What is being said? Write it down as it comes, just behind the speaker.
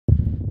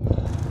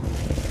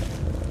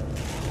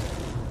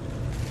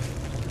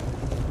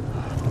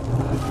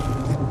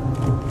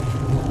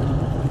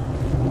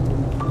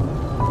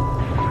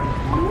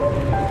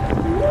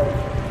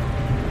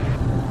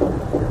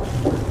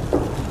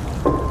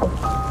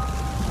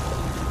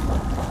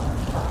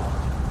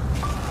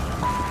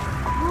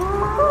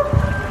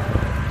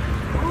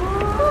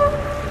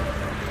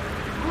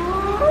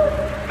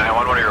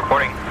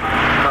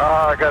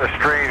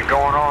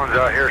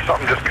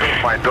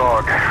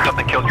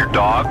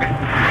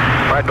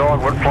My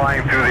dog went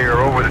flying through the air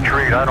over the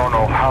trees. I don't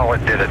know how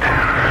it did it.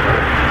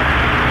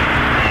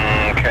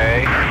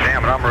 Okay.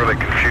 Damn it, I'm really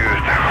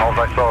confused. All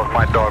I saw was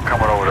my dog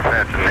coming over the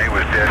fence, and he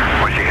was dead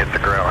when she hit the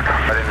ground.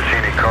 I didn't see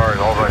any cars.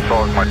 All I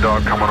saw was my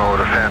dog coming over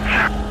the fence.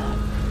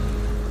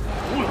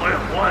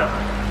 What?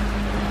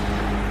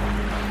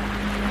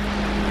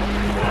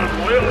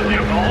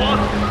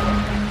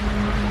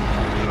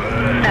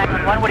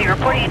 911, what are you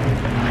reporting?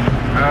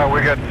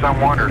 We got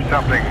someone or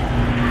something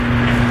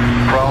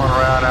crawling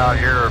around out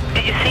here.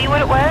 Did you see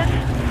what it was?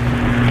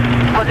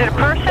 Was it a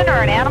person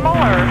or an animal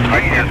or?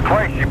 Jesus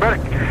Christ, you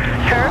better...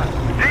 Sir?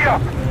 Zia!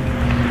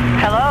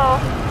 Hello?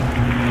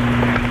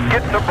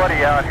 Get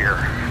somebody out here.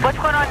 What's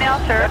going on now,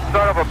 sir? That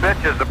son of a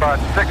bitch is about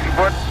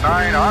 6'9",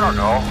 I don't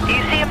know. Do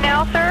you see him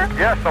now, sir?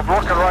 Yes, I'm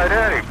looking right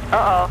at him.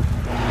 Uh-oh.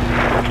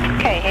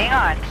 Okay, hang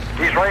on.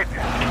 He's right...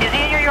 Is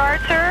he in your yard,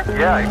 sir?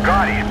 Yeah,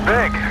 God, he's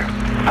big.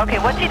 Okay,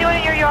 what's he doing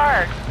in your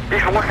yard?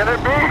 He's looking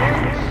at me.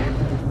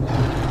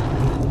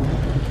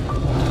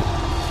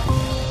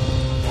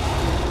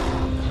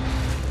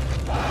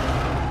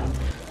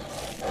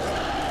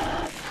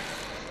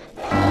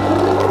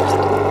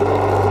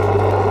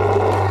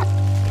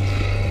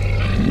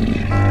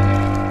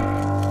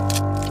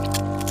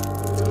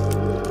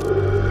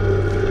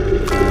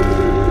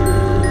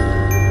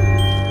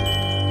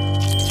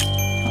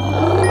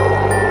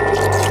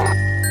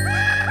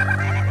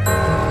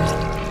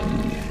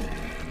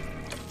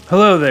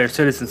 Hello there,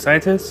 citizen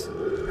scientists.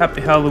 Happy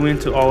Halloween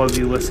to all of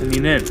you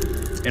listening in.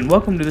 And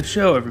welcome to the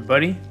show,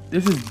 everybody.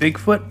 This is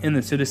Bigfoot in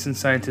the Citizen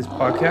Scientist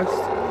podcast,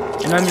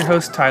 and I'm your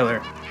host,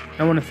 Tyler.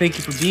 I want to thank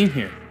you for being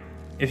here.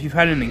 If you've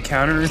had an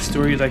encounter or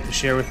story you'd like to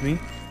share with me,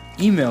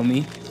 email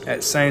me at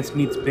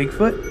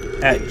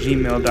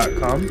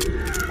sciencemeetsbigfoot@gmail.com,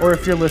 or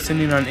if you're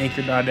listening on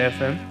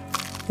Anchor.fm,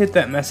 hit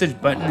that message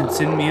button and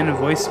send me in a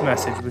voice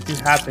message with your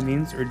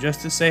happenings or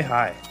just to say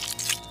hi.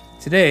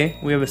 Today,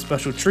 we have a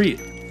special treat.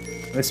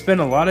 I spent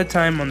a lot of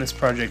time on this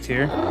project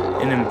here,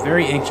 and I'm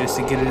very anxious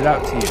to get it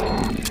out to you.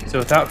 So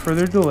without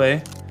further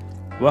delay,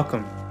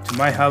 welcome to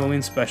my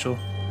Halloween special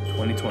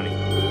 2020.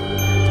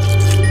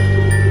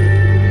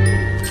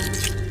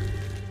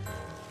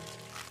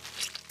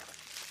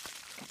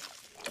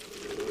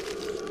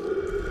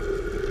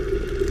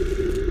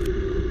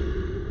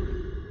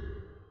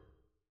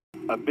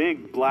 A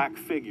big black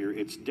figure.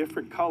 It's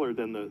different color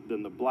than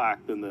the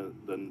black than the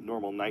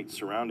normal night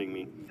surrounding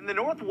me. In the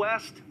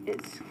Northwest,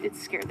 it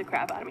scared the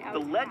crap out of me. the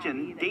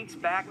legend dates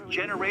back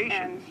generations.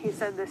 And he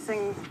said this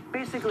thing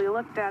basically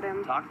looked at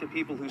him. Talk to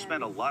people who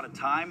spent a lot of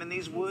time in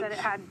these He woods, said it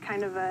had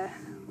kind of a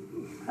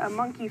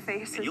monkey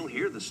face. and you'll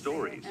hear the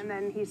stories. And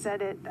then he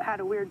said it had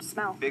a weird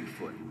smell.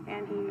 Bigfoot,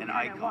 And he an kinda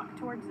icon, walked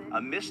towards it. a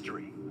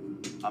mystery,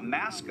 a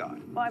mascot.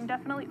 Well, I'm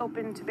definitely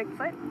open to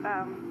Bigfoot.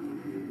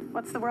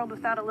 What's the world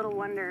without a little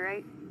wonder,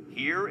 right?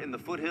 Here in the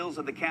foothills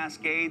of the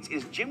Cascades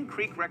is Jim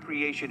Creek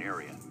Recreation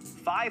Area,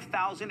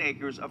 5,000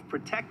 acres of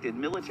protected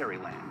military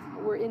land.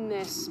 We're in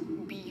this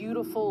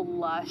beautiful,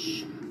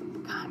 lush,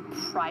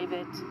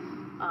 private,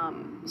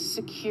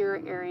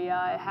 secure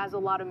area. It has a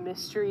lot of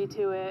mystery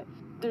to it.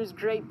 There's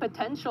great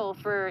potential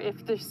for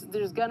if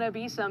there's gonna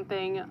be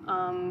something,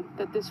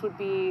 that this would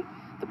be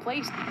the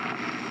place.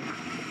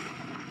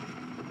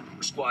 We're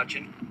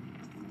squatching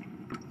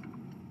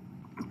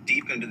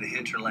deep into the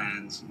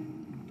hinterlands,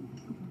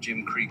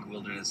 Jim Creek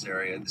Wilderness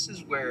Area. This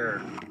is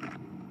where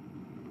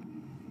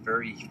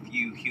very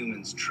few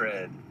humans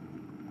tread,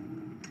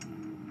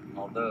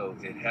 although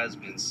it has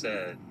been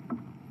said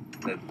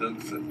that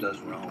Bigfoot does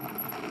roam.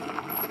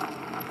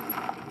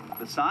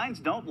 The signs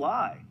don't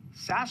lie.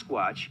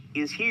 Sasquatch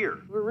is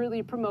here. We're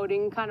really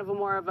promoting kind of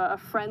more of a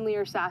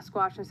friendlier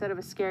Sasquatch instead of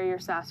a scarier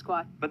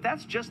Sasquatch. But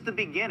that's just the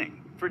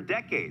beginning. For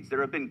decades, there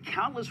have been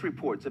countless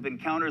reports of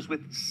encounters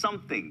with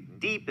something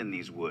deep in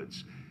these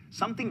woods,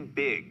 something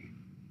big.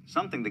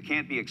 Something that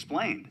can't be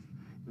explained.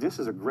 This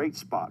is a great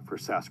spot for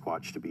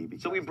Sasquatch to be.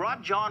 So we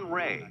brought John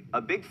Ray,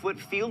 a Bigfoot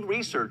field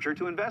researcher,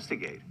 to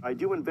investigate. I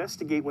do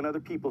investigate when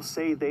other people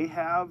say they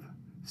have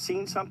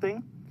seen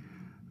something,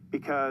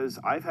 because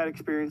I've had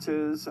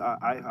experiences.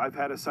 I've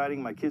had a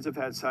sighting. My kids have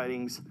had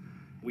sightings.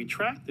 We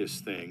tracked this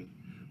thing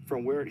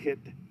from where it hit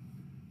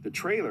the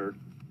trailer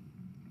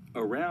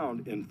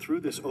around and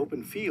through this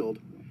open field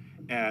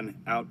and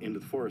out into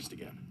the forest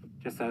again.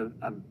 Just a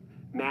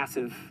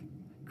massive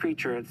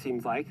creature, it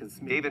seems like.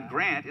 David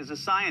Grant is a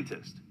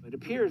scientist. It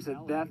appears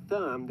that that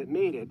thumb that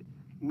made it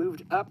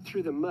moved up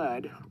through the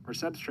mud or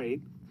substrate,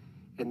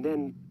 and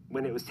then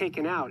when it was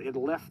taken out, it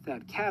left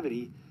that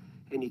cavity,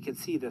 and you can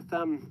see the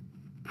thumb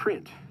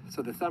print.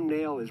 So the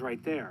thumbnail is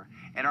right there.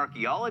 An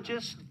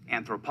archaeologist,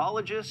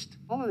 anthropologist,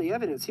 all of the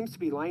evidence seems to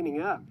be lining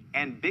up.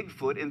 And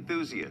Bigfoot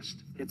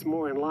enthusiast. It's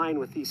more in line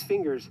with these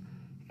fingers,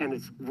 and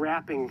it's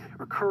wrapping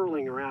or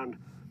curling around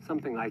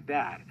something like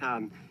that.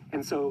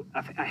 And so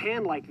a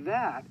hand like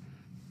that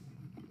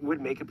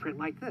would make a print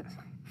like this.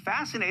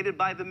 Fascinated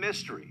by the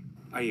mystery.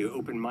 Are you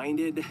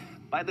open-minded?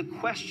 By the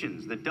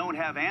questions that don't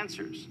have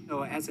answers.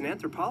 So as an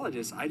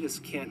anthropologist, I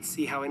just can't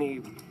see how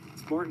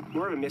it's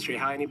more of a mystery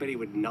how anybody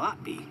would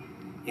not be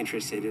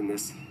interested in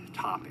this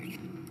topic.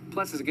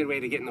 Plus, it's a good way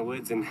to get in the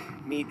woods and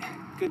meet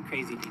good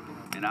crazy people.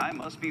 And I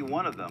must be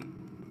one of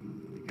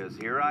them, because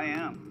here I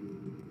am.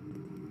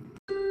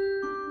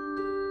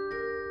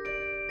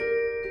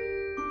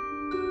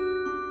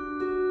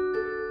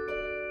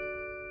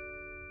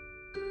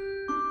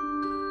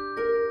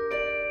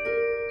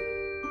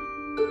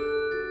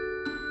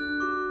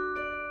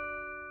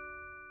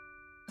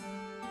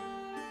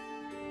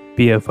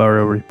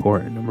 BFRO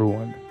Report Number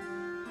 1.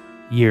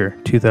 Year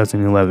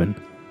 2011.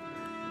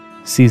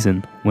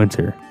 Season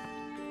Winter.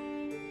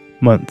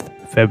 Month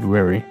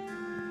February.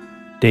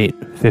 Date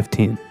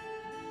 15.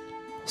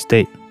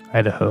 State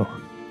Idaho.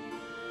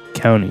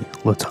 County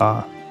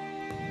Latah.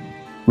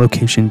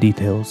 Location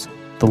details: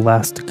 the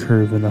last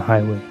curve in the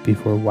highway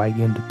before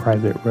Weigand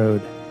Private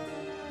Road.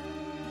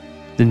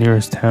 The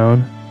nearest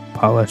town,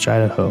 Potlatch,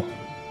 Idaho.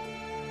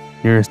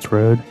 Nearest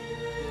road,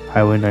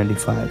 Highway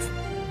 95.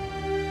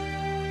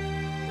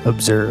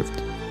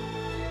 Observed.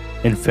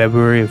 In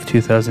February of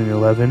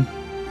 2011,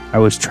 I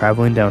was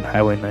traveling down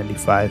Highway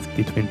 95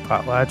 between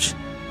Potlatch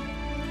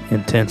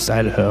and Tense,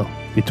 Idaho,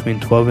 between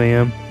 12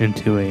 a.m. and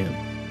 2 a.m.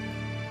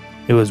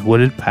 It was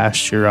wooded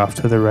pasture off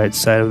to the right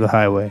side of the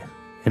highway,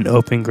 and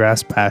open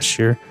grass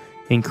pasture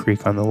and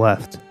creek on the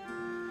left.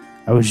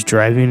 I was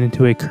driving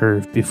into a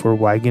curve before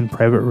Weigand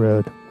Private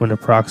Road when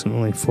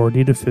approximately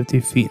 40 to 50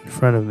 feet in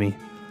front of me,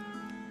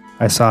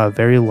 I saw a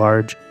very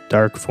large,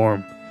 dark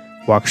form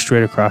walk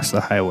straight across the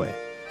highway,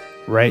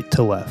 right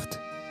to left.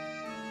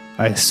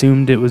 I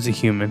assumed it was a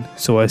human,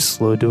 so I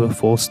slowed to a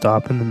full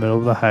stop in the middle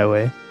of the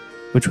highway,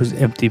 which was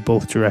empty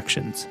both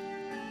directions.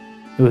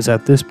 It was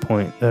at this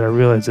point that I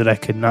realized that I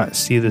could not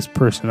see this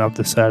person off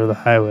the side of the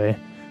highway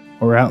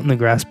or out in the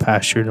grass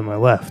pasture to my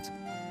left.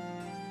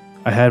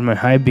 I had my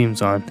high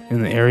beams on,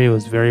 and the area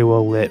was very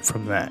well lit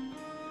from that.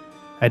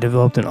 I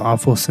developed an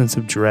awful sense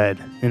of dread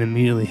and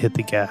immediately hit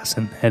the gas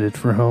and headed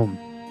for home,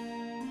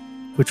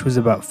 which was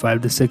about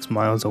 5 to 6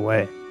 miles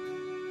away.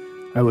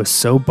 I was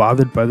so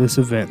bothered by this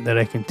event that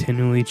I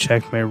continually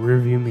checked my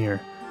rearview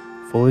mirror,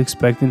 fully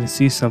expecting to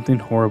see something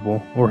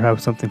horrible or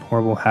have something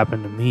horrible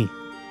happen to me.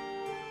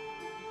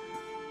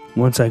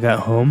 Once I got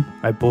home,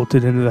 I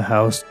bolted into the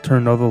house,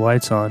 turned all the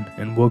lights on,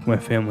 and woke my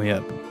family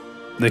up.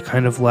 They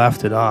kind of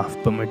laughed it off,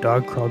 but my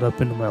dog crawled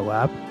up into my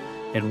lap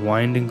and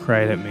whined and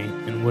cried at me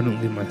and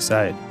wouldn't leave my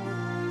side.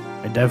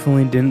 I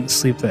definitely didn't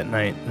sleep that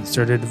night and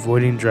started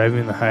avoiding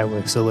driving the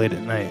highway so late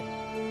at night.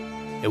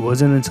 It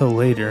wasn't until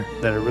later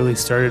that I really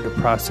started to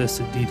process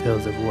the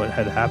details of what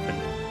had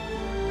happened.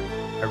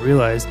 I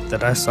realized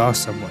that I saw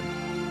someone,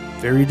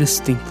 very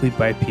distinctly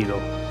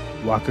bipedal,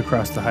 walk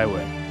across the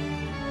highway.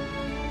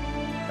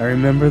 I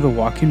remember the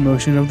walking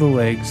motion of the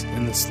legs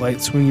and the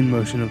slight swinging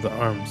motion of the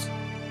arms.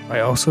 I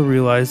also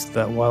realized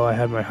that while I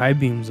had my high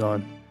beams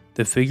on,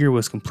 the figure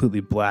was completely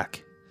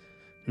black.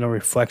 No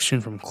reflection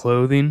from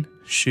clothing,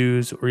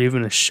 shoes, or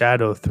even a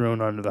shadow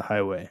thrown onto the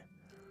highway.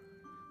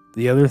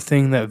 The other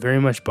thing that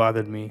very much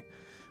bothered me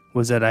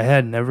was that I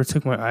had never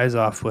took my eyes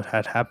off what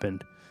had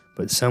happened,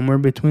 but somewhere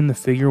between the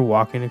figure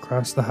walking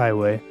across the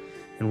highway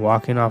and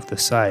walking off the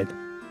side,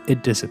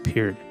 it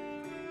disappeared.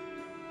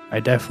 I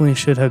definitely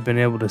should have been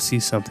able to see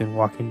something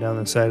walking down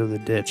the side of the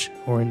ditch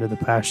or into the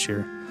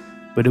pasture,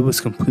 but it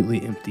was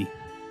completely empty.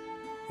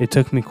 It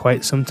took me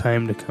quite some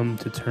time to come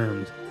to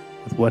terms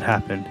with what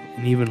happened,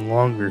 and even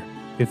longer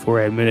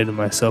before I admitted to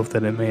myself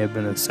that it may have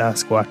been a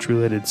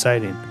Sasquatch-related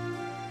sighting.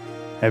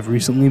 I've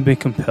recently been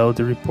compelled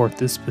to report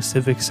this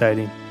specific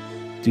sighting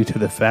due to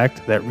the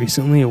fact that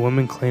recently a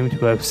woman claimed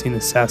to have seen a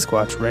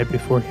Sasquatch right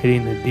before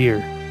hitting a deer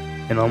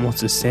in almost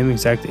the same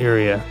exact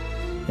area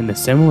in a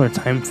similar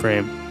time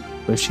frame,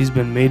 but she's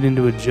been made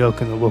into a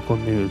joke in the local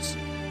news.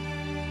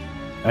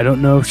 I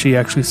don't know if she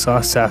actually saw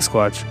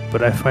Sasquatch,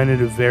 but I find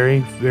it a very,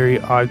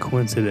 very odd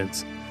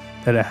coincidence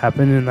that it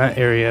happened in that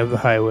area of the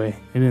highway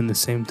and in the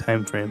same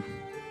time frame.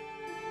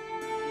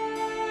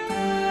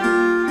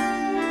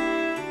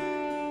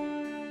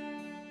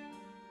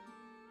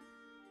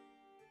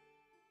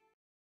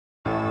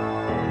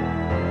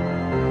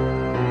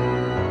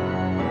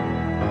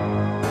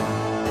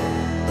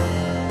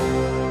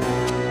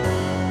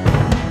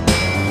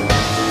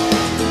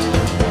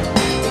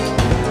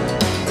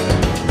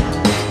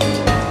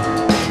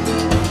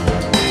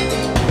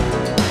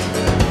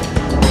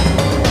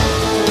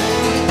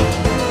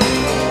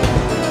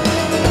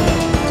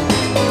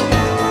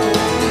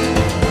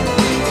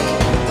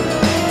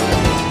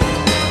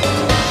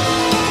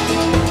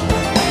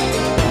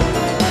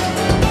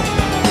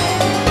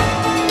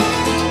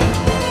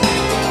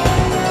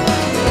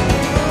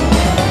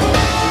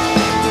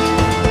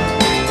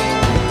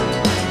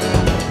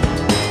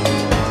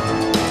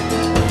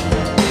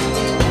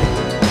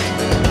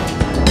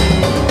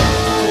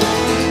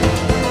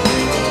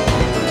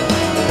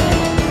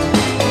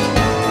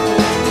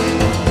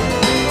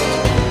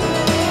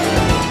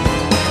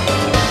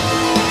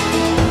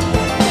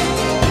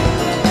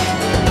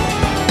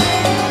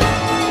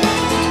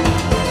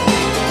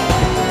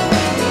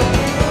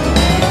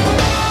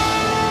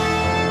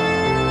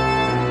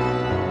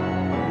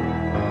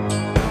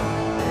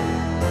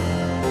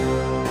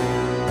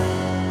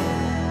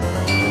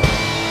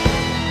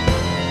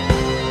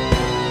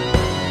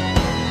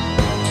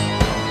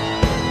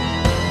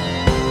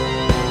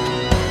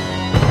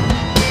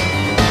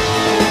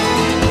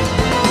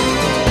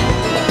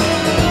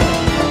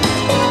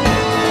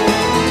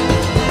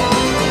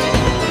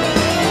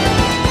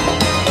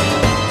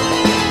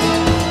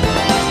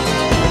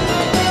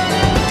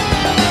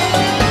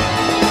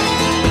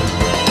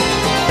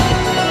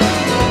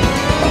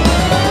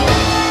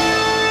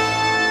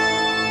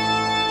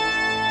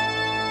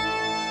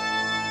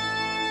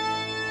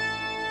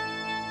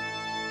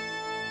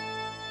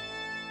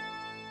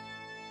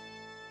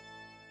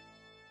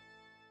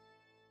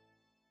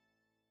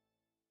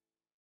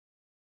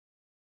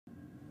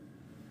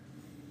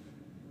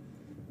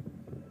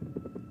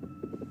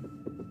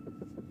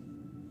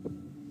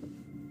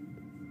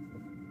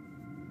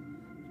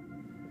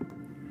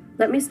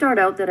 Let me start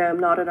out that I am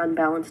not an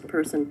unbalanced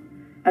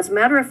person. As a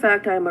matter of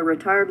fact, I am a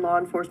retired law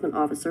enforcement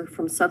officer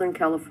from Southern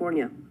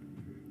California.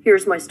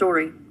 Here's my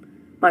story.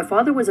 My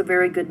father was a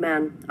very good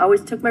man,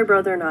 always took my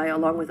brother and I,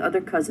 along with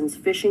other cousins,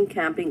 fishing,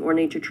 camping, or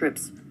nature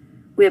trips.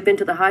 We have been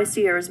to the High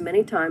Sierras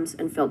many times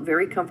and felt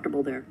very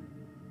comfortable there.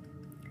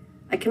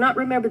 I cannot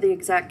remember the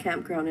exact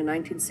campground in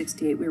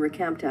 1968 we were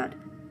camped at,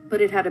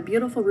 but it had a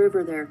beautiful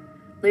river there.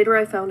 Later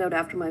I found out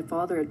after my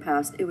father had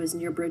passed it was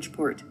near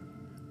Bridgeport.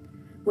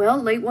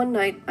 Well, late one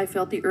night I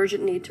felt the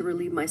urgent need to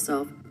relieve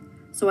myself.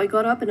 So I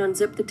got up and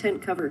unzipped the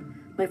tent cover.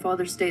 My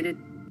father stated,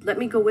 "Let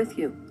me go with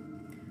you."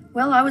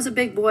 Well, I was a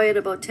big boy at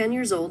about 10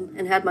 years old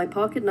and had my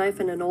pocket knife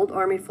and an old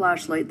army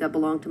flashlight that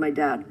belonged to my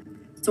dad.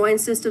 So I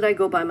insisted I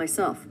go by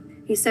myself.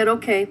 He said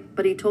okay,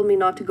 but he told me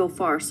not to go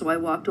far, so I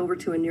walked over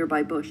to a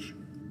nearby bush.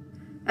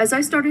 As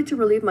I started to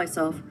relieve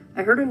myself,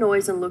 I heard a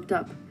noise and looked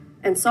up,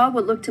 and saw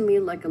what looked to me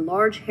like a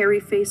large, hairy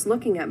face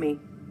looking at me.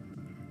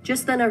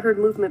 Just then I heard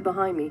movement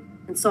behind me,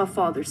 and saw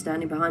Father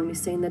standing behind me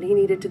saying that he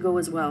needed to go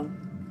as well.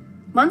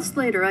 Months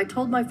later, I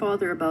told my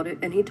father about it,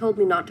 and he told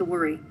me not to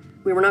worry.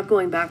 We were not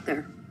going back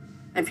there.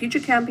 And future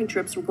camping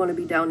trips were going to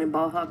be down in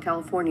Baja,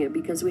 California,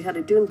 because we had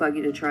a dune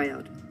buggy to try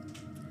out.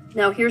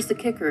 Now here's the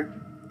kicker.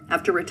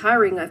 After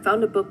retiring, I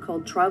found a book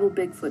called Tribal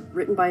Bigfoot,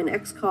 written by an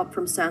ex-cop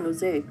from San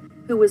Jose,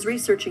 who was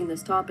researching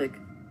this topic.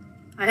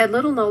 I had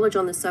little knowledge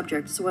on the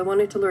subject, so I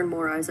wanted to learn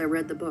more as I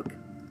read the book.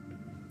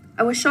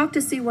 I was shocked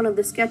to see one of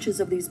the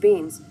sketches of these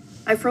beings.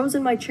 I froze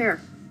in my chair.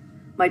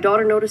 My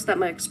daughter noticed that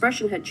my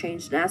expression had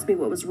changed and asked me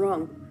what was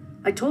wrong.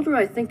 I told her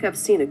I think I've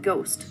seen a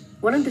ghost.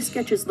 One of the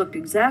sketches looked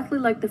exactly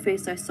like the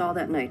face I saw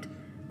that night.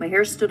 My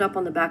hair stood up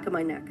on the back of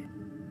my neck.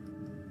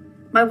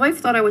 My wife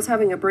thought I was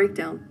having a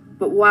breakdown,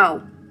 but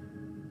wow.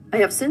 I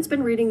have since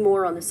been reading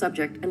more on the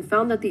subject and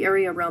found that the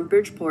area around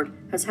Bridgeport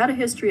has had a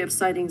history of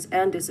sightings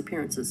and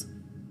disappearances.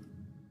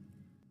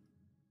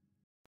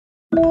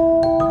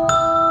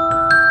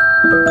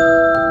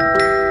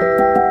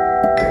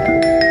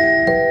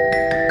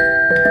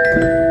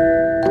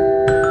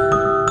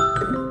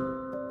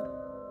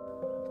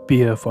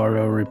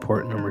 BFRO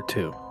Report Number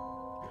 2.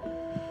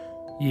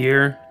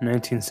 Year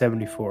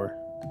 1974.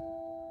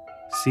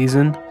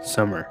 Season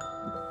Summer.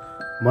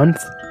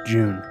 Month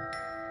June.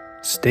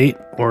 State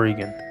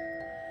Oregon.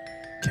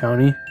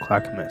 County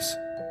Clackamas.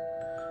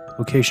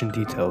 Location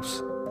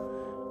details.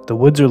 The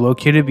woods are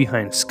located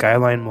behind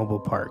Skyline Mobile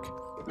Park,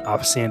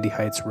 off Sandy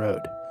Heights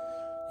Road.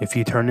 If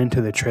you turn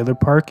into the trailer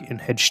park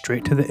and head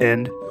straight to the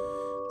end,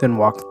 then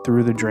walk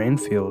through the drain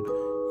field,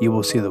 you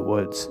will see the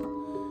woods.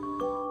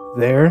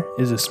 There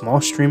is a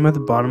small stream at the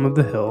bottom of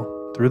the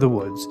hill through the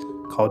woods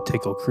called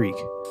Tickle Creek.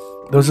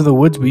 Those are the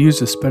woods we used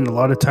to spend a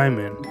lot of time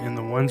in, and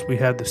the ones we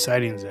had the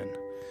sightings in.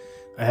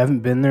 I haven't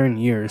been there in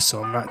years,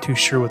 so I'm not too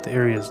sure what the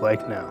area is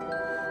like now.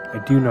 I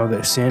do know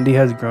that Sandy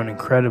has grown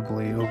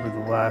incredibly over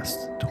the last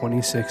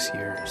 26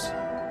 years.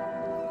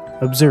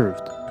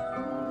 Observed.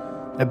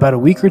 About a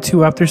week or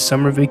two after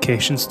summer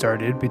vacation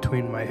started,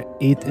 between my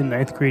 8th and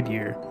 9th grade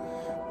year,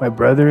 my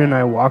brother and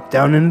I walked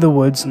down into the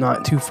woods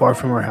not too far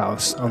from our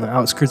house, on the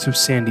outskirts of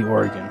Sandy,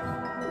 Oregon.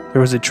 There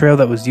was a trail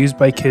that was used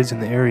by kids in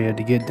the area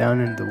to get down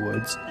into the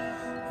woods,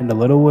 and a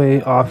little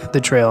way off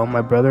the trail,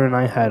 my brother and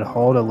I had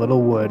hauled a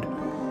little wood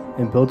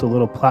and built a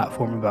little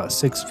platform about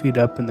 6 feet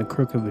up in the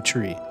crook of a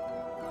tree.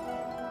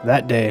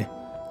 That day,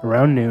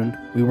 around noon,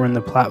 we were in the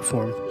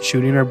platform,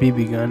 shooting our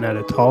BB gun at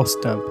a tall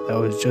stump that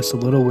was just a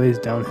little ways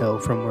downhill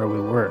from where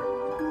we were.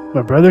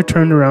 My brother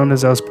turned around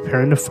as I was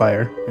preparing to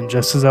fire, and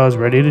just as I was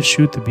ready to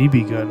shoot the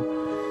BB gun,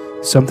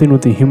 something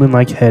with a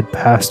human-like head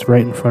passed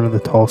right in front of the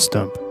tall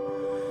stump.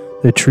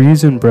 The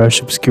trees and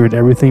brush obscured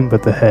everything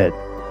but the head,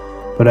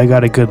 but I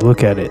got a good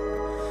look at it.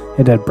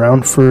 It had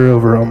brown fur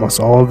over almost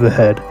all of the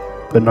head,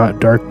 but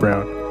not dark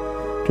brown,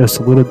 just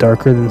a little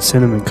darker than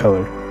cinnamon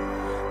color.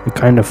 A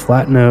kind of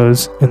flat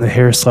nose, and the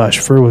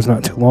hair/fur was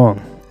not too long.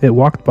 It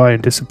walked by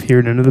and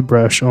disappeared into the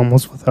brush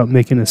almost without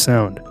making a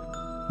sound.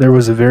 There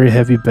was a very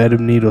heavy bed of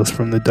needles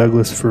from the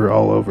Douglas fir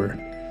all over.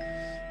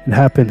 It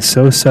happened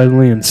so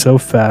suddenly and so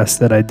fast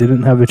that I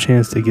didn't have a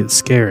chance to get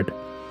scared.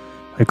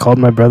 I called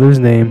my brother's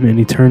name, and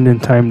he turned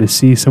in time to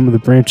see some of the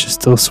branches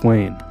still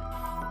swaying.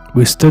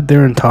 We stood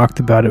there and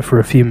talked about it for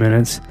a few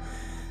minutes,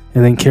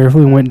 and then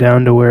carefully went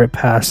down to where it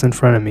passed in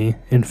front of me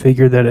and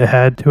figured that it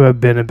had to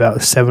have been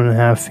about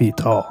 7.5 feet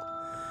tall.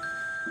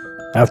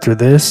 After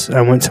this,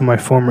 I went to my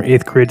former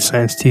 8th grade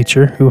science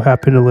teacher who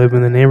happened to live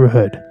in the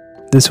neighborhood.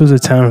 This was a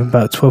town of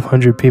about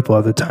 1,200 people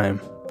at the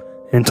time,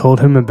 and told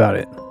him about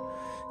it.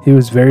 He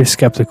was very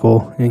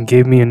skeptical and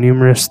gave me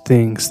numerous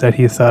things that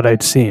he thought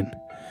I'd seen.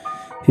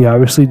 He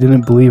obviously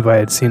didn't believe I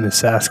had seen a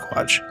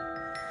Sasquatch.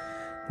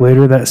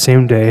 Later that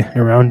same day,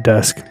 around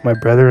dusk, my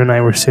brother and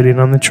I were sitting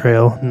on the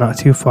trail not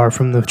too far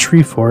from the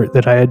tree fort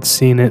that I had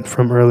seen it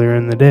from earlier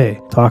in the day,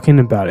 talking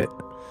about it.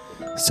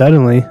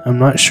 Suddenly, I'm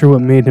not sure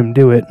what made him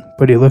do it,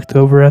 but he looked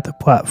over at the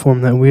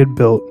platform that we had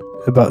built,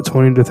 about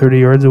 20 to 30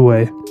 yards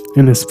away,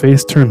 and his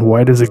face turned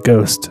white as a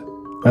ghost.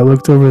 I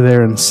looked over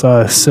there and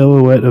saw a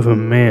silhouette of a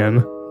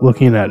man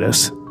looking at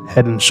us,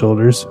 head and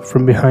shoulders,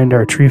 from behind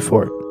our tree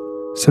fort.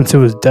 Since it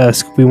was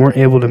dusk, we weren't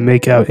able to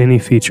make out any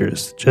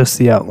features, just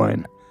the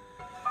outline.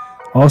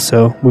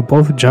 Also, we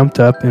both jumped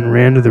up and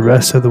ran to the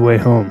rest of the way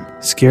home,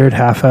 scared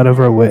half out of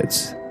our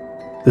wits.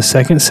 The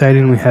second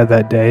sighting we had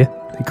that day,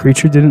 the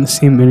creature didn't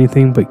seem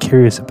anything but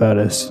curious about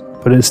us,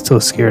 but it still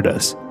scared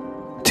us.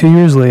 2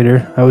 years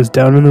later, I was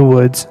down in the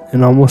woods,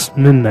 and almost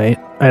midnight,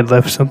 I had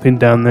left something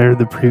down there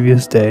the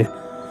previous day.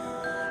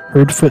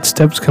 Heard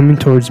footsteps coming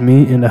towards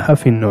me and a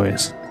huffing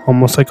noise,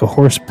 almost like a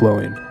horse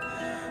blowing.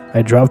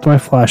 I dropped my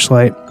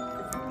flashlight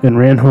and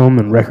ran home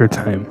in record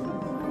time.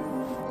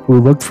 We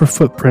looked for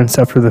footprints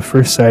after the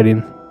first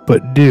sighting,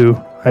 but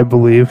due, I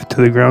believe,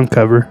 to the ground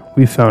cover,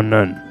 we found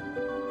none.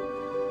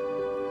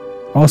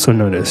 Also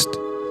noticed,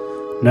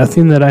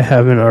 nothing that I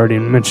haven't already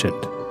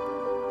mentioned.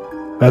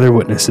 Other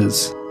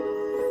witnesses.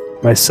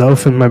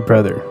 Myself and my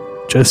brother,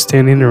 just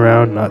standing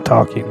around not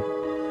talking.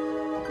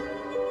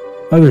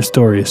 Other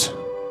stories.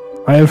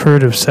 I have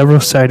heard of several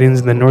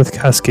sightings in the North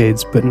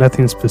Cascades, but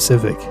nothing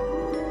specific.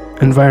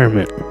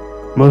 Environment.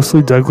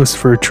 Mostly Douglas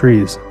fir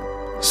trees.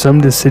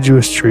 Some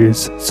deciduous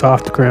trees,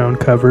 soft ground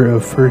cover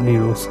of fir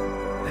needles,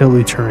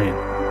 hilly terrain.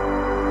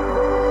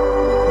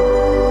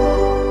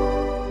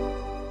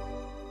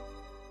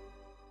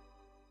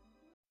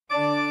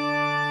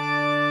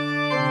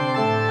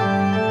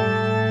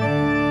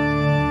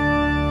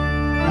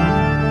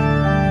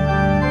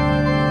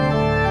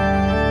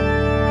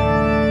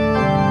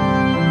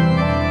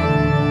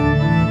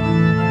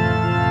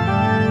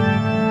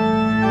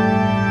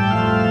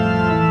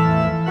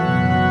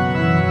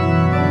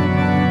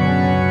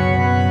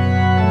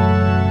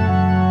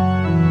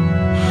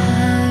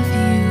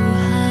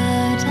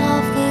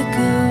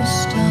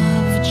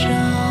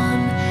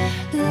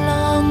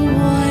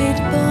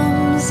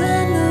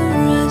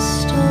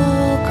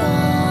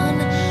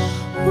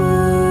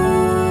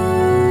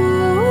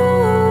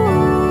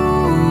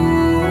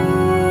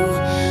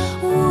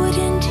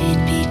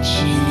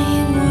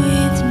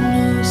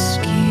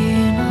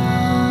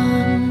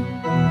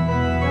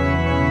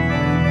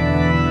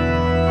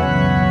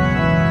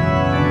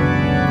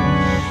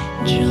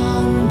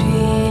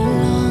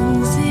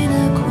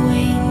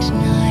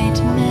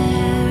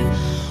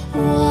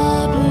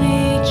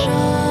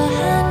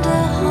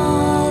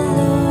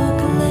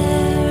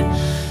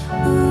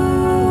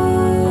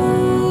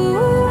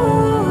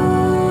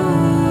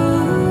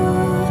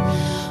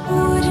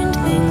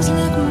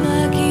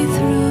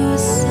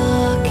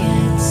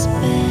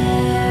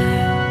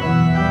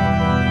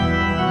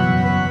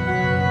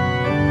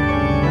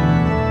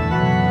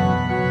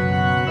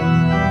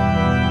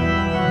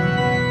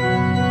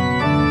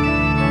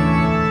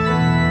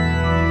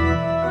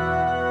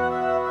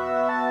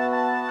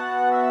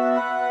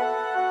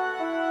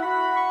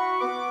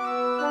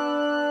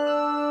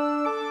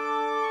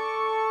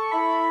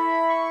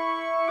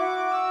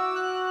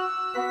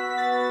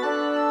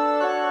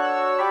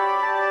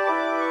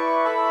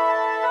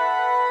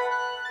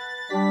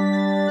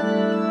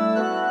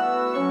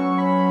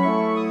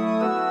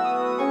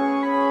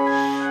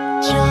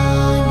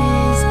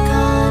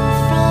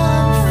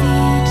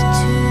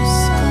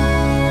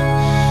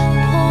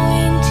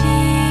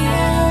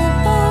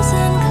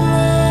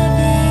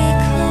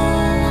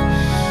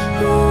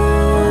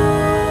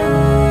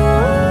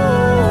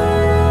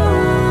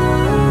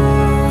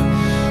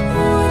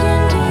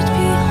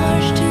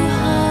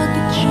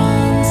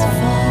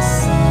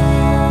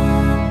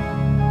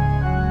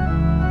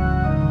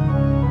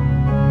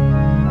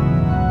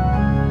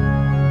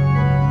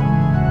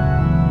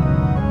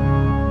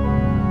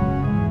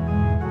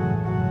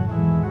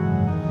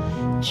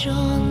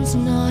 John's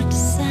not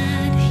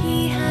sad,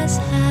 he has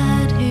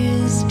had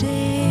his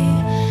day.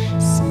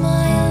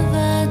 Smile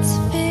that's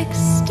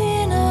fixed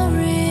in a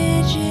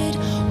rigid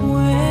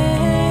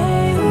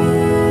way.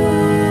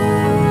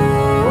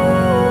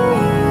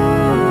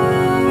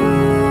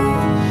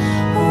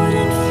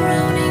 Wouldn't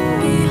frowning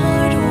be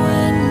hard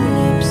when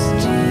lips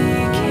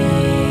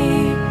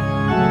decay?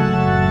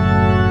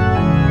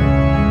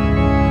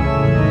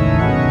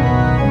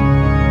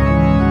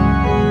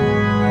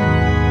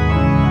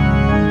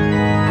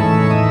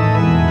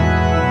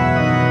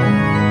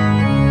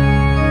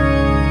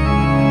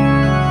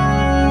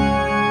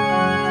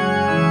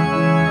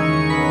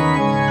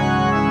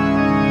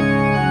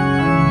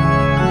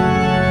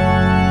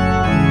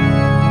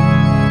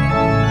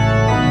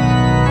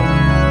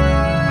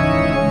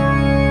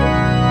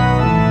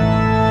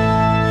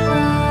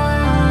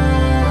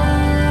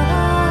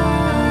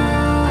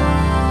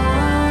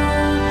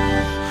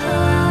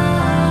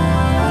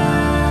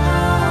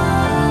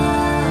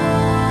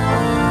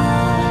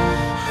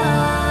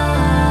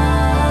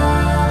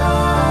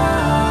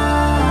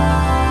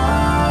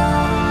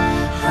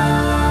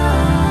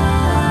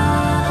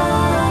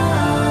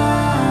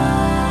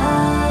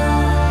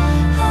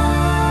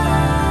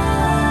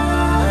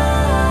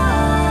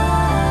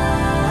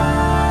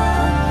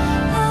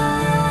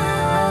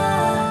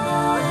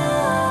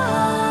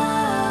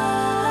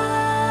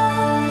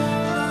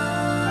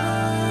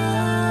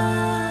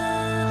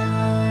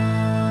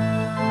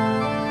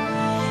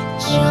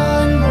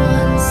 John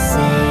once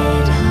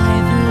said,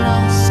 I've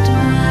lost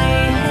my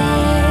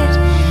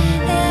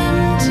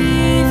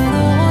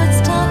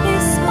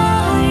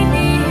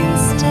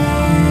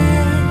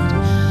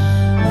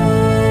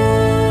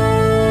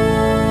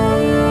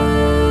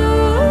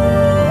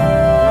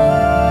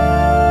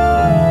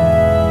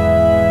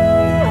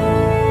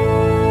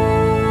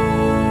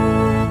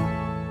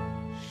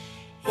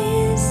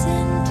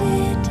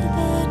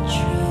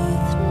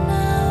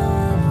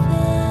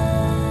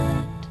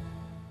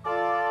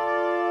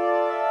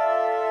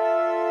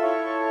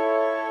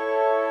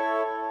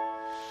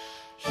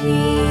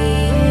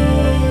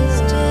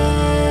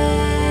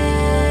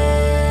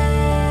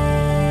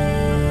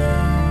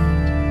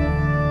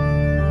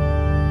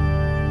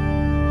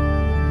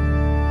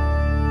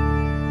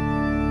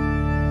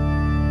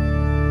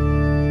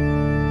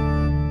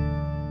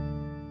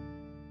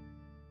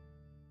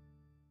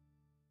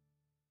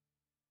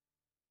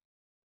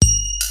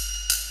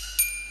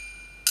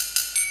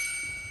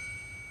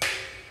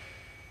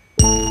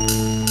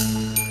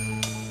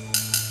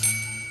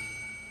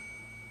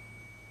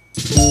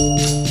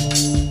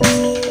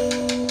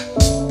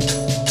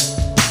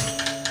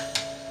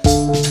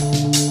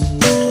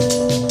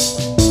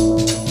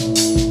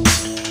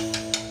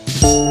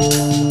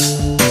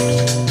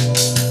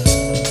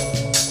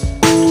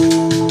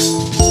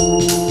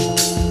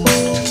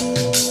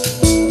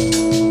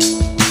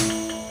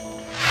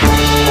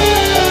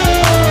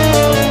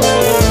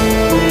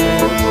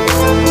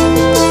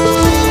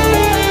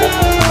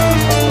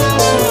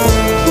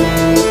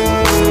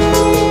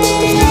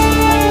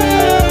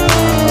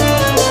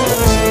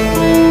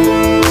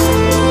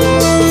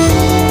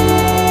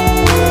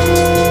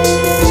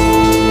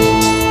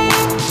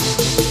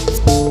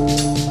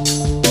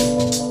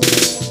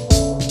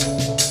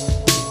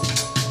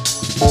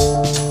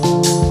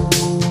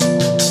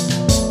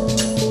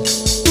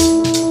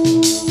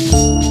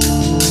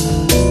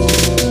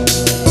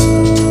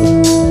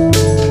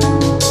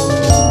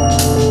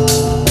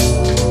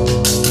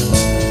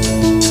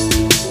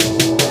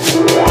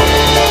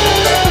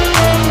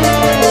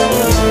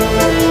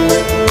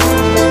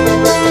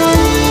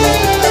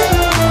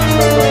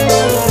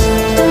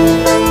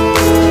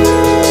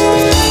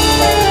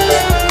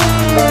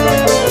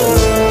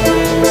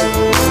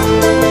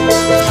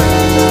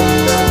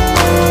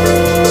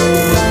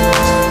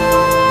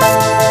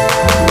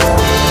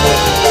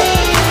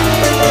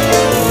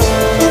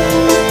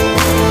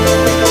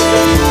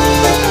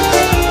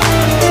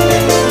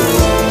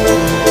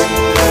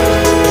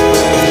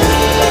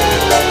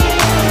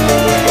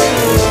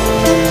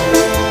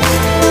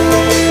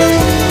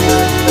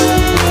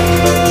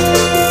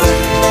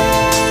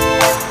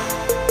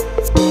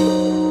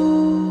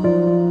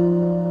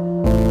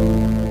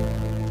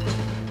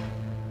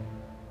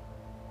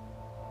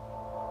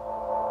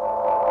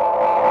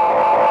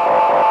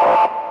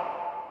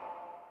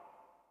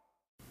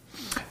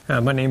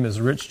My name is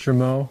Rich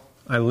Trameau.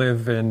 I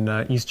live in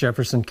East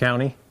Jefferson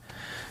County,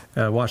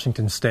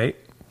 Washington State.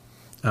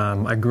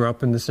 I grew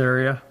up in this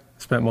area,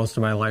 spent most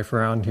of my life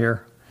around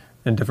here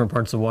in different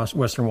parts of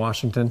Western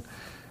Washington,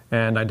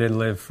 and I did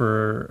live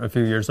for a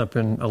few years up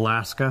in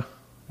Alaska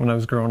when I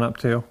was growing up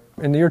too.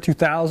 In the year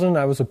 2000,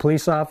 I was a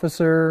police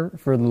officer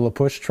for the La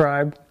Push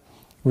tribe,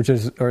 or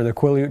the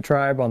Quileute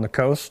tribe on the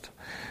coast,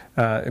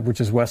 which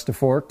is west of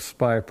Forks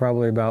by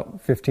probably about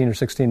 15 or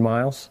 16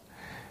 miles.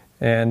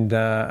 And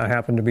I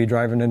happened to be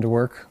driving into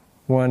work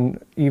one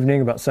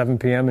evening about 7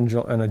 p.m. in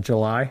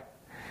July,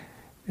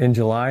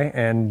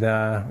 and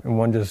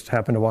one just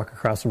happened to walk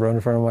across the road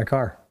in front of my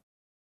car.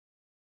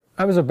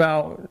 I was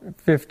about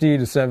 50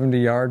 to 70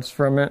 yards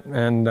from it,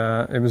 and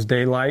it was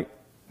daylight.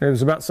 It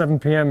was about 7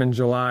 p.m. in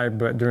July,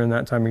 but during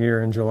that time of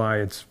year in July,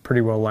 it's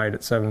pretty well light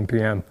at 7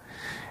 p.m.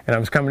 And I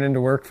was coming into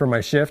work for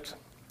my shift,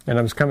 and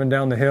I was coming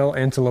down the hill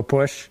into La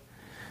Push,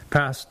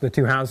 past the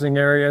two housing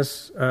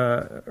areas,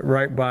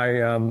 right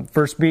by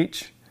First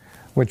Beach,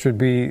 which would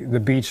be the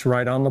beach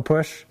right on La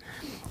Push.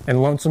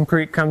 And Lonesome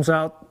Creek comes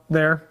out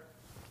there.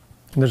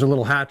 And there's a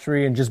little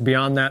hatchery, and just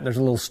beyond that, there's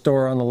a little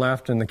store on the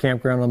left and the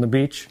campground on the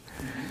beach.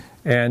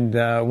 And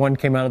one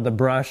came out of the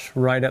brush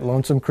right at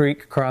Lonesome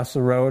Creek, crossed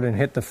the road and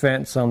hit the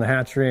fence on the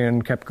hatchery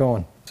and kept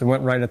going. So it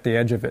went right at the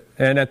edge of it.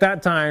 And at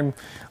that time,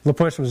 La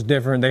Push was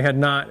different. They had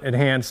not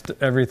enhanced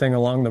everything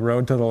along the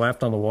road to the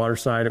left on the water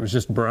side. It was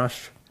just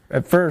brush.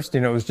 At first,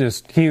 it was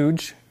just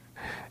huge,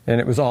 and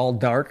it was all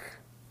dark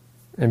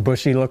and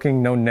bushy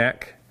looking, no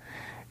neck.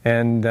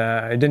 And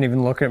it didn't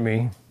even look at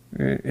me.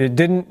 It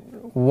didn't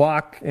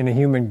walk in a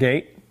human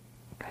gait.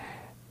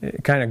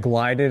 It kind of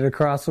glided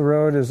across the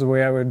road is the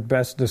way I would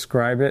best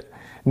describe it.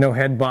 No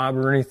head bob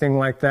or anything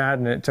like that,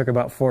 and it took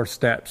about 4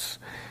 steps.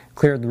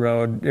 Cleared the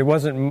road. It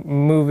wasn't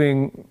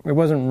moving, it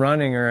wasn't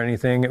running or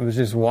anything, it was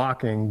just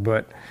walking,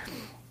 but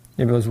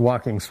it was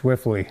walking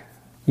swiftly.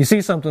 You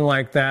see something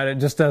like that, it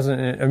just doesn't,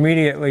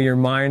 immediately your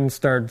mind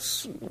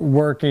starts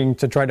working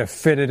to try to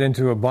fit it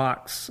into a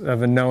box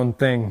of a known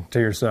thing to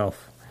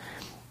yourself.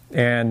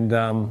 And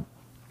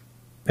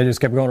it just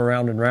kept going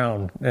around and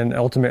round, and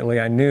ultimately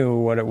I knew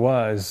what it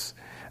was.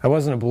 I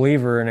wasn't a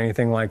believer in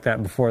anything like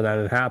that before that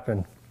had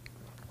happened,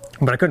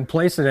 but I couldn't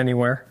place it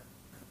anywhere,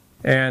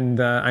 and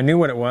I knew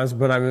what it was,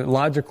 but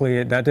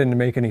logically that didn't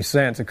make any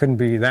sense. It couldn't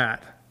be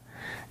that,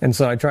 and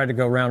so I tried to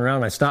go round and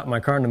round. I stopped my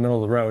car in the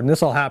middle of the road, and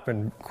this all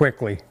happened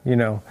quickly,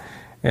 and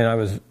I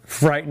was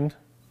frightened,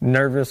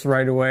 nervous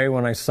right away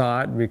when I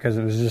saw it because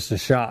it was just a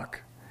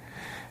shock,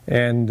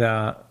 and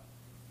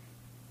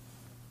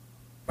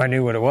I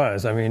knew what it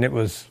was. I mean, it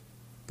was,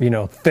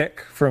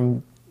 thick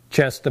from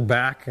chest to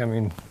back. I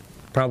mean,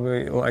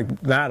 probably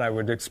like that I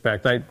would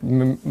expect.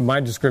 My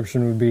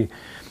description would be,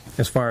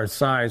 as far as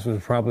size,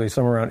 was probably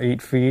somewhere around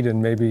 8 feet and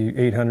maybe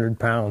 800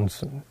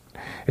 pounds.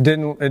 It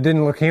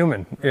didn't look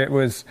human. It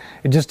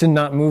just did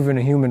not move in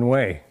a human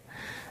way.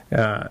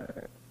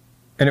 And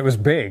it was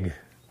big.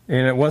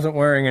 And it wasn't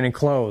wearing any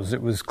clothes.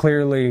 It was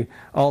clearly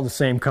all the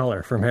same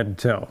color from head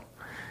to toe.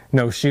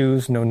 No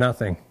shoes, no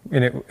nothing.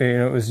 And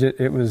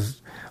it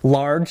was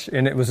large,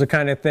 and it was the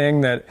kind of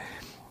thing that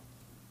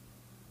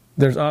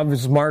there's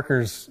obvious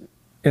markers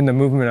in the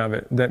movement of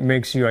it that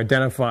makes you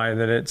identify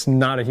that it's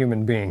not a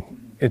human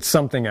being. It's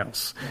something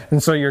else.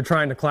 And so you're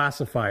trying to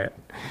classify it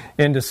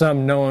into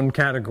some known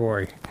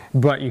category,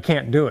 but you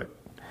can't do it.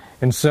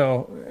 And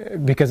so,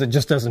 because it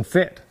just doesn't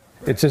fit.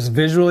 It's just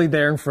visually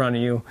there in front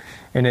of you,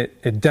 and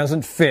it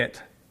doesn't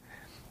fit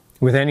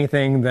with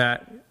anything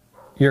that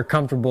you're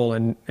comfortable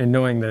in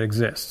knowing that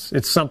exists.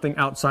 It's something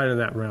outside of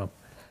that realm.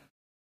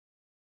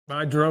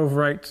 I drove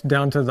right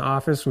down to the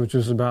office, which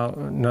was about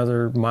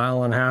another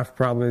mile and a half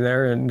probably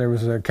there, and there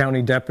was a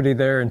county deputy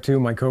there, and 2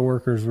 of my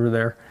coworkers were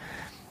there.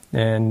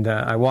 And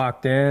I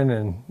walked in,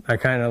 and I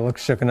kind of looked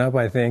shooken up,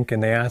 I think,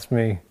 and they asked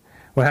me,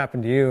 "What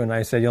happened to you?" And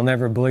I said, "You'll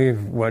never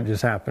believe what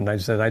just happened." I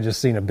said, "I just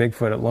seen a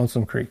Bigfoot at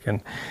Lonesome Creek."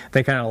 And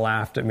they kind of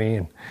laughed at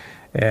me,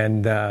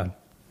 and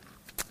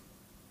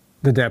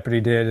the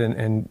deputy did,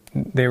 and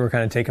they were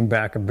kind of taken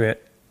back a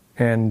bit.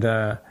 And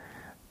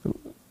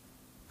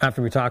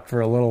after we talked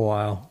for a little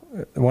while,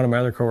 one of my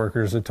other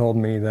coworkers had told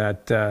me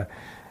that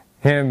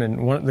him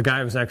and the guy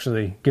who was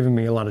actually giving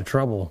me a lot of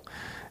trouble,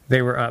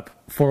 they were up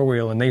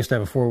 4-wheel, and they used to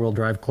have a 4-wheel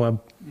drive club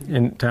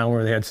in town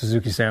where they had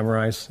Suzuki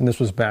Samurais, and this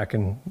was back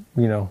in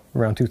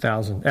around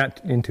 2000,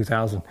 in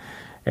 2000,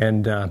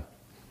 and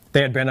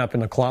they had been up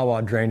in the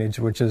Clawad drainage,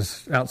 which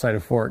is outside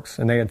of Forks,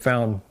 and they had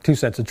found 2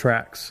 sets of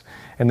tracks,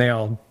 and they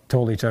all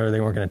told each other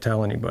they weren't going to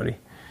tell anybody.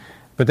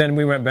 But then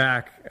we went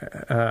back,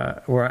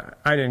 where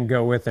I didn't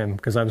go with him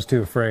because I was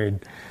too afraid.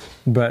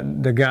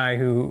 But the guy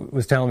who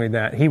was telling me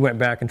that, he went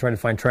back and tried to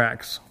find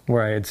tracks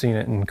where I had seen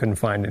it and couldn't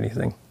find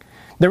anything.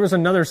 There was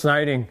another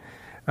sighting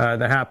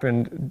that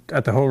happened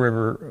at the Hoh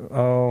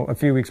River a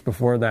few weeks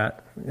before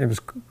that. It was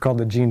called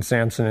the Gene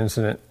Sampson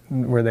incident,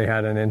 where they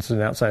had an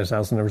incident outside his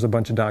house, and there was a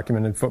bunch of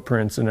documented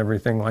footprints and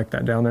everything like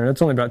that down there. And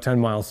it's only about 10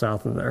 miles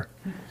south of there.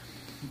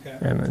 Okay.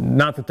 And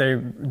not that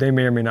they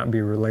may or may not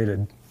be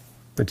related.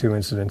 the two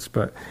incidents.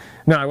 But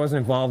no, I wasn't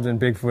involved in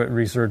Bigfoot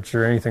research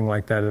or anything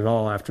like that at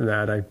all after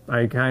that.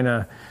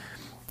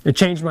 It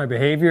changed my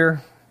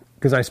behavior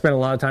because I spent a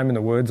lot of time in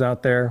the woods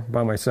out there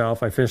by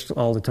myself. I fished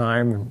all the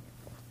time,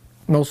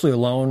 mostly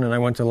alone, and I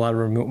went to a lot of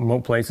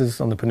remote places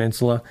on the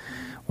peninsula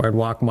where I'd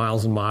walk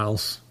miles and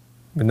miles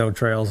with no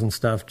trails and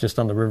stuff, just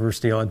on the river,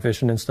 steelhead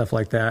fishing and stuff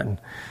like that.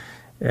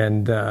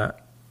 And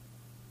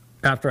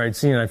after I'd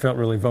seen it, I felt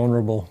really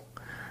vulnerable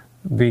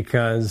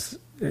because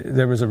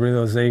there was a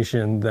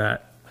realization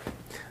that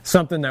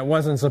something that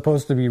wasn't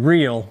supposed to be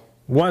real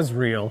was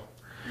real.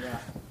 Yeah.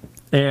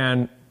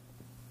 And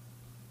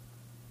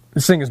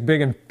this thing is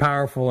big and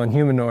powerful and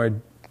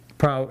humanoid,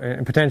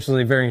 and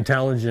potentially very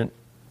intelligent,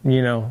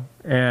 you know,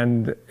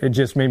 and it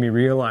just made me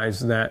realize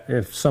that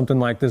if something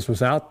like this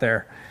was out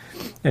there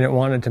and it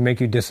wanted to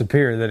make you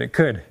disappear, that it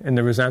could, and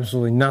there was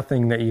absolutely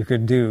nothing that you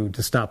could do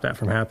to stop that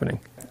from happening.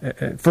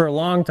 For a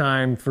long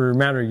time, for a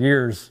matter of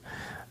years,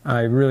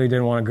 I really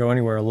didn't want to go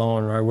anywhere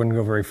alone, or I wouldn't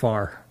go very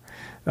far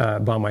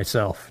by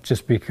myself,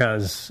 just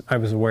because I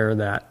was aware of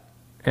that.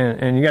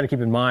 And you got to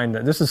keep in mind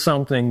that this is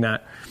something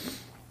that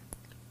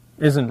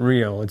isn't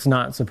real. It's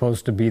not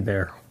supposed to be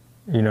there,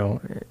 you know.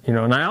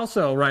 And I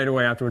also, right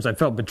away afterwards, I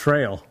felt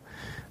betrayal.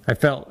 I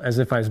felt as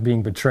if I was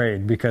being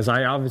betrayed because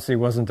I obviously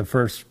wasn't the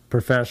first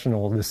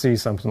professional to see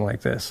something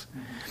like this,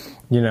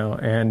 you know.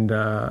 And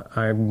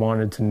I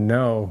wanted to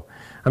know.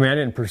 I mean, I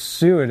didn't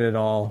pursue it at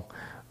all,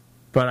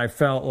 but I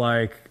felt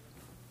like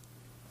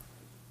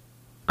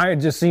I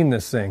had just seen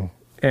this thing,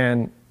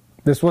 and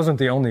this wasn't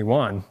the only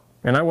one,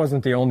 and I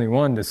wasn't the only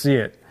one to see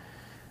it,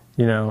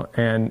 you know.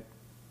 And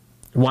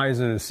why is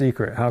it a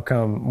secret? How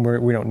come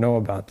we don't know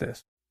about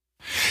this?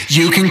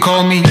 You can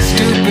call me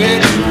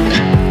stupid.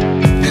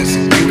 Yes,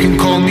 you can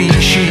call me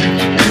sheep.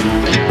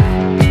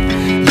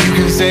 You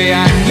can say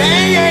I'm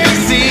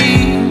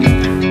lazy.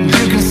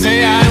 You can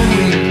say I'm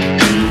weak.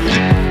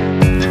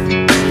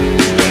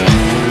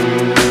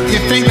 You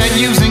think that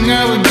using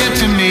her would get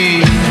to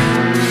me,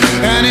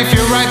 and if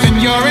you're right, then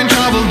you're in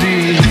trouble,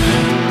 D.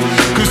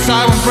 'Cause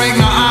I won't break,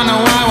 no, I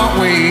know I won't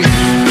wait.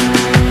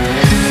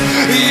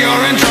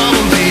 You're in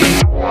trouble, D.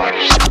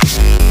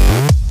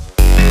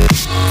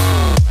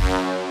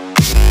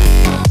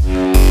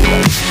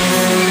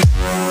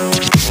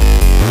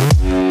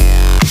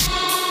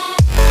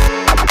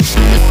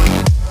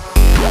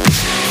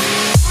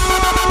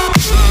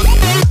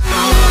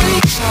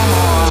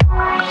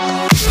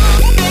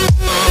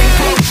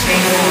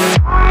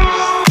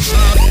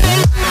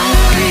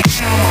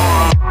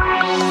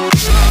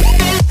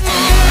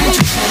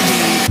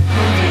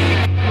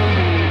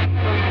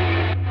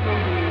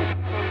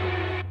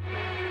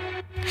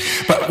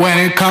 But when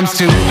it comes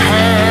to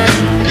her,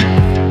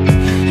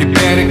 you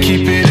better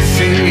keep it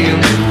sealed.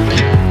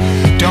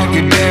 Don't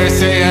you dare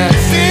say a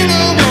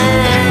single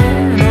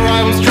word, or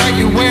I will strike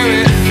you where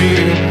it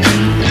feels.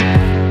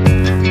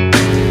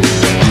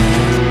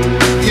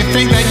 You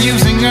think that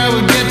using her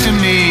would get to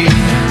me,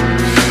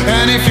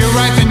 and if you're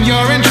right, then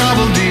you're in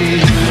trouble,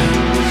 D.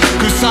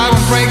 'Cause I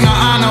won't break, no,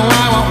 I know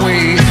I won't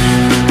wait.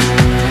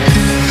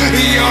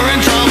 You're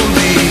in trouble, D.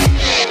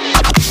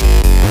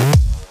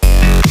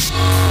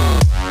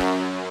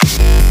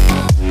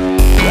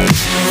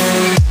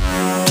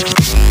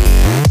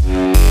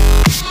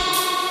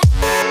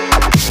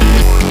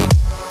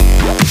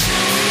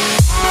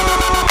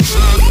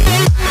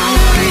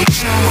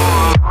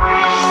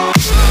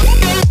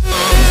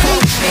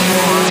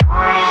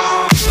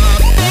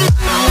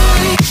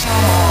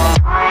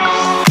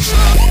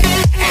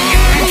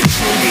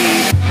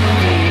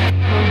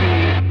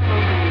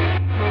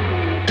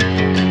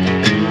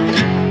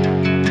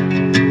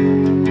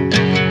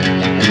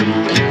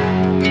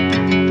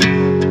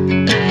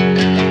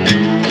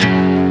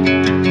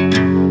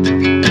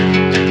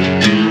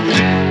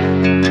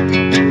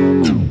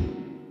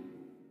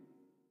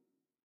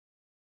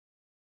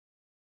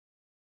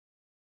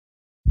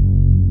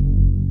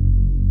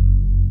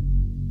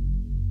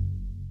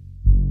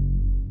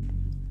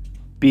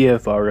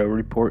 BFRO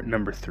Report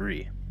Number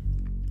 3.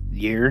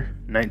 Year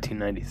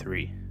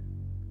 1993.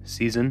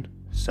 Season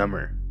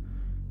Summer.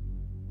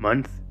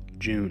 Month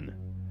June.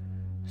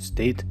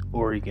 State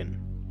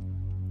Oregon.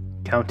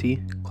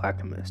 County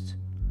Clackamas.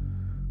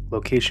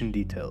 Location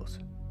details.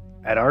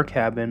 At our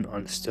cabin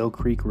on Still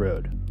Creek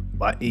Road,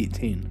 Lot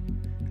 18,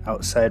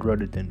 outside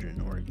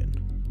Rhododendron, Oregon.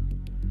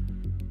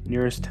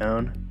 Nearest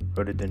town,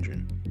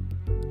 Rhododendron.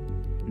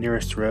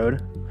 Nearest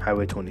road,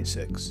 Highway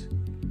 26.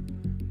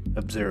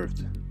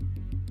 Observed.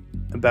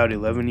 About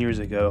 11 years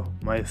ago,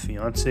 my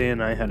fiance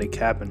and I had a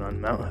cabin on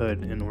Mount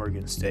Hood in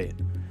Oregon State.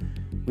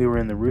 We were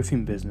in the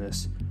roofing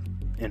business,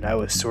 and I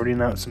was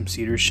sorting out some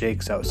cedar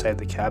shakes outside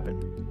the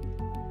cabin.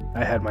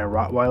 I had my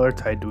Rottweiler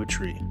tied to a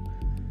tree.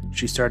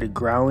 She started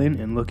growling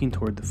and looking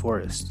toward the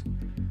forest.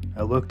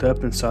 I looked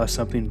up and saw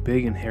something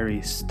big and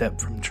hairy step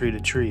from tree to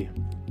tree.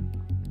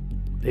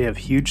 They have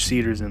huge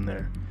cedars in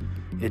there.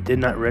 It did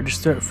not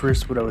register at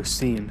first what I was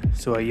seeing,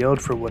 so I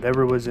yelled for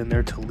whatever was in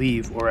there to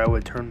leave or I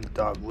would turn the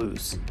dog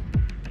loose.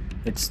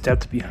 It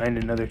stepped behind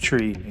another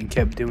tree and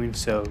kept doing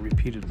so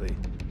repeatedly.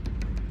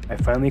 I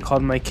finally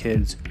called my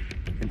kids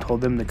and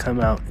told them to come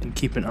out and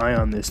keep an eye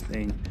on this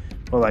thing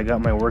while I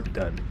got my work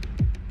done.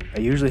 I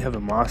usually have a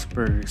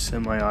Mossberg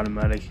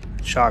semi-automatic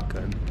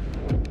shotgun,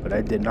 but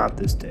I did not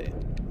this day.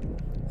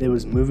 It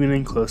was moving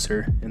in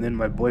closer, and then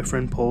my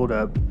boyfriend pulled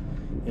up,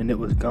 and it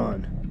was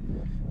gone.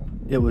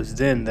 It was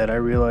then that I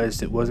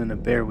realized it wasn't a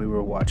bear we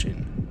were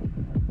watching.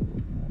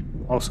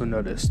 Also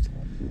noticed,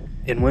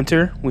 in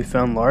winter, we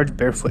found large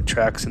barefoot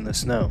tracks in the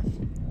snow.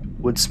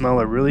 Would smell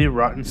a really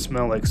rotten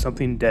smell like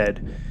something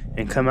dead,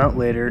 and come out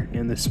later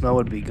and the smell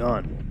would be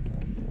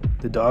gone.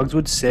 The dogs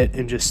would sit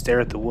and just stare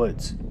at the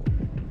woods.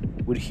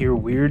 Would hear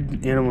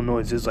weird animal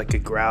noises like a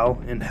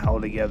growl and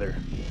howl together.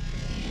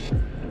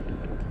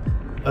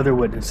 Other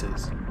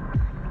witnesses.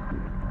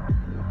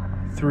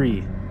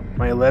 3.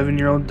 My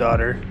 11-year-old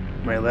daughter,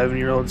 my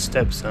 11-year-old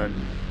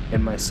stepson,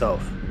 and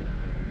myself.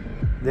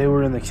 They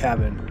were in the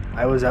cabin.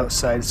 I was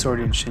outside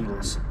sorting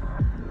shingles.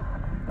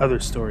 Other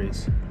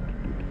stories.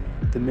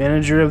 The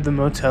manager of the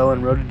motel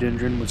in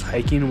Rhododendron was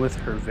hiking with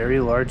her very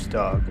large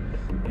dog,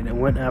 and it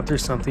went after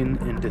something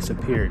and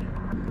disappeared.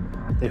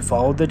 They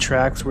followed the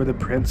tracks where the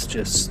prints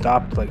just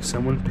stopped like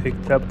someone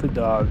picked up the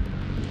dog,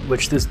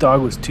 which this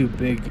dog was too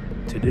big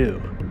to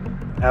do.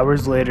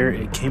 Hours later,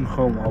 it came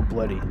home all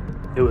bloody.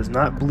 It was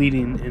not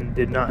bleeding and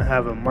did not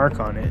have a mark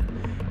on it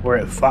where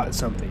it fought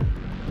something.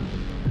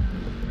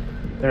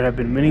 There have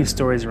been many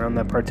stories around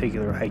that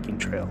particular hiking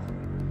trail.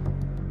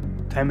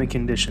 Time and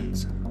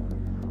conditions.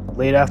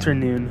 Late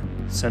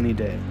afternoon, sunny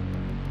day.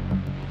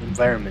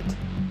 Environment.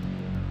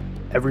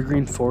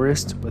 Evergreen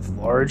forest with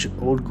large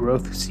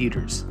old-growth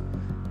cedars.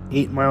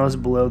 8 miles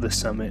below the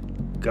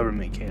summit,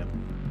 government camp.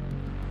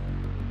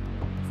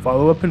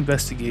 Follow-up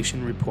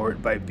investigation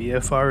report by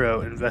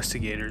BFRO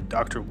investigator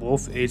Dr.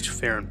 Wolf H.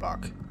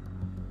 Fehrenbach.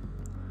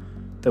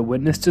 The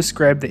witness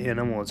described the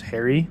animal as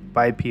hairy,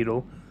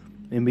 bipedal,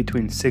 and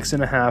between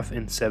 6.5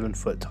 and 7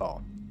 foot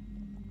tall.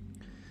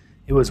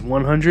 It was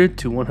 100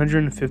 to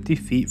 150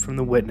 feet from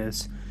the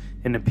witness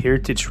and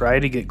appeared to try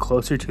to get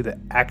closer to the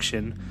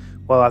action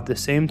while at the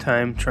same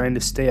time trying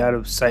to stay out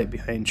of sight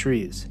behind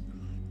trees.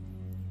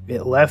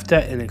 It left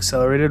at an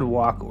accelerated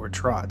walk or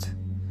trot.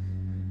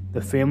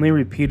 The family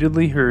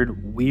repeatedly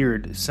heard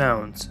weird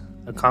sounds,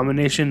 a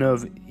combination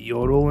of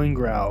yodel and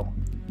growl.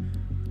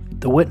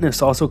 The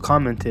witness also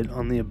commented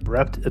on the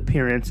abrupt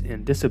appearance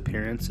and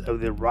disappearance of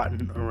the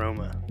rotten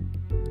aroma.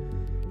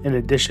 In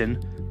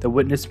addition, the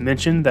witness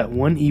mentioned that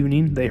one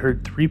evening they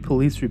heard 3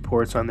 police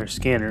reports on their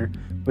scanner,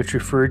 which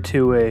referred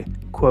to a,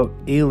 quote,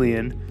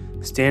 alien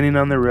standing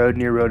on the road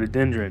near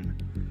Rhododendron.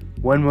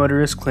 One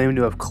motorist claimed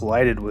to have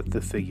collided with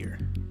the figure.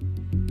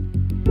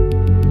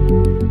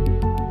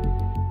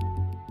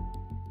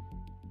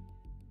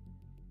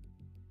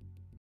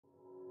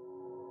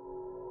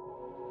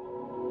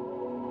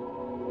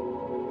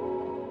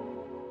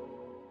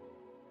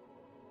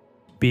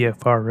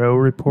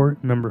 BFRO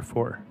report number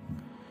 4.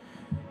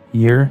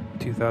 Year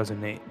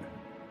 2008.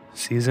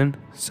 Season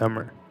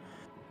summer.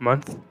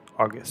 Month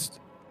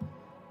August.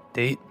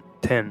 Date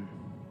 10.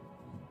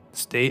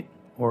 State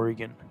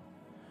Oregon.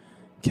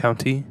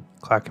 County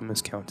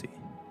Clackamas County.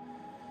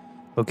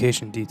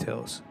 Location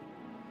details.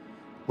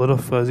 Little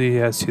fuzzy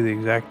as to the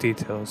exact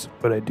details,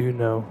 but I do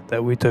know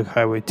that we took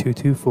Highway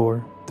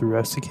 224 through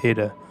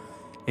Estacada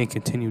and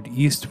continued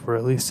east for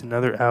at least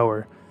another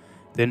hour,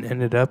 then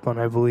ended up on,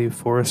 I believe,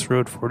 Forest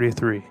Road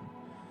 43.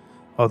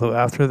 Although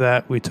after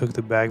that, we took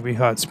the Bagby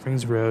Hot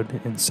Springs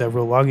Road and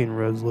several logging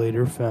roads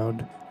later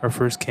found our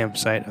first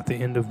campsite at the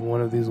end of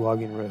one of these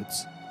logging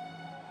roads.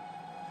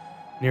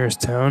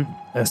 Nearest town,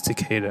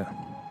 Estacada.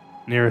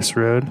 Nearest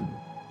road,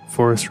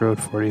 Forest Road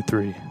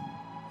 43.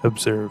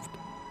 Observed.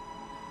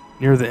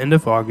 Near the end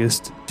of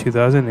August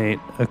 2008,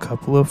 a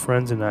couple of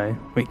friends and I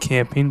went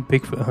camping,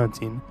 Bigfoot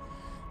hunting,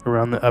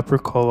 around the upper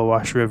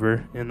Colawash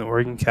River in the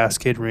Oregon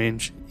Cascade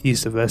Range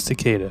east of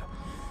Estacada,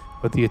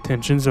 with the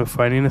intentions of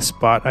finding a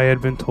spot I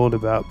had been told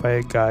about by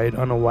a guide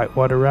on a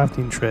whitewater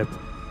rafting trip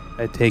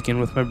I had taken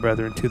with my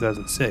brother in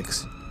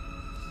 2006.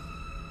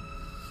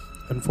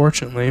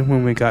 Unfortunately,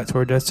 when we got to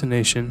our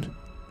destination,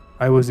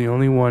 I was the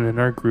only one in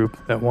our group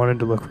that wanted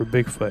to look for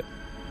Bigfoot.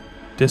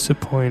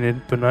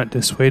 Disappointed but not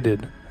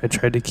dissuaded, I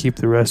tried to keep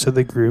the rest of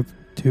the group,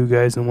 2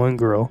 guys and 1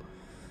 girl,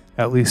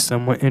 at least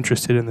somewhat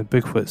interested in the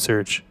Bigfoot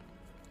search.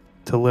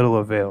 To little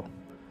avail.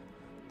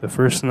 The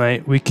first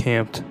night we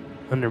camped,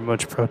 under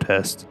much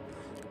protest,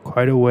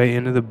 quite a way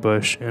into the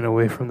bush and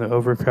away from the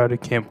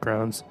overcrowded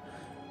campgrounds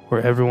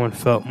where everyone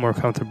felt more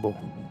comfortable.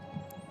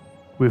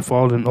 We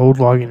followed an old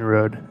logging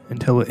road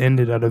until it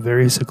ended at a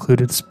very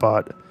secluded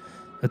spot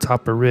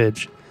atop a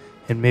ridge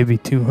and maybe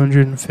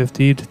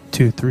 250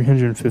 to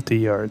 350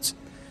 yards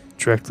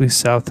directly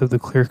south of the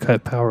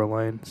clear-cut power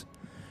lines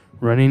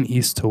running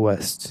east to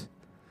west.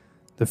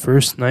 The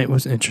first night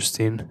was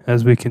interesting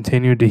as we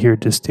continued to hear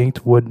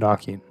distinct wood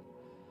knocking.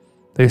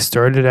 They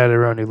started at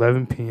around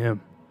 11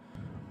 p.m.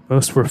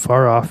 Most were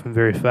far off and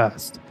very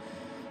fast.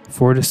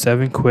 4 to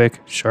 7 quick,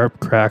 sharp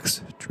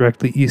cracks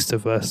directly east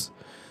of us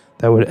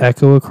that would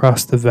echo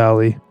across the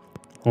valley,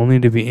 only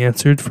to be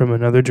answered from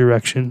another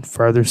direction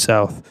farther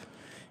south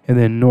and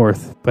then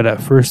north, but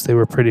at first they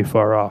were pretty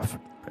far off.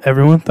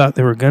 Everyone thought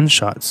they were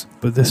gunshots,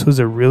 but this was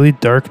a really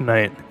dark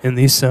night, and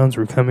these sounds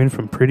were coming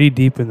from pretty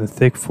deep in the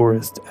thick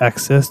forest,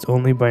 accessed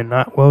only by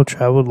not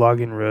well-traveled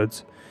logging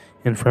roads,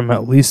 and from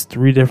at least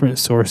 3 different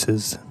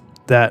sources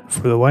that,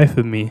 for the life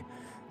of me,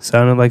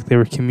 sounded like they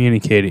were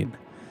communicating.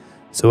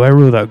 So I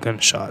ruled out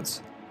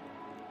gunshots.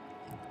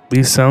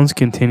 These sounds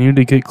continued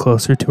to get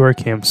closer to our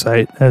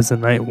campsite as the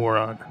night wore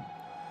on.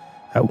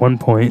 At one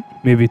point,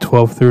 maybe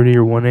 12:30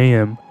 or 1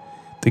 a.m.,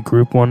 the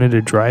group wanted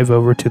to drive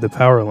over to the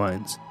power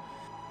lines,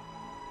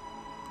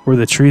 where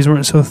the trees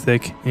weren't so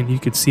thick and you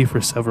could see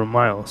for several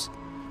miles.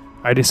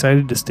 I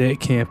decided to stay at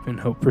camp and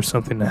hope for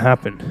something to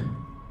happen.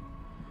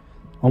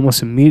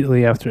 Almost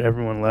immediately after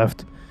everyone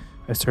left,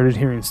 I started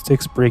hearing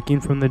sticks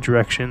breaking from the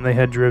direction they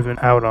had driven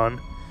out on,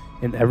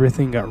 and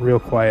everything got real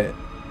quiet.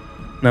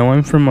 Now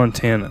I'm from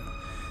Montana,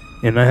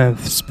 and I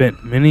have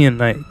spent many a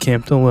night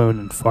camped alone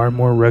in far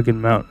more rugged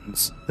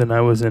mountains than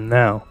I was in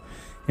now,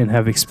 and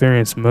have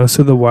experienced most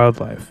of the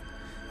wildlife,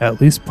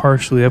 at least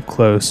partially up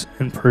close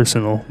and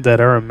personal, that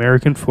our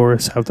American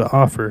forests have to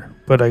offer.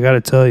 But I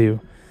gotta tell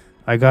you,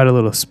 I got a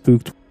little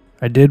spooked.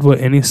 I did what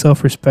any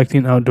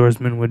self-respecting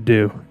outdoorsman would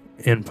do,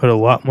 and put a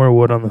lot more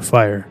wood on the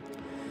fire.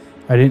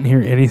 I didn't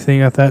hear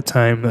anything at that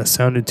time that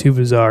sounded too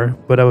bizarre,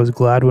 but I was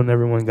glad when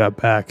everyone got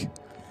back.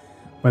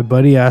 My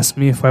buddy asked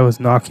me if I was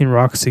knocking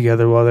rocks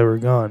together while they were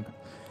gone.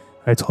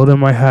 I told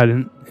him I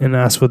hadn't, and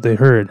asked what they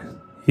heard.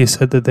 He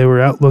said that they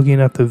were out looking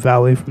at the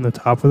valley from the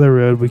top of the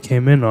road we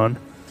came in on,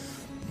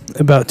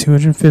 about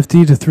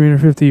 250 to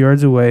 350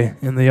 yards away,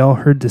 and they all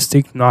heard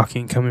distinct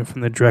knocking coming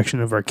from the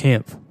direction of our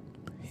camp.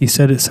 He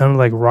said it sounded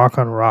like rock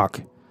on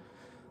rock.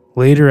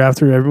 Later,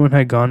 after everyone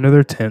had gone to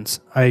their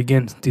tents, I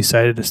again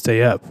decided to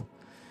stay up.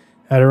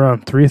 At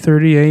around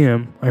 3:30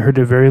 a.m., I heard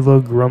a very low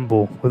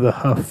grumble with a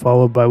huff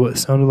followed by what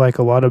sounded like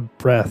a lot of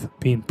breath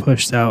being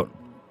pushed out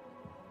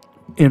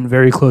in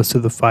very close to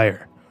the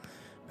fire,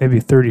 maybe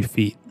 30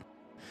 feet.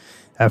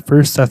 At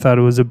first, I thought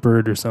it was a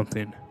bird or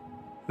something.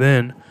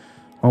 Then,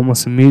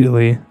 almost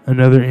immediately,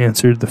 another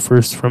answered the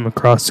first from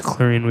across the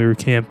clearing we were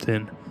camped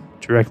in,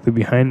 directly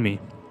behind me.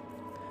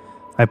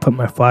 I put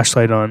my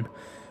flashlight on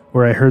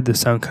where I heard the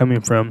sound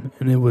coming from,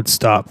 and it would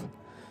stop.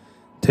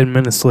 10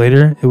 minutes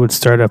later, it would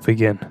start up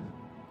again.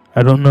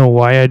 I don't know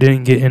why I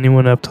didn't get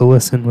anyone up to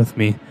listen with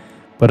me,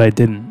 but I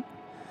didn't.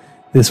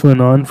 This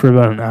went on for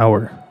about an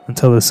hour,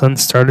 until the sun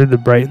started to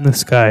brighten the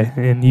sky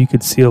and you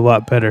could see a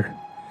lot better.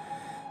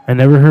 I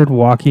never heard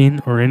walking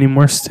or any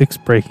more sticks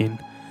breaking,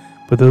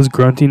 but those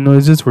grunting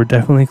noises were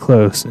definitely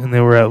close, and they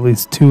were at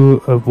least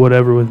 2 of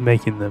whatever was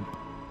making them.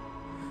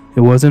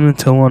 It wasn't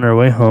until on our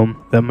way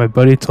home that my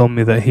buddy told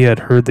me that he had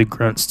heard the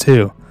grunts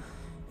too,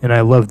 and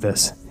I loved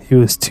this. He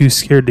was too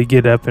scared to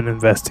get up and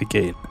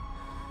investigate.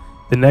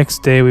 The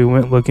next day we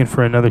went looking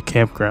for another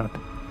campground.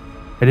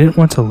 I didn't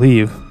want to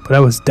leave, but I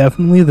was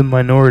definitely the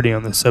minority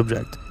on the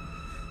subject.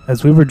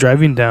 As we were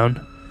driving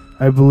down,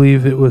 I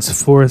believe it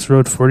was Forest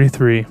Road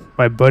 43,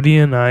 my buddy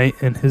and I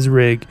and his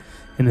rig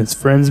and his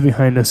friends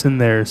behind us and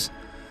theirs,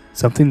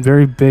 something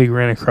very big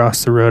ran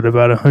across the road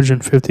about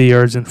 150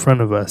 yards in front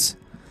of us.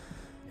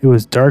 It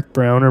was dark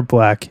brown or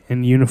black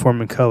and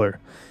uniform in color,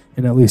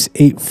 and at least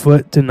 8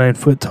 foot to 9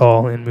 foot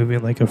tall and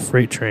moving like a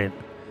freight train.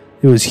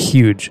 It was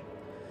huge.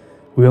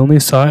 We only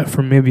saw it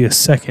for maybe a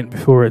second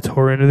before it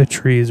tore into the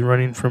trees,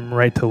 running from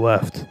right to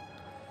left.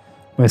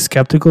 My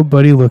skeptical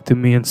buddy looked at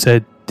me and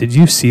said, "Did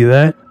you see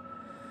that?"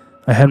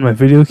 I had my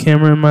video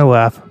camera in my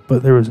lap,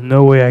 but there was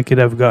no way I could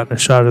have gotten a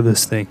shot of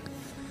this thing.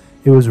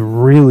 It was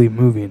really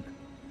moving.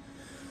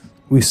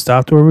 We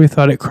stopped where we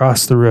thought it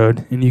crossed the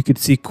road, and you could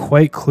see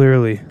quite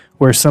clearly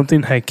where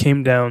something had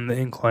came down the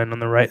incline on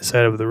the right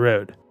side of the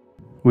road.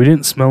 We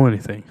didn't smell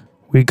anything.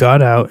 We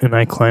got out, and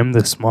I climbed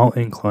the small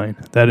incline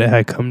that it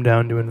had come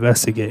down to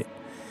investigate,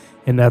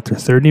 and after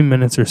 30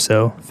 minutes or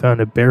so, found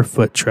a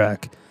barefoot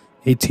track,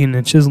 18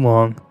 inches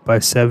long by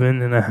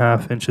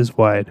 7.5 inches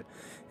wide,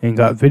 and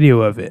got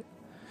video of it.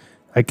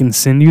 I can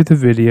send you the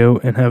video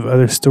and have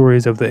other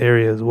stories of the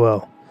area as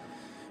well.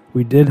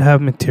 We did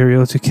have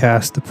material to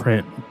cast the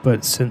print,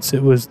 but since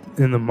it was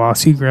in the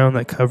mossy ground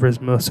that covers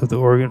most of the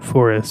Oregon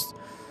forest,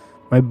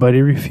 my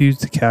buddy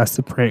refused to cast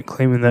the print,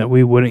 claiming that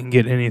we wouldn't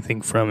get anything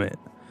from it.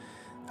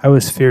 I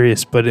was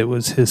furious, but it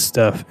was his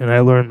stuff, and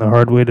I learned the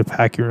hard way to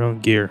pack your own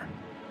gear.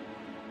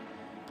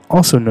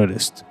 Also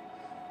noticed,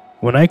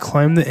 when I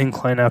climbed the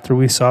incline after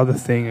we saw the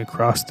thing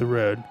across the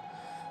road,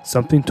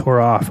 something tore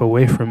off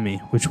away from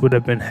me, which would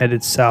have been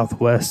headed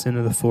southwest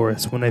into the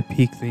forest when I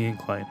peaked the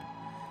incline.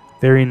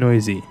 Very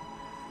noisy.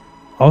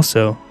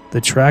 Also, the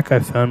track I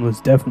found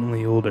was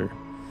definitely older.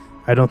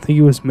 I don't think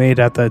it was made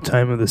at that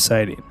time of the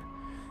sighting.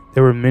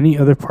 There were many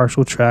other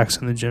partial tracks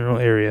in the general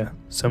area,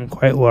 some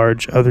quite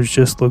large, others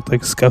just looked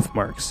like scuff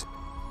marks.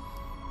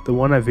 The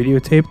one I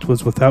videotaped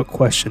was without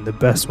question the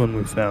best one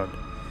we found.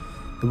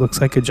 It looks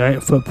like a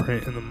giant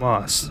footprint in the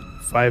moss,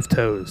 5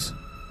 toes.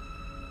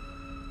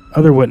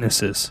 Other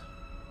witnesses.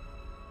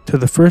 To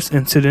the first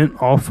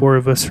incident, all 4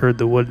 of us heard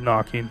the wood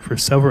knocking for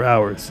several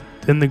hours.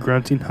 Then the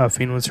grunting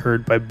huffing was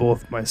heard by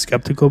both my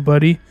skeptical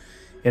buddy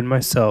and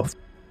myself,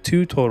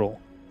 2 total.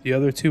 The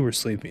other 2 were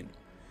sleeping.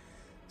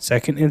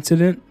 Second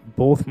incident,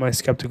 both my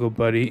skeptical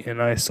buddy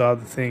and I saw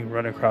the thing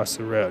run across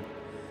the road.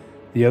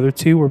 The other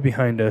 2 were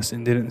behind us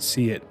and didn't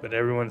see it, but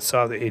everyone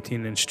saw the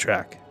 18-inch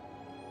track.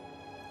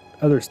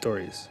 Other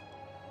stories.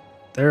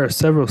 There are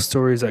several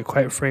stories that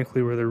quite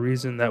frankly were the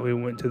reason that we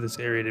went to this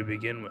area to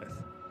begin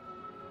with.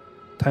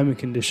 Time and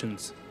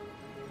conditions.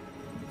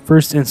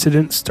 First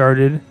incident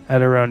started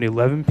at around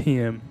 11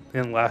 p.m.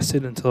 and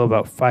lasted until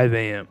about 5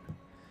 a.m.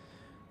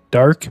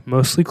 Dark,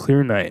 mostly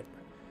clear night.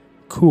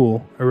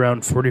 Cool,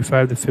 around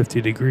 45 to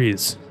 50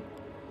 degrees.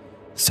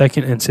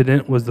 Second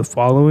incident was the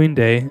following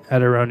day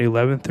at around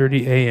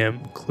 11:30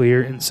 a.m.,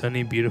 clear and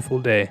sunny, beautiful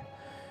day.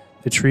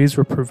 The trees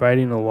were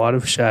providing a lot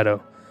of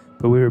shadow,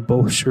 but we were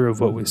both sure of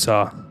what we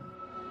saw.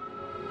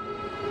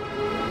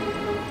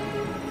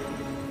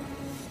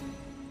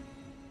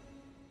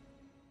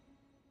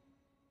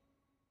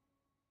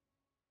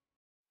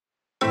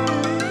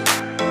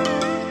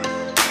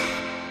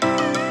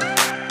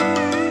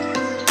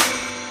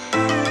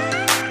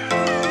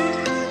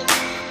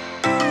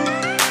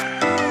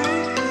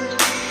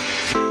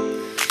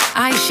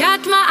 I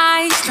shut my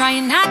eyes,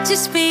 trying not to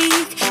speak,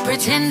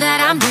 pretend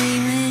that I'm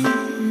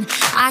dreaming.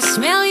 I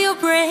smell your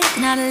breath,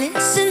 not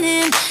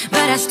listening,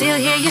 but I still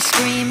hear you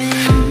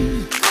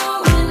screaming.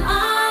 Going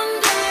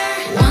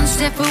under. One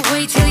step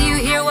away till you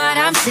hear what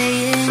I'm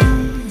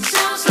saying.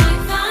 Sounds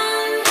like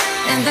thunder.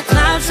 And the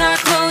clouds are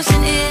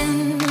closing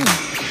in.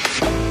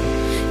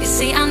 You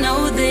see, I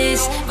know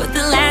this, but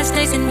the last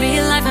days in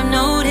real life I've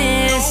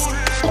noticed.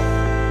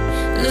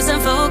 Losing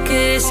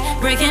focus,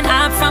 breaking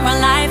up from our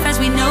life as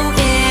we know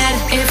it.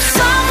 If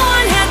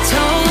someone had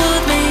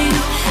told me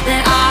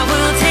that I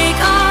will take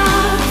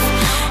off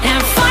and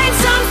find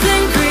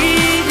something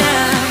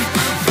greener,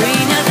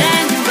 greener than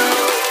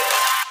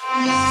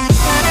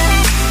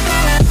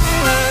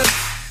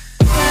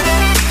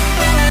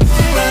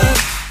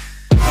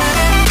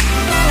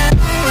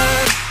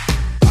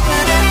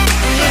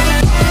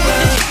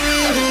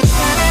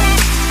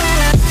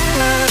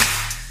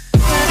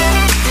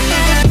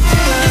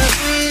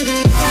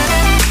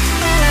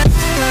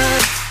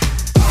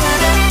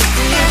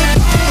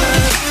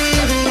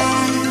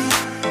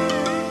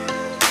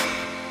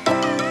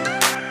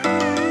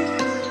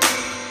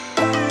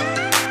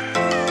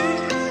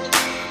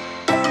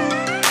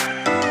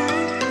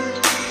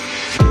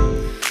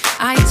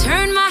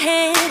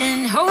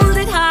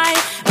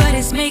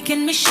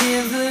making me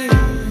shiver.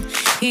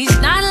 He's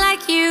not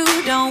like you,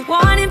 don't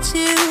want him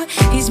to.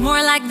 He's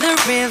more like the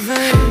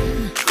river,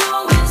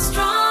 growing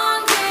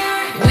stronger.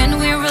 When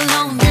we're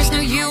alone, there's no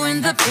you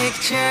in the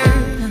picture.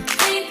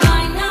 Paint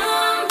by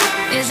number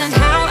isn't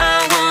how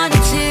I want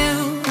it to.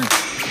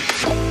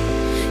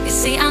 You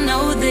see, I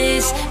know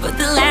this, but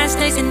the last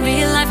days in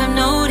real life I've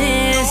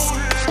noticed.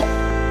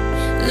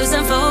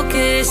 Losing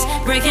focus,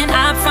 breaking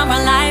up from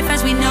our life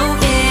as we know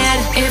it.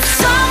 If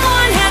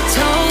someone had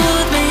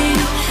told me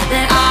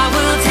that I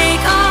will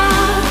take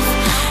off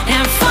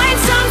and find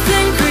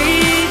something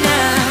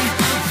greener,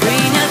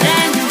 greener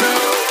than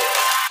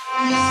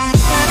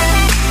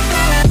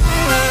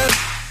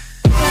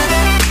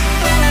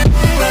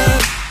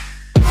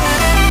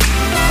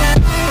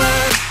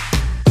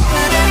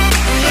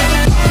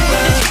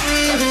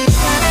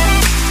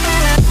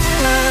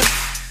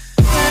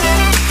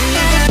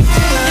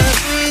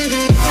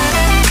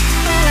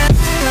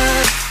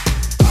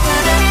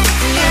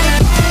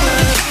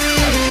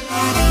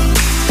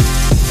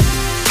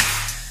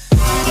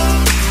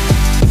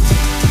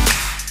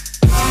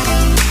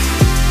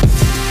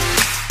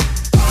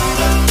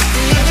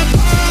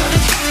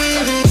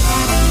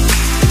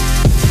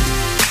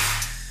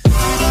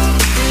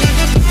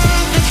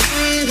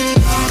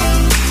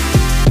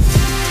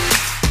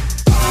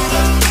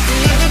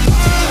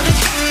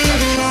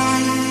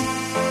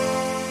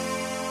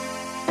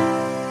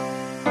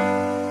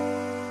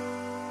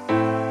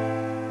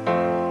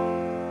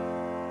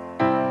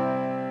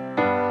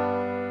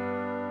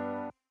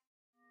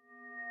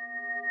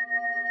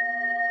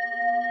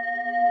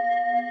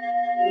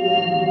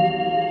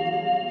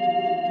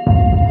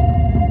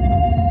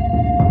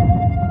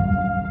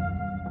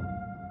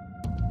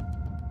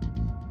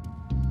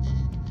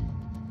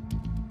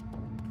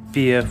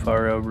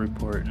BFRO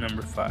Report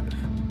Number 5.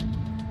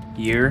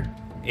 Year,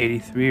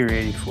 83 or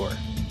 84.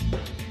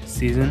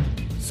 Season,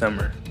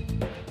 summer.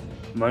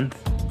 Month,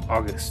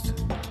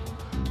 August.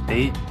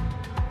 Date,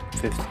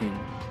 15.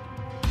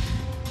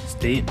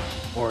 State,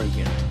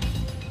 Oregon.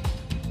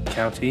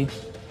 County,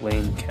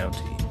 Lane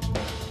County.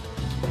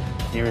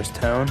 Nearest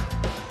town,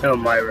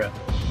 Elmira.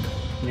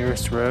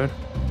 Nearest road,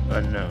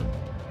 unknown.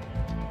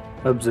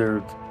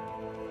 Observed.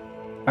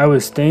 I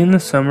was staying the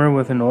summer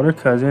with an older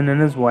cousin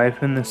and his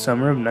wife in the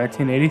summer of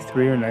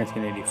 1983 or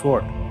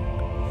 1984.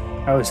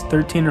 I was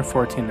 13 or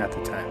 14 at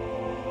the time.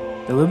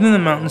 They lived in the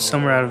mountains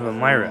somewhere out of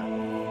Elmira.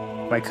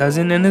 My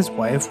cousin and his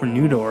wife were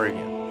new to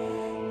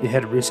Oregon. They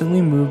had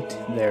recently moved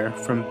there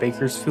from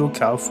Bakersfield,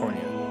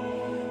 California.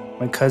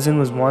 My cousin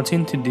was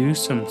wanting to do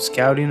some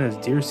scouting as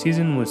deer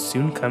season was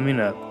soon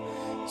coming up,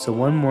 So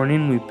one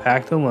morning we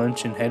packed a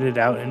lunch and headed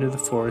out into the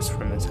forest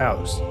from his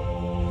house.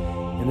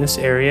 In this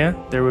area,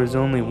 there was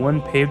only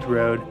one paved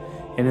road,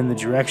 and in the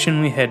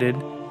direction we headed,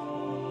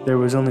 there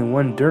was only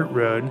one dirt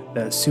road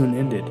that soon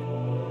ended.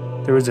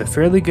 There was a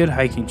fairly good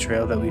hiking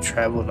trail that we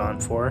traveled on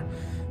for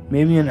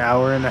maybe an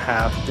hour and a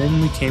half,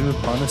 then we came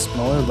upon a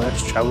smaller,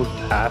 less traveled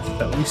path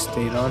that we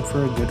stayed on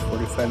for a good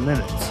 45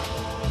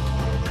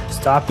 minutes.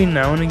 Stopping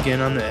now and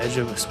again on the edge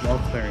of a small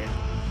clearing,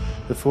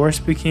 the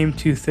forest became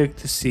too thick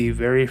to see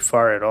very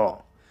far at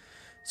all,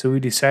 so we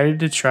decided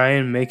to try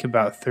and make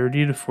about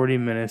 30 to 40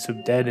 minutes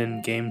of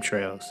dead-end game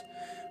trails.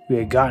 We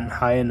had gotten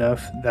high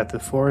enough that the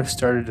forest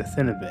started to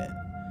thin a bit.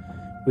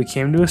 We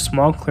came to a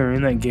small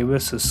clearing that gave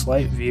us a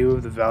slight view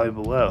of the valley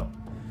below.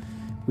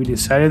 We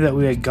decided that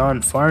we had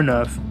gone far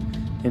enough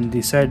and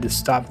decided to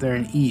stop there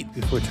and eat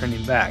before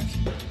turning back.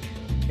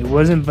 It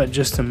wasn't but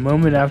just a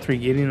moment after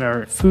getting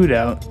our food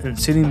out and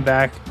sitting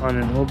back on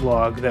an old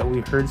log that we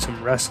heard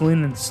some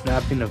rustling and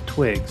snapping of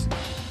twigs,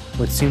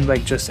 what seemed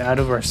like just out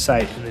of our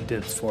sight in the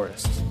dense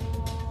forest.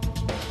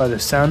 By the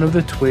sound of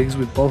the twigs,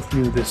 we both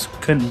knew this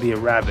couldn't be a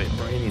rabbit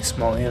or any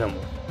small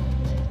animal.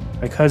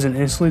 My cousin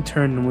instantly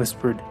turned and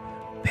whispered,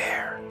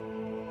 "Bear."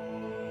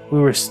 We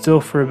were still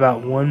for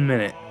about 1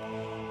 minute,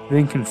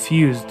 then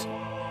confused.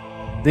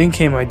 Then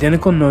came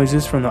identical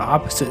noises from the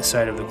opposite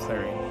side of the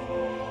clearing.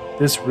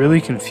 This really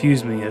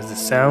confused me as the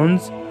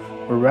sounds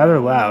were rather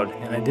loud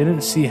and I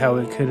didn't see how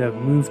it could have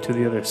moved to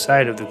the other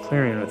side of the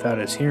clearing without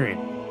us hearing.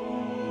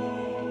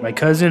 My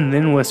cousin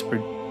then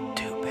whispered,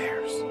 "Two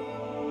bears."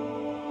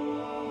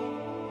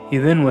 He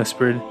then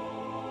whispered,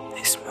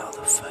 "They smell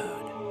the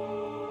food."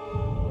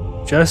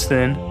 Just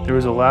then, there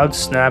was a loud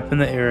snap in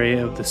the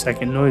area of the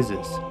second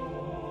noises.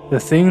 The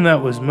thing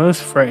that was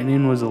most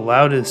frightening was the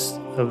loudest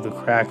of the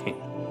cracking.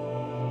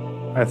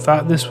 I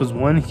thought this was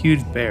one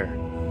huge bear.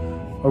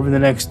 Over the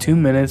next 2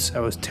 minutes, I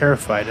was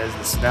terrified as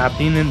the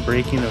snapping and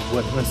breaking of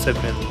what must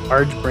have been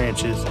large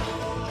branches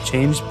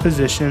changed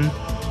position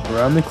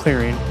around the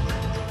clearing,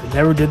 but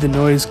never did the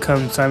noise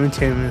come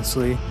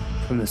simultaneously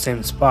from the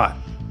same spot.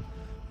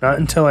 Not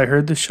until I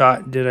heard the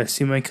shot did I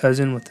see my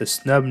cousin with the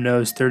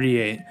snub-nosed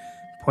 .38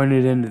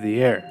 pointed into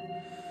the air.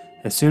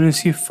 As soon as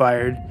he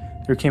fired,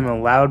 there came a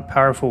loud,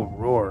 powerful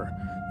roar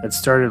that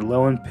started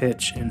low in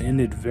pitch and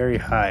ended very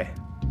high.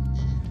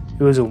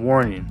 It was a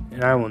warning,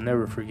 and I will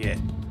never forget.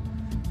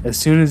 As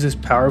soon as this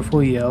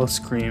powerful yell,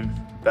 scream,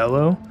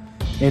 bellow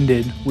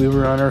ended, we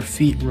were on our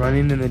feet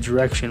running in the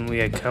direction we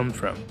had come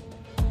from.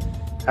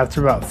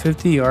 After about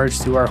 50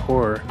 yards to our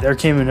horror, there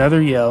came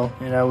another yell,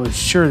 and I was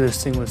sure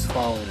this thing was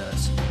following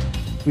us.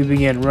 We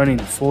began running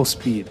full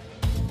speed.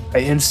 I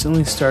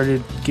instantly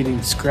started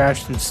getting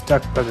scratched and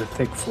stuck by the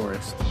thick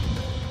forest.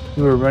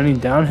 We were running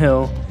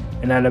downhill,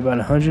 and at about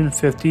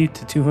 150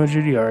 to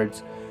 200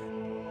 yards,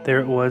 there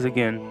it was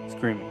again,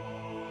 screaming.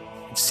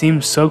 It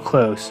seemed so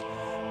close,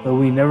 but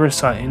we never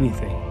saw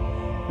anything.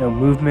 No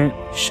movement,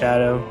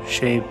 shadow,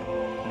 shape,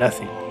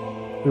 nothing.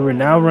 We were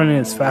now running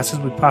as fast as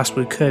we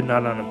possibly could,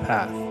 not on a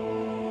path.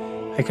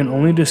 I can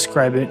only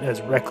describe it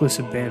as reckless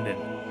abandon.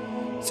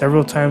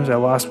 Several times I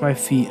lost my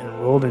feet and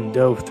rolled and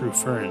dove through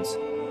ferns,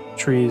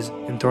 trees,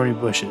 and thorny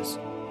bushes.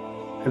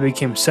 I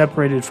became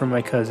separated from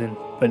my cousin,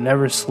 but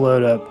never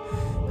slowed up,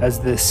 as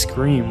this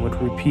scream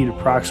would repeat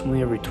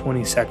approximately every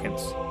 20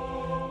 seconds.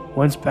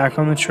 Once back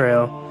on the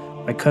trail,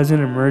 my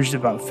cousin emerged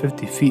about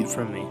 50 feet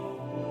from me.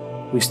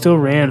 We still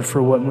ran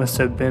for what must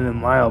have been a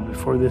mile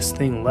before this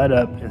thing let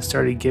up and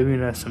started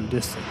giving us some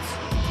distance.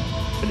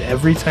 But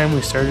every time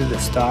we started to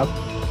stop,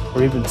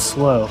 or even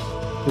slow,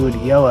 it would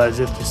yell as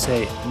if to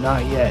say,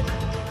 "Not yet,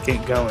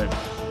 get going."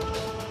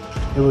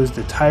 It was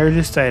the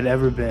tiredest I had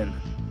ever been.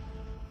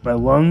 My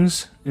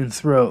lungs and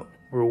throat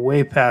were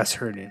way past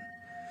hurting.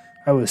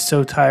 I was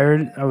so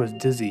tired, I was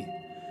dizzy.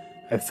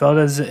 I felt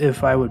as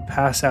if I would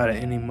pass out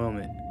at any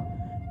moment.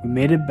 We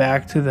made it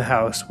back to the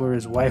house where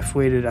his wife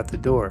waited at the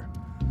door.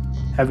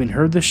 Having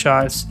heard the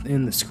shots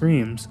and the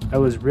screams, I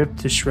was ripped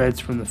to shreds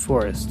from the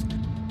forest.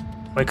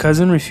 My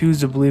cousin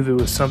refused to believe it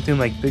was something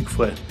like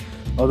Bigfoot,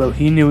 although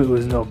he knew it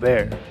was no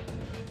bear.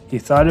 He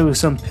thought it was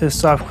some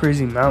pissed off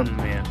crazy mountain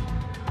man.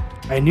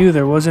 I knew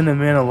there wasn't a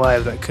man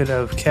alive that could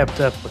have kept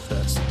up with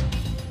us,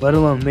 let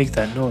alone make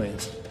that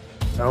noise.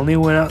 I only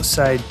went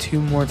outside 2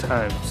 more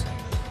times,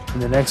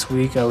 and the next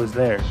week I was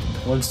there,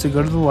 once to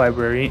go to the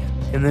library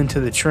and then to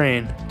the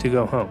train to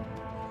go home.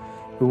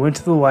 We went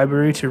to the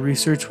library to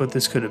research what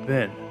this could have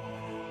been.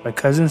 My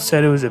cousin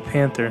said it was a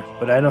panther,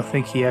 but I don't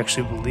think he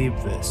actually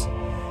believed this.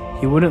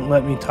 He wouldn't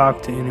let me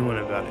talk to anyone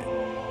about it.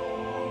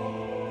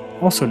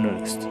 Also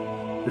noticed,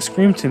 the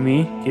scream to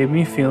me gave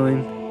me a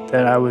feeling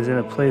that I was in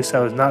a place I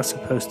was not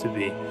supposed to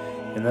be,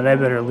 and that I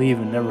better leave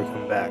and never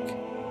come back.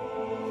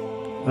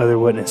 Other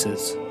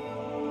witnesses.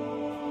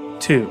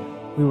 2.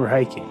 We were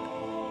hiking.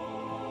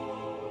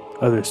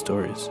 Other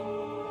stories.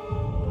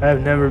 I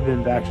have never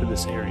been back to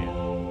this area.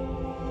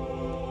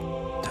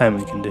 Time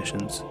and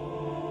conditions.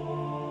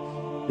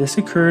 This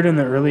occurred in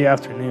the early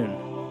afternoon.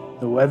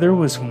 The weather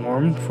was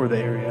warm for the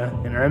area,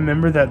 and I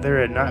remember that there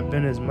had not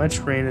been as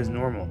much rain as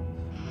normal.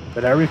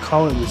 but I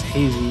recall it was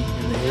hazy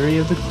and the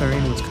area of the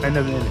clearing was kind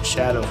of in a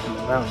shadow from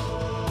the mountain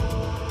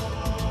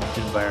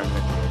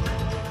environment.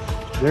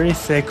 Very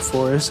thick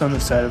forest on the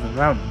side of the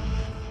mountain.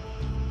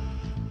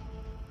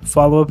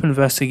 Follow-up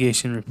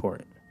investigation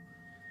report.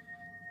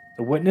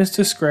 The witness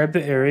described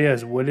the area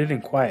as wooded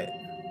and quiet.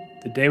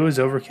 The day was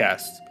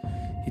overcast.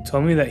 He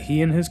told me that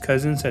he and his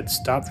cousins had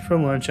stopped for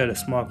lunch at a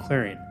small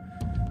clearing.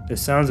 The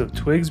sounds of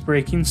twigs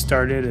breaking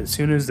started as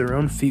soon as their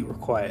own feet were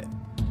quiet.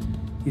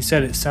 He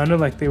said it sounded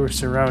like they were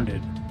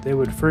surrounded. They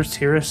would first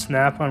hear a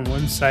snap on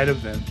one side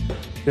of them,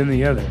 then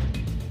the other.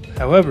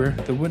 However,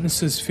 the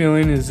witness's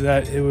feeling is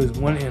that it was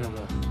one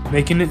animal,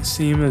 making it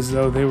seem as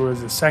though there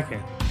was a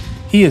second.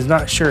 He is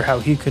not sure how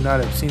he could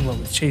not have seen what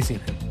was chasing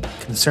him.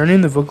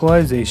 Concerning the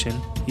vocalization,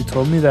 he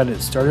told me that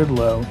it started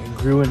low and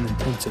grew in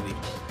intensity.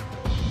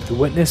 The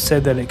witness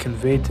said that it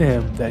conveyed to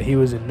him that he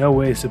was in no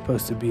way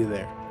supposed to be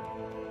there.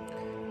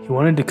 He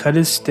wanted to cut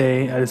his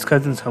stay at his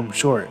cousin's home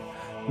short,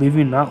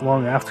 leaving not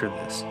long after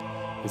this.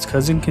 His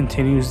cousin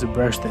continues to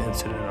brush the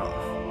incident off.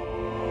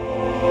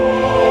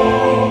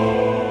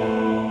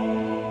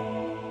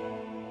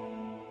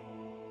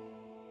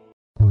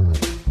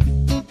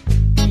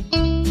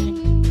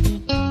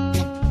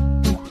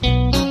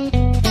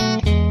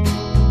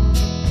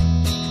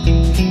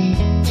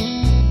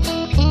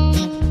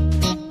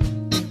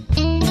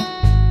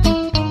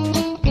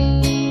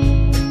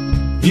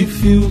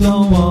 If you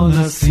don't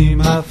wanna see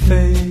my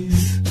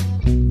face,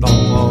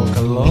 don't walk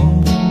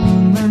alone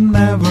and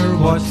never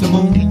watch the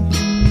moon.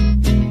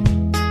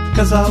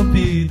 'Cause I'll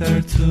be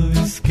there to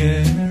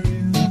scare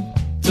you,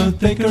 to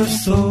take her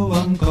so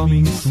I'm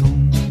coming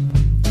soon.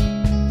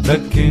 The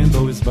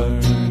candle is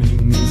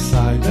burning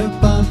inside the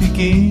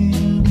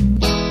pumpkin.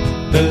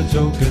 The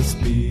Joker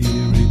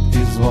spirit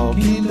is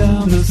walking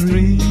down the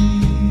street.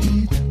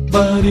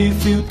 But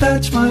if you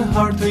touch my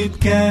heart with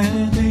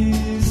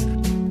candies,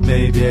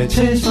 maybe I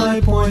change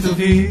my point of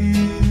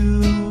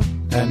view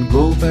and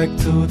go back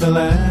to the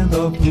land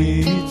of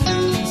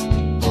witches,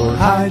 or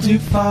hide you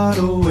far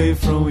away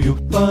from you.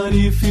 But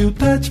if you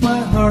touch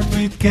my heart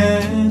with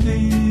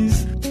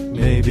candies,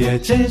 maybe I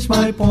change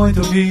my point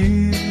of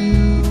view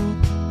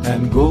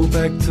and go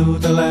back to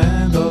the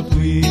land of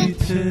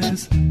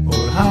witches,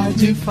 or hide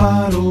you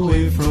far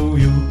away from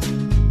you.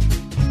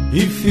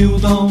 If you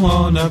don't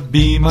wanna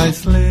be my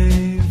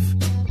slave,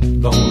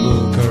 don't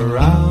look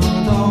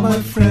around, all my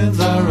friends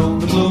are on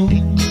the bloom.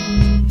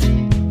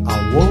 A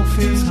wolf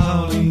is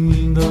howling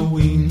in the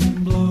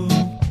wind blow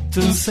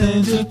to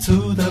send you to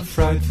the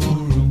frightful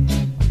room.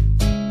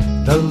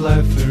 The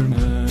laughter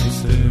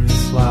monster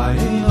is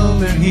flying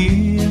over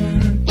here.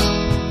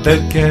 The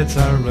cats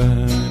are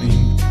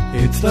running,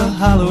 it's the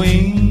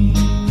Halloween.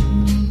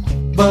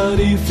 But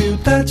if you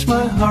touch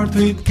my heart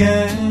with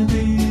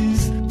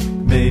candies,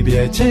 maybe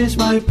I change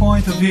my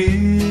point of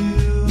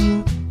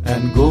view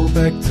and go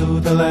back to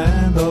the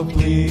land of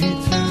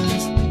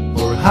witches,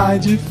 or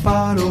hide you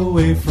far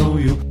away from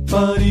you.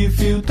 But if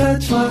you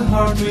touch my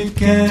heart with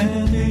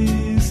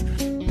candies,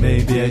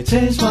 maybe I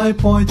change my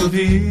point of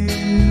view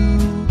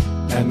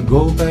and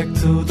go back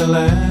to the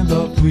land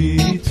of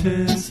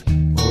witches,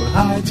 or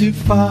hide you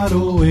far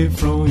away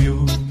from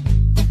you.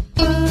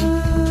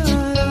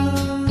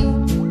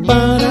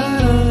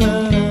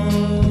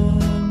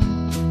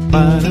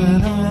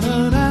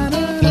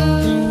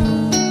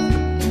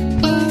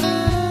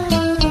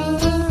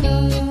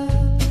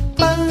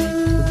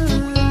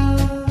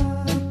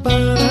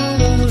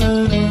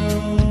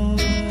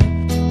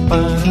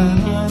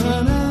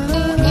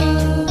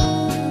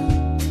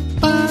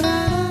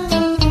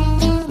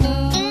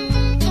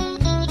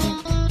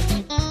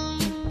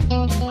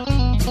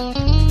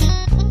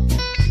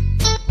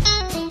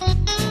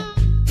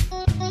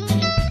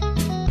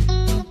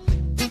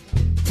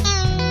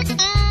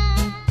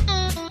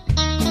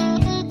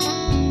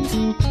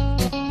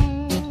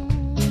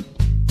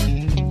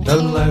 The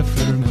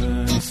laughter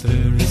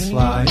monster is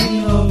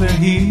flying over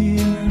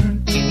here.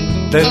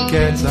 The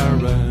cats are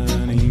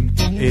running,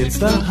 it's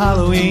the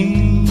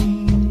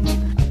Halloween.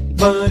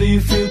 But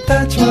if you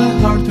touch my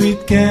heart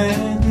with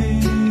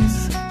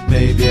candies,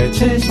 maybe I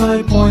change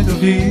my point of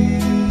view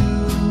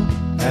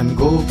and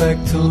go back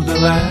to the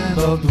land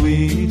of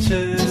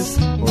witches,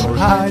 or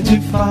hide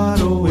you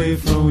far away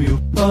from you.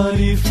 But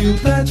if you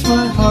touch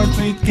my heart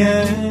with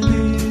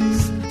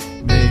candies,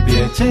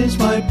 maybe I change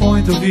my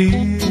point of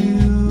view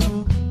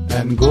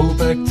and go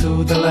back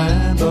to the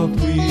land of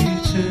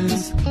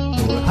witches,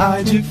 or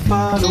hide you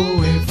far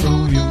away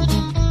from you.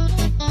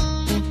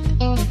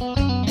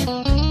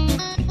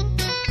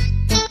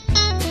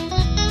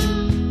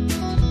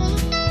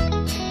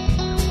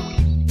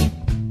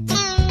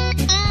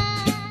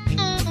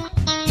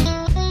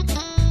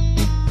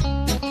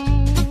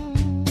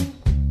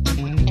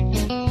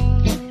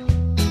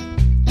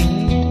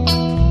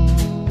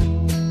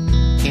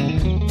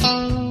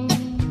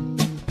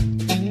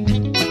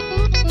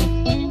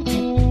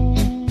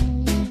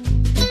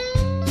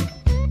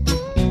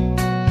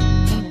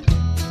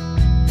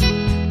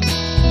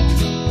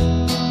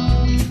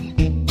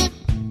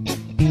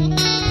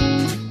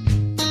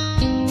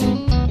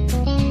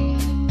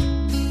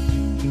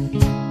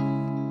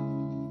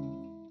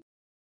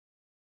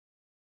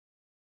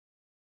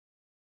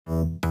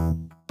 Coming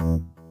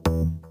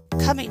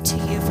to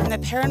you from the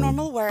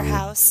Paranormal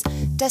Warehouse,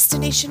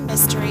 Destination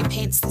Mystery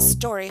paints the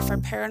story for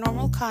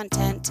paranormal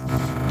content,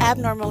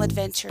 abnormal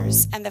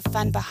adventures, and the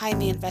fun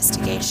behind the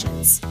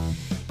investigations.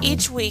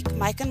 Each week,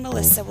 Mike and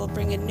Melissa will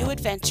bring a new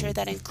adventure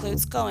that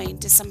includes going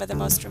to some of the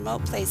most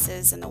remote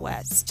places in the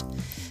West.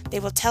 They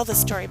will tell the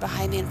story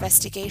behind the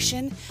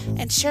investigation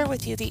and share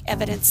with you the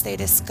evidence they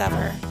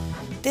discover.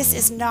 This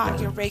is not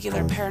your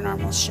regular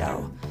paranormal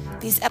show.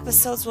 These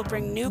episodes will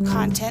bring new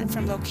content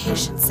from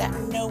locations that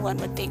no one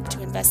would think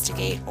to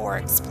investigate or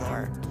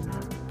explore.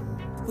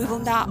 We will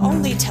not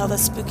only tell the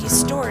spooky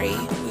story,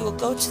 we will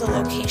go to the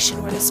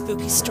location where the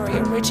spooky story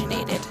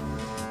originated.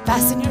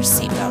 Fasten your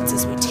seatbelts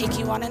as we take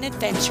you on an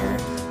adventure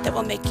that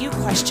will make you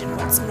question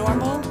what's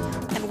normal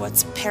and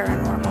what's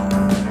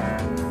paranormal.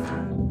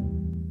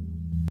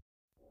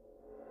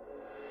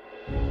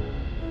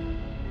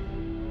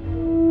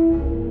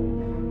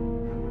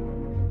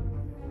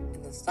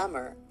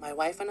 Summer, my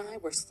wife and I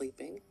were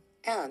sleeping,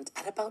 and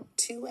at about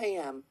 2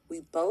 a.m.,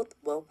 we both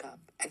woke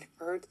up and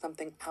heard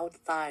something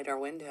outside our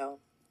window.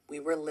 We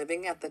were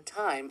living at the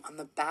time on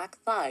the back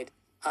side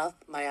of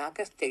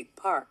Myakka State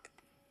Park.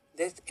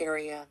 This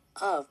area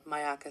of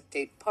Myakka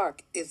State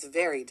Park is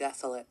very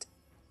desolate,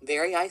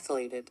 very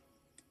isolated.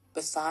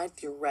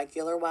 Besides your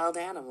regular wild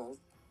animals,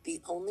 the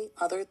only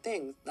other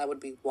things that would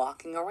be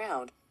walking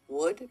around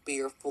would be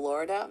your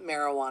Florida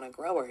marijuana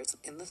growers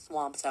in the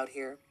swamps out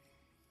here.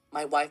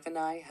 My wife and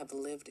I have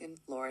lived in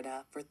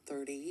Florida for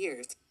 30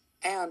 years,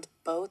 and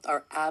both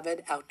are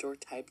avid outdoor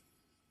types.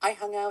 I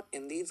hung out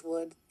in these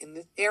woods in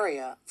this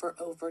area for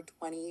over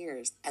 20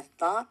 years and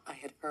thought I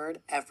had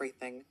heard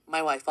everything.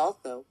 My wife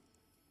also.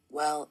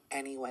 Well,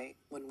 anyway,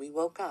 when we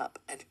woke up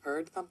and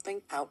heard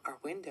something out our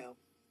window,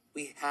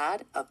 we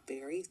had a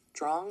very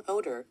strong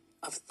odor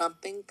of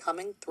something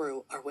coming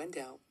through our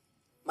window.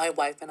 My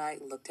wife and I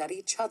looked at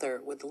each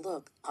other with a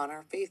look on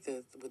our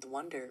faces with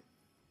wonder.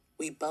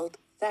 We both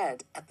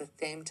said at the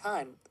same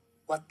time,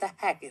 "What the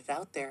heck is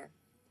out there?"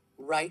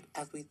 Right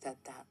as we said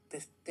that,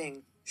 this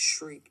thing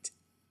shrieked,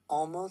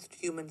 almost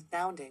human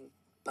sounding,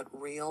 but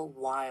real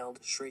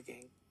wild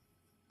shrieking.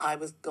 I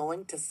was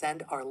going to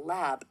send our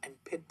lab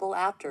and Pitbull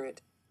after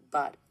it,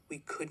 but we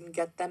couldn't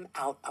get them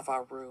out of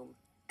our room,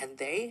 and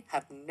they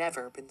have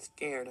never been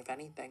scared of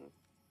anything.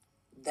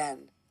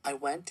 Then I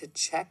went to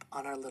check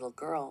on our little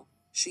girl.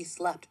 She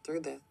slept through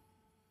this.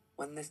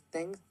 When this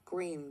thing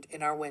screamed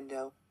in our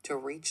window, to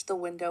reach the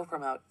window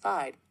from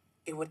outside,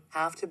 it would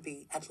have to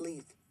be at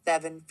least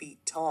 7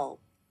 feet tall.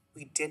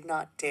 We did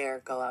not dare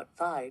go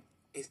outside,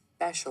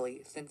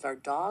 especially since our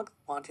dog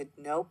wanted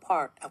no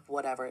part of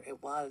whatever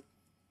it was.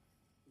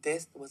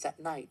 This was at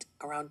night,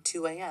 around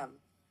 2 a.m.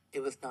 It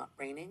was not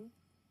raining.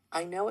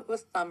 I know it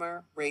was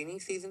summer, rainy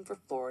season for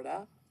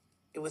Florida.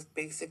 It was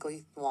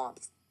basically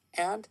swamps,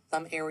 and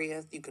some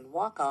areas you can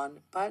walk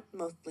on, but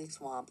mostly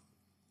swamps.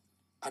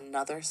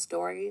 Another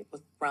story was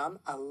from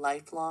a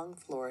lifelong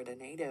Florida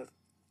native.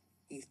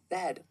 He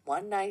said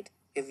one night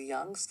his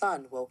young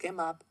son woke him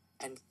up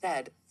and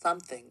said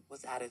something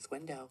was at his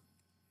window.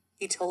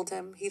 He told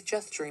him he's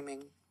just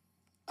dreaming.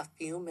 A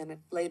few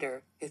minutes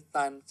later, his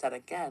son said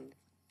again,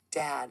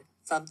 "Dad,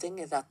 something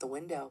is at the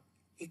window."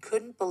 He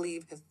couldn't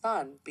believe his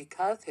son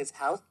because his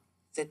house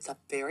sits up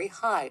very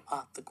high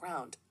off the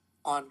ground,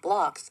 on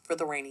blocks for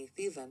the rainy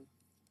season.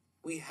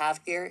 We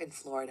have here in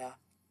Florida.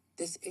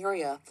 This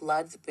area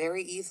floods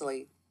very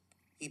easily.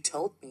 He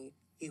told me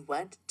he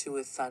went to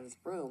his son's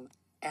room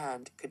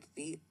and could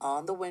see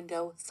on the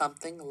window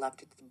something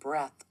left its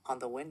breath on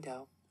the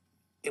window.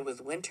 It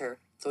was winter,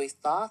 so he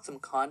saw some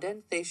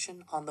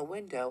condensation on the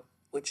window,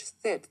 which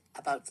sits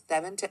about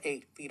 7 to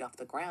 8 feet off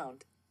the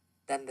ground.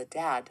 Then the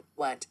dad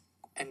went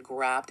and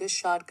grabbed his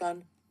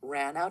shotgun,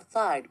 ran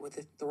outside with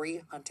his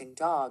 3 hunting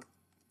dogs.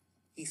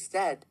 He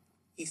said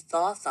he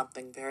saw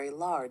something very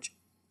large,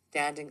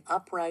 standing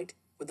upright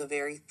with a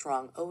very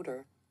strong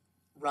odor,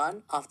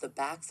 run off the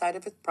backside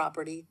of his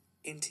property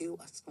into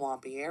a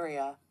swampy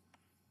area.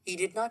 He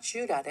did not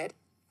shoot at it,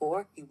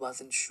 for he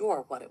wasn't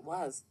sure what it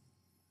was.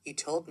 He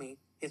told me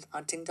his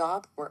hunting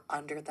dogs were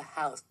under the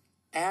house,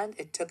 and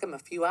it took him a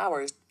few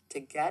hours to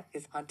get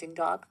his hunting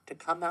dog to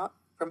come out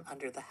from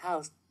under the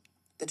house.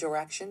 The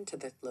direction to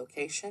this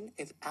location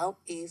is out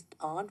east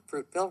on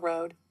Fruitville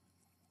Road.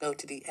 Go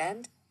to the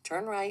end,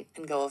 turn right,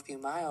 and go a few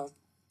miles.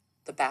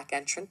 The back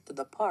entrance to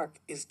the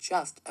park is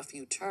just a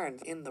few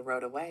turns in the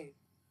road away.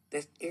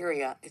 This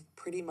area is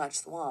pretty much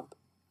swamp.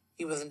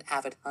 He was an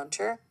avid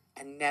hunter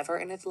and never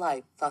in his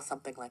life saw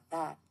something like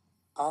that.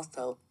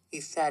 Also,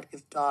 he said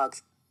his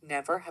dogs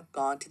never have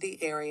gone to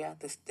the area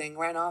this thing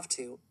ran off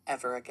to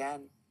ever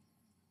again.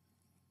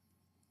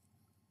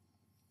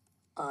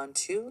 On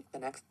to the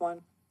next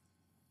one.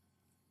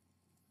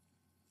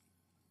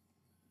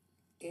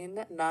 In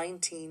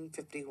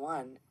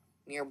 1951,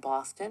 near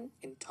Boston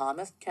in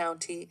Thomas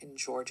County in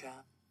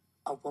Georgia,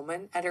 a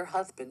woman and her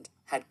husband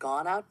had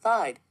gone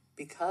outside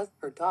because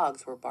her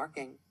dogs were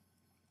barking.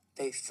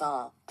 They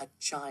saw a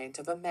giant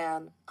of a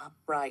man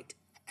upright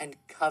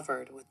and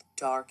covered with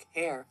dark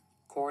hair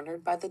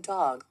cornered by the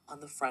dog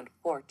on the front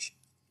porch.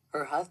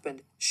 Her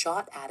husband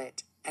shot at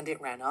it and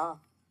it ran off.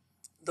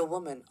 The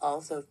woman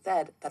also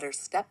said that her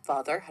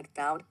stepfather had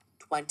found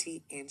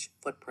 20-inch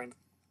footprints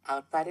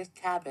outside his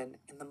cabin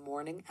in the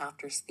morning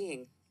after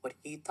seeing what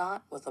he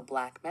thought was a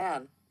black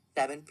man,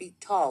 7 feet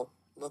tall,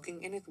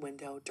 looking in his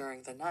window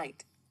during the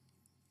night.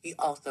 He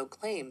also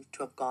claims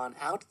to have gone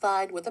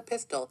outside with a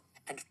pistol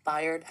and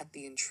fired at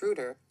the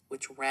intruder,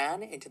 which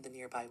ran into the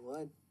nearby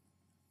woods.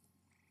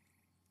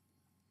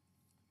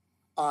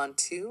 On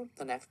to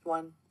the next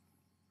one.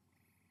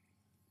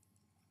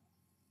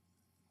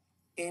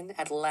 In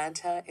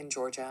Atlanta, in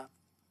Georgia.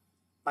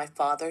 My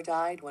father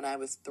died when I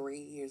was 3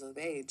 years of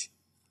age.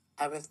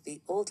 I was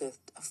the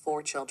oldest of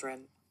 4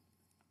 children.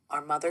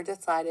 Our mother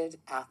decided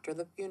after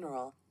the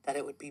funeral that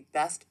it would be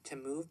best to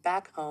move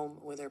back home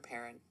with her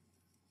parents.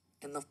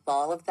 In the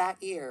fall of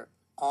that year,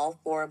 all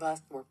 4 of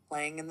us were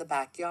playing in the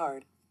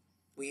backyard.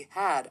 We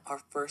had our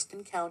first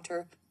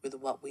encounter with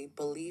what we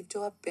believed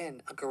to have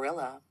been a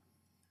gorilla.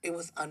 It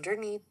was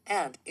underneath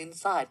and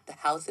inside the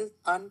house's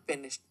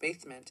unfinished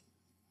basement.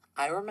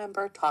 I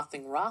remember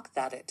tossing rocks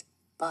at it,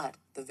 but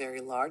the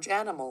very large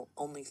animal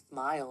only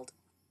smiled.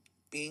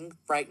 Being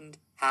frightened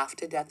half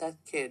to death as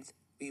kids,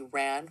 we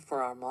ran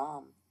for our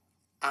mom.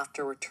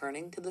 After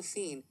returning to the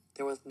scene,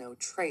 there was no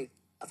trace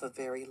of a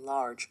very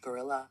large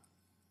gorilla.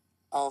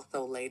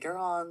 Also later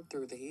on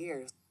through the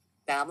years,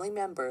 family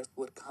members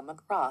would come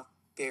across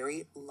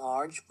very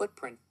large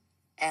footprints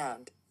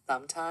and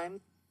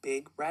sometimes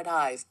big red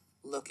eyes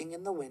looking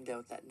in the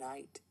windows at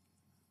night.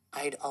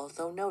 I had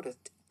also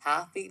noticed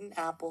half-eaten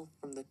apples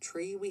from the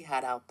tree we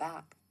had out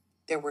back.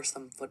 There were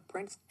some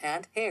footprints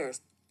and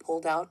hairs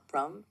pulled out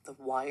from the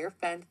wire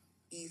fence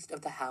east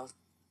of the house.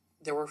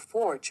 There were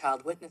 4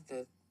 child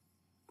witnesses.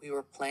 We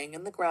were playing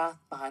in the grass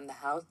behind the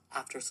house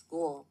after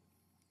school.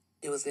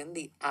 It was in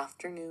the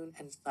afternoon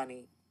and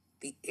sunny.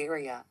 The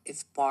area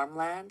is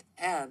farmland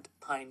and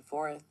pine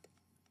forest.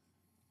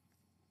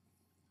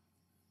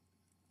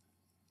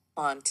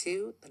 On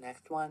to the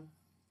next one.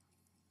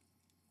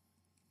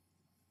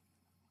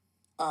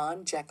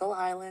 On Jekyll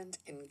Island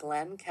in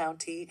Glenn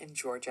County in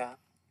Georgia.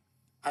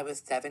 I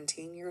was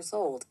 17 years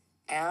old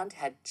and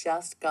had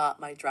just got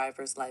my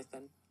driver's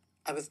license.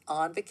 I was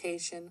on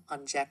vacation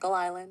on Jekyll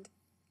Island.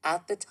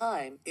 At the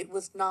time, it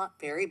was not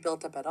very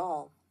built up at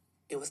all.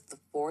 It was the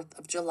 4th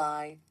of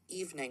July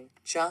evening,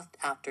 just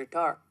after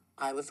dark.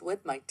 I was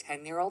with my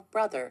 10-year-old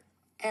brother,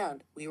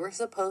 and we were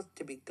supposed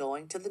to be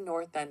going to the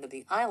north end of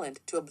the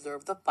island to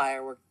observe the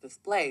fireworks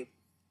display.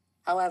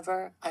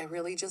 However, I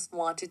really just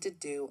wanted to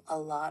do a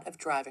lot of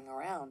driving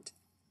around.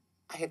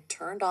 I had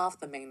turned off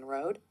the main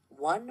road,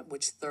 one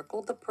which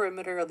circled the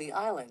perimeter of the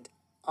island,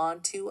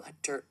 onto a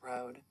dirt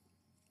road.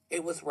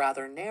 It was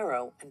rather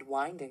narrow and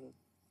winding.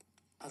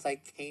 As I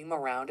came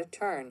around a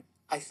turn,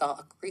 I saw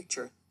a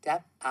creature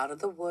step out of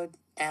the woods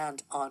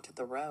and onto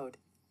the road.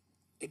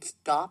 It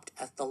stopped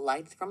as the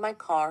lights from my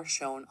car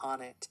shone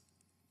on it.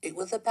 It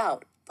was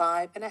about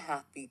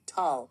 5.5 feet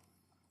tall.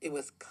 It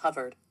was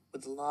covered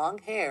with long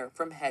hair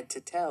from head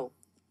to toe.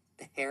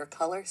 The hair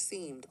color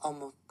seemed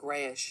almost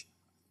grayish.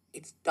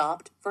 It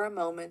stopped for a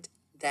moment,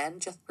 then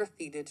just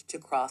proceeded to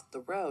cross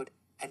the road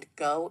and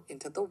go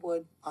into the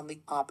wood on the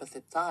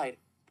opposite side.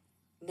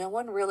 No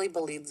one really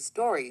believed the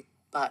story,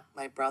 but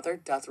my brother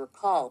does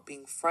recall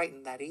being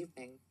frightened that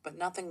evening, but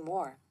nothing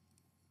more.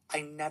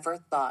 I never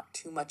thought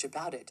too much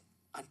about it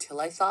until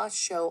I saw a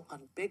show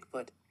on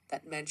Bigfoot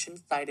that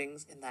mentioned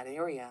sightings in that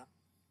area.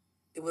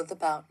 It was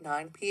about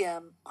 9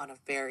 p.m. on a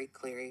very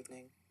clear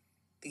evening.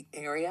 The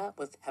area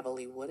was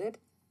heavily wooded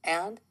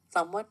and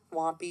somewhat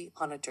swampy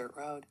on a dirt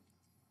road.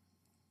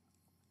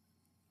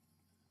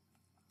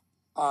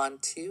 On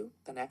to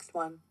the next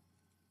one.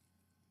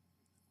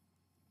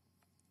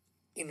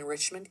 In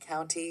Richmond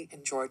County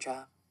in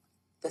Georgia.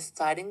 The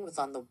sighting was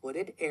on the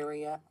wooded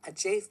area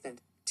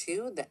adjacent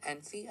to the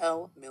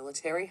NCO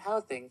military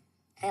housing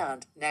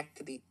and next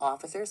to the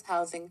officers'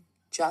 housing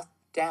just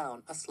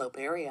down a slope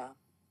area.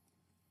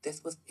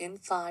 This was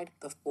inside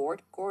the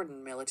Fort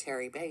Gordon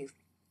military base.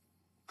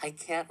 I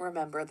can't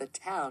remember the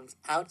towns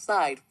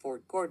outside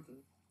Fort Gordon.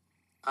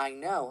 I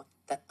know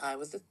that I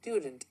was a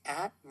student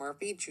at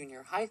Murphy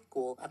Junior High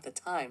School at the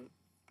time.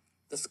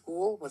 The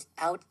school was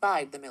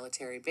outside the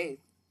military base.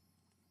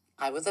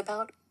 I was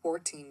about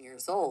 14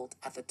 years old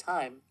at the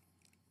time.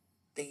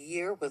 The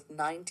year was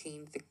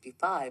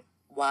 1965,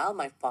 while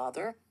my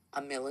father,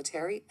 a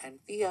military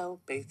NCO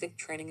basic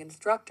training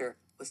instructor,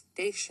 was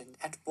stationed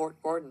at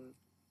Fort Gordon.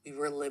 We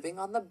were living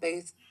on the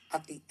base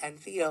at the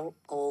NCO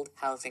old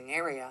housing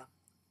area.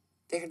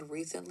 There had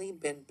recently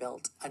been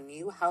built a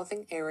new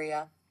housing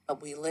area, but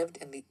we lived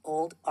in the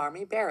old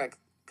Army barracks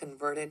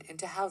converted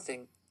into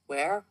housing,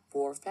 where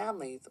 4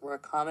 families were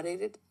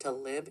accommodated to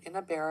live in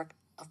a barrack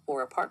of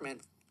 4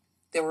 apartments.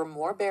 There were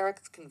more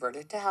barracks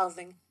converted to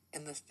housing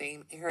in the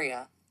same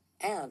area,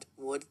 and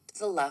woods to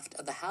the left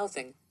of the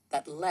housing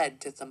that led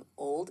to some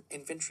old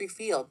infantry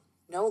fields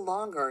no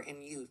longer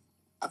in use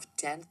of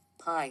dense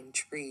pine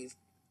trees.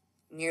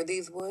 Near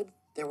these woods,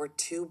 there were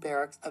 2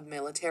 barracks of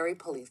military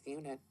police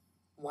units.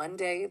 One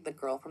day, the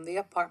girl from the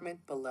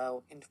apartment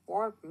below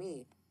informed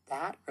me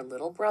that her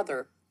little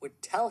brother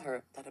would tell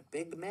her that a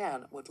big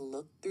man would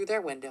look through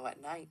their window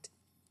at night.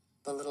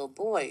 The little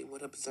boy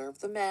would observe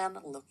the man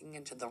looking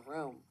into the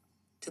room.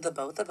 To the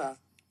both of us,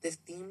 this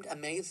seemed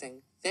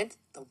amazing, since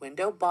the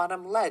window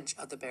bottom ledge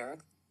of the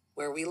barracks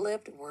where we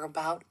lived were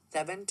about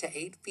 7 to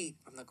 8 feet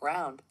from the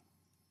ground.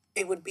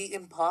 It would be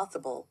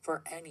impossible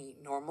for any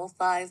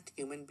normal-sized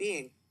human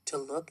being to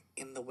look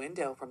in the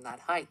window from that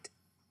height.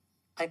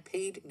 I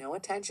paid no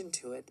attention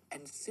to it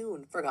and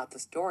soon forgot the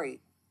story.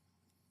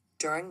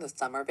 During the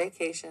summer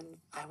vacation,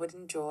 I would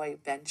enjoy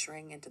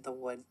venturing into the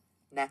woods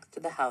next to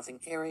the housing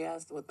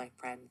areas with my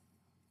friends.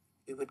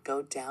 We would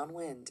go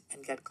downwind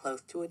and get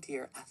close to a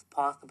deer as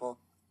possible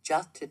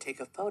just to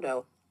take a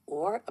photo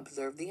or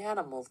observe the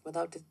animals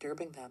without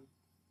disturbing them.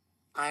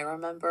 I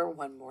remember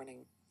one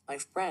morning my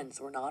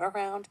friends were not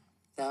around,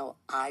 so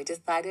I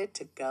decided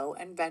to go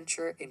and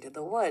venture into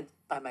the woods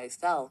by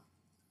myself.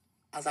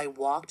 As I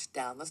walked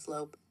down the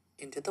slope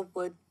into the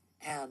wood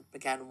and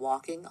began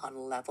walking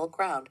on level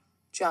ground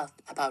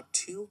just about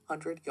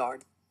 200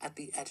 yards at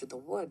the edge of the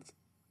woods,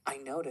 I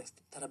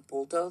noticed that a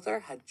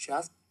bulldozer had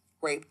just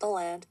scraped the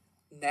land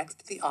next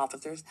to the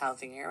officers'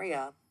 housing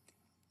area.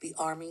 The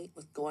Army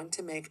was going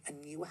to make a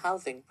new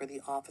housing for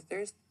the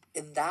officers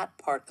in that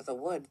part of the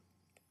wood.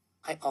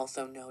 I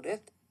also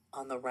noticed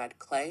on the red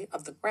clay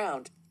of the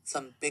ground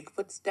some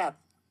Bigfoot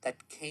steps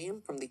that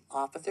came from the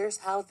officers'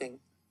 housing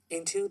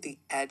into the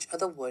edge of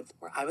the woods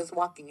where I was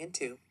walking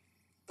into.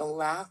 The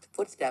last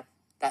footsteps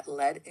that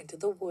led into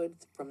the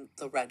woods from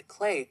the red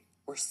clay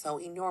were so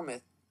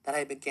enormous that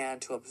I began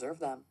to observe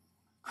them.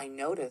 I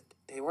noticed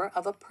they were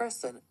of a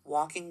person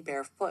walking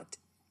barefoot,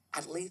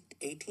 at least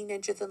 18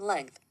 inches in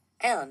length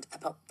and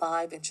about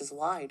 5 inches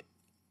wide.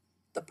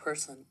 The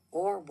person,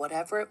 or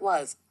whatever it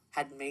was,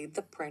 had made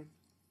the print,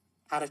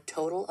 had a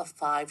total of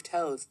 5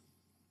 toes.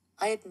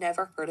 I had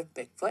never heard of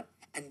Bigfoot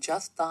and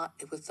just thought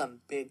it was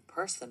some big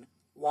person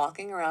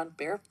walking around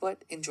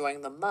barefoot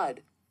enjoying the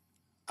mud.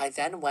 I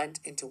then went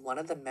into one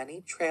of the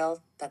many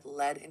trails that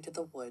led into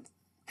the woods,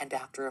 and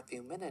after a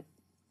few minutes,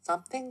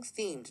 something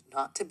seemed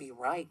not to be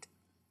right.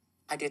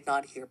 I did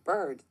not hear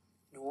birds,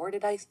 nor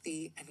did I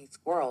see any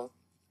squirrels.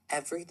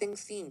 Everything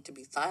seemed to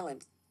be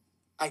silent.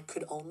 I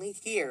could only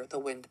hear the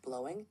wind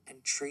blowing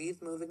and trees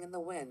moving in the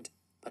wind,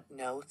 but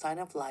no sign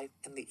of life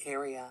in the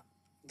area.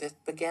 This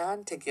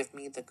began to give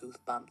me the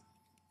goosebumps,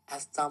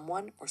 as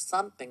someone or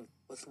something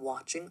was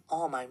watching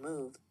all my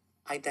moves.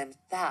 I then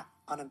sat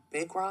on a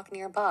big rock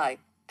nearby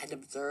and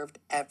observed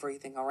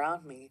everything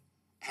around me,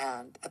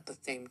 and at the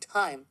same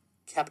time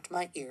kept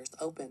my ears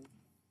open.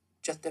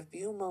 Just a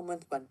few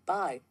moments went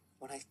by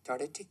when I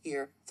started to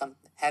hear some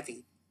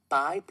heavy,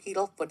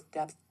 bipedal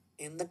footsteps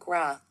in the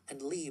grass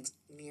and leaves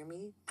near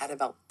me at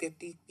about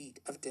 50 feet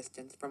of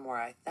distance from where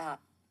I sat.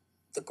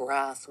 The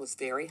grass was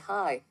very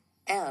high,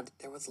 and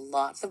there was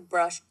lots of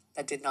brush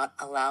that did not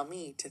allow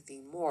me to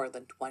see more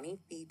than 20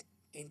 feet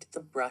into the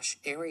brush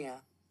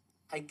area.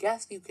 I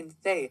guess you can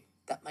say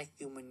that my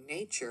human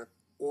nature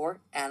or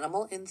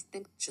animal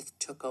instinct just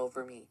took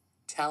over me,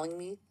 telling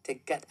me to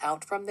get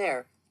out from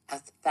there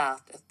as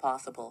fast as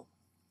possible.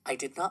 I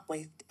did not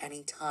waste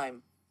any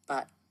time,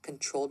 but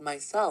controlled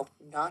myself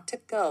not to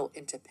go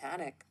into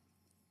panic.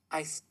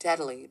 I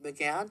steadily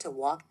began to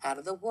walk out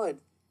of the wood,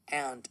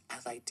 and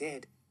as I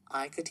did,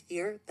 I could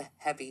hear the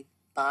heavy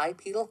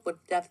bipedal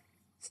footsteps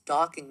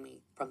stalking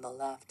me from the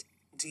left,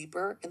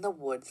 deeper in the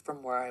woods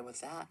from where I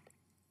was at.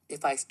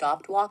 If I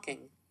stopped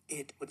walking,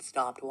 it would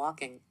stop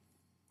walking.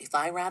 If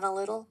I ran a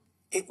little,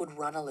 it would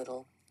run a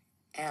little.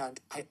 And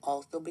I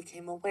also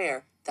became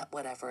aware that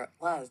whatever it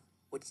was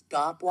would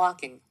stop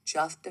walking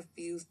just a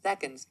few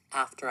seconds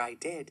after I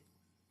did.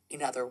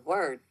 In other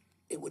words,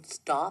 it would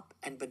stop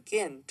and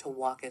begin to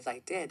walk as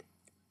I did.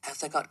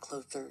 As I got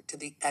closer to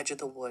the edge of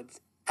the woods,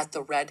 at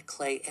the red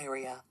clay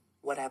area,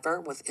 whatever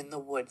was in the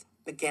woods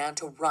began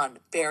to run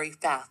very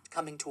fast,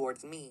 coming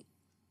towards me.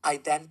 I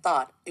then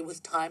thought it was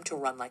time to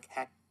run like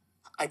heck.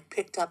 I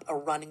picked up a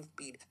running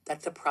speed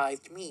that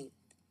surprised me.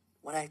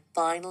 When I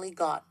finally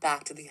got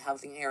back to the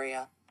housing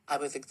area, I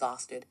was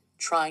exhausted,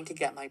 trying to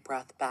get my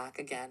breath back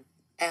again,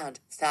 and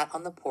sat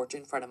on the porch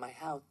in front of my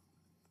house.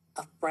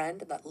 A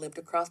friend that lived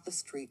across the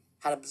street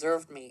had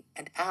observed me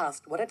and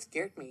asked what had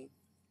scared me.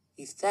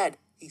 He said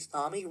he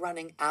saw me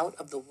running out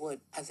of the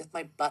wood as if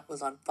my butt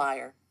was on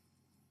fire.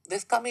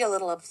 This got me a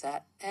little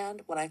upset,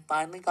 and when I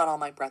finally got all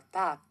my breath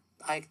back,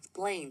 I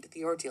explained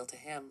the ordeal to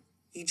him.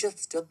 He just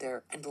stood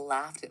there and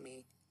laughed at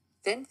me.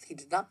 Since he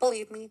did not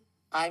believe me,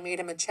 I made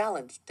him a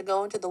challenge to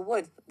go into the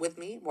woods with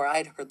me where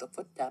I'd heard the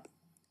footsteps.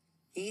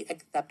 He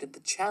accepted the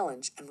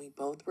challenge, and we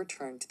both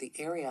returned to the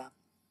area.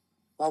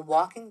 While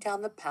walking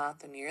down the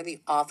path near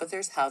the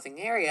officers' housing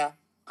area,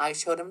 I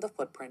showed him the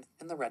footprints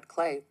in the red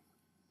clay.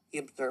 He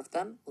observed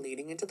them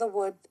leading into the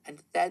woods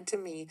and said to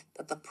me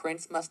that the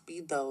prints must be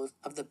those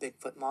of the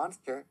Bigfoot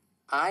monster.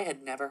 I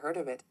had never heard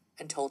of it,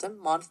 and told him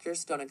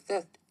monsters don't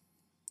exist.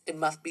 It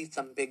must be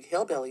some big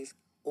hillbillies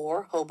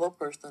or hobo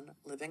person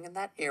living in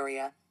that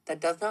area that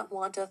does not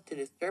want us to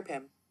disturb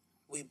him.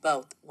 We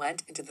both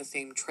went into the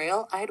same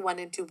trail I had went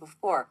into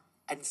before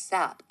and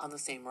sat on the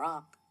same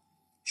rock.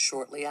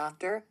 Shortly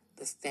after,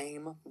 the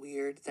same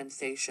weird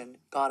sensation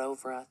got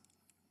over us.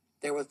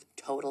 There was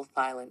total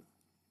silence,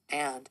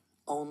 and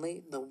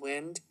only the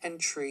wind and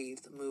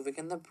trees moving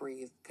in the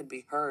breeze could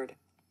be heard.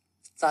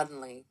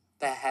 Suddenly,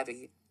 the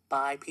heavy,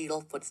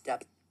 bipedal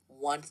footsteps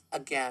once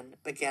again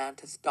began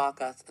to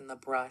stalk us in the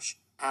brush,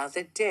 as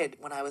it did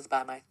when I was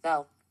by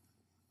myself.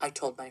 I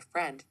told my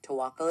friend to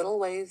walk a little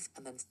ways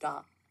and then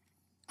stop.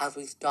 As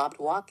we stopped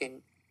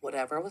walking,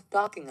 whatever was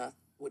stalking us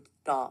would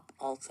stop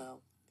also.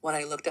 When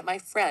I looked at my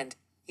friend,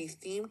 he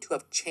seemed to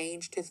have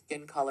changed his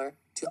skin color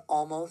to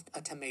almost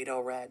a tomato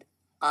red.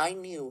 I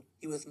knew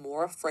he was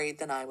more afraid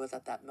than I was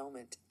at that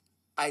moment.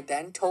 I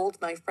then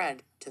told my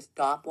friend to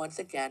stop once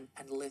again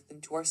and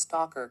listen to our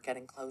stalker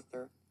getting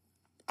closer.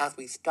 As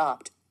we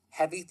stopped,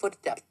 heavy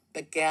footsteps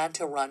began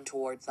to run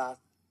towards us.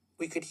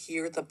 We could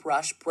hear the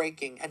brush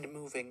breaking and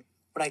moving.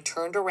 When I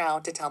turned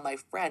around to tell my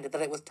friend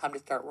that it was time to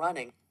start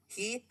running,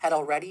 he had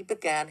already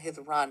began his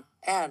run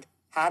and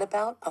had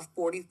about a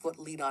 40-foot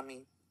lead on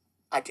me.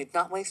 I did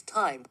not waste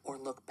time or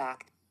look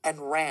back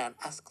and ran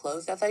as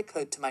close as I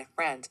could to my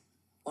friend.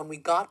 When we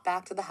got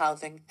back to the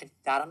housing and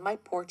sat on my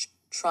porch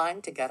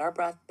trying to get our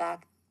breath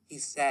back, he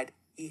said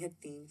he had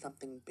seen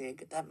something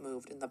big that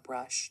moved in the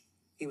brush.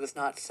 He was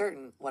not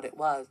certain what it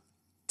was.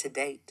 To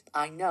date,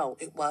 I know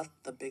it was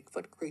the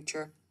Bigfoot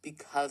creature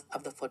because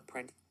of the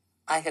footprint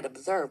I had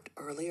observed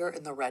earlier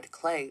in the red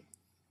clay.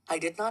 I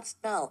did not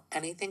smell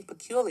anything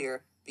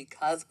peculiar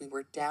because we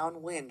were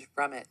downwind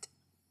from it.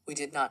 We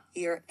did not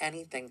hear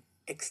anything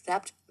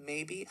except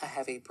maybe a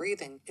heavy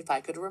breathing, if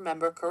I could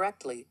remember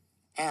correctly,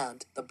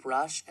 and the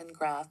brush and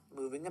grass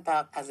moving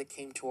about as it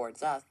came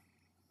towards us.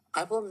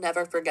 I will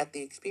never forget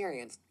the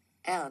experience,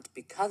 and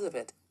because of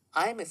it,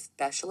 I am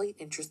especially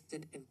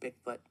interested in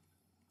Bigfoot.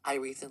 I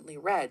recently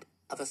read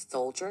of a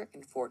soldier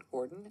in Fort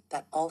Gordon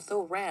that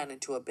also ran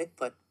into a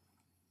Bigfoot.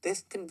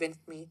 This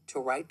convinced me to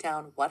write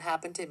down what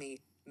happened to me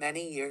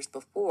many years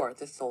before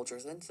the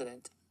soldier's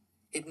incident.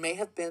 It may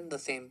have been the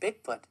same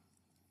Bigfoot.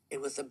 It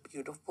was a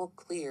beautiful,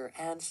 clear,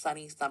 and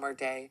sunny summer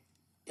day.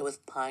 It was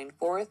pine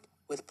forest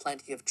with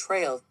plenty of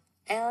trails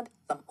and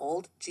some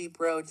old jeep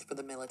roads for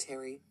the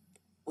military.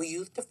 We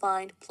used to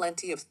find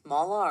plenty of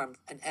small arms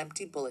and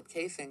empty bullet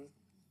casings.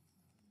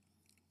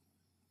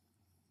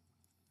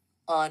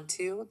 On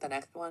to the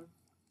next one.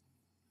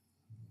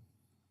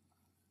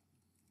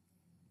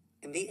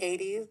 In the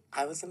 80s,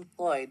 I was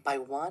employed by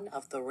one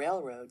of the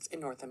railroads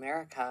in North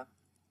America.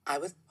 I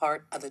was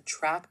part of the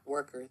track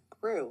workers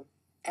crew,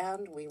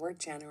 and we were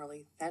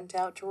generally sent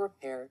out to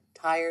repair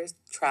tires,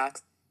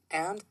 tracks,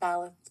 and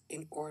ballasts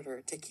in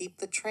order to keep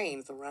the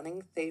trains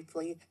running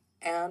safely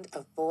and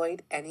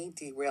avoid any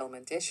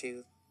derailment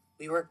issues.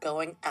 We were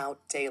going out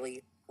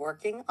daily,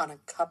 working on a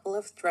couple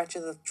of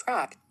stretches of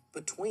track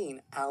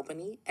between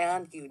Albany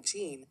and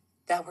Eugene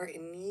that were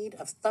in need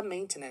of some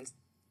maintenance.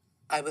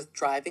 I was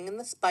driving in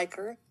the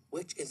spiker,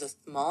 which is a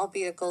small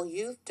vehicle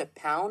used to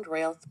pound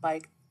rail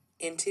spike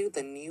into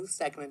the new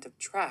segment of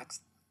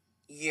tracks.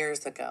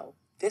 Years ago,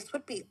 this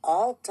would be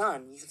all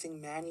done using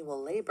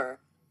manual labor,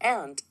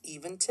 and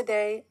even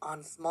today,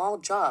 on small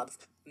jobs,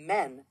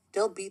 men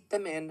still beat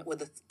them in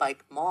with a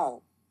spike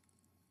maul.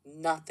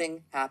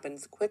 Nothing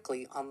happens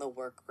quickly on the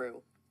work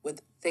crew,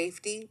 with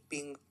safety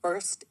being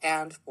first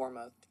and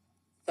foremost.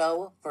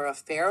 So, for a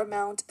fair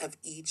amount of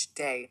each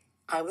day,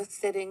 I was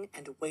sitting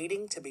and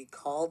waiting to be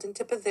called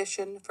into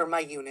position for my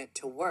unit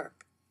to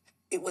work.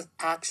 It was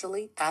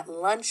actually at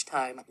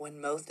lunchtime,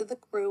 when most of the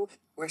crew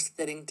were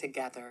sitting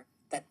together,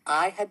 that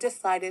I had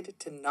decided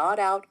to nod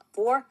out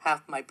for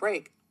half my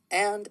break,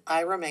 and I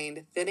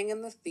remained sitting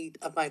in the seat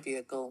of my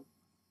vehicle.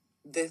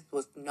 This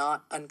was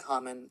not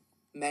uncommon.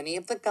 Many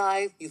of the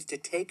guys used to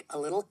take a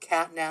little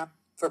cat nap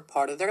for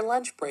part of their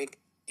lunch break,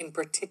 in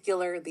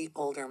particular the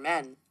older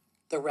men.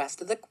 The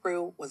rest of the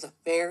crew was a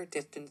fair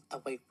distance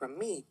away from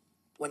me,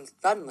 when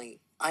suddenly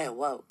I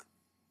awoke.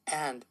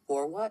 And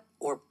for what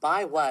or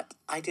by what,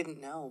 I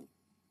didn't know.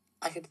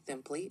 I had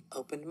simply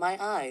opened my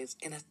eyes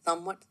in a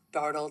somewhat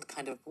startled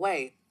kind of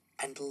way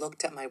and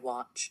looked at my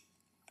watch.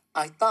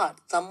 I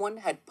thought someone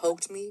had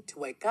poked me to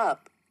wake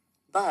up,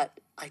 but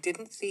I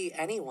didn't see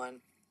anyone.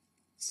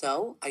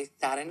 So I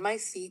sat in my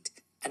seat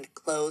and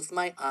closed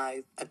my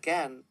eyes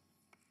again.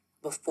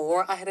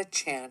 Before I had a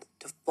chance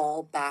to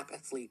fall back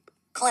asleep,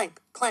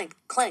 clank, clank,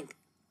 clank,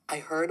 I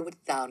heard what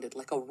sounded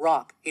like a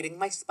rock hitting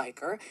my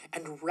spiker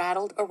and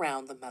rattled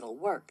around the metal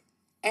work,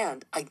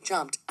 and I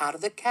jumped out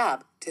of the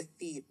cab to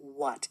see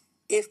what,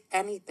 if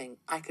anything,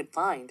 I could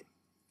find.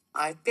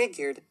 I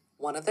figured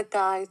one of the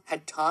guys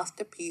had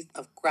tossed a piece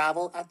of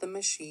gravel at the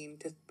machine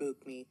to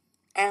spook me,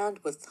 and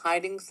was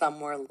hiding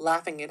somewhere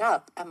laughing it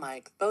up at my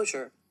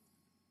exposure.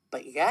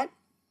 But yet,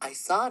 I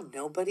saw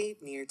nobody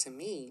near to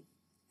me.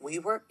 We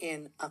were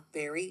in a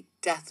very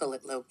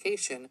desolate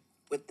location,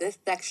 with this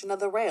section of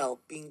the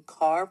rail being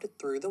carved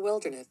through the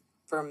wilderness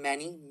for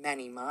many,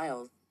 many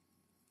miles.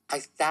 I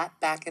sat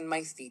back in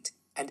my seat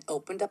and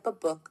opened up a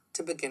book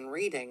to begin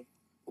reading,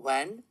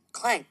 when,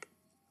 clank,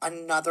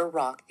 another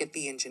rock hit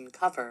the engine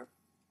cover.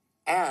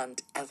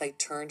 And as I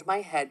turned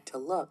my head to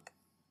look,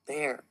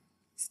 there,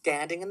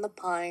 Standing in the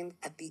pines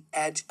at the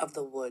edge of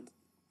the woods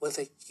was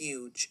a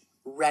huge,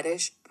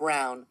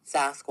 reddish-brown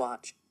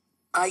Sasquatch.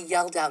 I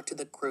yelled out to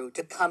the crew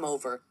to come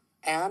over,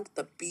 and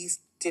the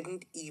beast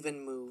didn't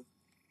even move.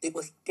 It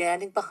was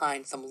standing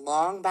behind some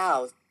long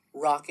boughs,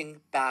 rocking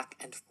back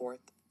and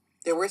forth.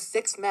 There were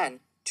 6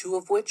 men, 2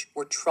 of which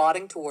were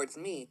trotting towards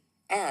me,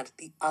 and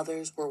the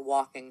others were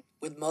walking,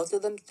 with most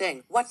of them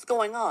saying, "What's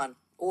going on?"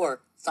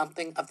 or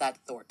something of that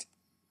sort.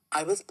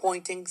 I was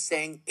pointing,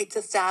 saying, "It's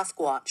a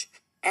Sasquatch,"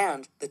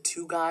 and the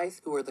 2 guys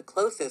who were the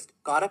closest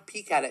got a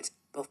peek at it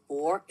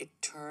before it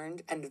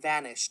turned and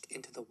vanished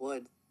into the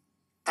woods.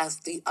 As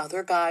the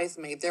other guys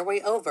made their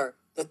way over,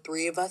 the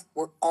 3 of us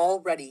were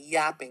already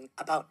yapping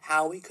about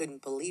how we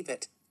couldn't believe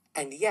it,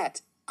 and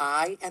yet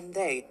I and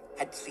they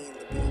had seen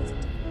the beast.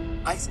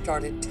 I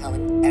started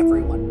telling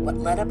everyone what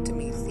led up to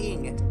me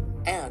seeing it,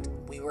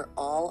 and we were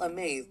all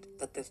amazed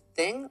that this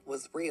thing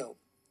was real.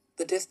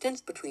 The distance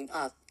between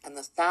us and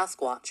the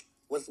Sasquatch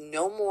was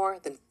no more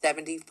than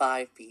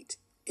 75 feet,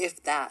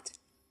 if that,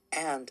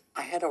 and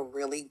I had a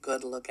really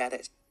good look at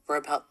it for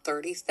about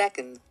 30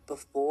 seconds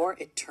before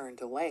it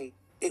turned away.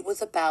 It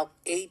was about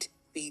 8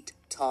 feet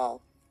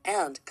tall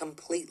and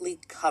completely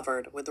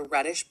covered with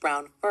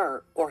reddish-brown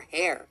fur or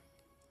hair.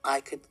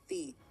 I could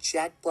see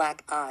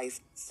jet-black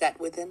eyes set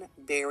within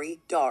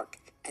very dark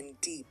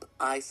and deep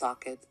eye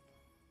sockets,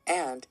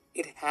 and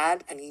it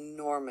had an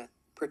enormous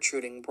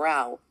protruding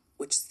brow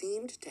which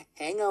seemed to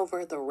hang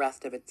over the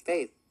rest of its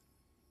face.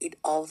 It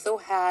also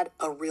had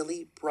a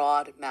really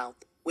broad mouth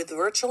with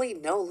virtually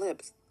no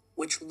lips,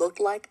 which looked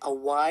like a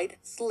wide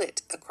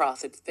slit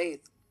across its face,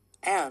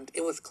 and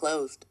it was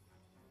closed.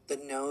 The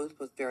nose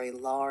was very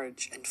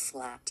large and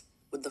flat,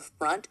 with the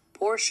front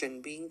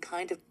portion being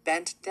kind of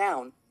bent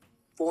down,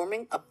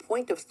 forming a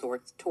point of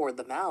sorts toward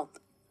the mouth.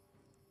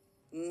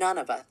 None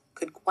of us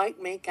could quite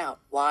make out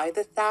why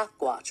the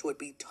Sasquatch would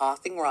be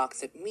tossing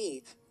rocks at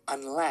me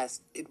unless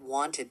it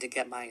wanted to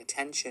get my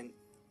attention,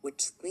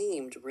 which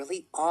seemed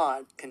really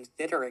odd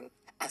considering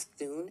as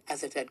soon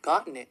as it had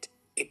gotten it,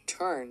 it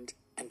turned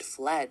and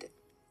fled.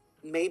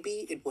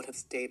 Maybe it would have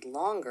stayed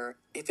longer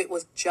if it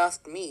was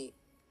just me,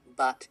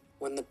 but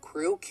when the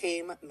crew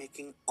came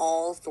making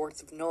all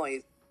sorts of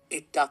noise,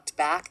 it ducked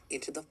back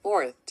into the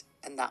forest,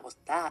 and that was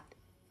that.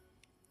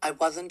 I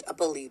wasn't a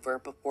believer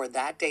before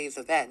that day's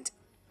event,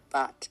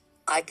 but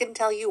I can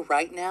tell you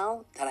right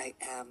now that I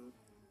am.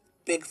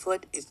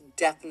 Bigfoot is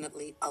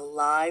definitely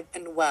alive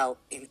and well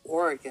in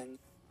Oregon.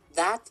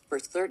 That's for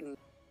certain.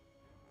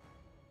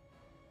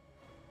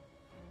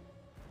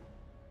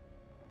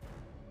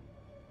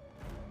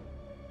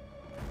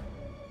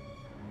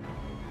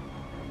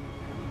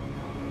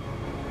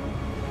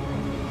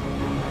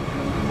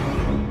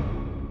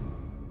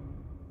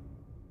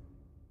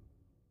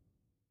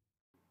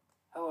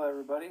 Hello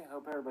everybody,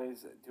 hope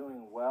everybody's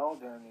doing well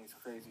during these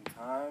crazy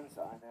times.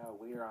 I know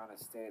we are on a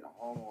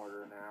stay-at-home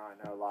order now. I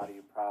know a lot of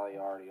you probably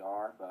already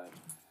are, but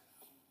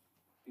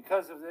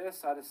because of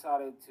this, I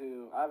decided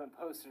I haven't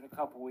posted in a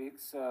couple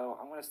weeks, so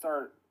I'm going to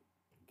start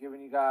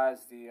giving you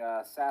guys the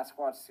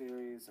Sasquatch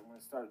series. I'm going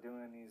to start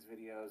doing these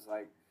videos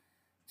like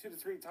 2 to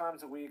 3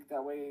 times a week.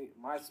 That way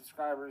my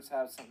subscribers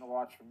have something to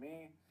watch from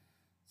me.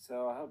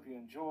 So I hope you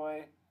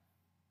enjoy.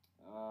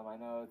 I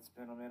know it's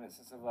been a minute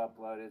since I've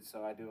uploaded,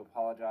 so I do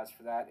apologize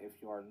for that.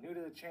 If you are new to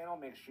the channel,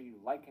 make sure you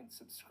like and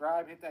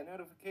subscribe. Hit that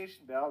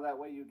notification bell. That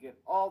way you get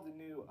all the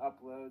new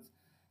uploads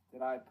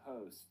that I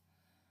post.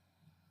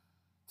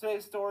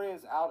 Today's story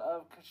is out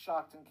of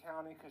Coshocton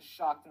County,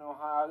 Coshocton,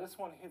 Ohio. This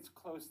one hits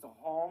close to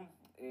home.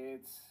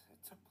 It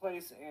took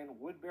place in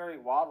Woodbury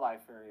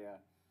Wildlife Area.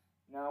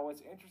 Now,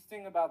 what's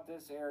interesting about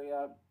this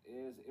area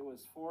is it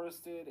was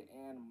forested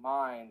and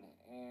mined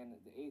in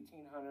the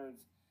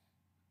 1800s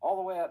all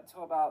the way up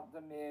till about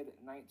the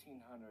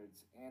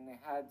mid-1900s, and they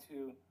had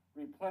to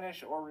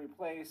replenish or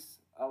replace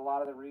a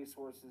lot of the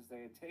resources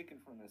they had taken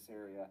from this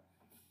area.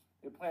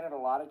 They planted a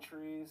lot of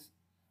trees.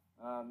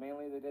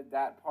 Mainly they did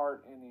that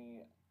part in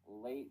the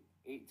late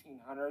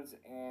 1800s,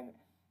 and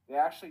they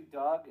actually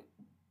dug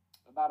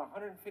about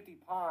 150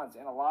 ponds,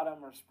 and a lot of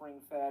them are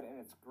spring-fed, and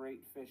it's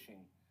great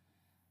fishing.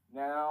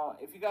 Now,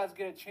 if you guys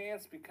get a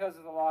chance, because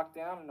of the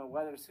lockdown and the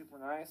weather's super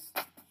nice,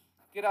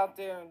 get out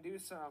there and do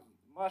some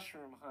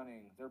mushroom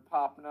hunting. They're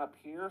popping up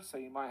here, so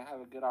you might have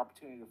a good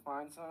opportunity to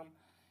find some.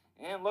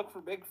 And look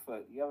for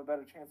Bigfoot. You have a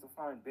better chance of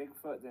finding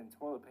Bigfoot than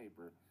toilet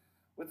paper.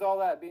 With all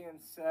that being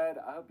said,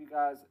 I hope you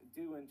guys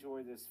do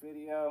enjoy this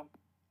video.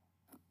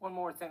 One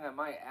more thing I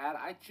might add,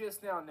 I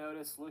just now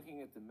noticed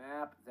looking at the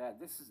map that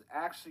this is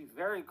actually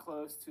very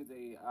close to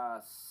the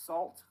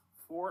Salt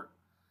Fort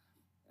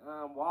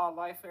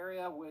wildlife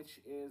area,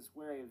 which is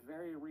where a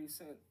very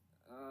recent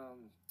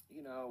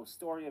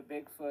story of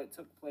Bigfoot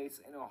took place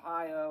in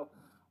Ohio,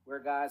 where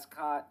guys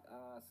caught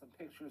some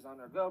pictures on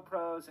their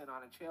GoPros and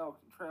on a trail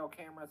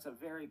camera. It's a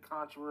very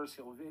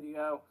controversial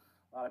video.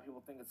 A lot of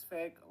people think it's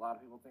fake. A lot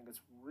of people think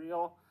it's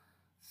real.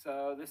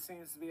 So this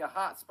seems to be a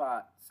hot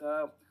spot.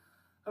 So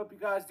hope you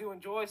guys do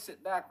enjoy.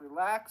 Sit back,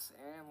 relax,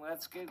 and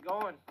let's get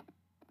going.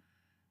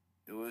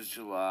 It was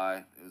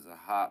July. It was a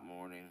hot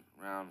morning,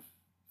 around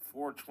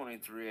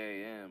 4:23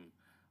 a.m.,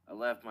 I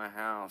left my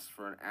house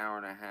for an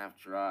hour-and-a-half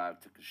drive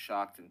to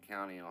Coshocton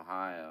County,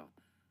 Ohio.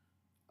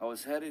 I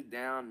was headed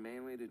down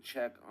mainly to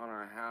check on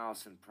our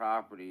house and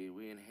property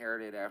we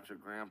inherited after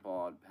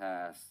Grandpa had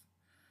passed.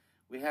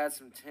 We had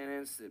some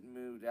tenants that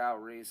moved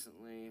out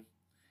recently,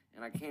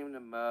 and I came to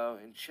mow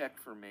and check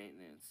for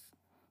maintenance.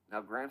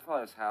 Now,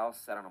 Grandfather's house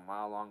sat on a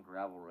mile-long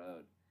gravel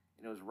road,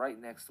 and it was right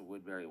next to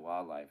Woodbury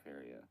Wildlife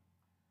Area.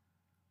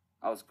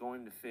 I was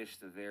going to fish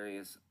the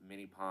various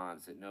mini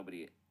ponds that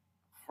nobody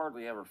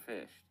hardly ever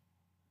fished.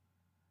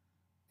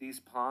 These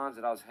ponds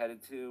that I was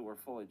headed to were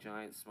full of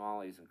giant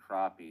smallies and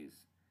crappies,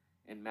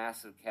 and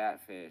massive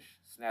catfish,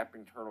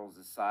 snapping turtles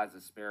the size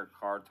of spare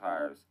car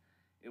tires.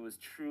 It was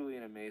truly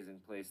an amazing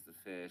place to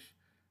fish,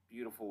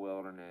 beautiful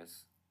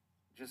wilderness,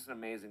 just an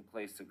amazing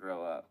place to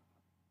grow up.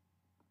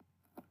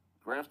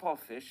 Grandpa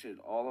fished it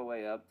all the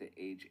way up to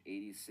age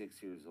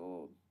 86 years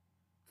old,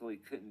 till he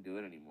couldn't do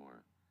it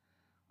anymore.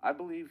 I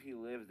believe he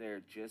lived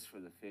there just for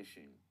the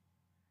fishing.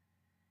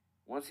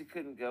 Once he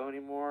couldn't go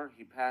anymore,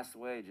 he passed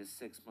away just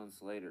 6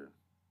 months later.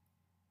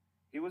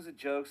 He was a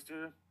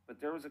jokester,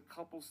 but there was a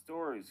couple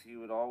stories he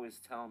would always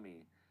tell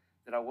me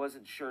that I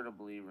wasn't sure to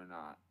believe or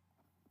not.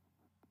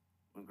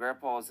 When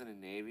Grandpa was in the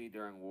Navy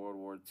during World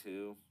War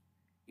II,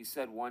 he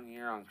said one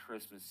year on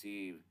Christmas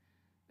Eve,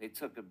 they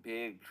took a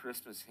big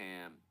Christmas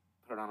ham,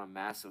 put it on a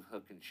massive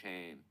hook and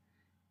chain,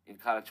 and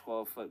caught a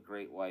 12-foot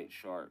great white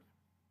shark.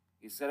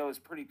 He said it was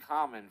pretty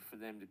common for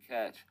them to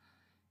catch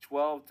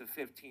 12 to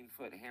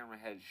 15-foot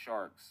hammerhead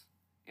sharks,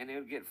 and they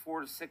would get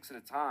 4 to 6 at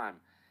a time,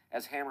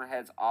 as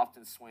hammerheads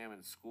often swam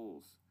in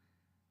schools.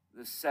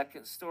 The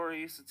second story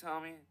he used to tell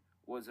me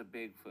was a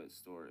Bigfoot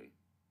story.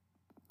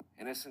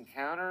 And this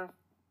encounter,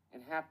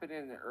 it happened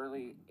in the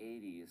early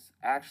 80s,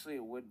 actually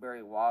at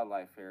Woodbury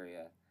Wildlife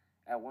Area,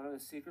 at one of the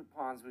secret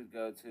ponds we'd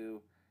go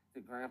to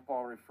that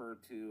Grandpa referred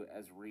to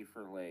as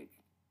Reefer Lake.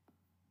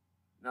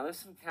 Now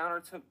this encounter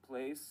took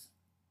place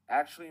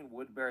actually in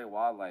Woodbury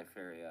Wildlife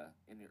Area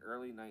in the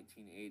early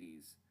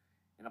 1980s,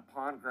 in a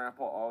pond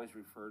Grandpa always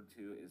referred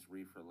to as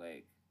Reefer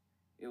Lake.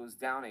 It was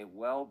down a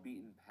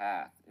well-beaten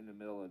path in the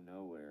middle of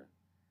nowhere.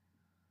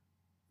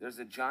 There's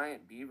a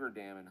giant beaver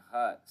dam and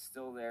hut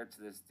still there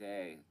to this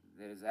day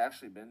that has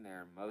actually been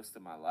there most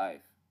of my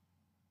life.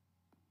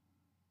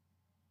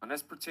 On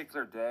this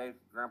particular day,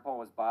 Grandpa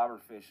was bobber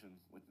fishing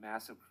with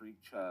massive creek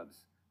chubs,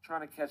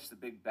 trying to catch the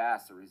big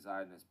bass that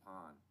reside in this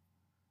pond.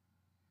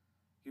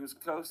 He was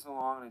coasting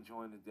along and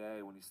enjoying the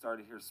day when he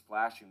started to hear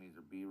splashing near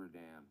the beaver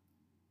dam,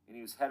 and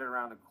he was headed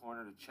around the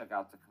corner to check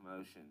out the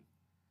commotion.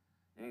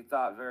 And he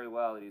thought very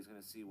well that he was going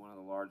to see one of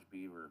the large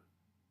beaver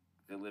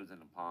that lived in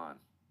the pond.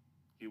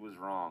 He was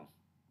wrong.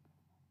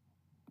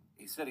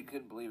 He said he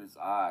couldn't believe his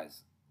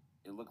eyes.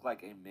 It looked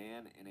like a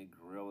man in a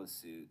gorilla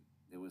suit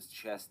that was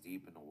chest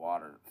deep in the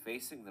water,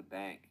 facing the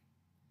bank.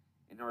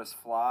 And there was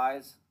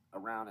flies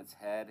around its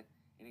head,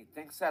 and he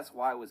thinks that's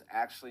why it was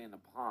actually in the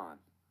pond,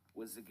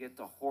 was to get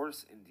the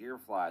horse and deer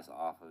flies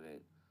off of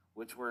it,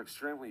 which were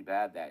extremely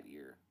bad that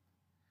year.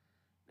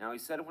 Now, he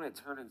said when it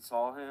turned and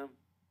saw him,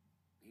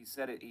 he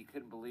said he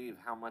couldn't believe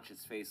how much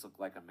its face looked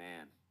like a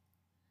man.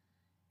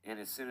 And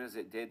as soon as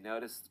it did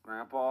notice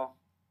Grandpa,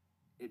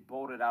 it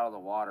bolted out of the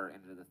water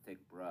into the thick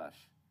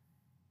brush.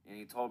 And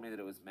he told me that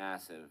it was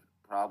massive,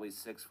 probably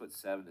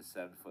 6'7" to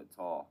 7 foot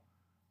tall.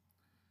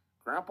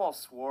 Grandpa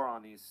swore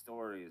on these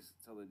stories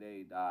till the day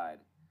he died.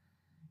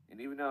 And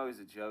even though he's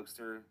a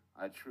jokester,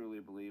 I truly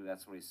believe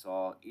that's what he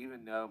saw,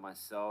 even though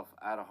myself,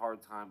 I had a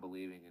hard time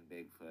believing in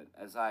Bigfoot,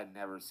 as I had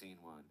never seen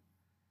one.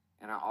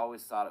 And I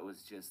always thought it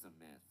was just a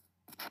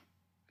myth.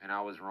 And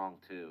I was wrong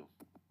too.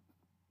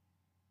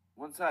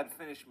 Once I had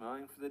finished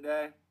mowing for the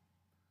day,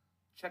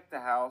 checked the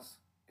house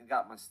and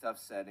got my stuff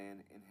set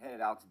in and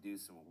headed out to do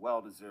some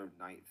well-deserved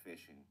night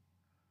fishing.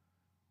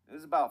 It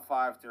was about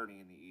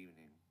 5:30 in the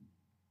evening,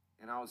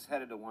 and I was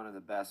headed to one of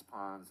the best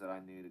ponds that I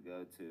knew to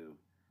go to,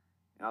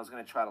 and I was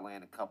going to try to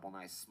land a couple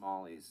nice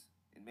smallies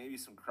and maybe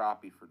some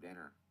crappie for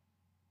dinner.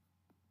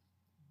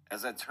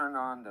 As I turned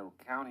on the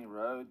County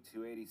Road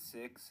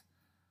 286,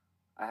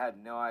 I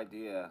had no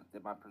idea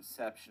that my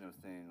perception of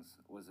things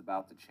was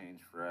about to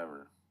change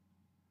forever.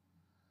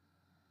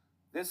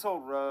 This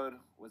old road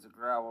was a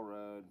gravel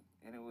road,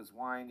 and it was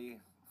windy,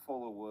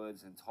 full of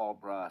woods and tall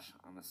brush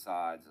on the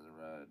sides of the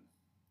road.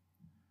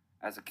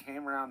 As I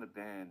came around the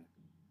bend,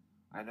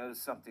 I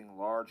noticed something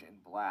large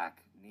and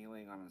black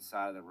kneeling on the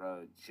side of the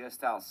road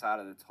just outside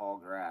of the tall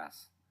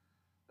grass.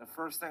 The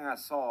first thing I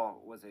saw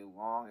was a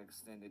long,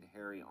 extended,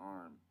 hairy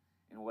arm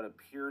and what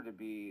appeared to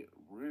be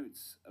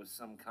roots of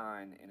some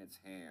kind in its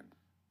hand.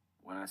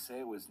 When I say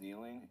it was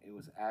kneeling, it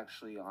was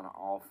actually on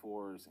all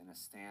fours in a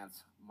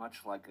stance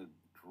much like a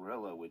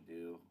gorilla would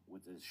do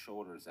with his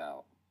shoulders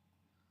out.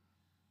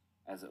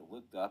 As it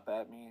looked up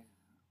at me,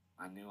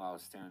 I knew I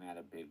was staring at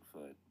a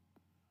Bigfoot.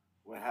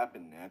 What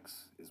happened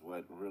next is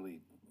what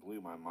really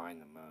blew my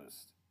mind the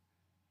most.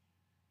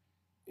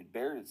 It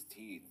bared its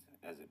teeth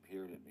as it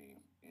peered at me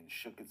and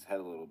shook its head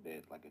a little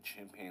bit like a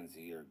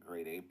chimpanzee or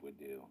great ape would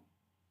do.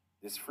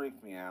 This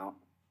freaked me out,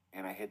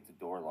 and I hit the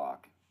door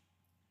lock.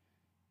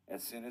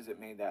 As soon as it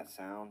made that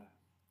sound,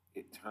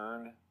 it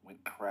turned,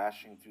 went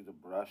crashing through the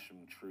brush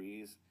and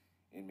trees,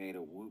 and made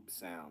a whoop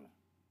sound.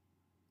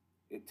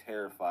 It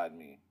terrified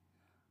me.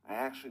 I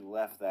actually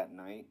left that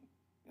night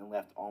and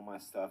left all my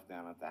stuff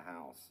down at the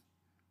house.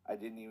 I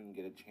didn't even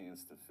get a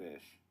chance to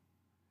fish.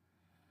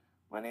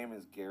 My name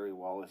is Gary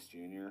Wallace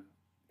Jr.,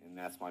 and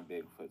that's my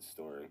Bigfoot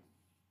story.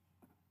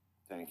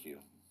 Thank you.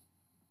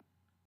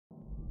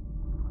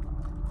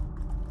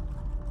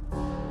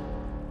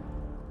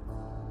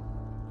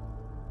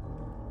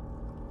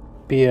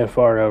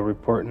 BFRO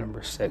Report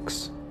Number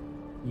 6.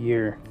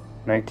 Year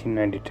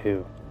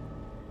 1992.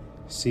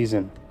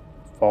 Season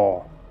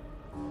Fall.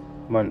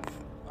 Month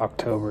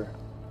October.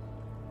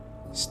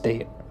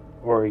 State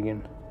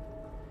Oregon.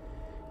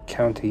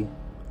 County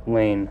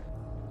Lane.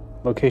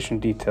 Location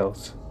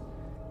details.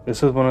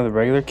 This is one of the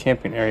regular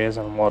camping areas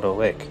on Waldo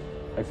Lake.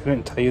 I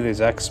couldn't tell you the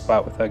exact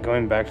spot without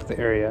going back to the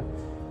area,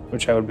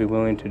 which I would be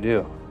willing to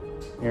do.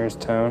 Nearest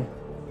town,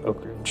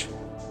 Oak Ridge.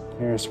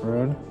 Nearest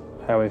road,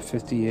 Highway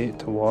 58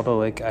 to Waldo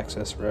Lake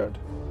Access Road.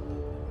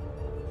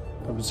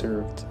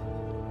 Observed.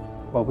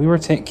 While we were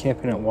tent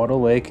camping at Waldo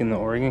Lake in the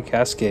Oregon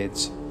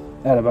Cascades,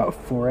 at about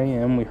 4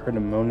 a.m. we heard a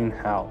moaning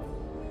howl.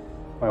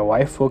 My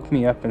wife woke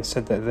me up and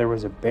said that there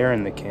was a bear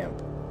in the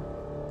camp.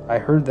 I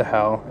heard the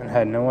howl and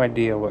had no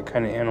idea what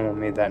kind of animal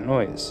made that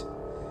noise.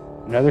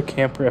 Another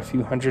camper a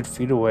few hundred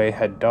feet away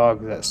had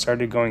dogs that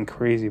started going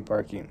crazy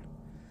barking.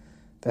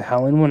 The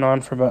howling went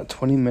on for about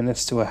 20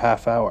 minutes to a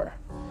half hour.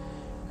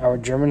 Our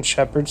German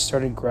Shepherd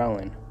started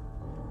growling.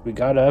 We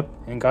got up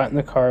and got in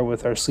the car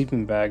with our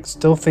sleeping bags,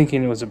 still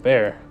thinking it was a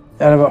bear.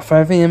 At about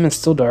 5 a.m. and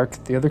still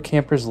dark, the other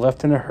campers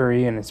left in a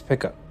hurry in his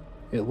pickup.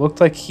 It looked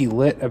like he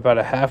lit about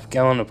a half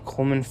gallon of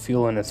Coleman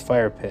fuel in his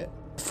fire pit.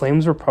 The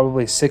flames were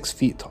probably 6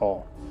 feet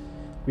tall.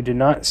 We did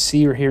not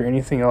see or hear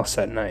anything else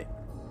that night.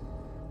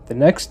 The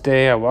next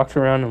day, I walked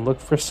around and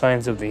looked for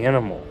signs of the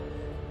animal.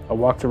 I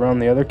walked around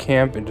the other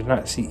camp and did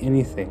not see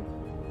anything.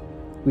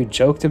 We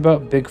joked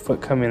about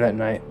Bigfoot coming that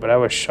night, but I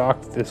was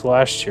shocked this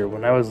last year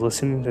when I was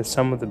listening to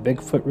some of the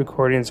Bigfoot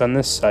recordings on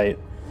this site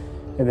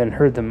and then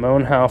heard the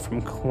moan howl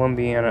from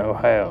Columbiana,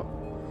 Ohio.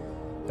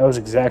 That was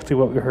exactly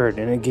what we heard,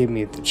 and it gave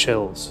me the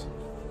chills.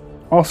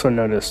 Also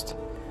noticed,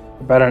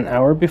 about an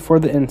hour before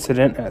the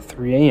incident at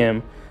 3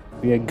 a.m.,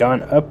 we had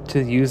gone up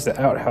to use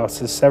the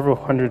outhouses several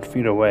hundred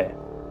feet away.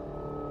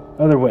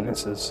 Other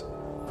witnesses.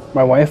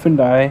 My wife and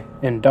I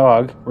and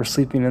dog were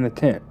sleeping in the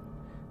tent.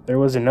 There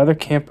was another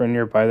camper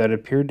nearby that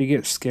appeared to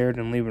get scared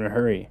and leave in a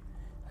hurry.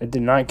 I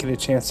did not get a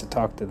chance to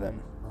talk to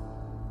them.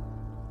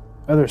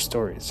 Other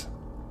stories,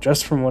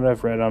 just from what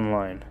I've read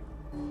online.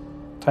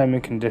 Time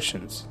and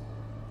conditions.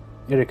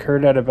 It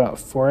occurred at about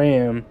 4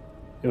 a.m.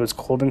 It was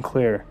cold and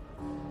clear.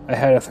 I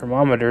had a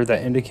thermometer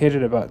that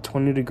indicated about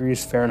 20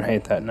 degrees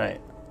Fahrenheit that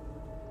night.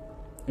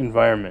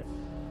 Environment.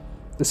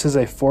 This is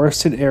a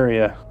forested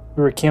area.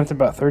 We were camped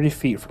about 30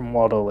 feet from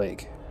Waldo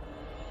Lake.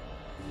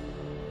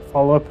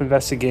 Follow-up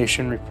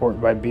investigation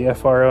report by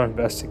BFRO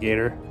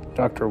investigator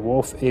Dr.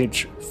 Wolf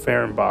H.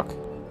 Fehrenbach.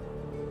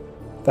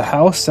 The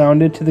howl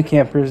sounded to the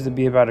campers to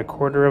be about a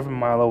quarter of a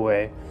mile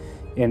away,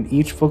 and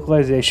each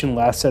vocalization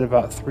lasted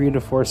about 3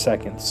 to 4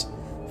 seconds,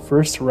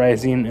 first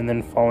rising and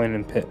then falling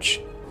in pitch.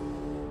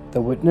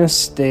 The witness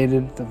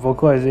stated the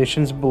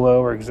vocalizations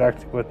below are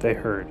exactly what they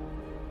heard.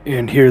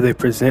 And here they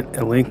present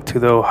a link to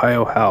the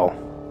Ohio howl.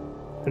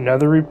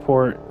 Another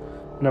report,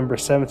 number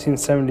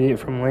 1778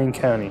 from Lane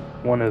County,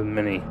 one of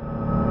many.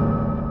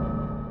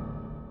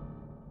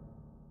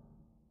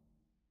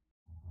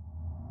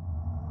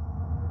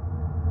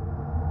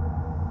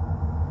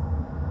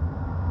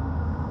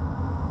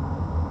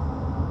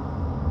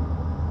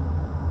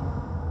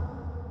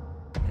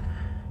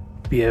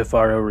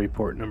 BFRO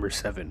Report Number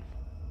 7.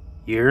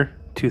 Year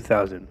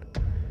 2000.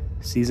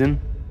 Season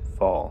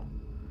Fall.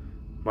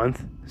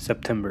 Month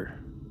September.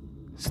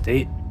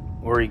 State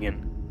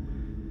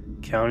Oregon.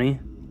 County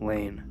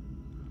Lane.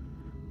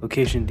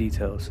 Location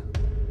details.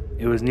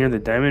 It was near the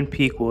Diamond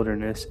Peak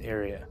Wilderness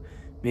area,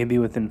 maybe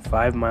within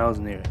 5 miles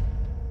near it.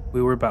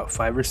 We were about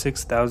 5,000 or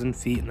 6,000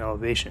 feet in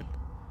elevation.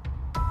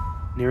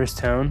 Nearest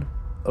town,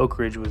 Oak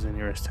Ridge was the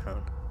nearest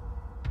town.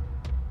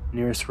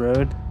 Nearest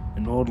road,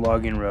 an old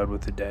logging road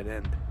with a dead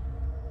end.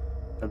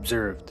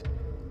 Observed.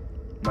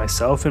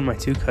 Myself and my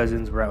 2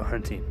 cousins were out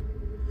hunting.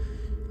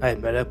 I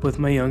had met up with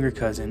my younger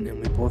cousin and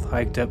we both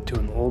hiked up to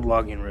an old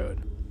logging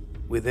road.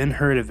 We then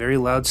heard a very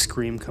loud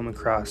scream come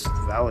across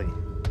the valley.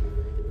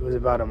 It was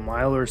about a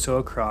mile or so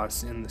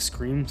across, and the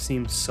scream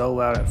seemed so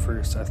loud at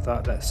first I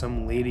thought that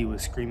some lady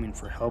was screaming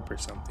for help or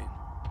something.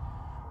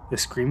 The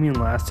screaming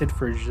lasted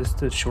for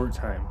just a short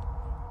time,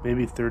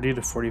 maybe 30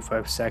 to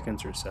 45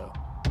 seconds or so.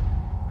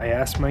 I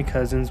asked my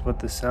cousins what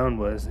the sound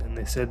was, and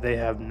they said they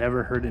have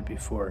never heard it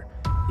before,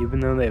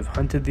 even though they have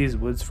hunted these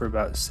woods for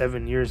about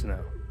 7 years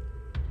now.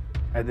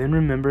 I then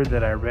remembered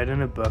that I read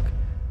in a book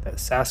that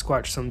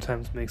Sasquatch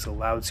sometimes makes a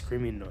loud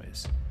screaming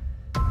noise.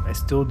 I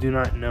still do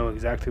not know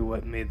exactly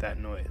what made that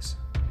noise.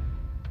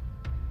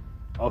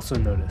 Also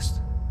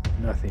noticed,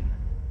 nothing.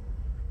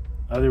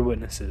 Other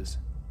witnesses.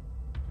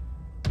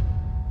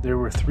 There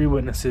were 3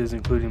 witnesses,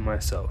 including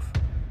myself.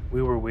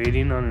 We were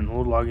waiting on an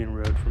old logging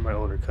road for my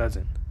older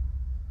cousin.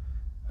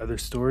 Other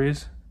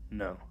stories?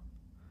 No.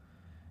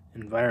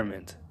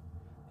 Environment.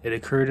 It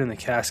occurred in the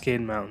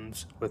Cascade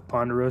Mountains, with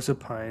ponderosa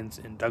pines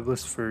and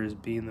Douglas firs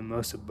being the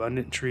most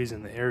abundant trees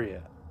in the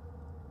area.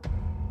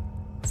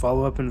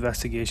 Follow-up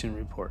investigation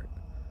report.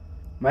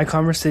 My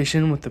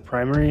conversation with the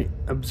primary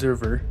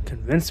observer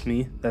convinced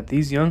me that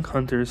these young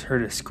hunters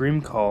heard a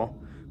scream call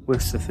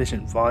with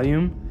sufficient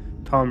volume,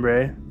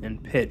 timbre,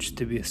 and pitch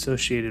to be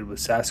associated with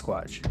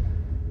Sasquatch.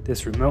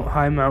 This remote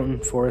high mountain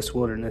forest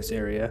wilderness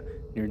area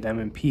near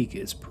Diamond Peak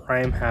is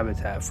prime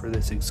habitat for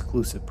this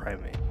exclusive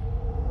primate.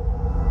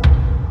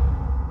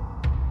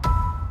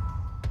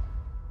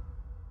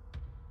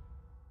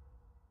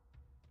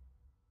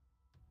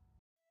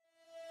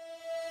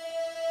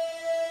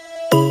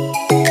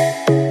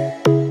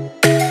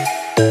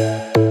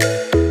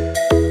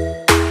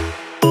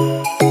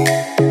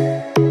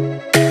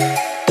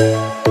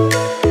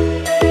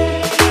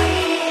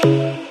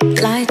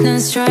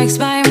 Strikes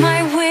by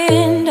my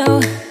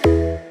window,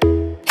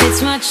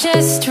 hits my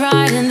chest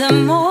right in the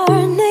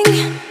morning,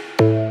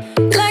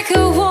 like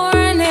a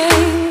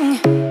warning.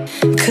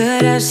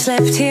 Could have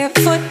slept here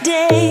for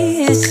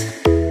days.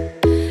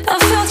 I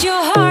felt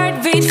your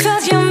heartbeat,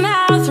 felt your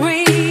mouth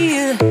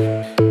breathe,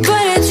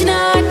 but it's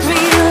not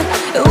real.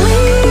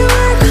 We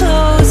were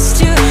close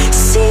to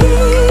see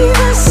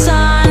the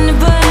sun,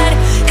 but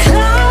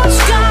clouds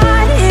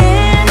got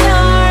in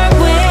our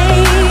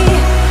way,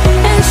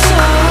 and so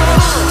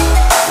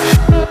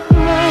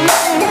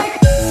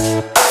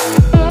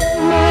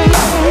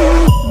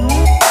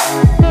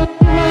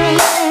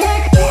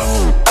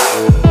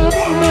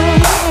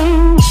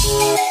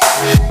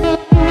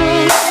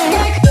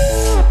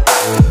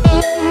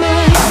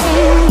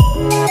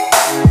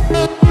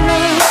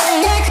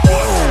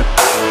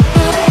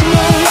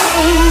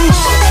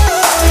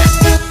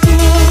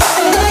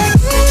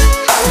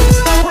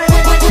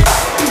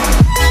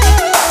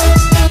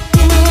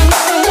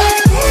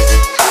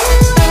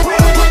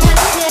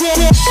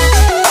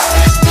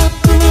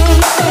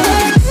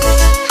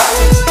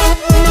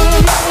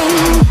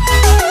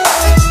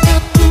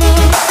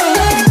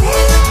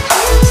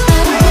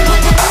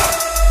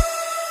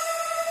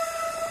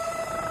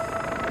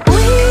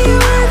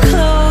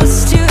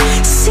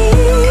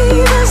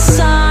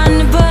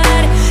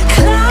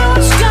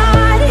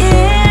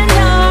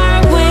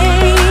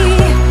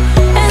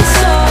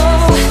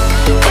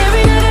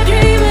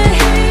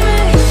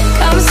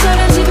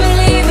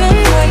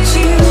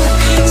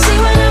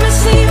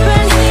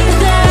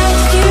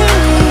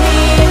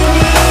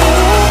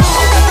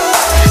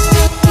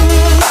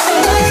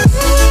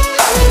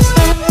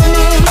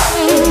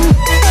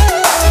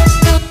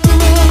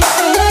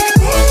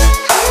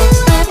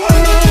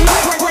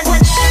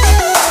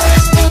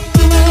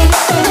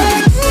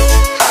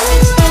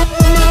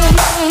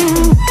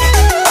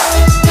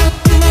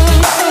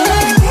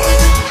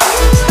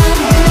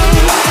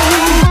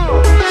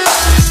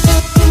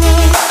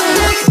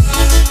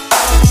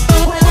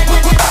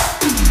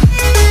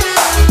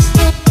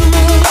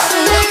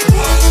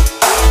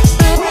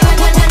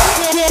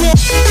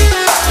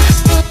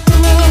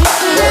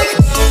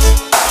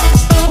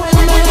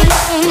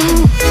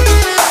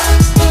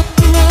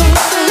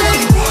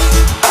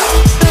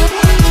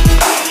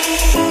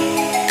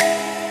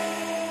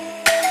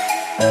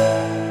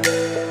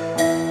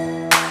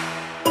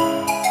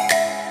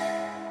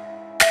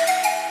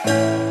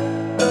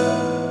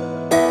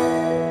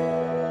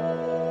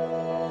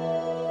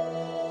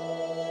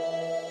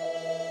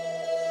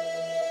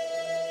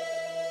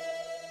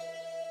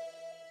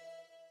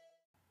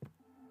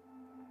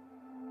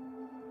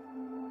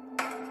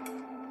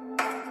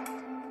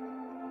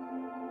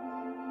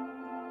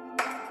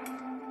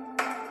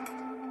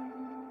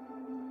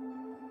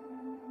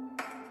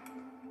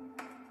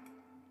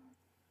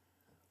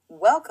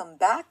Welcome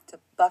back to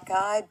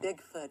Buckeye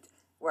Bigfoot,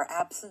 where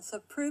absence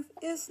of proof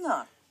is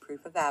not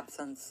proof of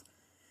absence.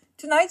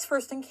 Tonight's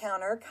first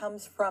encounter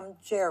comes from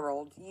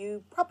Gerald.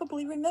 You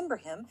probably remember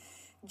him.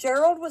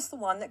 Gerald was the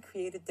one that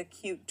created the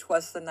cute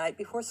 "'Twas the Night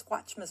Before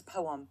Squatchmas"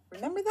 poem.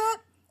 Remember that?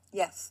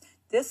 Yes,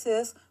 this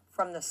is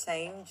from the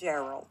same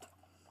Gerald.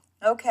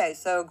 Okay,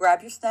 so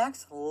grab your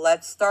snacks.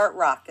 Let's start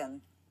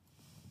rocking.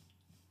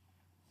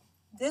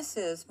 This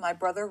is my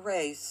brother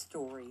Ray's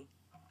story.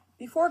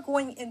 Before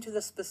going into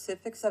the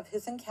specifics of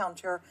his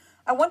encounter,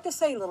 I want to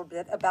say a little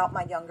bit about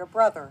my younger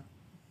brother.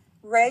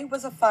 Ray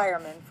was a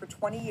fireman for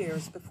 20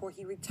 years before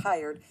he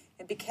retired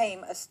and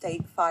became a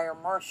state fire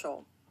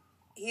marshal.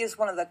 He is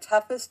one of the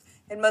toughest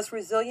and most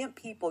resilient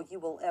people you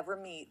will ever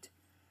meet.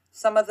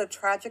 Some of the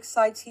tragic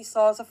sights he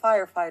saw as a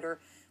firefighter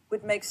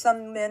would make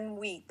some men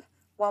weep,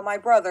 while my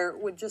brother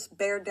would just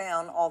bear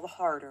down all the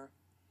harder.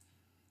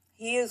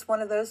 He is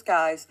one of those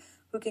guys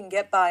who can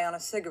get by on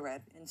a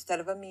cigarette instead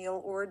of a meal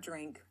or a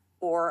drink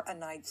or a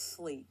night's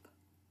sleep.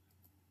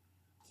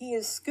 He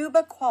is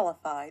scuba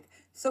qualified,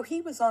 so he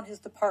was on his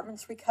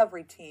department's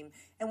recovery team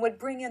and would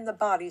bring in the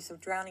bodies of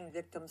drowning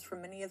victims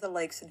from many of the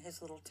lakes in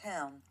his little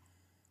town.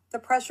 The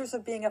pressures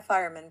of being a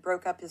fireman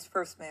broke up his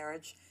first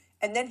marriage,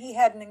 and then he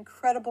had an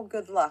incredible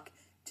good luck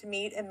to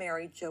meet and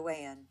marry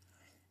Joanne,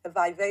 a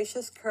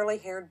vivacious,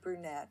 curly-haired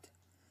brunette.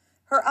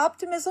 Her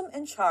optimism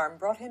and charm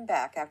brought him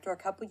back after a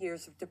couple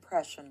years of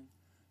depression.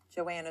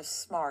 Joanne is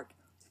smart,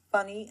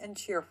 funny, and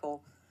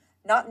cheerful,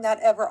 not in that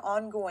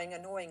ever-ongoing,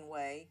 annoying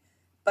way,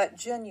 but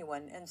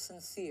genuine and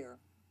sincere.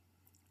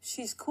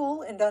 She's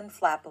cool and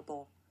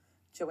unflappable.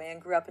 Joanne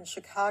grew up in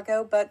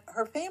Chicago, but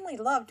her family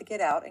loved to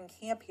get out and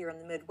camp here in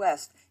the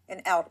Midwest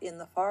and out in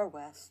the far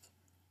West.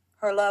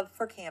 Her love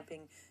for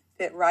camping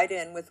fit right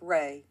in with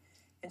Ray,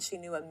 and she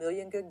knew a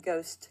million good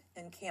ghost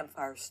and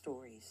campfire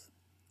stories.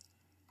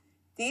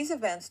 These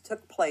events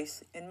took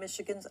place in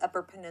Michigan's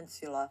Upper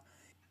Peninsula,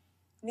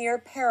 near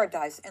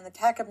Paradise and the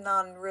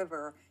Tacognac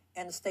River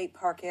and the State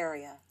Park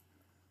area.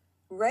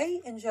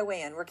 Ray and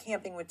Joanne were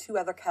camping with two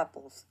other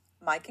couples,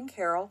 Mike and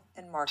Carol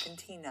and Mark and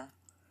Tina.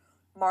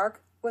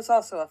 Mark was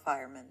also a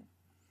fireman.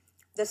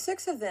 The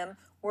six of them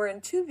were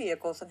in two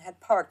vehicles and had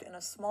parked in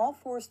a small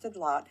forested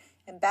lot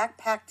and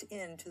backpacked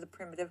into the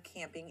primitive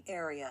camping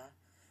area,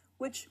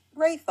 which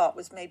Ray thought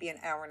was maybe an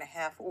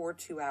hour-and-a-half or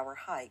 2-hour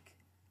hike.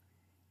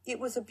 It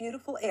was a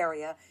beautiful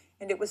area,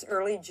 and it was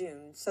early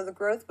June, so the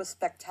growth was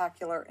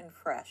spectacular and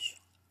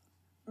fresh.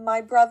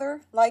 My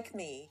brother, like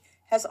me,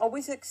 has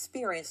always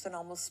experienced an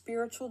almost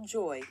spiritual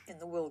joy in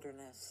the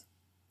wilderness.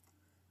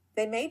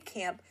 They made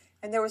camp,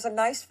 and there was a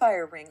nice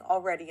fire ring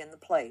already in the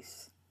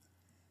place.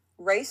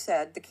 Ray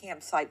said the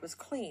campsite was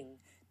clean,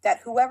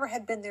 that whoever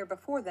had been there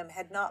before them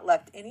had not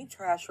left any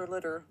trash or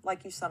litter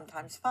like you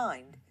sometimes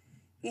find.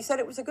 He said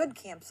it was a good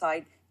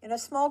campsite in a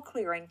small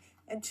clearing,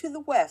 and to the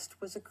west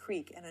was a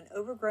creek and an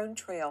overgrown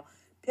trail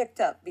picked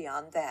up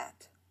beyond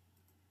that.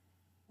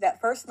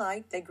 That first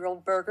night, they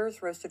grilled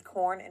burgers, roasted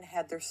corn, and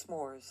had their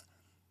s'mores.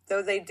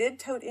 Though they did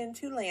tote in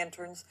 2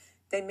 lanterns,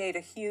 they made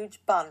a huge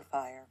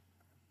bonfire.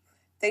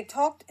 They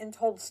talked and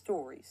told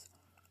stories.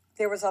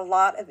 There was a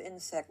lot of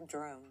insect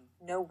drone,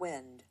 no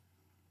wind.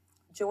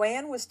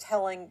 Joanne was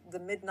telling the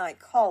midnight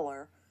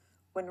caller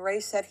when Ray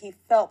said he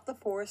felt the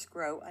forest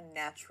grow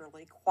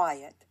unnaturally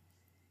quiet.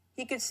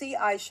 He could see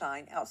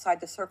eyeshine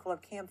outside the circle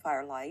of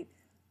campfire light,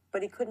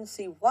 but he couldn't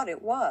see what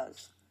it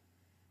was.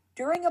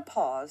 During a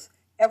pause,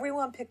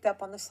 everyone picked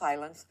up on the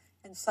silence,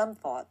 and some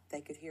thought they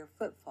could hear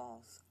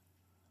footfalls.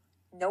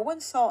 No one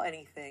saw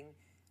anything,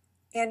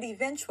 and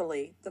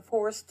eventually the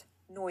forest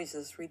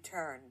noises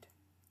returned.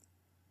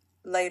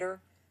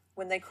 Later,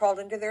 when they crawled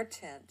into their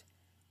tent,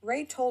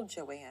 Ray told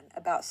Joanne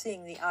about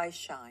seeing the eyes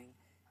shine,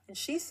 and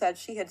she said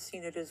she had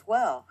seen it as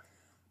well,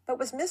 but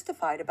was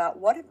mystified about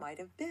what it might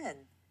have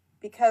been,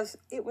 because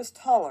it was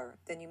taller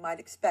than you might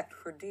expect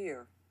for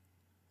deer.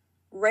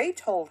 Ray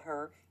told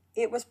her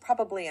it was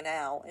probably an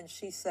owl, and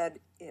she said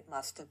it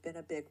must have been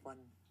a big one.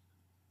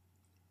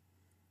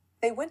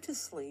 They went to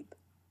sleep.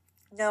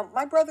 Now,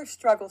 my brother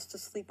struggles to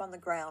sleep on the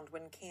ground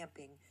when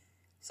camping,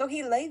 so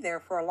he lay there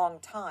for a long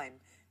time,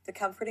 the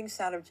comforting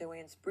sound of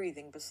Joanne's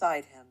breathing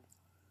beside him.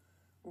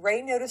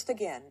 Ray noticed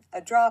again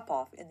a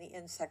drop-off in the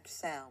insect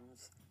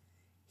sounds.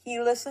 He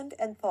listened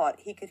and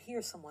thought he could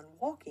hear someone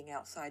walking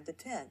outside the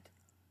tent.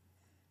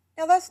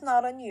 Now, that's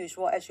not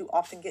unusual, as you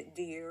often get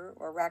deer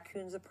or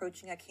raccoons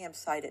approaching a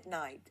campsite at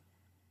night.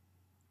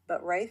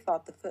 But Ray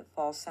thought the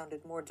footfalls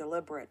sounded more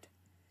deliberate,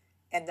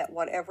 and that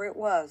whatever it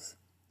was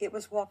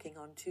walking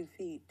on 2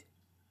 feet.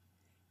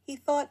 He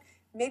thought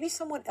maybe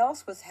someone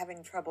else was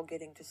having trouble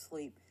getting to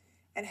sleep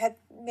and had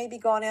maybe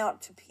gone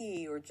out to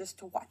pee or just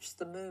to watch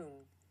the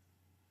moon.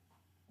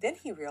 Then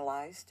he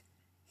realized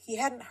he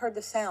hadn't heard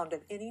the sound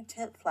of any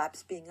tent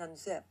flaps being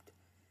unzipped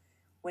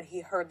when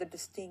he heard the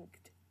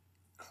distinct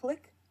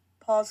click,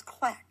 pause,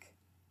 clack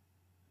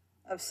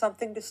of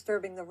something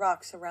disturbing the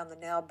rocks around the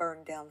now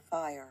burned down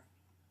fire.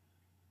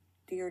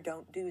 Deer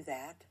don't do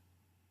that.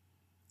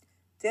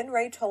 Then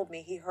Ray told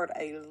me he heard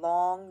a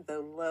long,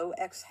 though low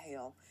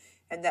exhale,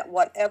 and that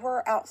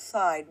whatever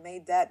outside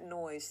made that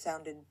noise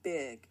sounded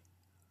big.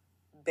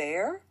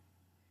 Bear?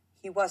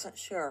 He wasn't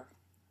sure.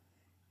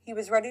 He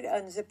was ready to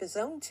unzip his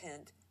own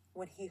tent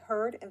when he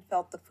heard and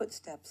felt the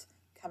footsteps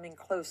coming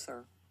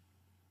closer.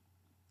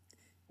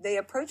 They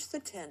approached the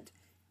tent,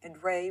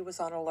 and Ray was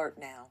on alert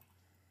now.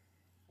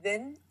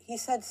 Then he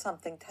said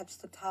something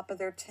touched the top of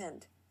their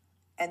tent,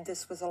 and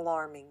this was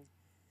alarming,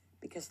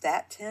 because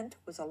that tent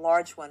was a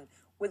large one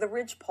with a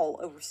ridgepole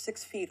over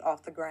 6 feet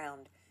off the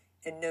ground,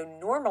 and no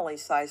normally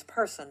sized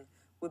person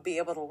would be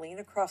able to lean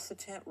across the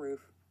tent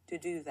roof to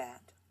do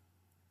that.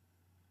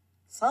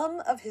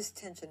 Some of his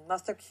tension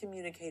must have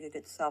communicated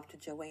itself to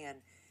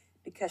Joanne,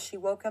 because she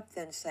woke up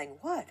then saying,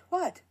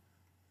 What?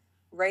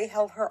 Ray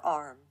held her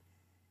arm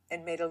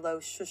and made a low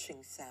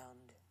shushing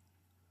sound.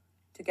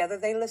 Together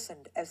they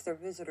listened as their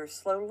visitor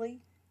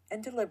slowly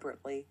and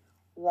deliberately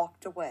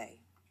walked away.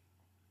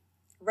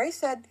 Ray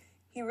said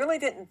he really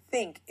didn't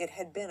think it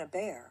had been a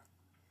bear.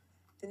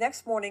 The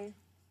next morning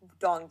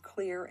dawned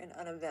clear and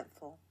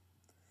uneventful.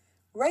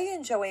 Ray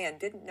and Joanne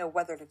didn't know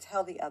whether to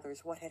tell the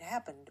others what had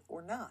happened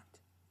or not.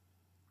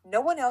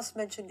 No one else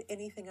mentioned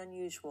anything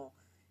unusual,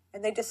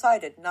 and they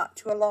decided not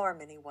to alarm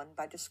anyone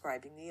by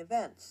describing the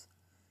events.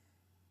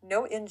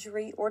 No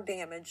injury or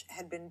damage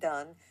had been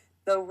done,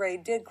 though Ray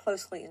did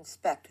closely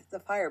inspect the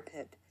fire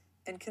pit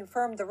and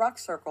confirmed the rock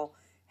circle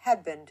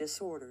had been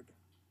disordered.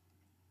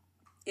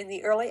 In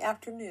the early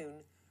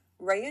afternoon,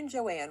 Ray and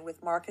Joanne,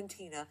 with Mark and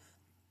Tina,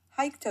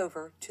 hiked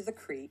over to the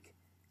creek,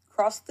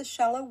 crossed the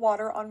shallow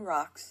water on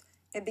rocks,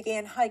 and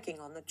began hiking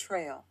on the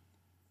trail.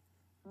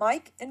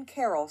 Mike and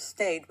Carol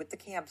stayed with the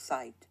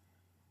campsite.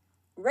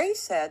 Ray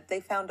said they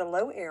found a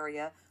low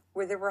area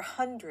where there were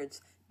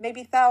hundreds,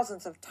 maybe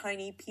thousands of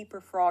tiny peeper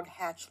frog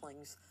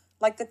hatchlings,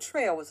 like the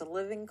trail was a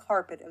living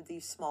carpet of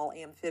these small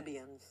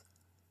amphibians.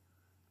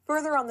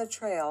 Further on the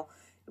trail,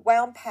 it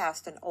wound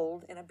past an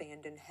old and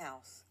abandoned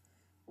house.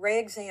 Ray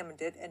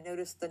examined it and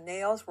noticed the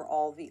nails were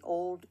all the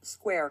old,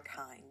 square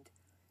kind.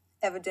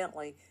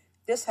 Evidently,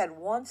 this had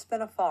once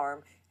been a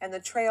farm and the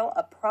trail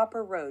a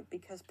proper road,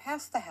 because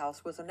past the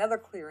house was another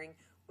clearing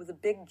with a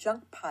big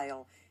junk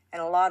pile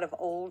and a lot of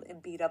old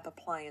and beat-up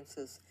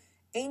appliances,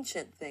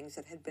 ancient things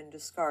that had been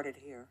discarded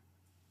here.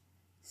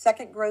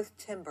 Second-growth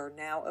timber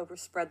now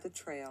overspread the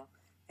trail,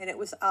 and it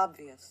was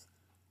obvious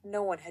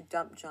no one had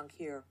dumped junk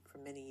here for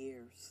many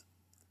years.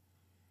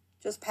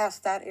 Just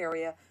past that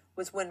area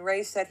was when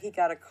Ray said he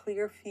got a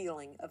clear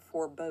feeling of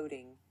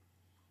foreboding,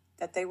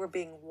 that they were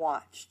being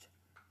watched,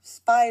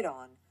 spied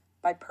on,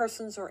 by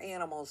persons or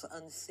animals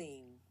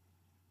unseen.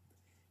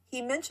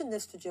 He mentioned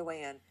this to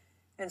Joanne,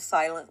 and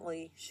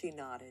silently she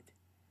nodded.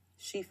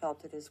 She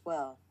felt it as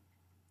well.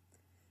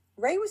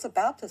 Ray was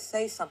about to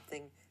say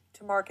something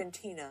to Mark and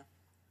Tina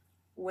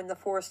when the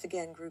forest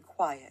again grew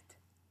quiet.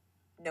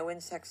 No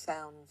insect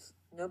sounds,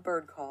 no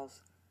bird calls,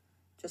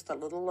 just a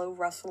little low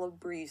rustle of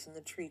breeze in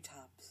the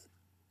treetops.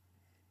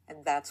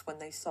 And that's when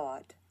they saw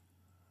it.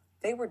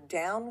 They were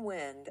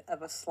downwind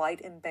of a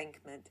slight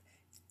embankment,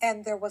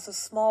 and there was a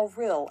small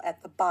rill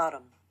at the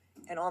bottom,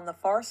 and on the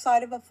far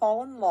side of a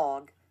fallen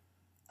log,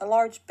 a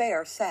large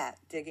bear sat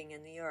digging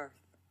in the earth.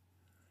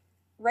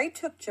 Ray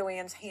took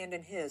Joanne's hand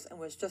in his and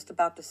was just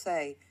about to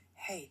say,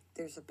 "Hey,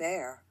 there's a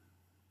bear,"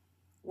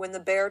 when the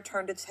bear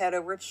turned its head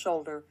over its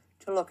shoulder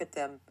to look at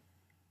them,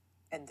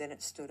 and then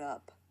it stood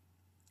up.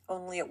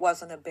 Only it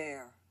wasn't a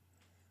bear.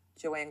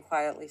 Joanne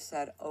quietly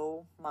said,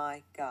 "Oh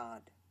my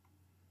God."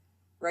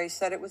 Ray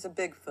said it was a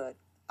Bigfoot,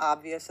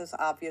 obvious as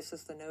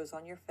the nose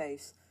on your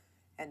face,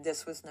 and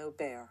this was no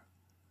bear.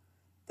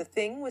 The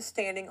thing was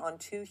standing on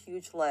two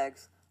huge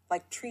legs,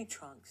 like tree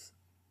trunks.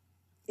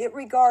 It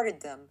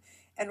regarded them,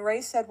 and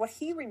Ray said what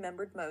he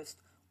remembered most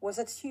was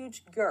its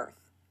huge girth,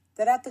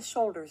 that at the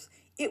shoulders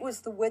it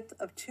was the width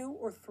of 2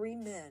 or 3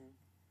 men.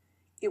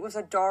 It was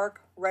a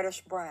dark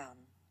reddish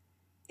brown.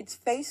 Its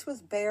face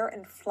was bare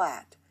and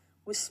flat,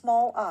 with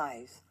small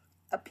eyes,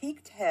 a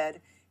peaked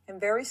head, and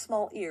very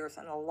small ears,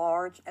 and a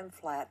large and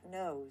flat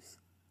nose.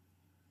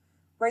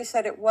 Ray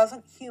said it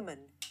wasn't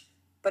human,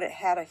 but it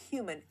had a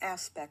human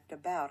aspect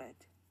about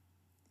it.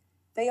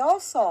 They all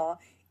saw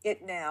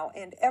it now,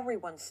 and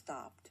everyone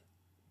stopped.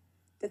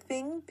 The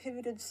thing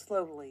pivoted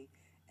slowly,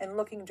 and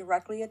looking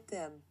directly at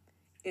them,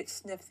 it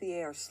sniffed the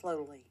air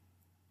slowly.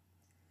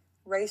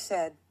 Ray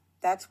said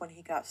that's when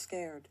he got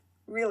scared,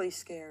 really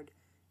scared,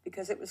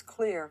 because it was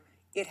clear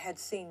it had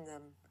seen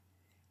them,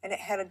 and it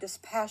had a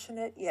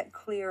dispassionate yet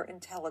clear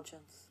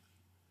intelligence.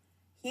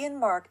 He and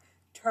Mark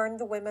turned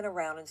the women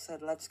around and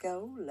said, "Let's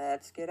go,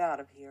 let's get out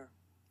of here."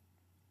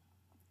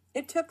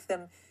 It took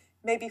them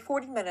maybe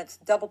 40 minutes,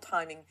 double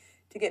timing,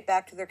 to get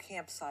back to their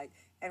campsite,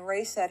 and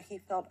Ray said he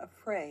felt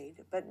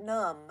afraid but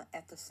numb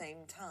at the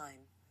same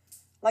time,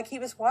 like he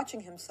was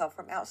watching himself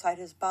from outside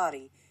his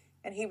body,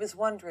 and he was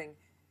wondering,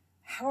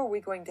 how are we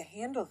going to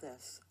handle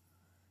this?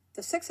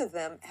 The 6 of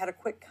them had a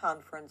quick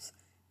conference,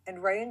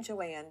 and Ray and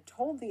Joanne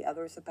told the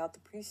others about the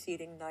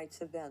preceding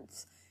night's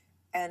events,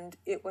 and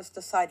it was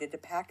decided to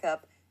pack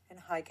up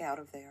and hike out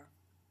of there.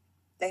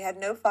 They had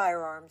no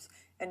firearms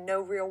and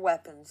no real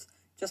weapons,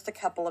 just a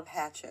couple of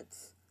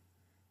hatchets.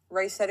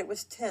 Ray said it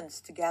was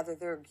tense to gather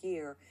their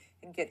gear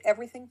and get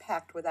everything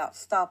packed without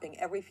stopping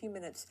every few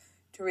minutes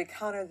to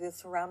reconnoiter the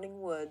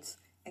surrounding woods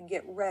and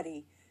get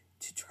ready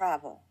to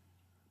travel,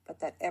 but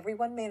that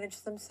everyone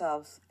managed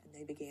themselves and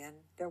they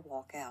began their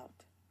walk out.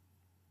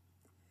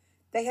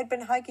 They had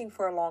been hiking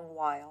for a long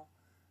while,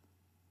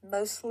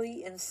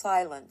 mostly in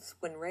silence,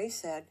 when Ray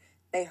said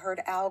they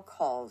heard owl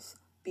calls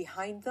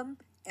behind them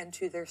and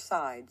to their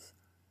sides.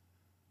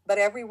 But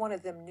every one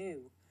of them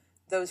knew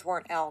those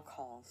weren't owl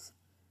calls.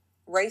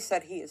 Ray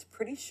said he is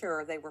pretty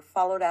sure they were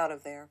followed out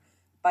of there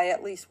by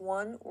at least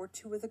 1 or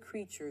 2 of the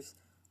creatures,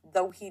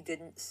 though he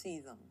didn't see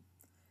them.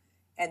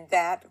 And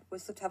that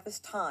was the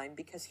toughest time,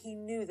 because he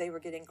knew they were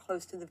getting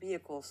close to the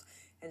vehicles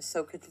and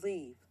so could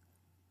leave.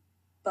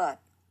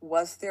 But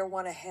was there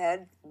one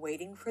ahead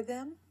waiting for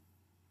them?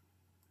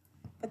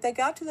 But they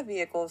got to the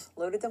vehicles,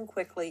 loaded them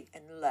quickly,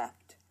 and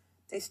left.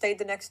 They stayed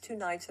the next 2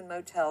 nights in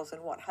motels,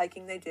 and what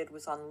hiking they did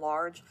was on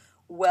large,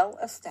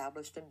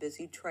 well-established and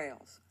busy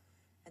trails.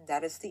 And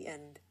that is the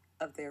end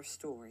of their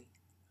story.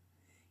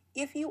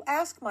 If you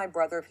ask my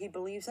brother if he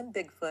believes in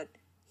Bigfoot,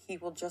 he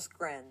will just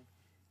grin.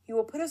 He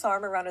will put his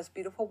arm around his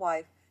beautiful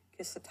wife,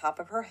 kiss the top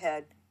of her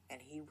head,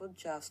 and he will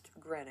just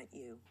grin at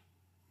you.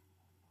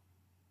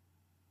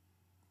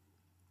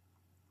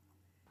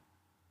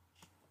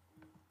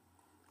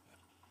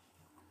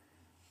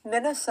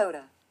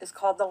 Minnesota is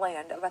called the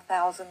land of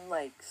 1,000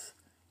 lakes,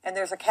 and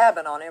there's a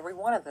cabin on every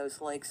one of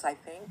those lakes, I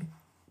think.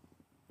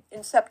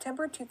 In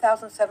September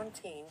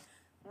 2017,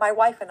 my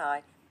wife and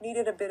I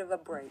needed a bit of a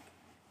break,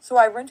 so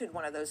I rented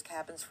one of those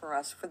cabins for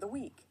us for the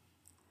week.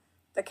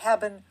 The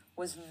cabin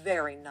was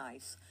very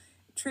nice.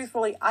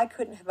 Truthfully, I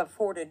couldn't have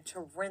afforded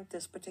to rent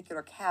this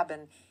particular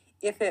cabin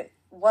if it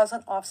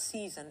wasn't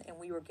off-season and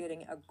we were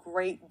getting a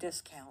great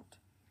discount.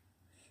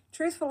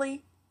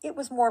 Truthfully, it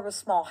was more of a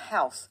small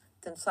house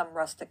than some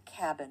rustic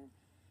cabin.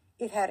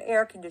 It had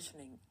air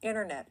conditioning,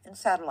 internet, and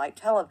satellite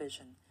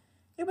television.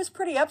 It was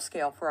pretty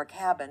upscale for a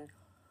cabin,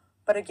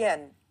 but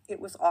again, it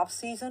was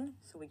off-season,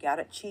 so we got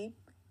it cheap,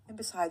 and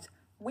besides,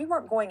 we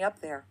weren't going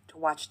up there to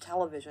watch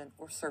television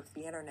or surf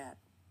the internet.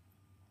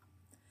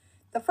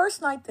 The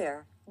first night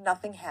there,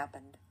 nothing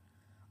happened.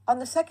 On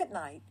the second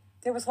night,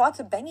 there was lots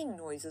of banging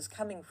noises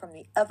coming from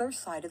the other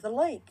side of the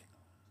lake.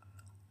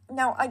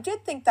 Now, I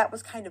did think that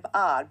was kind of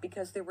odd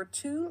because there were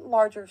two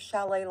larger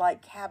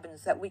chalet-like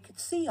cabins that we could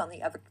see on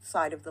the other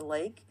side of the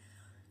lake,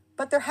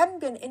 but there hadn't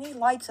been any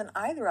lights in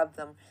either of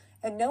them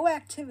and no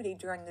activity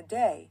during the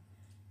day,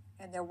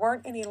 and there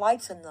weren't any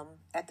lights in them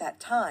at that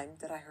time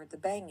that I heard the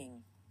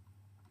banging.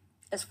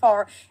 As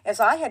far as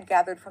I had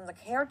gathered from the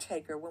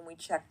caretaker when we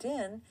checked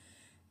in,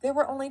 there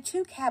were only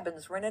 2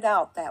 cabins rented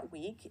out that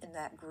week in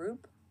that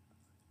group,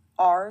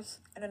 ours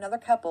and another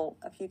couple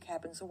a few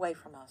cabins away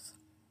from us.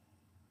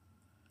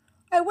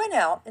 I went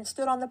out and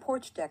stood on the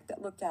porch deck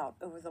that looked out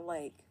over the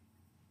lake.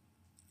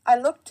 I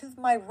looked to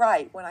my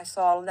right when I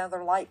saw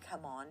another light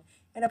come on,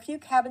 and a few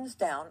cabins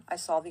down I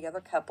saw the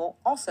other couple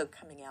also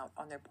coming out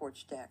on their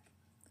porch deck.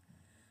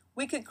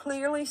 We could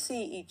clearly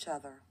see each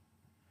other.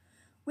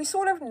 We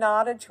sort of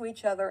nodded to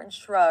each other and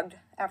shrugged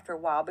after a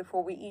while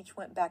before we each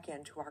went back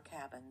into our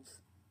cabins.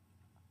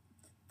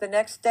 The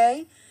next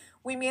day,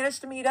 we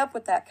managed to meet up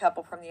with that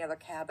couple from the other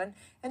cabin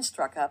and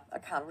struck up a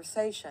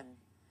conversation.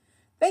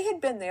 They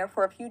had been there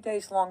for a few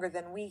days longer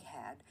than we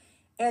had,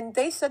 and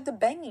they said the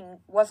banging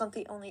wasn't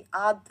the only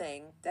odd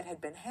thing that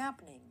had been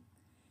happening.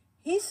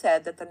 He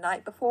said that the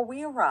night before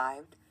we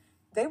arrived,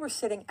 they were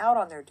sitting out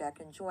on their deck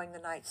enjoying the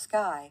night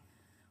sky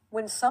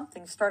when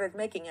something started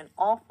making an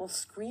awful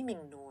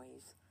screaming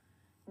noise.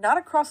 Not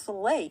across the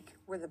lake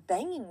where the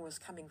banging was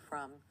coming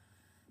from,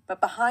 but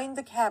behind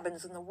the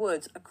cabins in the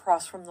woods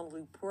across from the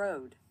loop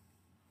road.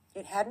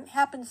 It hadn't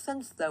happened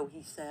since, though,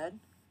 he said.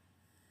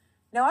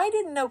 Now, I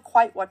didn't know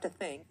quite what to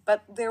think,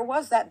 but there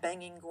was that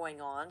banging going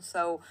on,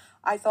 so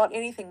I thought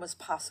anything was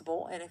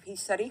possible, and if he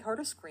said he heard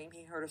a scream,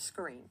 he heard a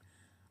scream.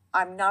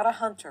 I'm not a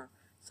hunter,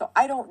 so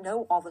I don't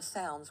know all the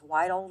sounds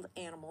wild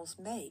animals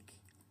make.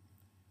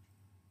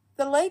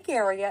 The lake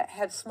area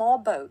had small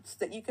boats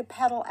that you could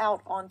paddle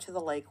out onto the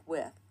lake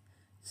with.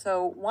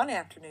 So one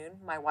afternoon,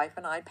 my wife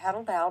and I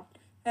paddled out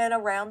and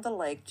around the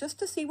lake just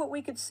to see what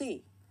we could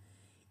see.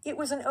 It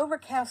was an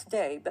overcast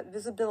day, but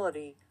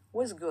visibility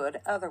was good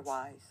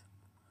otherwise.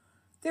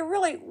 There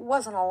really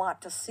wasn't a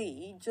lot to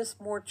see,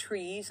 just more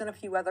trees and a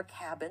few other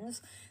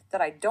cabins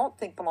that I don't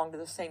think belonged to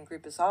the same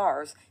group as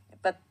ours,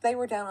 but they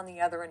were down on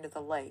the other end of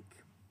the lake.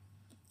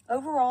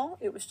 Overall,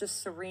 it was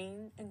just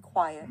serene and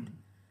quiet.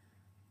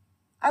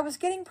 I was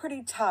getting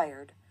pretty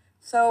tired,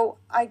 so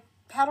I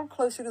paddled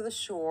closer to the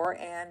shore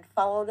and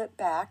followed it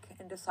back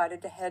and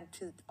decided to head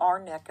to our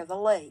neck of the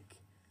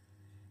lake.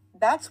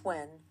 That's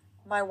when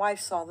my wife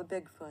saw the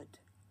Bigfoot.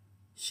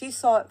 She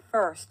saw it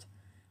first,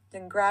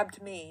 then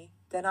grabbed me.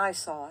 Then I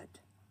saw it.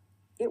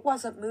 It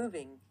wasn't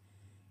moving.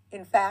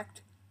 In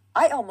fact,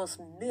 I almost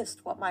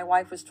missed what my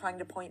wife was trying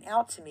to point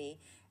out to me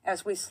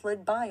as we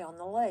slid by on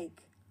the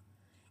lake.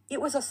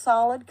 It was a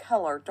solid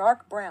color,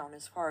 dark brown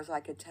as far as I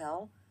could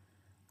tell.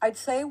 I'd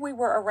say we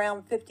were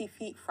around 50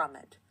 feet from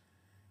it.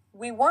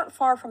 We weren't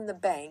far from the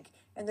bank,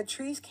 and the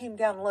trees came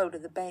down low to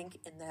the bank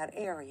in that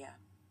area.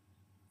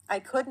 I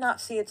could not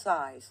see its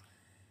eyes,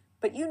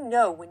 but you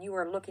know when you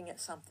are looking at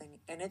something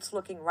and it's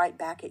looking right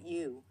back at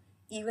you,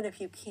 even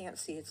if you can't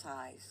see its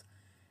eyes.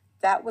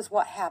 That was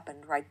what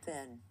happened right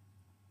then.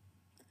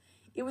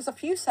 It was a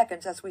few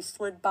seconds as we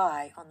slid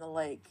by on the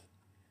lake.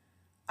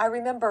 I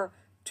remember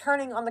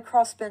turning on the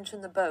crossbench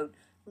in the boat,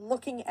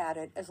 looking at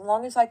it as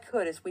long as I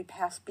could as we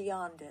passed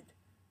beyond it.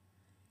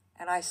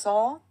 And I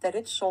saw that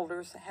its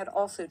shoulders had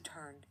also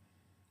turned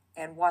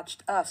and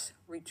watched us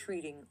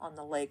retreating on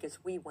the lake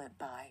as we went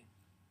by.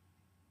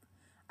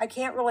 I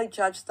can't really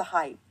judge the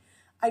height.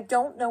 I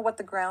don't know what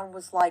the ground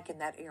was like in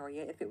that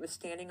area, if it was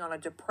standing on a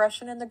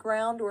depression in the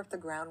ground or if the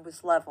ground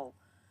was level.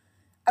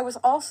 I was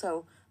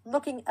also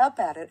looking up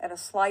at it at a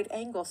slight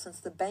angle since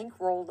the bank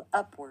rolled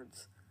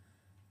upwards.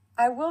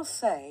 I will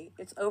say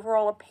its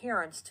overall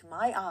appearance to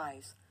my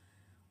eyes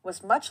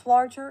was much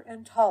larger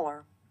and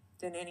taller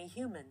than any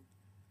human.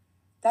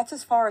 That's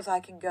as far as I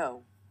can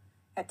go.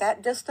 At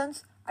that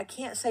distance, I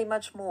can't say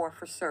much more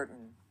for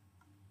certain.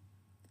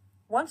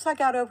 Once I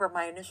got over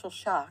my initial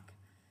shock,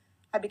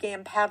 I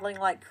began paddling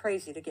like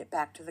crazy to get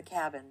back to the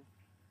cabin.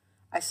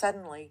 I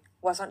suddenly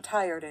wasn't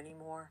tired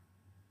anymore.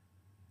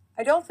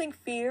 I don't think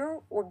fear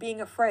or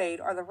being afraid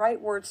are the right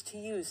words to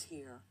use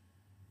here.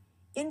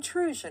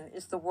 Intrusion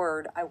is the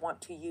word I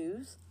want to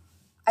use.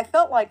 I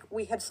felt like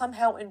we had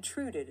somehow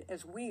intruded,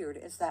 as weird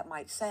as that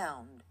might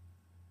sound.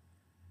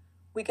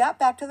 We got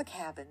back to the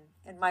cabin,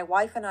 and my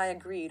wife and I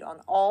agreed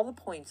on all the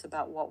points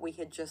about what we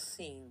had just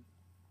seen.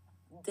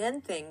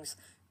 Then things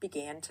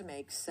began to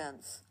make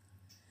sense.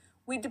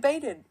 We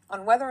debated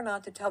on whether or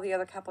not to tell the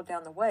other couple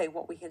down the way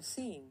what we had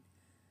seen.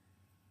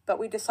 But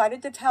we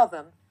decided to tell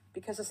them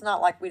because it's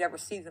not like we'd ever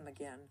see them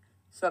again.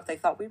 So if they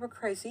thought we were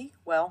crazy,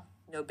 well,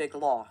 no big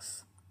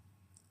loss.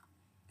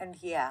 And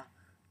yeah,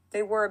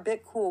 they were a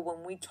bit cool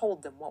when we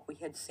told them what we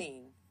had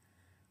seen.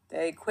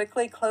 They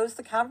quickly closed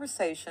the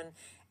conversation,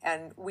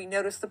 and we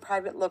noticed the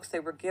private looks they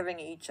were giving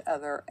each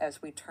other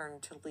as we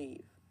turned to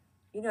leave.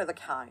 You know the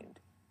kind.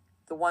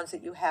 The ones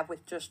that you have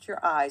with just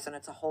your eyes, and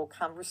it's a whole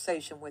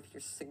conversation with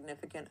your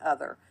significant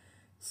other,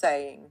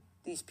 saying,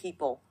 "These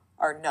people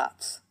are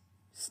nuts.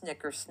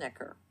 Snicker,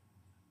 snicker."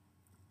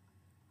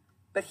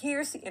 But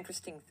here's the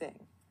interesting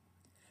thing.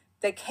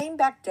 They came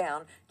back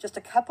down just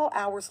a couple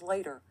hours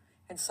later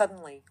and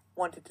suddenly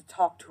wanted to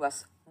talk to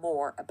us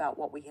more about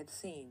what we had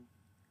seen.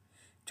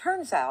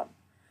 Turns out,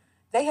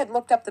 they had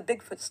looked up the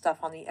Bigfoot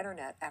stuff on the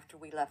internet after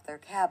we left their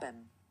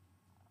cabin.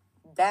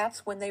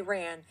 That's when they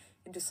ran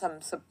into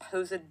some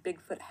supposed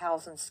Bigfoot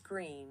howls and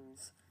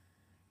screams.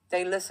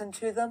 They listened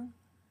to them,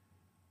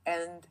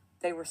 and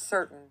they were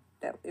certain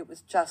that it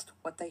was just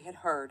what they had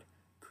heard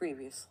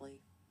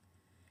previously.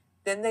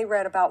 Then they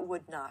read about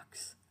wood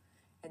knocks,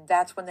 and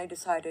that's when they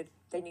decided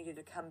they needed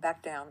to come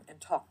back down and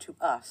talk to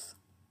us.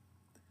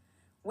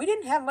 We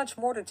didn't have much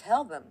more to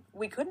tell them.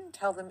 We couldn't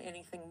tell them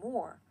anything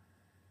more.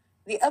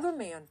 The other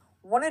man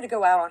wanted to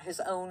go out on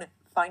his own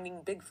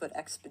Finding Bigfoot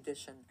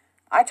expedition.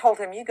 I told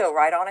him, "You go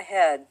right on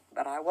ahead,"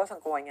 but I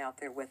wasn't going out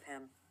there with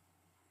him.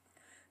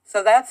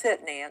 So that's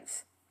it,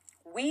 Nance.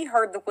 We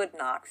heard the wood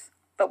knocks,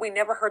 but we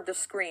never heard the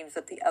screams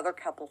that the other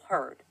couple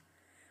heard.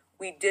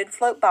 We did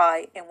float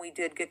by, and we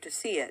did get to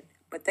see it,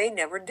 but they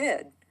never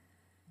did.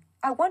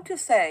 I want to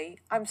say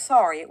I'm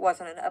sorry it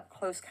wasn't an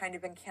up-close kind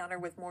of encounter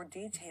with more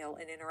detail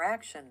and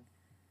interaction.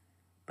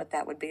 But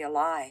that would be a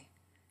lie,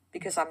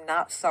 because I'm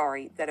not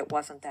sorry that it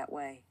wasn't that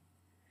way.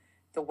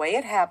 The way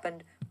it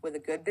happened, with a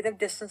good bit of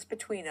distance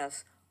between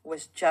us,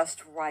 was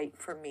just right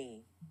for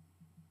me.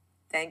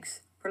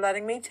 Thanks for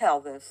letting me tell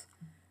this.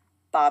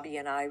 Bobby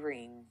and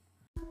Irene.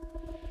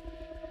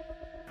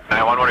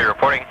 911, what are you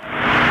reporting?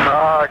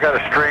 I got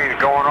a strange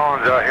going on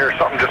out here.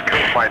 Something just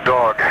killed my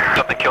dog.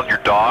 Something killed your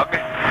dog?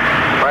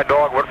 My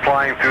dog went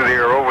flying through the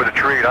air over the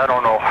tree. I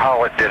don't know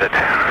how it did it.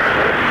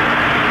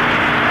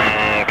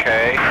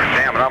 Okay.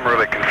 Damn it, I'm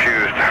really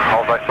confused.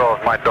 All I saw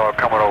was my dog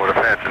coming over the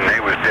fence, and he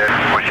was dead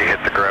when she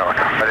hit the ground.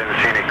 I didn't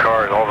see any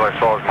cars. All I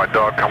saw was my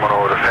dog coming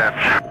over the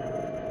fence.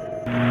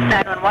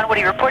 911, what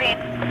are you reporting?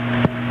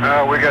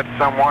 We got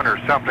someone or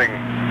something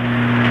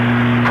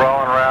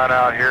crawling around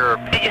out here.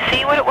 Did you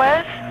see what it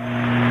was?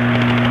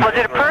 Was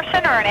it a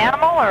person or an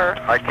animal, or?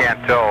 I can't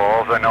tell.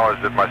 All I know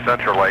is that my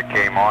central light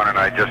came on, and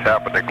I just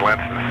happened to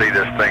glimpse and see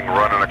this thing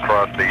running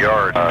across the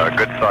yard. A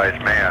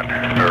good-sized man,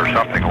 or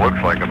something looks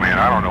like a man.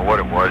 I don't know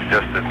what it was,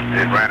 just that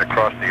it ran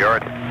across the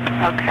yard.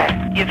 Okay.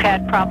 You've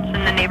had problems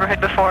in the neighborhood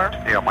before?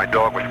 Yeah, my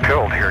dog was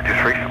killed here just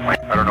recently.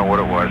 I don't know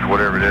what it was.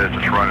 Whatever it is,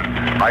 it's running.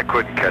 I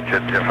couldn't catch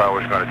it if I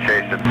was going to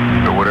chase it.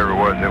 But whatever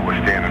it was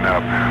standing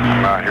up.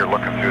 I'm out here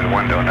looking through the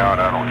window now,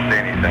 and I don't see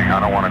anything.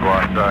 I don't want to go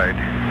outside.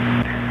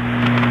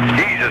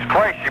 Jesus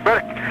Christ, you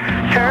better...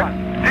 Sure.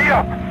 See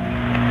ya!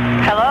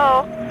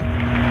 Hello?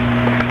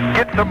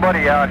 Get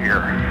somebody out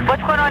here.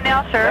 What's going on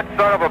now, sir? That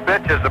son of a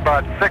bitch is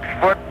about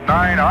 6'9",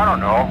 I don't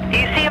know. Do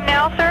you see him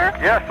now, sir?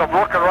 Yes, I'm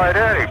looking right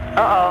at him.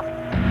 Uh-oh.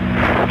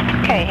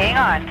 Okay, hang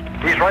on.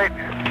 He's right...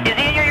 Is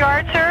he in your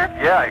yard, sir?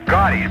 Yeah,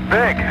 God, he's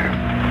big.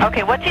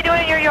 Okay, what's he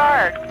doing in your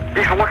yard?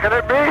 He's looking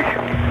at me.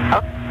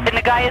 Oh, and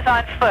the guy is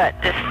on foot.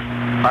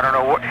 I don't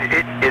know what...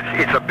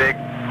 It's a big...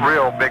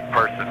 real big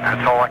person.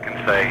 That's all I can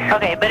say.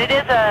 Okay, but it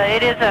is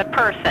a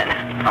person.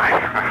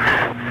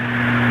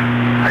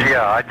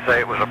 Yeah, I'd say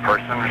it was a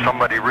person,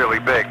 somebody really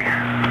big.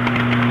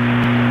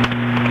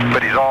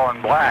 But he's all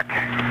in black.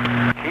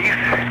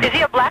 Is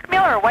he a black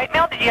male or a white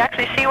male? Did you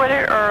actually see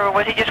whether, or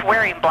was he just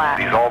wearing black?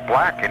 He's all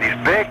black and he's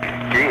big.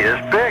 He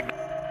is big.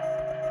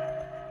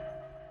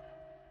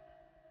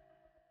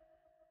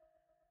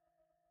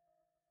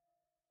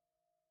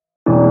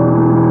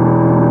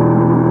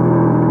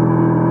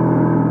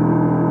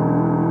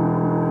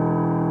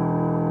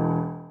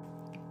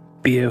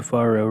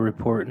 BFRO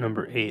Report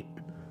Number 8.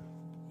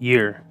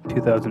 Year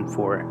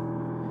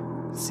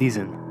 2004.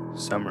 Season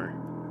Summer.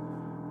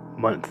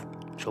 Month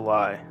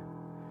July.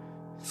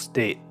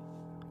 State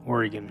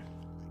Oregon.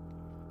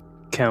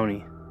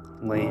 County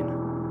Lane.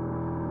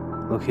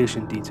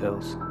 Location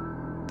details.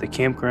 The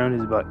campground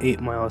is about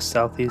 8 miles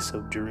southeast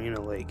of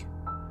Jarena Lake.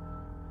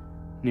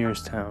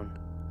 Nearest town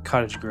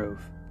Cottage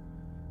Grove.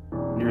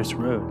 Nearest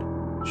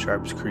road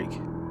Sharps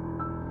Creek.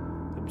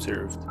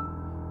 Observed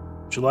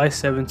July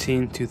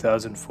 17,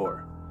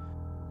 2004.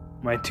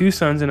 My 2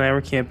 sons and I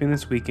were camping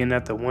this weekend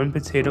at the One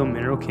Potato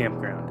Mineral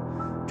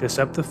Campground, just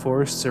up the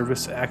Forest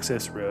Service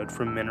access road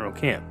from Mineral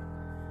Camp.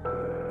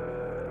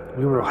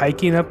 We were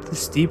hiking up the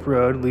steep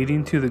road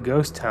leading to the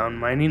ghost town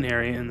mining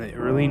area in the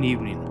early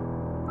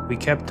evening. We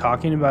kept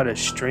talking about a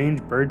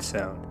strange bird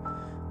sound,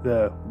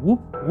 the whoop,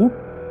 whoop,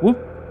 whoop,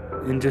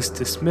 and just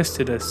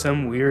dismissed it as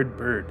some weird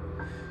bird.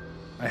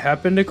 I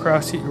happened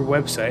across your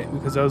website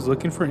because I was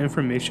looking for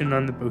information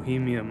on the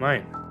Bohemia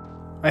mine.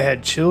 I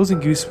had chills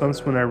and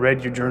goosebumps when I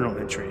read your journal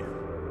entry.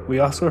 We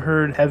also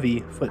heard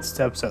heavy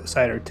footsteps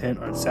outside our tent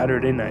on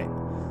Saturday night,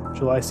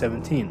 July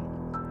 17.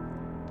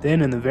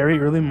 Then in the very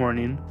early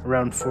morning,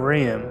 around 4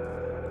 a.m.,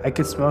 I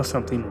could smell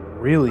something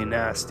really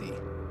nasty.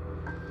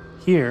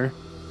 Here,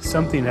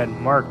 something had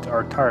marked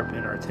our tarp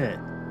in our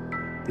tent.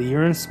 The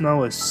urine smell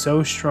was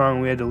so strong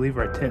we had to leave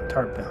our tent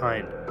tarp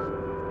behind.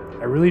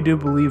 I really do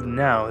believe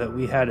now that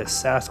we had a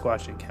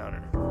Sasquatch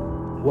encounter.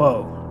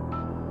 Whoa.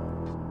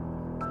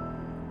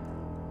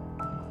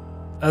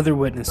 Other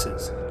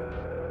witnesses.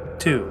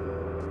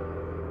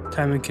 2.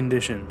 Time and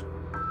condition.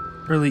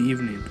 Early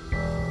evening.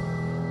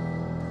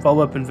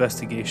 Follow-up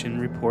investigation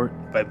report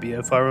by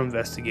BFR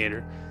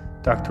investigator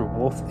Dr.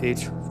 Wolf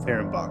H.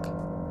 Fehrenbach.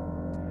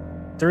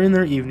 During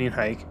their evening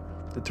hike,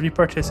 the 3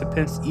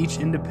 participants each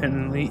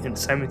independently and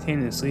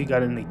simultaneously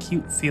got an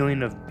acute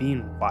feeling of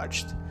being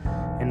watched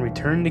and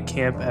returned to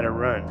camp at a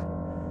run.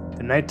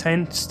 The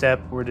nighttime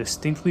steps were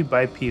distinctly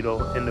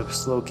bipedal and of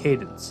slow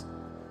cadence.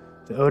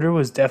 The odor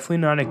was definitely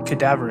not a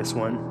cadaverous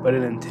one, but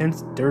an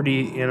intense,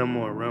 dirty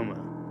animal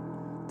aroma.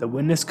 The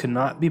witness could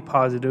not be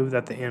positive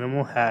that the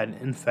animal had,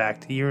 in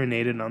fact,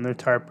 urinated on their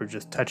tarp or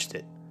just touched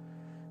it.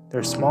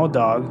 Their small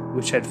dog,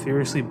 which had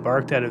furiously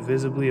barked at a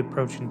visibly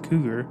approaching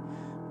cougar,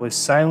 was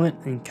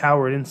silent and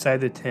cowered inside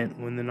the tent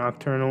when the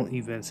nocturnal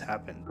events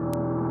happened.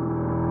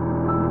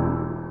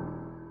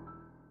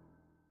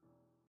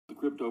 The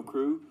Crypto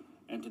Crew,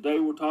 and today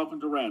we're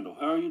talking to Randall.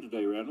 How are you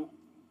today, Randall?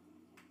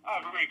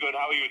 Very good.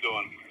 How are you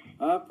doing?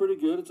 Pretty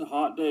good. It's a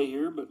hot day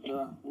here, but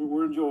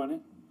we're enjoying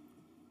it.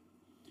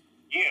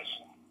 Yes.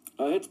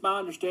 It's my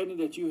understanding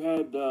that you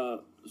had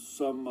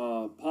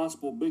some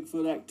possible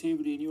Bigfoot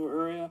activity in your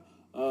area.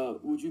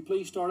 Would you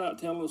please start out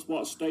telling us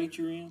what state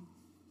you're in?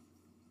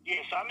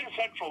 Yes, I'm in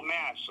Central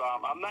Mass.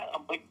 I'm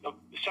like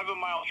 7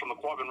 miles from the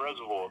Quabbin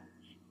Reservoir,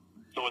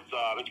 so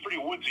it's pretty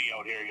woodsy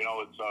out here. You know,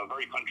 it's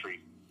very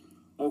country.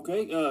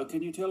 Okay.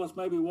 Can you tell us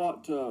maybe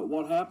what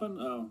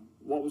happened?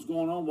 What was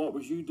going on? What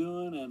was you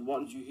doing? And what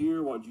did you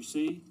hear? What did you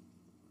see?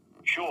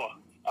 Sure.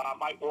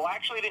 I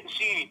actually didn't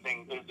see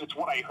anything. It's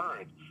what I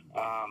heard.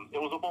 It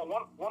was about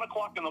 1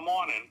 o'clock in the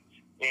morning,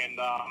 and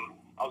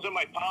I was in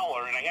my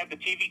parlor, and I had the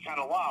TV kind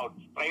of loud,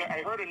 but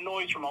I heard a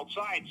noise from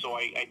outside, so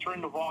I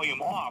turned the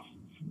volume off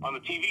on the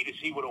TV to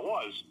see what it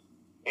was,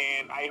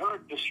 and I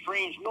heard this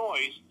strange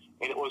noise,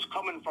 and it was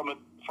coming from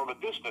a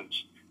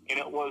distance, and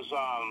it was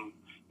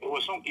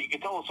some, you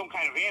could tell it was some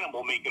kind of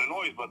animal making a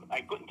noise, but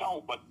I couldn't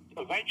tell. But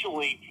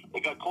eventually,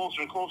 it got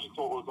closer and closer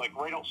until it was like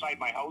right outside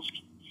my house,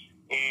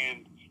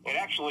 and it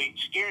actually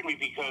scared me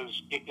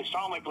because it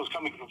sounded like it was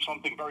coming from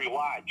something very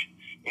large.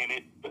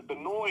 And the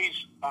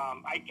noise,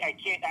 I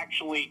can't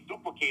actually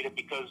duplicate it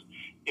because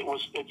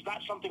it's not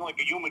something like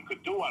a human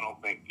could do, I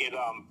don't think.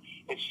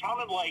 It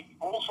sounded like,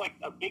 almost like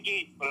a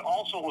biggie, but it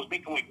also was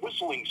making like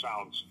whistling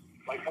sounds,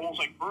 like almost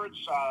like birds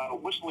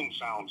whistling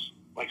sounds,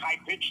 like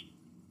high-pitched,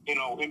 you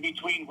know, in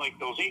between like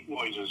those ape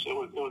noises. It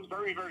was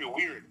very, very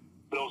weird,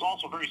 but it was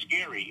also very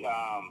scary.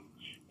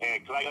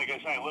 And cause like I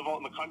said, I live out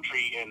in the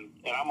country, and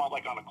I'm out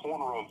like on a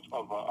corner of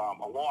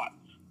a lot,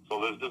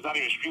 so there's not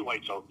even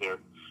streetlights out there.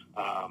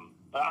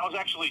 But I was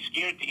actually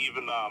scared to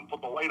even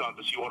put the light on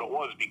to see what it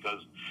was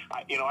because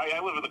I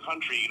live in the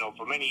country, you know,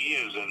 for many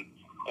years,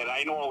 and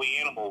I know all the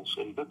animals,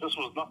 and this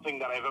was nothing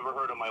that I've ever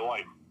heard in my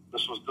life.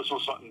 This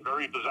was something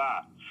very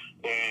bizarre.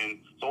 And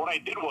so what I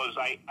did was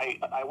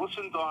I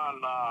listened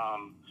on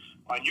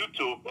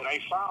YouTube, and I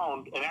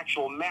found an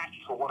actual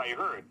match for what I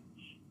heard.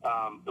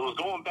 It was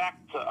going back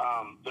to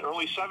the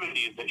early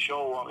 70s that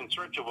show In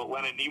Search of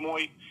Leonard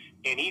Nimoy,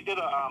 and he did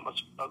a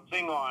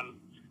thing on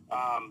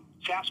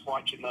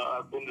Sasquatch in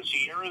the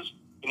Sierras,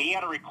 and he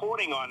had a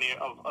recording on there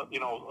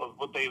of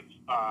what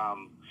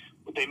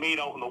they made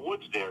out in the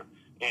woods there,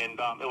 and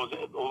it was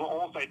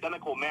almost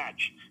identical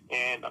match.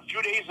 And a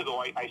few days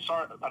ago, I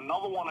saw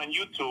another one on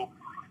YouTube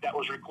that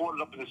was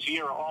recorded up in the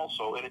Sierra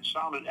also, and it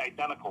sounded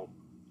identical.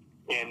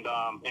 And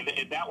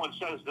that one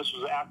says this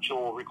was an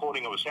actual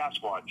recording of a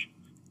Sasquatch.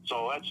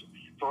 So that's,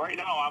 for right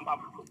now,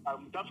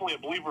 I'm definitely a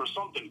believer of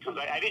something, because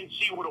I didn't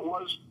see what it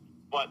was,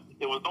 but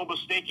it was no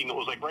mistaking. It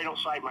was like right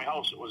outside my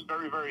house. It was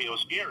very, very, it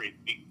was scary.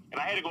 And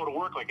I had to go to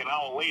work like an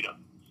hour later.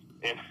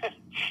 And,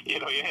 you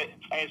know, I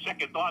had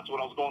second thoughts when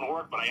I was going to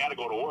work, but I had to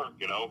go to work,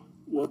 you know.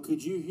 Well,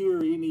 could you hear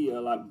any,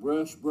 like,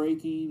 brush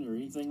breaking or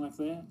anything like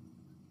that?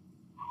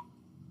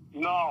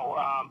 No,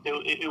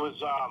 it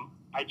was,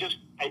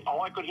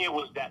 all I could hear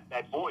was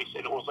that voice,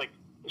 and it was like,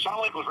 it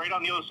sounded like it was right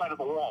on the other side of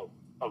the wall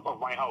of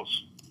my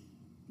house.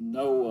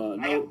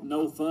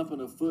 No thumping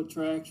of foot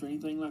tracks or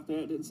anything like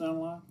that, didn't sound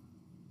like?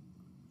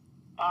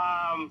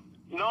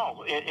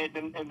 No,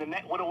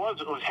 what it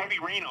was heavy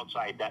rain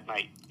outside that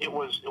night. It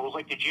was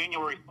like the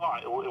January thaw.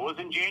 It was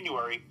in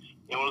January,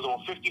 and it was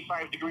about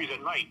 55 degrees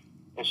at night.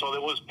 And so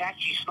there was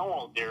patchy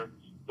snow out there.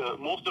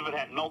 Most of it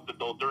had melted,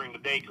 though, during the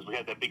day because we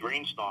had that big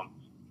rainstorm.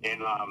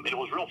 And it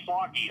was real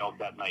foggy out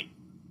that night.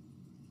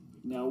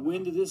 Now,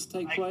 when did this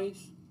take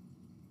place?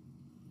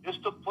 This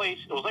took place,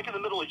 it was like in the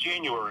middle of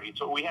January.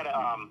 So we had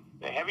a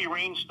heavy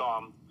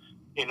rainstorm,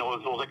 and it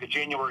was like a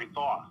January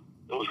thaw.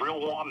 It was real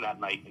warm that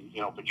night,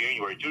 for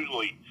January. It's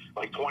usually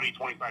like 20,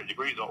 25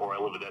 degrees out where I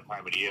live at that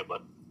time of the year.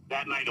 But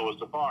that night it was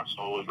the thaw,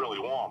 so it was really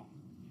warm.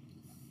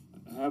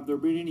 Have there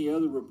been any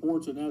other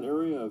reports in that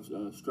area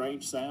of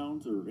strange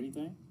sounds or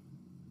anything?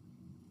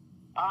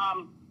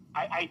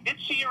 I did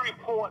see a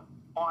report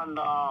on,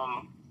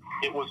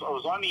 it was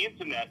on the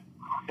internet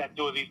that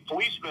there were these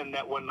policemen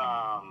that when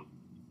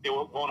they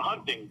were going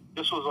hunting,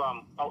 this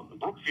was out in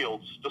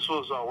Brookfields, this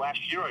was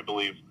last year, I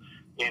believe,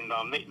 and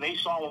they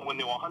saw one when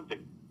they were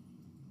hunting.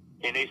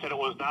 And they said it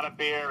was not a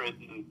bear,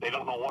 and they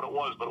don't know what it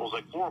was, but it was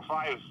like 4 or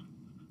 5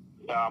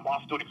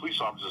 off-duty police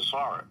officers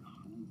saw it.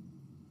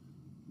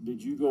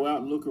 Did you go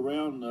out and look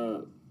around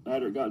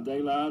after it got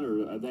daylight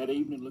or that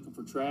evening looking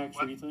for tracks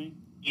or anything?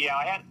 Yeah,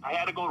 I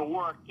had to go to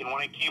work, and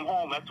when I came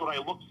home, that's what I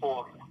looked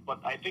for. But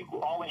I think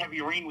all the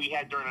heavy rain we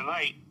had during the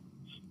night,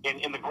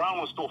 and the ground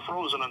was still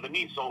frozen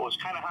underneath, so it was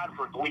kind of hard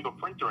for it to leave a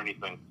print or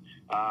anything.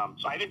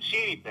 So I didn't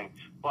see anything.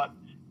 But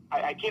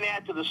I can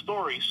add to the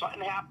story.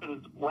 Something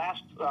happened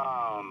last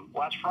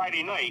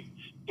Friday night,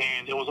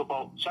 and it was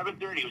about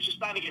 7:30. It was just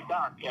starting to get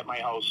dark at my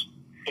house,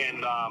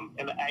 and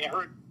I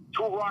heard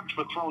 2 rocks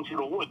were thrown through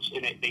the woods,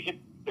 and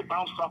they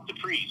bounced off the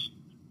trees.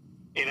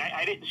 And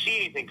I didn't see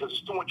anything because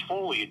there's too much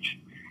foliage.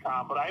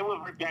 But I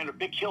live right behind a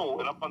big hill,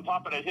 and up on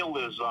top of that hill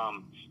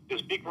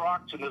there's big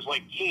rocks and there's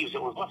like caves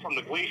that was left from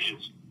the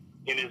glaciers,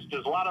 and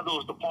there's a lot of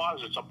those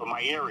deposits up in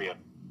my area.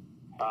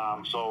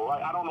 So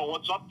I don't know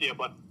what's up there,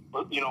 but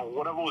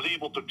whatever was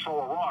able to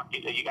throw a rock,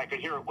 I could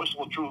hear it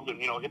whistling through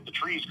and hit the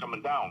trees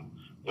coming down.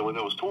 And when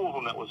there was 2 of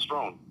them that was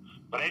thrown,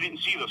 but I didn't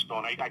see the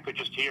stone. I could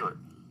just hear it.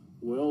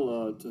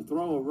 Well, to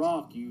throw a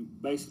rock, you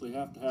basically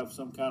have to have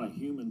some kind of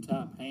human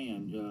type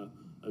hand.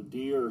 A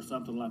deer or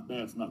something like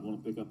that's not going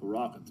to pick up a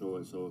rock and throw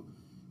it. So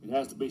it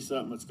has to be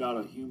something that's got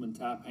a human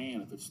type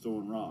hand if it's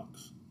throwing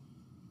rocks.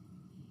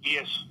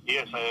 Yes,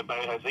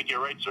 I think you're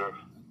right, sir.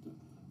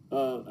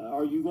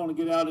 Are you going to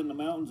get out in the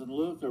mountains and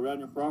look around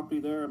your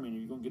property there? I mean, are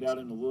you going to get out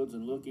in the woods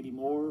and look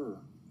anymore? Or?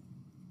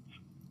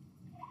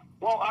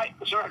 Well,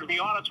 sir, to be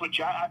honest with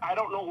you, I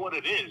don't know what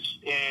it is,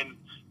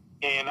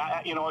 and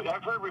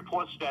I've heard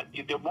reports that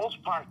the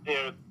most part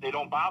they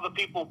don't bother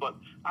people, but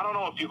I don't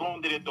know if you go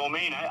into their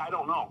domain. I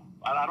don't know.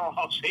 I don't know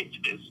how safe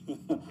it is,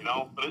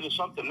 but there's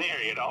something there,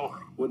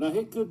 Well, now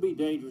it could be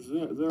dangerous.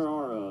 There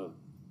are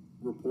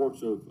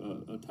reports of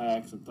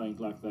attacks and things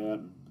like that.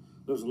 And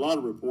there's a lot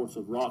of reports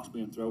of rocks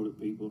being thrown at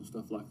people and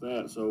stuff like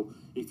that. So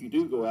if you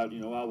do go out,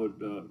 I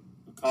would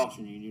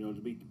caution you,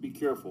 to be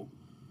careful.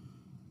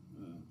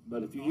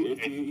 But if you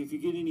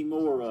get any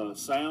more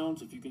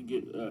sounds, if you can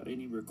get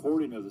any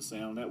recording of the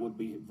sound, that would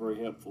be very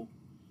helpful.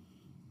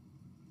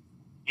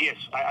 Yes,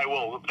 I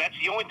will. That's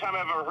the only time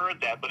I've ever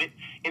heard that. But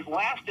it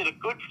lasted a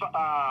good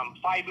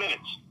 5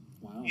 minutes.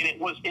 Wow. And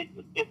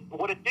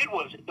what it did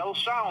was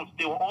those sounds,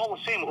 they were all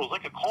the same. It was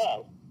like a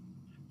call.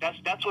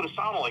 That's what it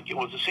sounded like. It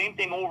was the same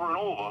thing over and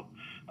over,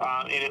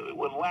 and it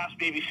would last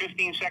maybe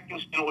 15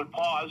 seconds, then it would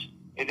pause,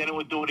 and then it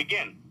would do it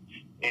again.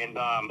 And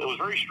it was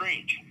very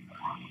strange.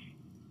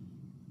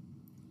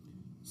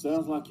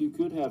 Sounds like you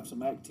could have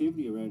some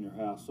activity around your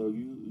house, so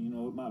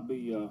it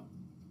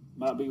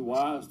might be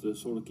wise to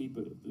sort of keep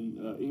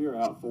an ear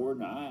out for it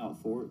and an eye out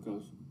for it,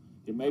 because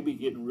it may be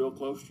getting real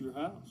close to your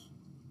house.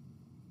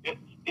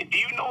 Do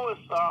you know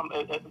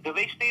if do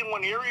they stay in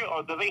one area,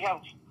 or do they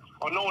have,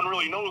 or no one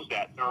really knows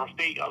that, or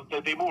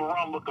if they move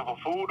around looking for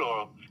food,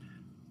 or?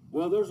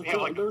 Well, there's a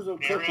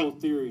couple of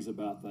theories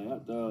about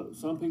that.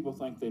 Some people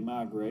think they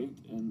migrate,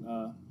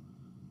 and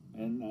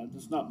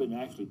it's not been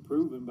actually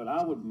proven, but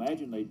I would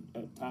imagine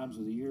at times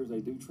of the year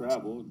they do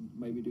travel,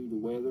 maybe due to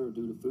weather or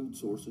due to food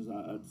sources.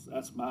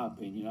 That's my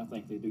opinion. I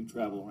think they do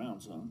travel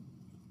around some.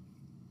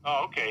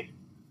 Oh, okay.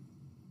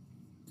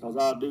 Because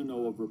I do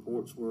know of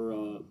reports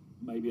where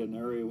maybe an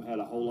area had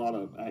a whole lot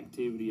of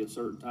activity a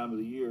certain time of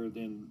the year,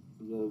 then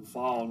the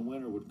fall and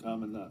winter would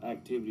come and the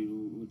activity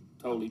would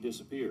totally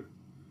disappear.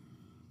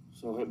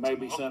 So it may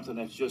be something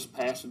that's just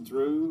passing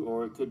through,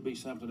 or it could be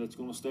something that's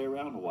going to stay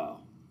around a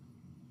while.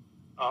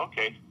 Oh,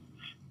 okay.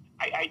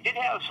 I did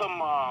have some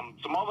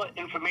other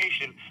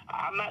information.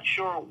 I'm not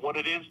sure what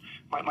it is.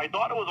 My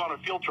daughter was on a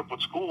field trip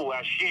with school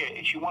last year,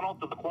 and she went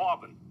out to the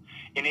Quabbin.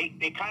 And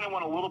they kind of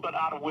went a little bit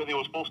out of where they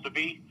were supposed to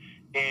be.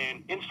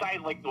 And inside,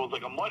 there was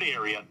like a mud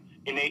area,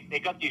 and they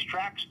got these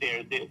tracks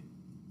there.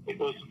 It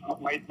was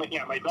my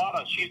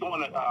daughter. She's the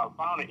one that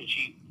found it, and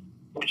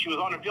when she was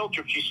on a field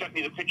trip, she sent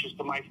me the pictures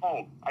to my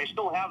phone. I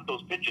still have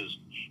those pictures.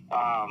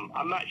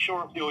 I'm not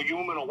sure if they were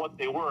human or what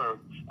they were.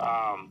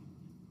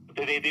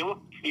 They look,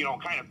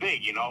 kind of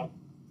big,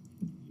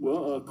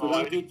 Well, could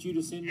I get you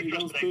to send me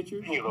those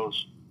pictures?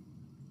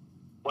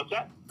 What's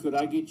that? Could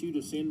I get you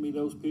to send me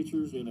those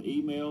pictures in an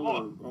email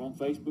or on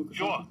Facebook or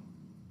sure. something?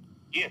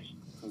 Yes.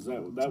 Because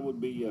that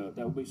would be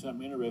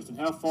something interesting.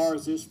 How far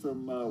is this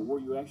from where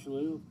you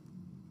actually live?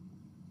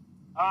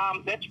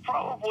 That's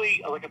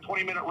probably like a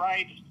 20-minute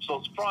ride, so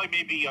it's probably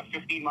maybe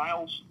 15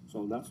 miles.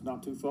 So that's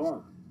not too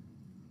far.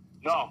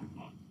 No.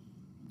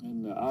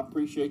 And I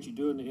appreciate you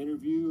doing the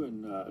interview.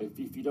 And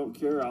if you don't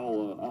care,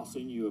 I'll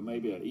send you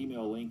maybe an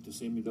email link to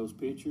send me those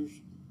pictures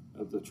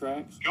of the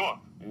tracks. Sure.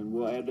 And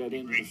we'll add that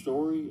into the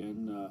story.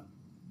 And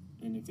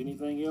if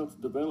anything else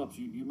develops,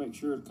 you make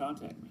sure to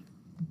contact me.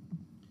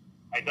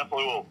 I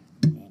definitely will.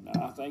 And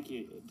I thank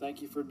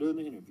you for doing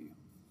the interview.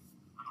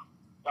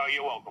 Oh,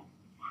 you're welcome.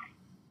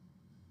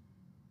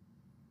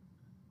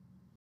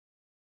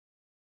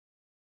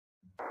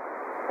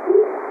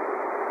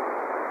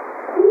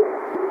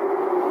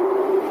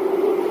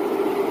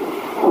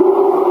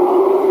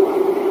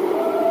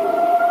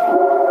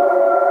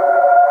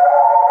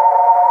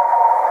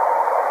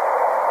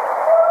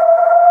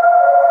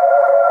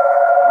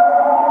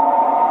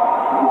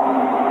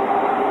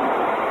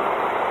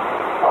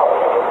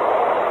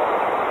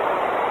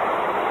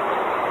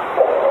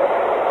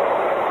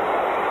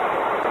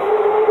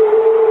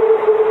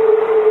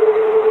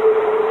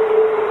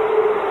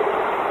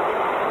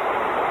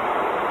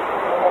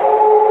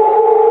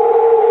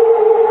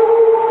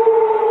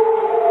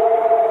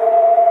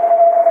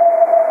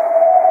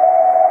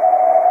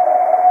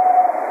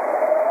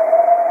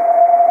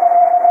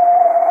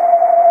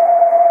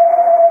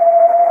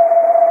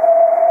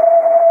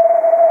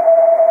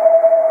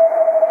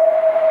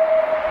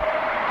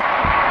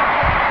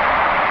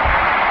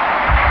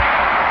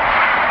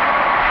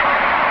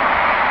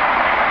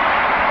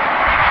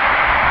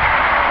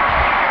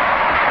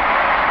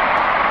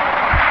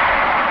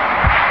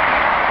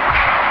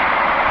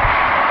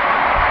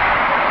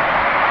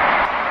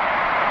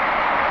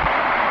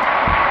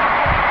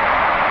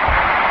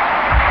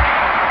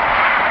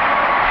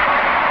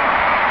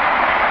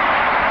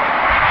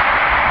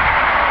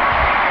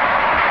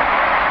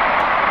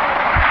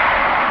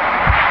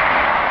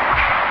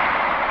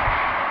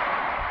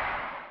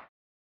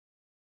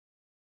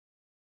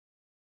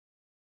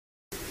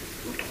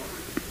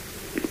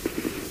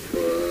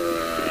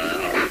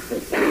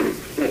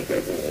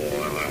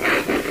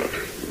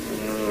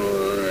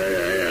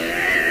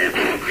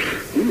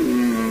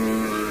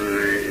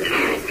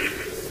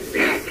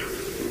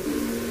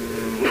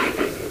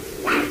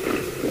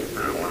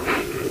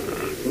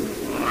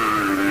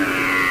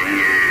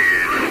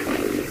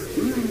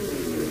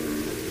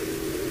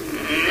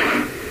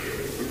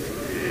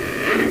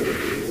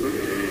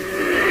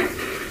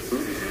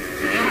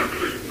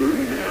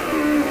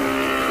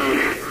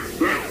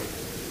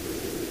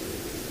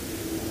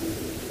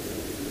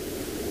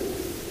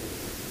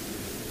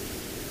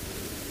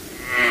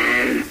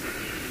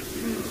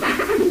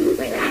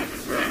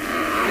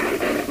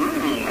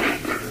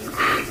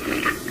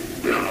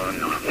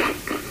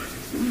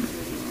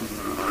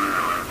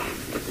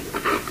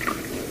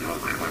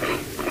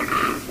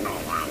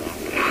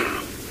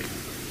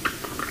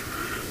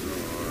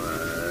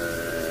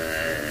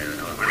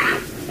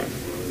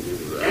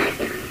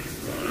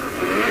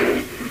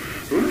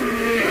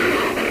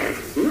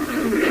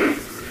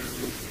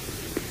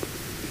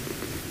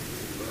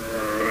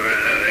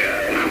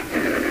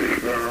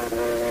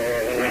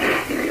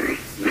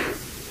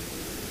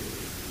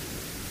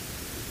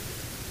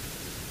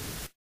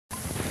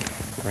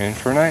 We're in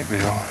for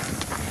Nightville.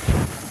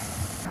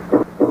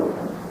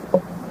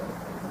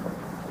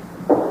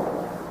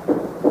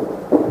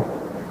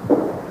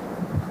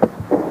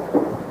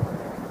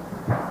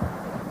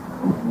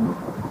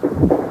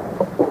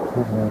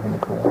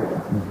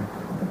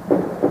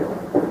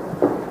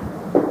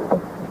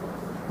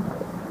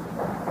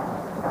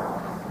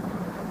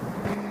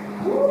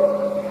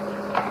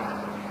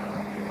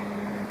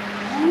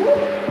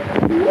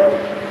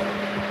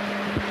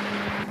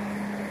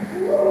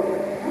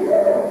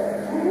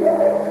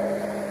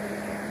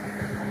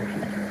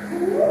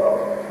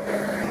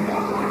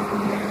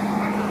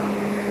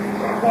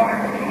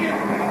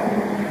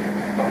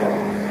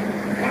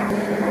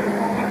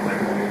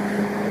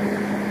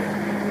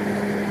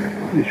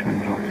 You're trying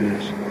to talk to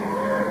this.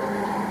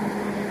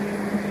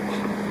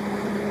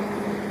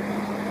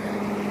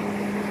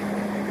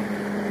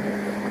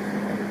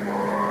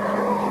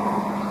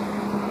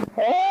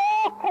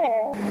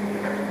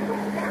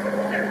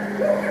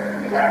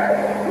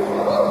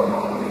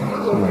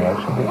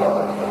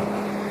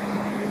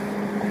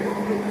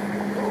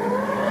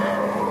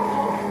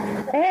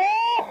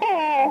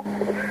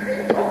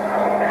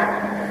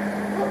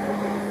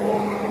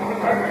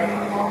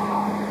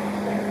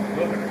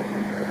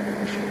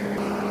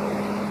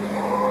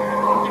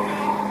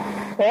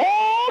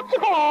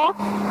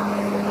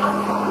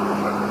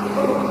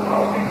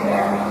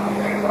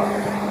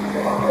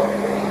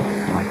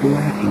 Like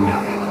laughing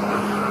now.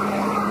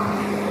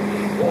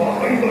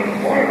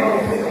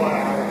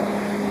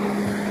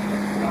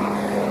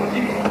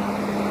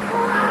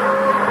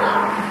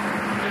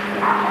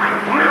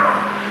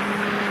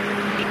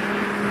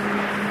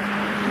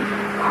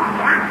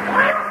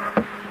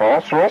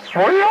 That's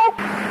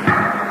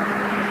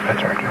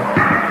right, Joe.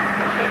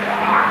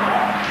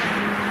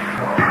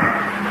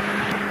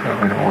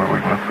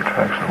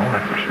 tracks on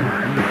it for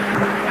sure.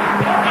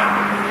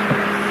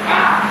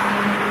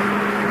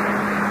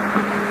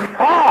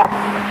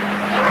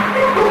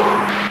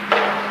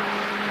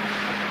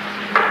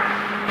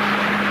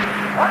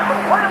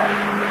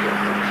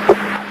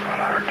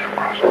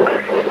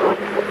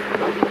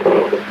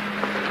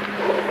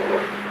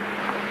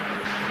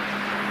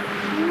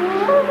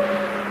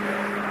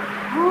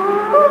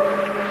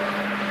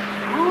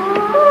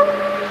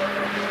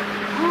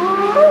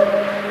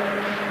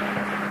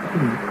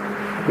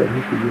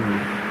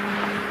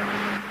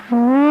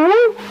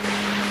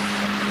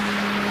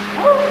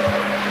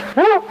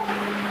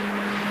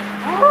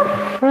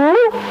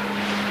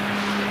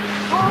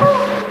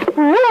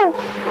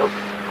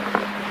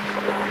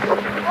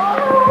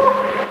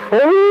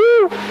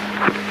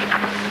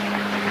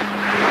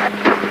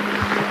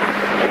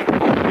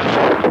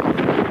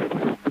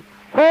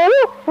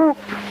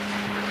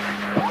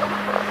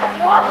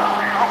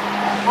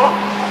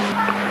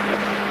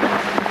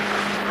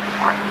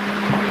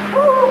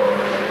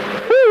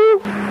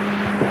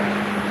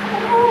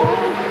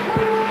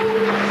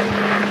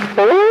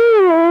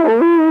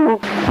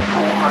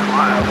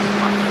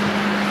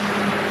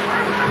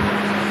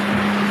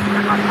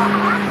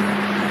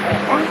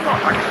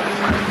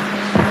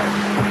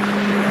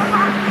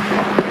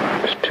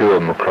 There's two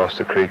of them across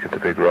the creek at the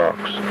big rocks.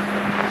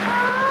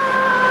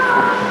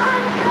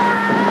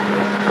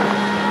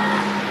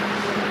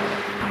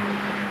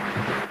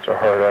 It's a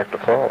hard act to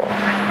follow.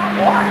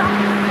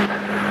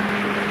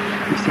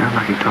 It sounds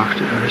like he talks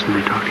to us and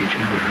they talk to each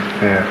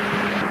other. Yeah.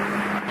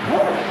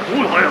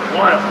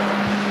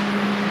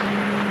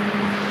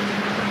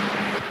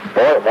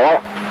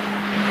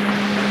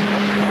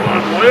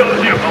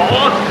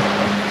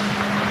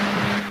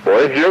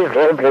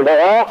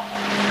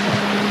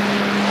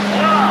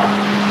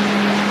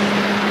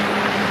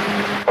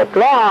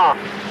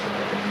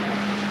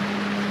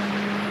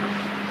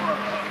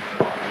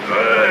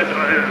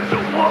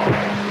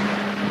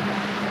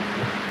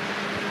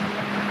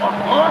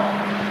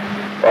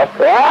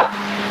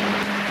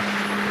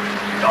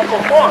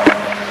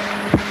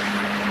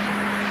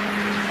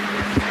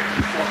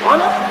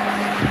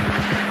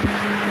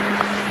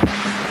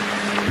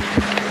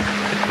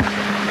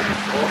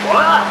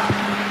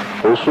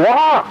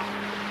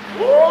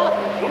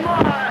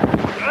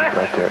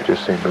 Right there,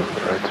 just seen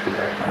movement right through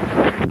there.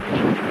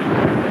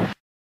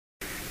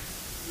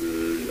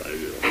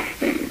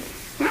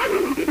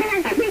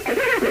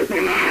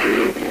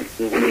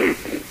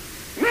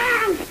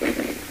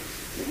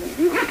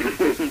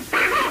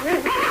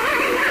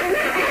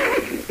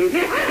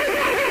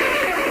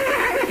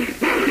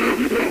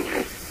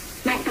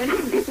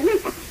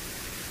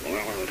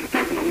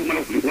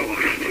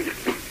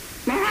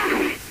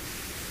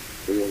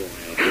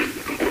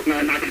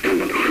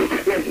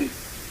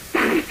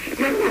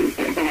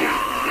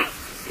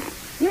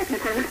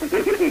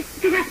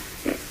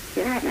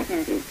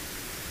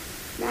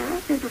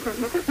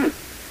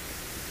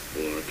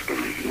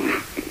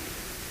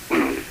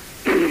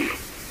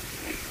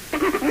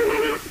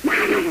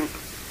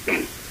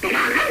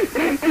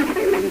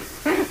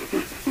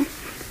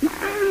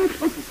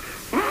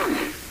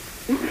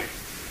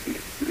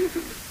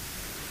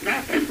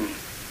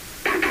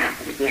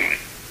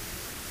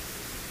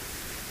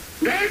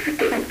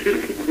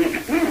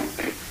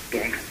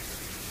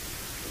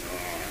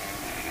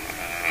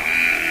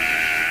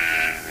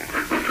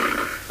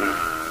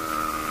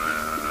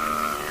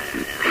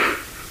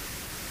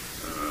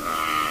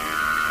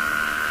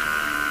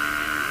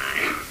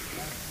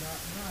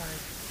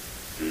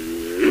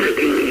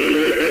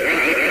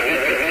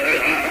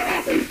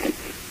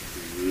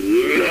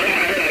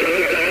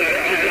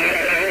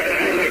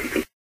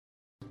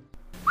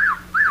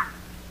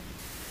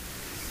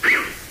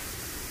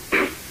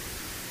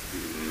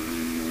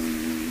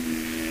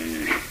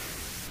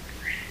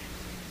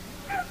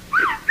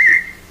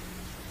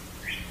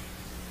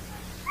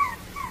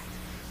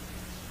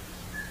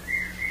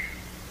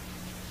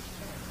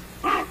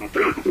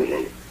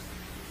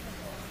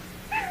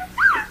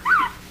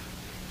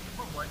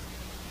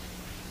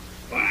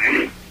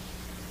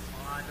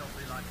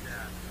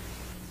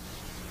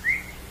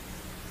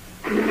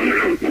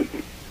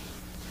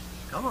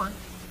 Come on.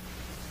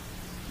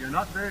 You're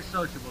not very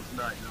sociable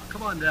tonight now.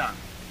 Come on down.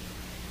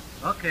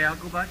 Okay, I'll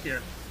go back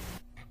there.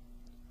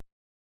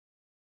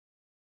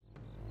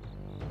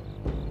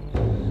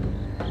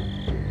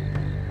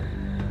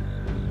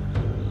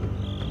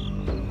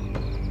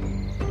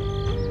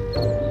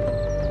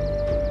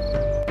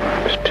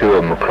 There's two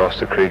of them across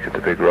the creek at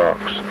the big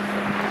rocks.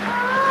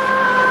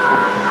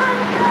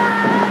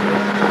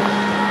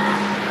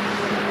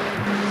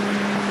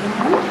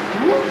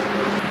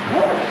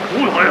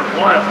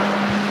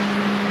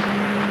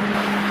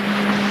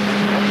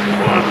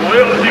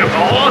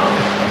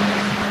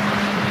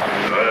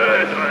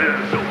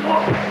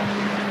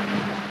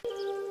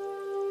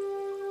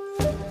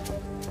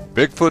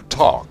 Bigfoot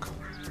Talk.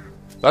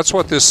 That's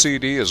what this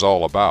CD is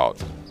all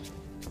about.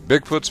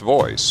 Bigfoot's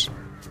voice.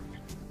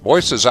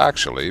 Voices,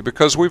 actually,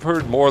 because we've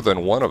heard more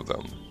than one of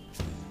them.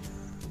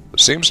 It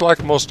seems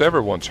like most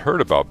everyone's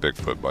heard about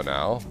Bigfoot by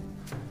now.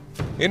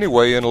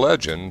 Anyway, in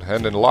legend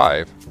and in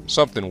life,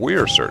 something we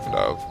are certain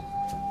of,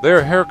 they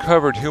are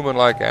hair-covered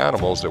human-like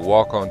animals that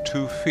walk on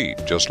 2 feet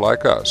just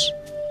like us.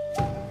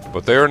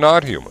 But they are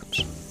not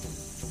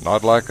humans.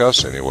 Not like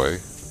us, anyway.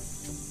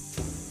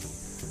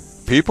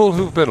 People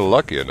who've been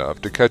lucky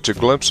enough to catch a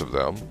glimpse of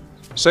them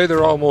say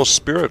they're almost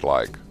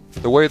spirit-like,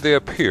 the way they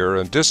appear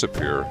and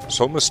disappear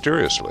so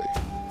mysteriously.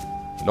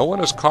 No one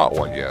has caught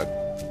one yet,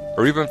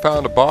 or even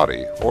found a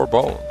body or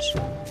bones.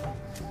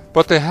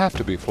 But they have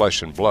to be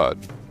flesh and blood,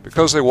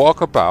 because they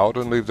walk about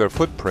and leave their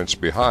footprints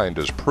behind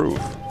as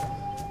proof.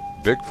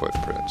 Big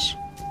footprints.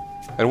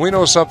 And we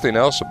know something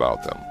else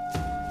about them.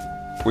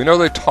 We know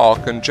they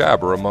talk and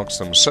jabber amongst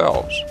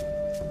themselves.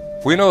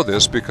 We know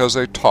this because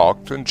they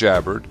talked and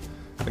jabbered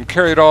and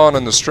carried on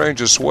in the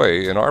strangest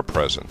way in our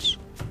presence,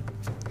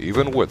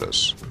 even with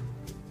us.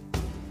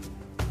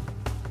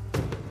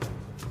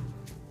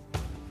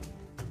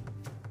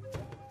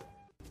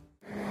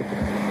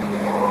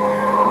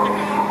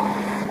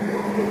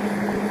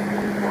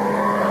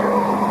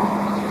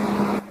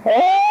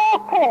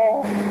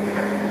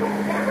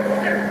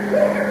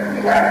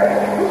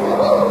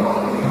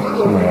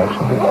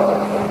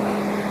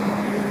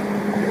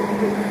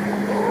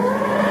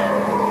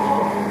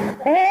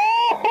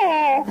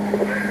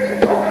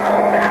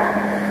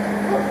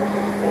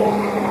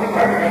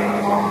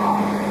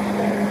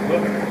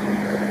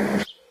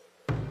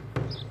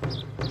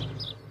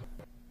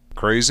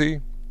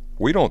 Crazy?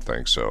 We don't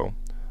think so.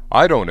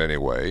 I don't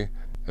anyway,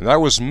 and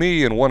that was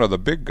me and one of the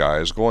big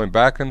guys going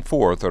back and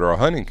forth at our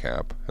hunting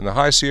camp in the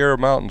High Sierra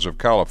Mountains of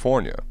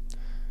California.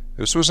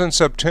 This was in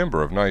September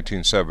of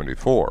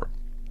 1974.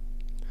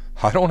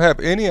 I don't have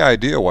any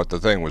idea what the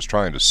thing was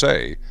trying to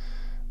say,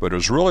 but it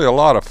was really a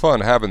lot of fun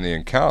having the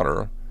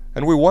encounter,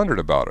 and we wondered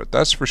about it,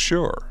 that's for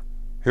sure.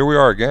 Here we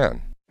are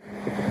again.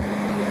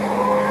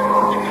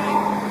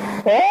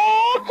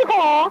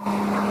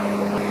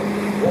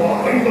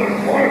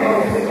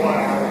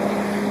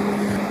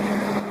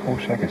 I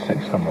wish I could say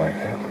something like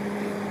that.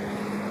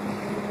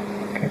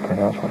 Can't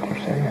pronounce what they're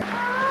saying.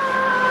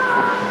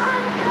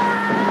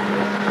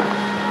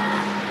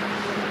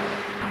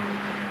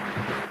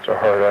 It's a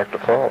hard act to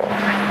follow.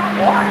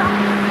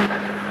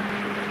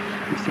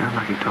 It sounds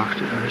like he talks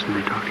to us and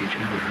they talk to each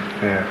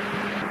other. Yeah.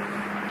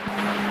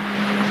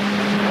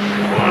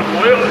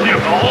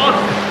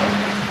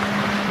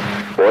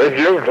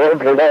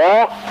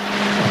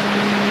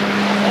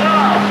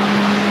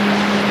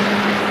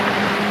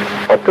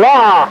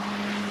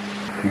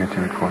 You get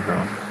your recorder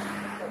on.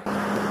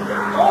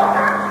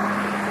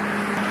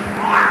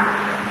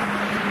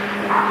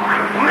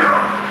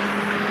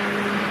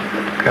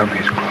 Come,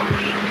 he's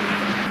close.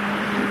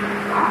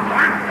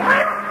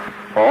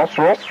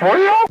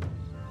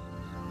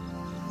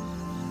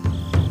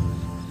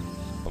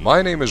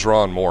 My name is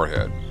Ron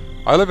Moorhead.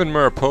 I live in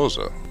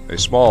Mariposa, a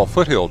small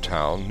foothill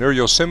town near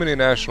Yosemite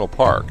National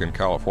Park in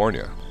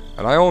California,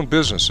 and I own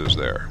businesses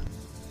there.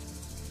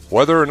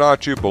 Whether or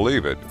not you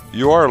believe it,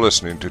 you are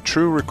listening to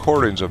true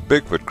recordings of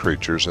Bigfoot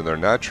creatures in their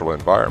natural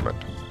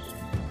environment.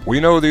 We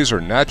know these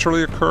are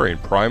naturally occurring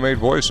primate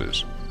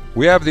voices.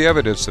 We have the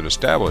evidence that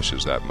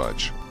establishes that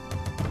much.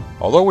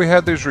 Although we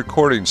had these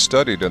recordings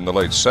studied in the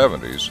late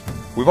 70s,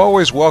 we've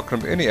always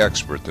welcomed any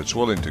expert that's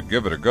willing to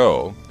give it a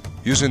go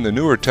using the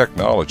newer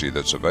technology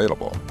that's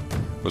available.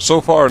 But so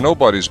far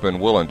nobody's been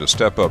willing to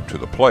step up to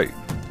the plate.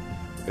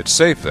 It's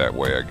safe that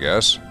way, I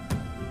guess.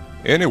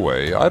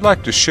 Anyway, I'd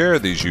like to share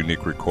these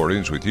unique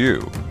recordings with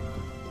you.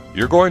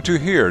 You're going to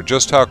hear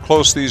just how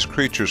close these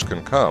creatures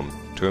can come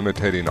to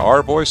imitating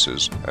our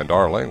voices and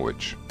our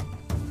language.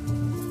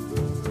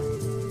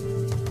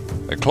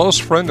 A close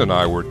friend and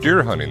I were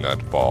deer hunting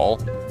that fall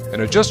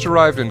and had just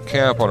arrived in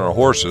camp on our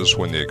horses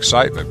when the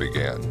excitement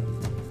began.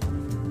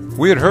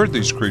 We had heard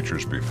these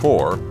creatures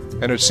before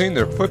and had seen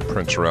their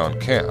footprints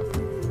around camp,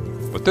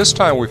 but this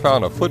time we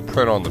found a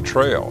footprint on the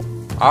trail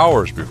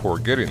hours before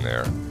getting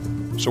there,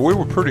 so we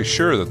were pretty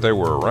sure that they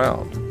were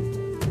around.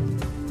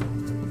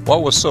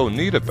 What was so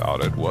neat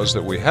about it was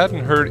that we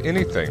hadn't heard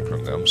anything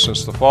from them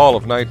since the fall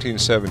of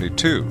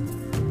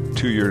 1972,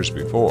 2 years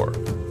before.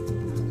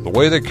 The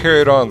way they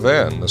carried on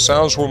then, the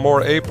sounds were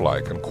more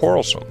ape-like and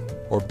quarrelsome,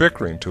 or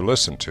bickering to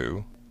listen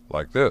to,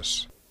 like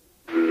this.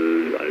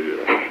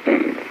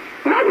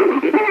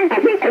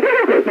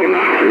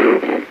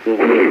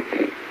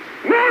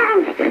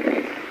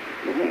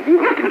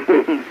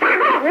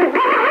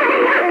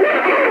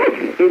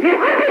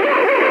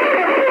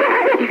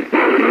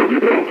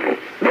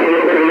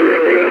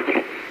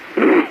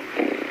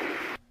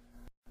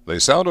 They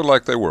sounded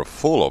like they were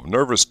full of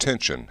nervous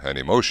tension and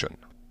emotion,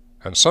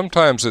 and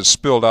sometimes it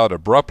spilled out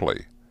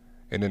abruptly,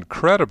 in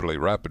incredibly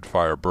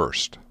rapid-fire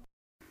burst.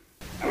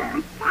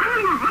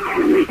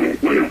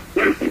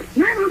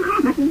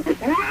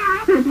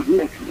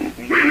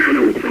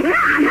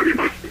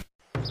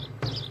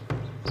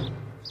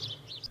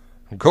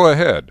 Go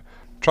ahead,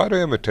 try to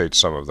imitate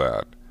some of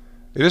that.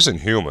 It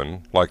isn't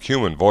human, like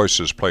human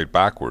voices played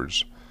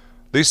backwards.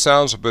 These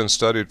sounds have been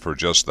studied for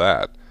just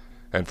that,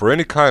 And for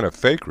any kind of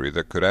fakery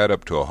that could add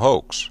up to a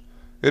hoax,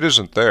 it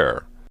isn't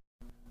there.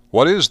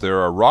 What is there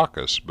are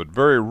raucous but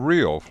very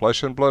real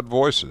flesh and blood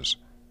voices,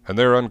 and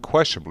they're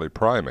unquestionably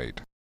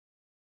primate.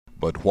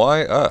 But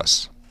why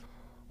us?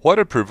 What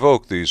had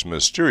provoked these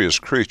mysterious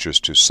creatures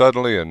to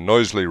suddenly and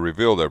noisily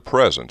reveal their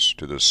presence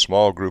to this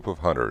small group of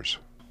hunters?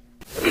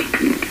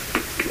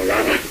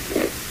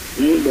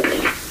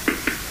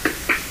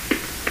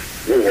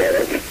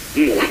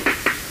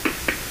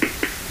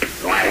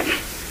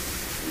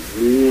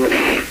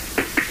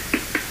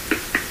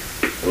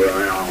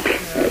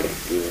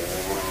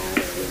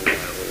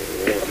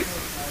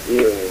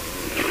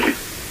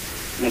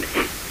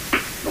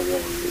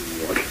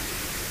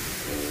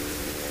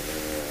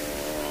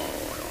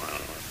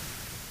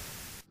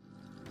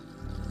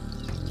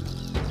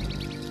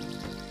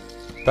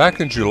 Back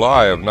in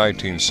July of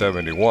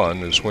 1971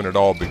 is when it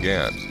all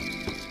began.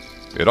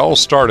 It all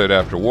started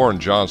after Warren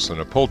Johnson,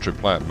 a poultry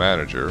plant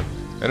manager,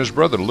 and his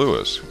brother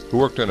Lewis, who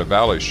worked in a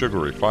Valley sugar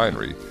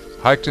refinery,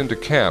 hiked into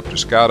camp to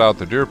scout out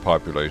the deer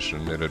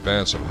population in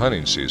advance of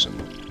hunting season.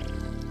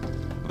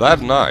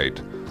 That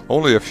night,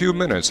 only a few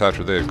minutes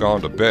after they had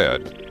gone to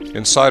bed,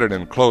 inside an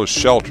enclosed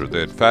shelter they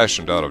had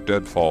fashioned out of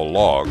deadfall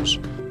logs,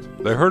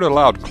 they heard a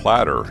loud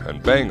clatter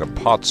and bang of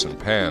pots and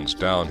pans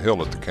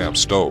downhill at the camp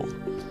stove.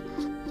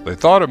 They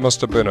thought it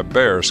must have been a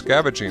bear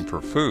scavenging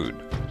for food,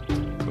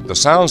 but the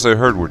sounds they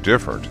heard were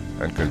different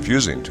and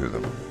confusing to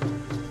them.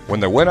 When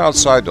they went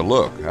outside to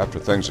look, after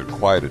things had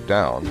quieted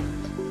down,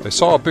 they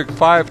saw a big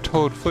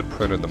 5-toed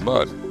footprint in the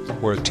mud,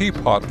 where a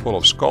teapot full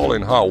of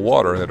scalding hot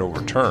water had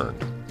overturned,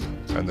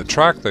 and the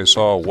track they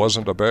saw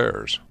wasn't a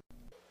bear's.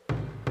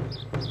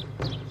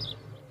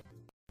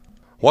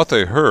 What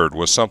they heard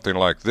was something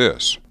like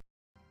this.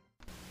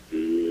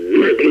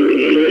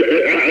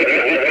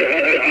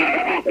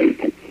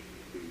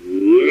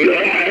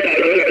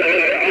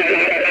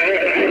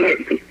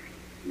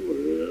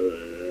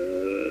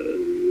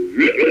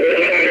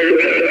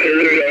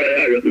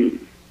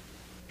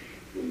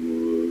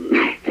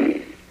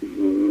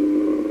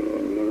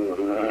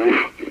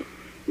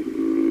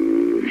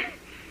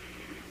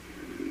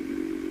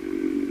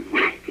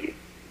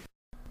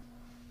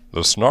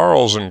 The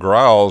snarls and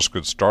growls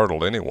could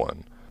startle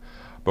anyone,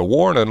 but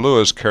Warren and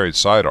Lewis carried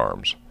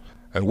sidearms,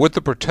 and with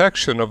the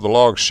protection of the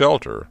log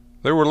shelter,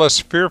 they were less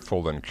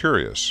fearful than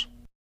curious.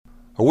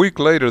 A week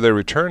later they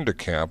returned to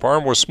camp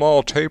armed with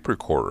small tape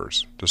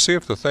recorders to see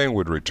if the thing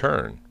would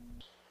return.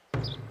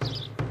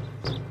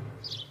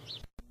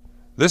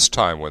 This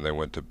time when they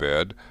went to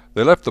bed,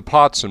 they left the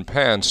pots and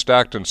pans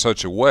stacked in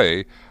such a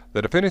way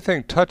that if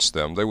anything touched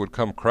them they would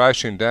come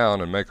crashing down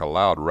and make a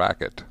loud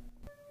racket.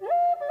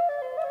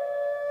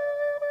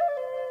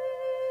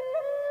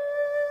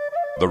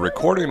 The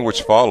recording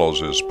which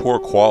follows is poor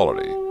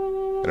quality,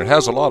 and it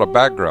has a lot of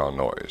background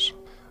noise,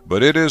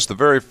 but it is the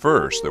very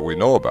first that we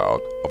know about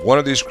of one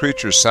of these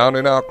creatures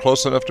sounding out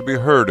close enough to be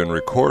heard and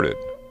recorded.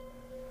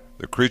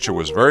 The creature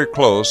was very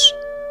close,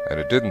 and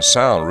it didn't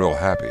sound real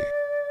happy.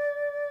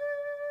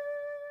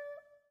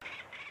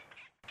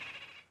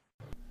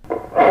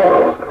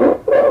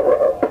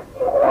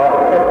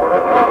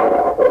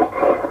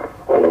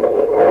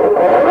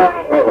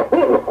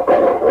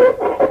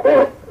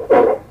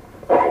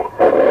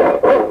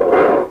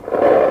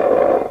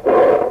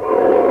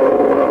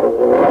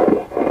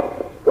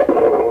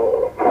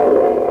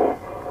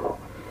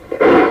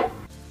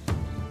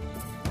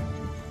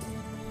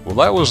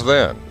 Well, that was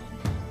then.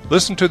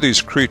 Listen to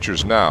these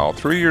creatures now,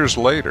 3 years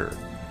later.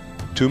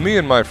 To me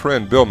and my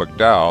friend Bill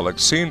McDowell, it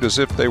seemed as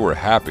if they were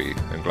happy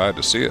and glad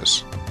to see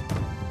us.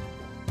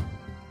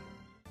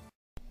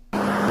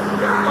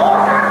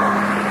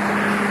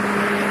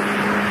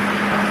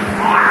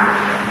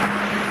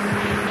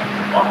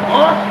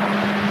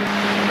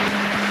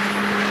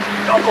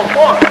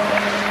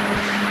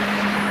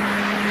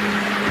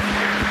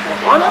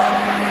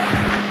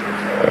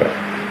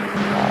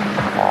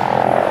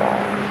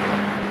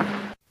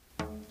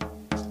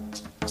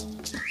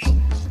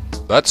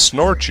 That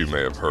snort you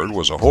may have heard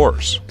was a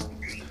horse.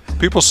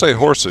 People say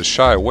horses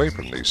shy away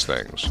from these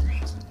things.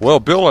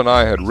 Well, Bill and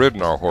I had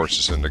ridden our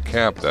horses into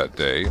camp that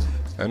day,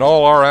 and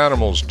all our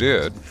animals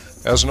did,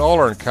 as in all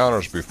our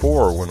encounters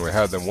before when we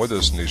had them with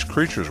us and these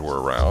creatures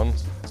were around,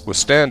 would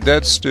stand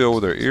dead still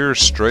with their ears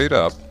straight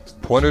up,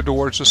 pointed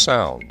towards the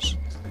sounds.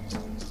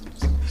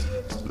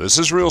 This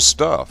is real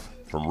stuff,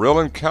 from real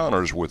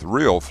encounters with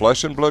real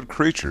flesh and blood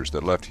creatures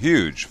that left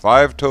huge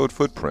 5-toed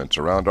footprints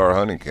around our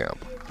hunting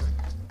camp.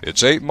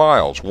 It's 8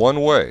 miles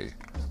one way,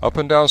 up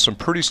and down some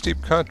pretty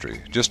steep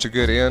country, just to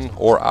get in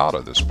or out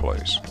of this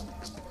place.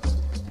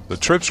 The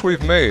trips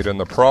we've made and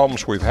the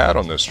problems we've had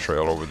on this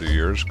trail over the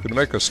years could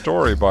make a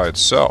story by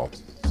itself.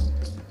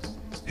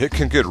 It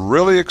can get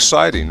really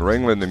exciting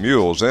wrangling the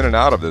mules in and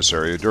out of this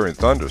area during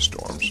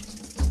thunderstorms,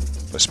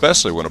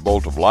 especially when a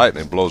bolt of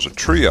lightning blows a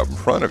tree up in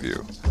front of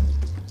you.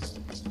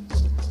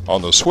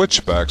 On the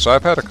switchbacks,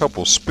 I've had a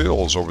couple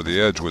spills over the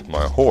edge with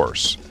my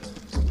horse.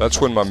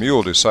 That's when my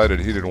mule decided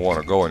he didn't want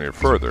to go any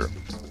further.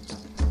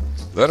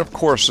 Then, of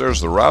course, there's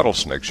the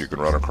rattlesnakes you can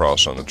run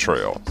across on the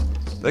trail.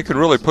 They could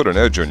really put an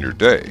edge on your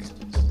day.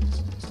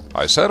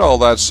 I said all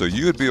that so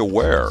you'd be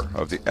aware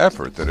of the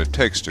effort that it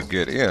takes to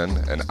get in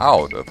and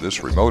out of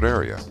this remote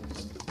area.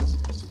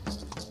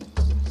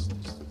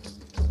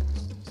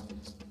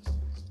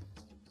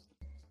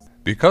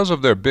 Because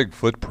of their big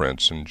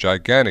footprints and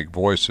gigantic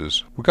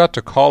voices, we got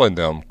to calling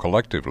them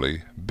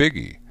collectively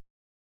Biggie.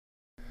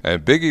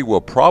 And Biggie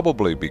will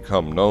probably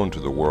become known to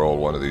the world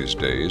one of these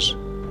days,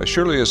 as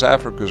surely as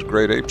Africa's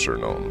great apes are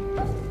known.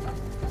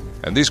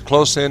 And these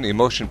close-in,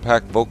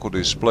 emotion-packed vocal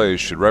displays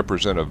should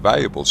represent a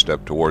valuable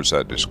step towards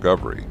that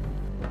discovery.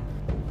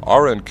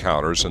 Our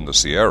encounters in the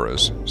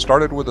Sierras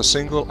started with a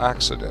single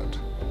accident,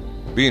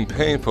 being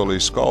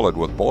painfully scalded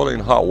with boiling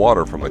hot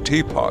water from a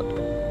teapot,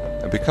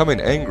 and becoming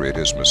angry at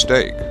his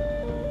mistake.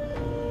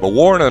 But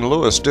Warren and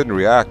Lewis didn't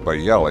react by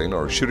yelling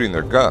or shooting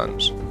their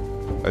guns,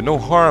 and no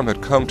harm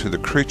had come to the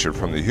creature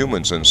from the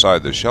humans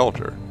inside the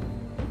shelter.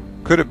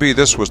 Could it be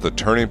this was the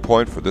turning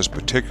point for this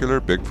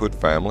particular Bigfoot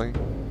family?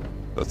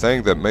 The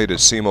thing that made it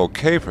seem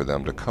okay for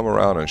them to come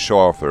around and show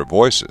off their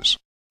voices?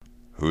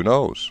 Who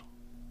knows?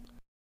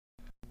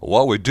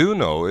 What we do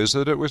know is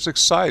that it was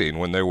exciting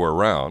when they were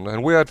around,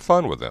 and we had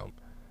fun with them.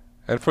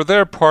 And for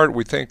their part,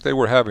 we think they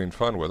were having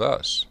fun with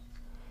us.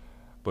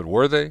 But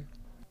were they?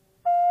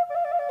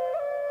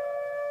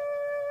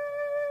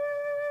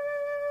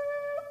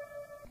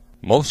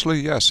 Mostly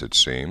yes, it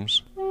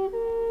seems.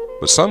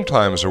 But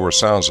sometimes there were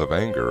sounds of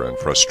anger and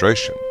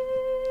frustration,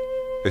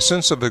 a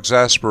sense of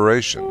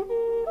exasperation,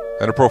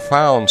 and a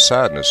profound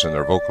sadness in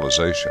their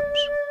vocalizations.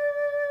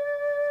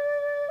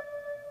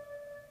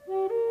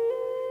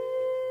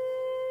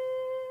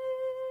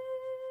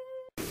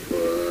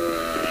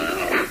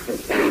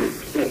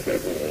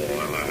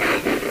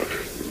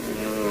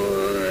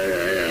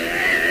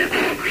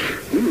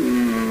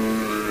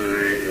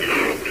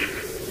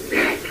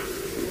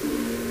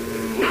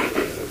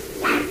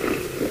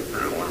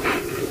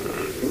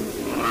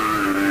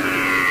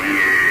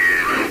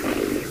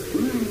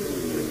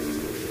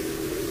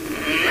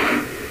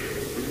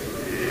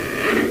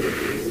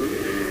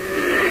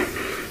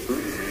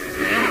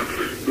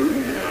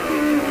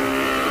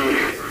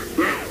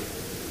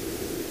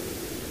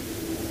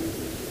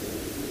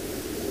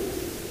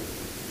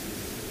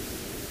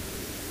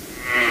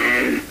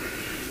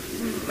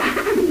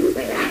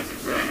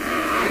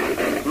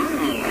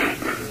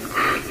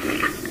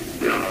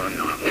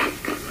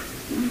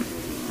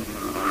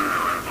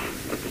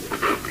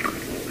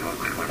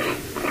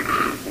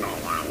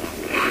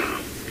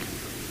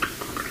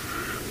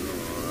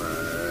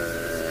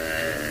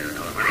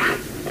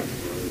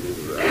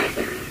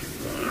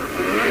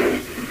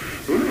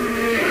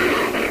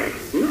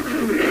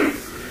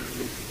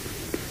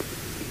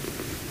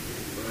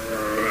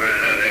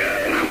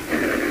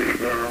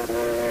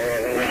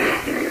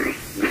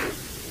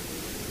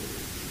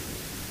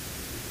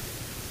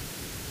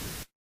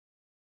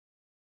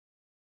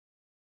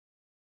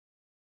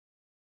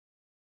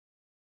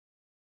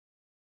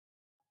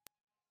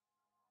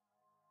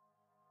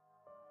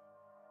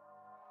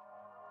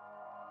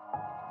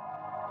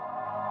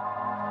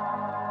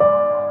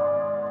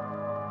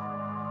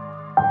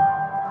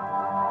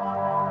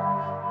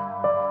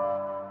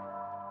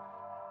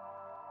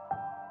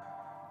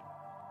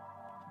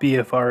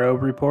 BFRO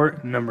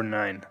Report Number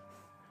 9.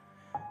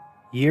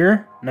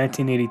 Year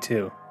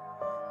 1982.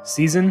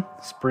 Season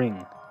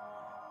Spring.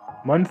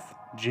 Month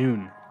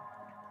June.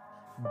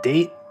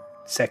 Date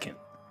 2nd.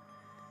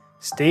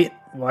 State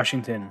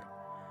Washington.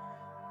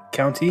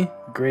 County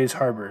Grays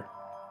Harbor.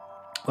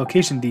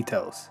 Location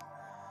details: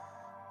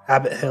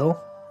 Abbott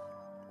Hill,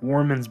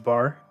 Warman's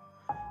Bar,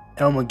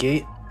 Elma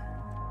Gate,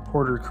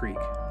 Porter Creek.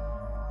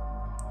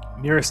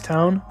 Nearest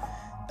town: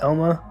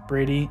 Elma,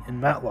 Brady, and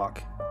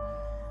Matlock.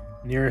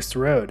 Nearest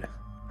road: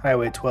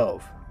 Highway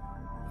 12.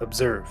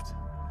 Observed.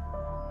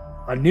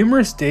 On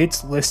numerous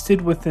dates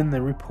listed within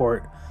the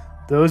report,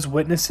 those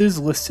witnesses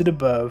listed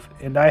above,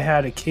 and I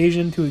had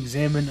occasion to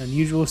examine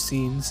unusual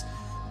scenes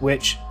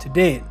which, to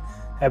date,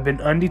 have been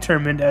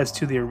undetermined as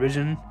to the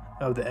origin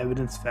of the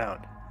evidence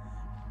found.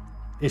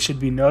 It should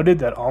be noted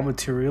that all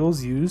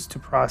materials used to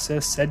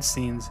process said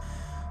scenes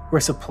were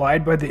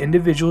supplied by the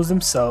individuals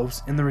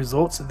themselves, and the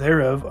results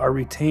thereof are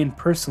retained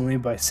personally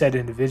by said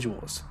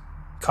individuals.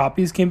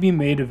 Copies can be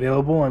made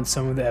available on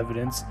some of the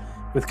evidence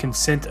with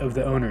consent of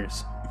the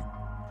owners.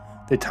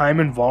 The time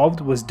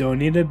involved was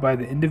donated by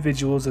the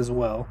individuals as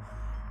well.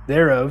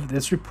 Thereof,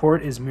 this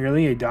report is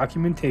merely a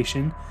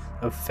documentation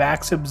of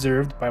facts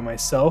observed by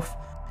myself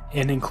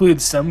and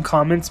includes some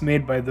comments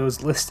made by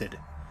those listed.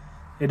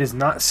 It is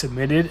not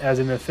submitted as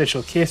an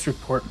official case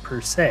report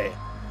per se.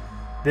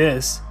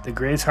 This, the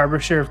Grays Harbor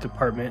Sheriff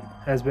Department,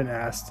 has been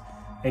asked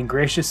and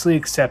graciously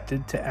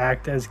accepted to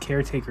act as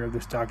caretaker of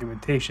this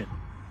documentation.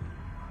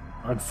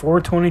 On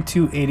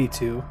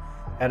 4/22/82,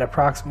 at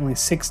approximately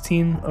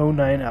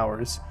 16:09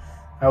 hours,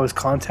 I was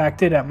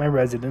contacted at my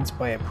residence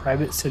by a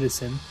private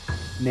citizen,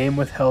 name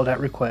withheld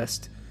at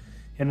request,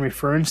 in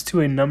reference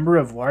to a number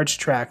of large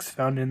tracts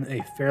found in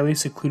a fairly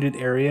secluded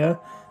area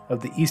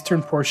of the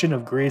eastern portion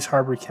of Grays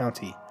Harbor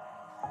County.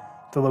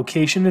 The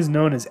location is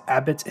known as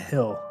Abbott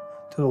Hill,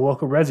 to the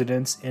local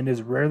residents and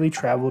is rarely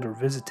traveled or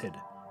visited.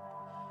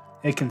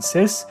 It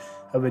consists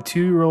of a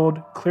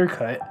 2-year-old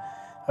clear-cut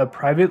of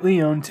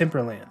privately owned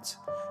timberlands,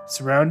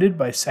 surrounded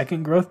by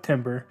second-growth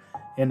timber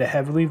and a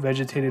heavily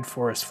vegetated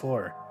forest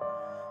floor.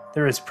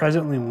 There is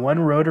presently one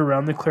road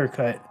around the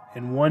clear-cut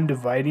and one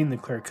dividing the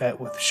clear-cut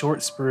with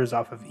short spurs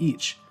off of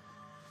each.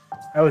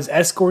 I was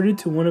escorted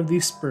to one of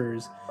these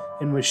spurs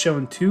and was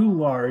shown 2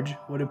 large,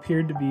 what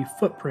appeared to be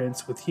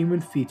footprints with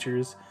human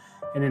features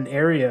in an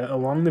area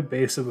along the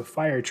base of a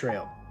fire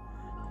trail.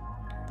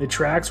 The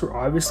tracks were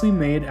obviously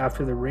made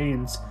after the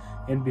rains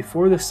and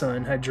before the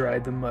sun had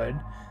dried the mud,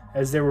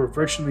 as there were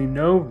virtually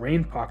no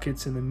rain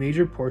pockets in the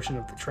major portion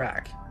of the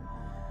track.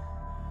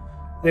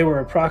 They were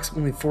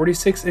approximately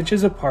 46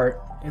 inches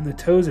apart, and the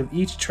toes of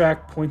each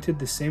track pointed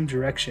the same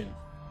direction.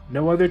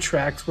 No other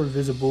tracks were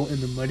visible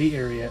in the muddy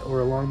area or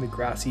along the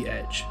grassy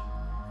edge.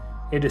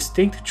 A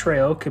distinct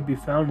trail could be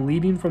found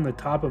leading from the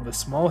top of a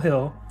small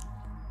hill,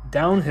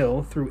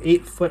 downhill through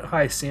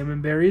 8-foot-high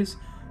salmonberries,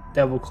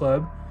 devil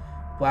club,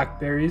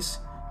 blackberries,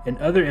 and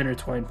other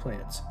intertwined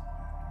plants.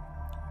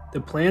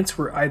 The plants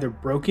were either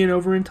broken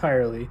over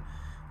entirely,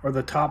 or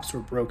the tops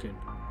were broken.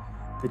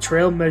 The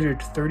trail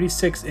measured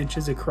 36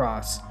 inches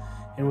across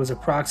and was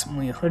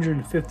approximately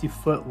 150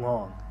 foot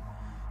long.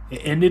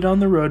 It ended on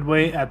the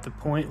roadway at the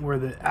point where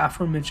the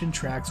aforementioned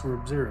tracks were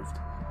observed.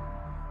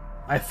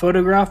 I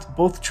photographed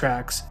both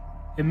tracks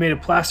and made a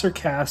plaster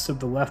cast of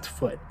the left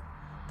foot.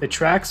 The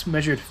tracks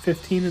measured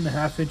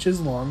 15.5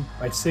 inches long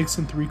by 6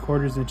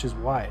 3/4 inches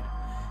wide,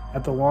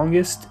 at the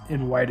longest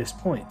and widest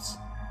points.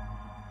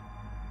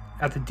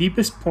 At the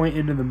deepest point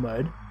into the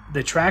mud,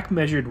 the track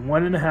measured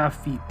 1.5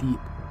 feet deep.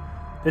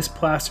 This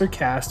plaster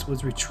cast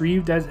was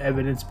retrieved as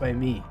evidence by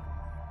me.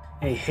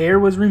 A hair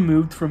was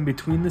removed from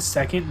between the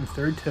second and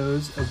third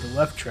toes of the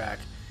left track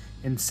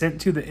and sent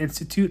to the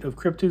Institute of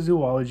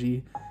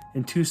Cryptozoology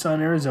in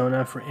Tucson,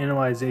 Arizona for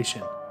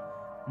analyzation.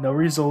 No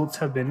results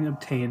have been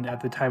obtained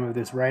at the time of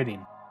this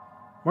writing.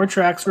 More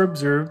tracks were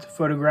observed,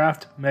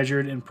 photographed,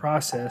 measured, and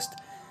processed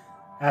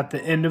at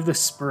the end of the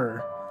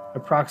spur,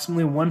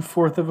 approximately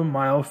 1/4 of a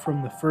mile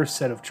from the first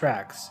set of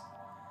tracks.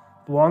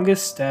 The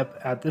longest step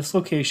at this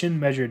location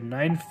measured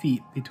 9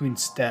 feet between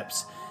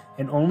steps,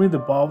 and only the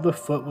ball of the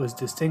foot was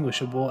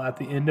distinguishable at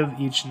the end of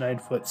each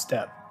 9-foot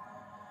step.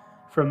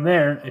 From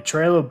there, a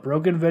trail of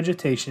broken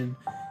vegetation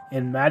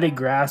and matted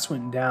grass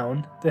went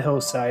down the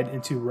hillside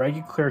into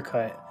rugged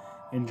clear-cut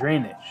and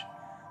drainage.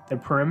 The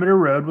perimeter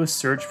road was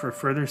searched for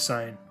further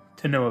sign,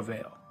 to no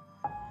avail.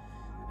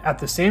 At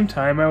the same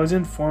time, I was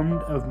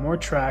informed of more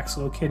tracks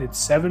located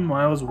 7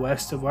 miles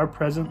west of our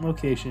present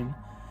location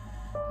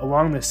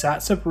along the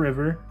Satsop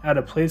River at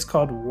a place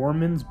called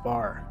Warman's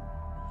Bar.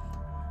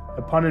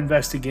 Upon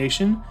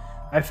investigation,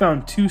 I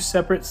found 2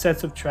 separate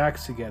sets of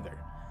tracks together,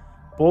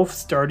 both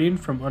starting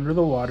from under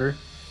the water,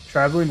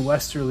 traveling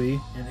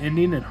westerly, and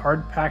ending in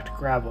hard-packed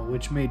gravel,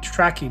 which made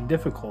tracking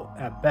difficult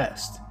at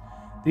best.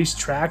 These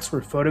tracks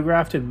were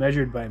photographed and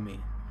measured by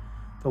me.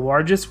 The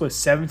largest was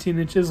 17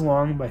 inches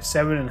long by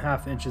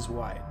 7.5 inches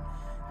wide,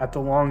 at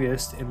the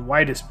longest and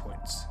widest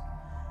points.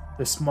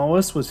 The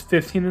smallest was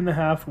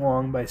 15.5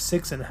 long by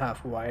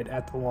 6.5 wide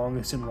at the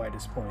longest and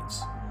widest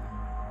points.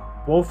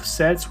 Both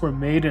sets were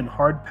made in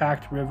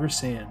hard-packed river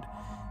sand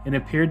and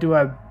appeared to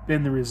have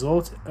been the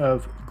result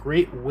of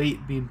great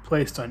weight being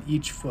placed on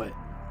each foot.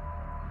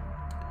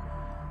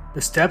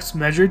 The steps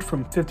measured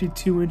from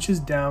 52 inches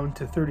down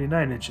to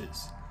 39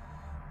 inches.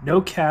 No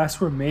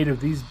casts were made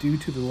of these due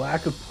to the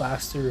lack of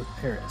plaster of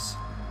Paris.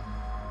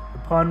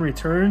 Upon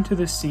return to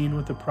the scene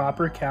with the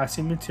proper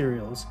casting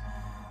materials,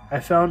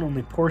 I found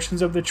only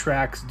portions of the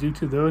tracks due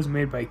to those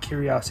made by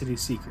curiosity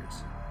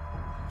seekers.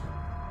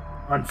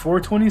 On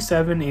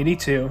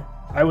 4/27/82,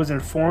 I was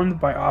informed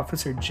by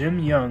Officer Jim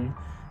Young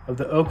of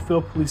the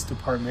Oakville Police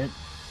Department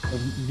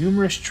of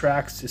numerous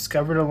tracks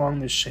discovered along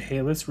the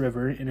Chehalis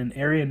River in an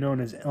area known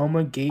as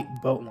Elma Gate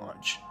Boat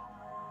Launch.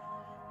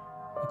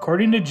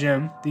 According to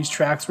Jim, these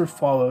tracks were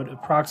followed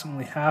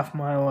approximately half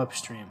mile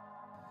upstream.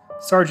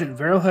 Sergeant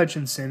Verrill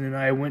Hutchinson and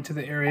I went to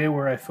the area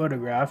where I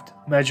photographed,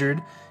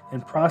 measured,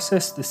 and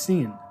processed the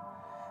scene.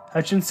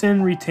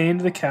 Hutchinson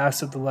retained the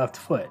cast of the left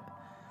foot.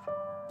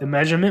 The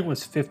measurement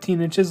was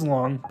 15 inches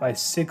long by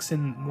 6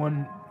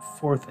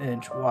 1/4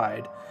 inch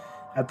wide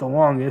at the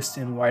longest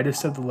and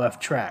widest of the left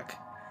track.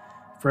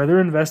 Further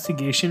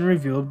investigation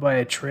revealed by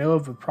a trail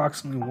of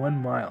approximately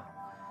 1 mile.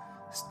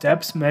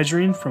 Steps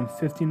measuring from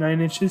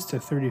 59 inches to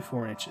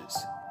 34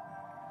 inches.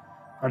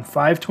 On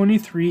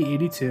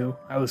 5/23/82,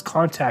 I was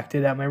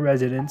contacted at my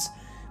residence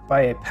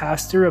by a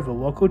pastor of a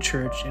local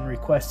church and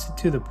requested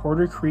to the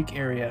Porter Creek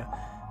area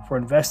for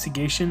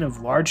investigation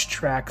of large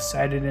tracks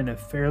sighted in a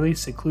fairly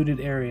secluded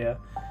area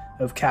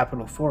of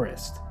Capitol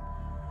Forest.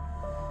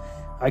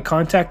 I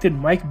contacted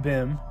Mike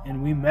Bim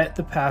and we met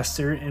the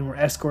pastor and were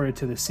escorted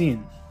to the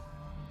scene.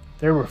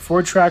 There were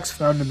 4 tracks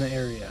found in the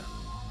area.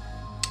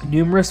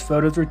 Numerous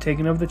photos were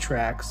taken of the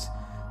tracks,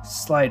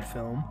 slide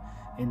film,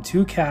 and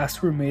 2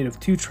 casts were made of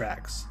 2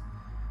 tracks.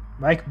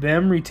 Mike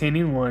Bim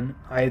retaining one,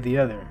 I the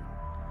other.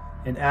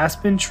 An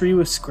aspen tree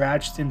was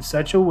scratched in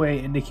such a way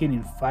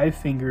indicating 5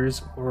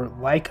 fingers or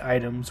like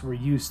items were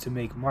used to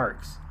make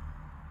marks.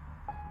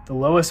 The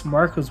lowest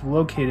mark was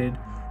located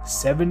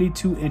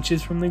 72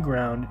 inches from the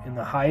ground, and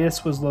the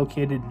highest was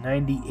located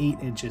 98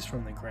 inches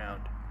from the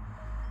ground.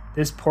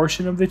 This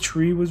portion of the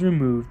tree was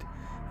removed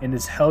and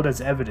is held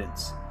as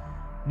evidence.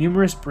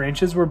 Numerous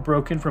branches were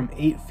broken from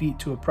 8 feet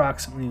to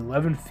approximately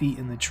 11 feet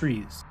in the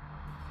trees.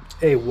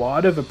 A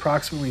wad of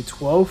approximately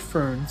 12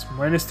 ferns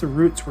minus the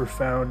roots were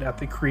found at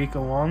the creek,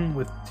 along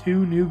with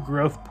 2 new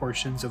growth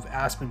portions of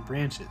aspen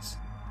branches.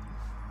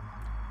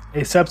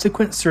 A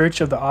subsequent search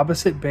of the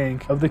opposite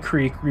bank of the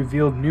creek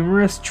revealed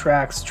numerous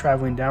tracks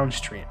traveling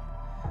downstream.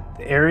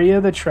 The area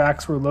the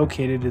tracks were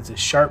located is a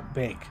sharp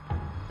bank,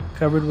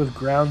 covered with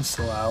ground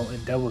slough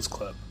and devil's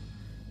club.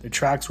 The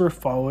tracks were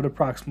followed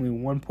approximately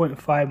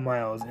 1.5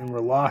 miles and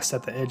were lost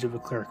at the edge of a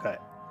clear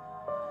cut.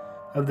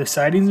 Of the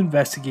sightings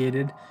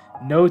investigated,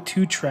 no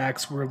 2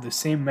 tracks were of the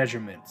same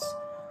measurements.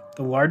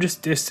 The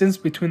largest distance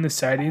between the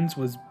sightings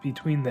was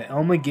between the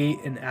Elma Gate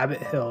and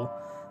Abbott Hill,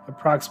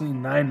 approximately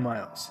 9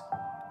 miles.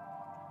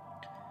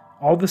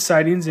 All the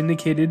sightings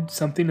indicated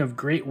something of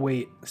great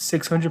weight,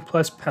 600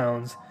 plus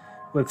pounds,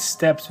 with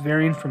steps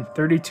varying from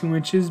 32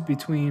 inches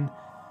between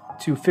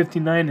to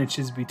 59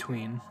 inches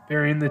between,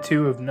 varying the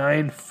 2 of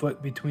 9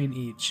 foot between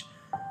each.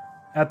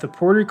 At the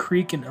Porter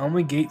Creek and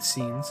Elma Gate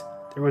scenes,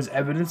 there was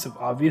evidence of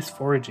obvious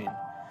foraging.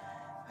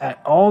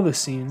 At all the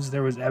scenes,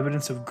 there was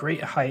evidence of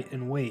great height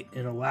and weight,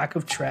 and a lack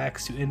of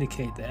tracks to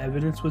indicate the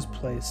evidence was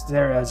placed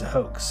there as a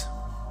hoax.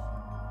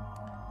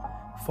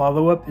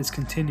 Follow-up is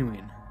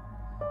continuing.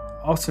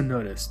 Also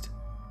noticed,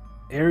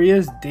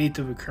 areas date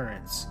of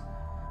occurrence: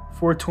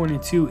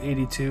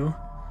 4/22/82,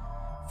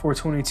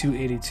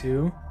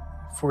 4/22/82,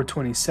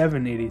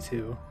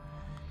 4/27/82,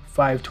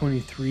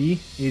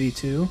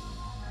 5/23/82,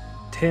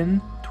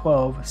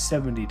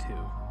 10/12/72.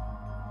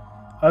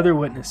 Other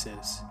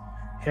witnesses: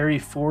 Harry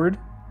Ford,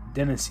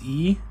 Dennis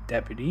E.,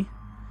 Deputy;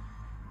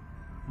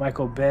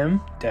 Michael Bem,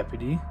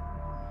 Deputy;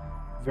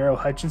 Vero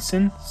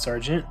Hutchinson,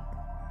 Sergeant;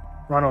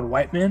 Ronald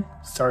Whiteman,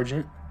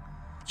 Sergeant;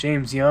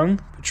 James Young,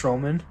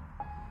 Patrolman;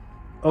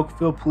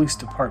 Oakville Police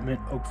Department,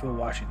 Oakville,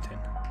 Washington.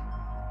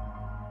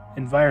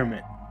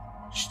 Environment: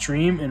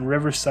 stream and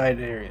riverside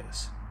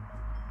areas.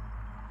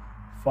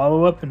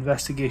 Follow-up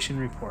investigation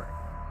report.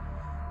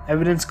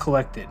 Evidence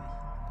collected: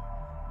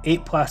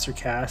 8 plaster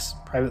casts,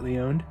 privately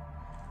owned;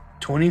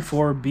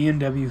 24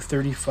 B&W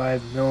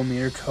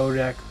 35mm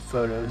Kodak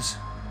photos;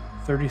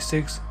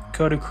 36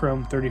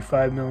 Kodachrome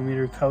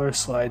 35mm color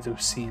slides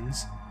of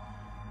scenes;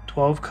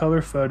 12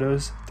 color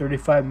photos,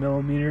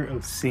 35mm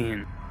of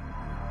scene.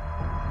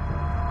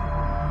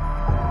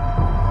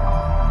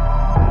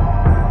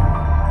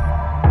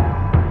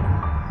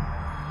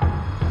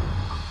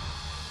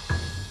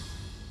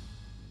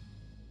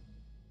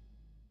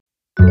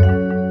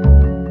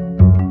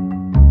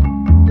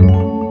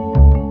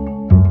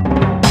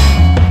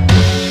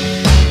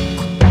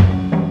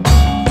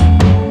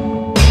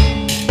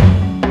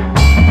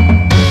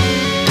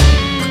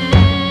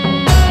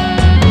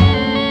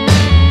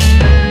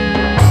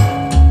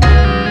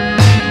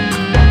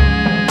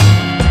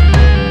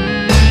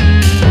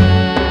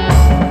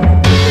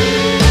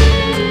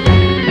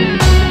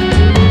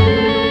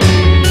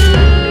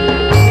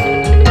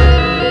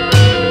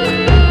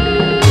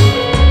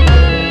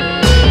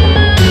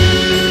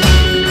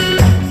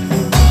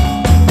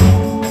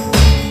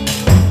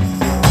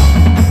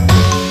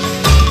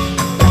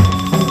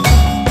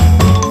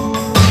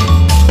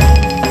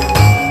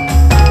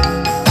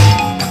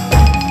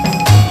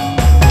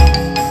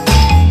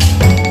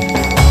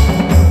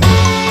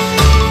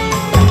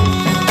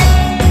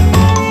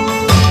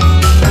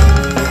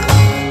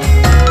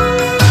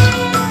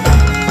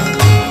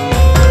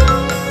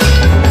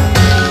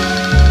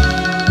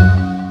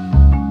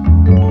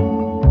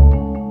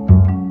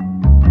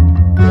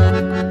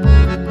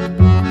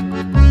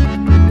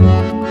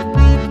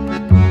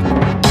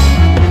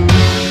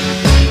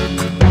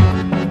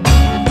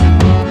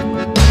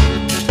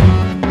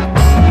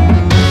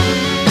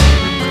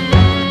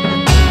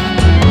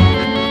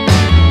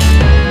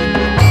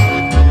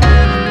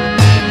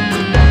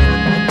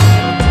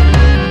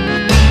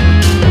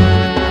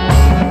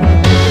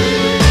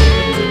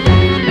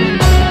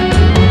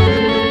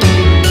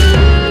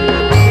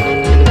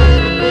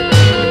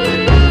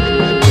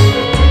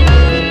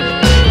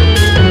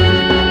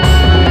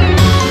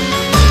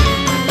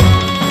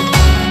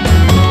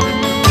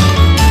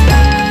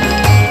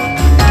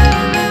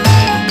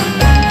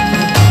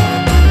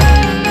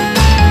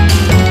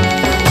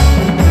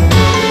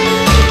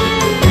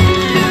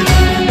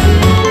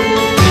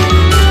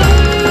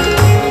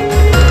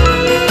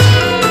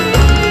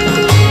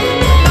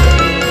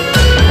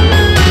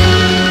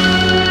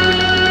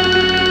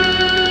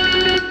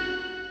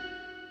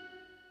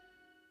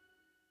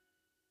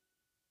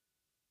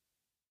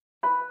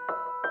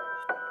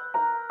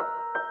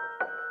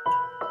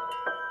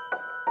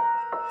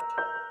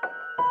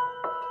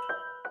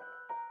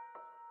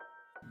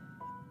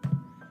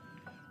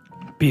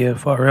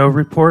 BFRO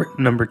Report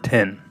Number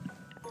 10.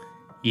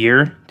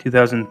 Year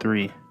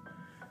 2003.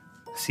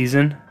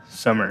 Season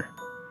summer.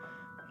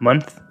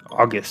 Month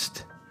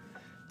August.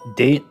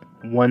 Date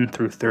 1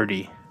 through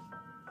 30.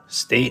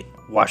 State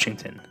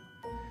Washington.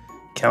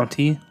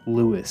 County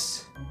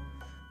Lewis.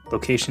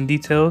 Location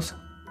details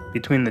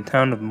between the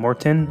town of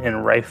Morton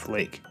and Rife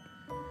Lake.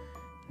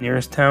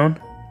 Nearest town,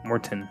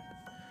 Morton.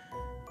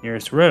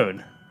 Nearest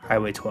road,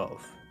 Highway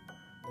 12.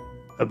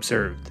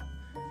 Observed.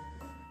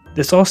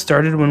 This all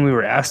started when we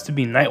were asked to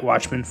be night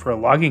watchmen for a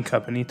logging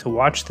company to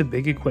watch the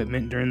big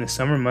equipment during the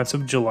summer months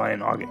of July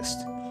and August.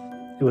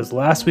 It was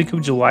last week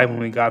of July when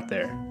we got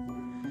there.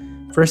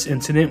 First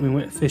incident, we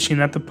went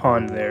fishing at the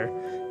pond there,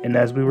 and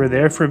as we were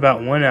there for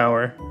about 1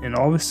 hour, and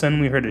all of a sudden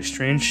we heard a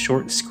strange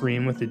short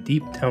scream with a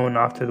deep tone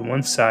off to the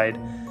one side.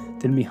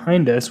 Then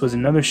behind us was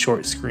another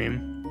short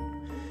scream,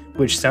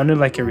 which sounded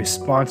like a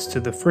response to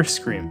the first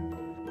scream.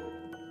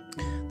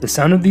 The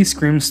sound of these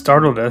screams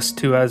startled us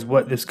to as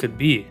what this could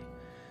be.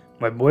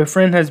 My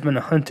boyfriend has been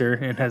a hunter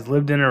and has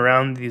lived in and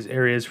around these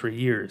areas for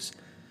years,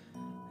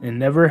 and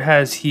never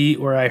has he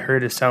or I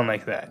heard a sound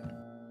like that.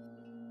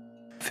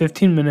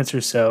 15 minutes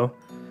or so,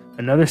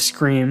 another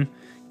scream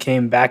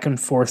came back and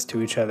forth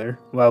to each other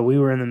while we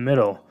were in the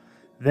middle.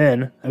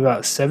 Then,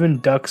 about 7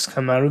 ducks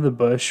come out of the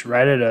bush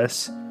right at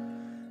us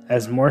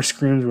as more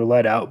screams were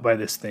let out by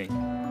this thing.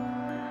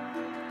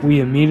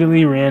 We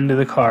immediately ran to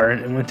the car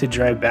and went to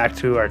drive back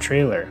to our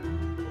trailer.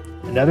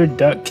 Another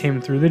duck came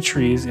through the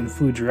trees and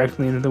flew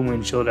directly into the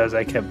windshield as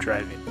I kept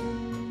driving.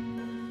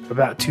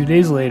 About 2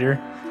 days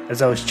later,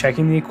 as I was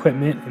checking the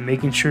equipment and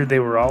making sure they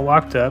were all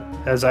locked up,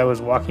 as I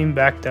was walking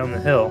back down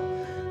the hill,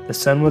 the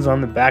sun was on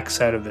the back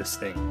side of this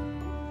thing.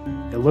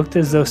 It looked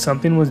as though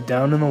something was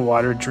down in the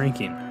water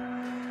drinking.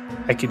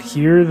 I could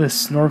hear the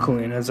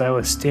snorkeling as I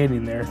was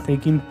standing there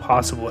thinking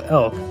possible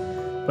elk,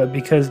 but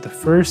because the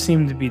fur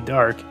seemed to be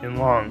dark and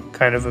long,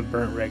 kind of a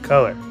burnt red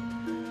color.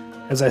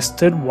 As I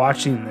stood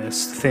watching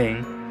this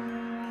thing,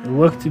 it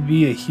looked to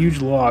be a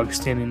huge log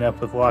standing up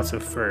with lots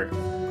of fur.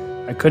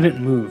 I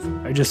couldn't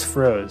move, I just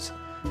froze.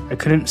 I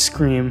couldn't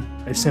scream,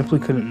 I simply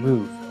couldn't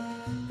move.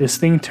 This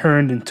thing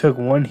turned and took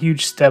one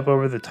huge step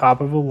over the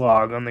top of a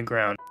log on the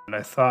ground, and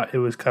I thought it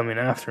was coming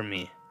after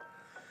me.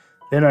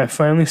 Then I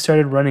finally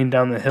started running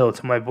down the hill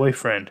to my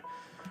boyfriend.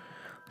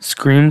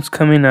 Screams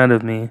coming out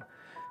of me,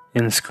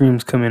 and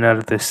screams coming out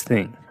of this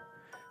thing.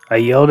 I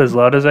yelled as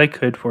loud as I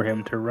could for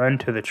him to run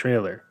to the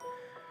trailer.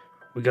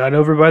 We got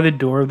over by the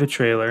door of the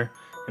trailer,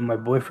 and my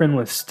boyfriend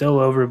was still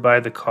over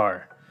by the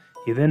car.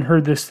 He then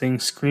heard this thing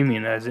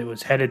screaming as it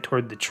was headed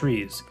toward the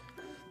trees.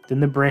 Then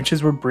the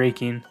branches were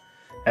breaking,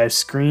 as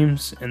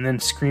screams and then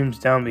screams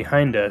down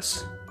behind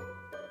us.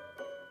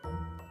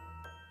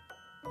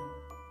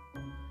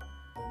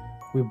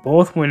 We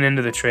both went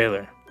into the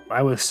trailer.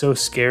 I was so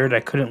scared I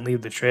couldn't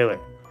leave the trailer.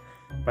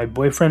 My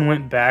boyfriend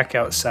went back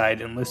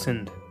outside and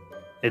listened.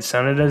 It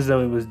sounded as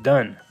though it was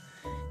done.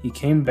 He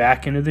came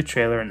back into the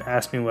trailer and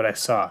asked me what I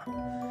saw.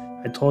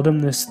 I told him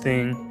this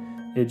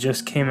thing, it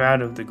just came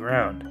out of the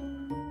ground.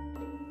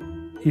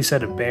 He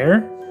said, "A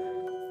bear?"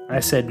 I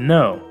said,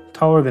 "No,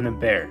 taller than a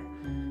bear.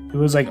 It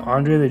was like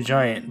Andre the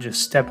Giant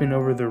just stepping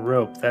over the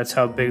rope. That's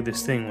how big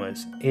this thing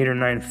was, 8 or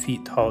 9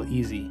 feet tall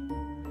easy."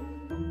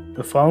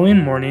 The following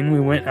morning, we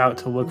went out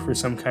to look for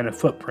some kind of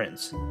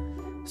footprints.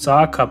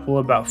 Saw a couple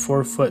about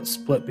 4 foot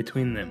split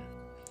between them.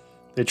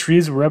 The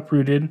trees were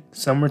uprooted,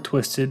 some were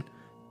twisted,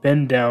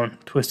 bent down,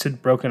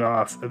 twisted, broken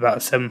off,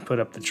 about 7 foot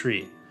up the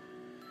tree.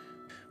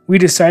 We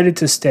decided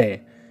to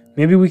stay.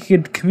 Maybe we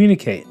could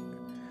communicate.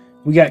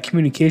 We got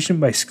communication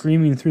by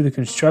screaming through the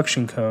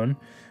construction cone,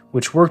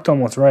 which worked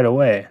almost right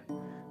away.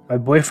 My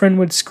boyfriend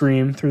would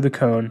scream through the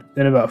cone,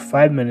 then about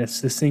 5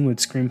 minutes this thing would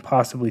scream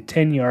possibly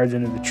 10 yards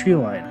into the tree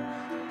line.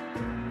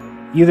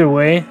 Either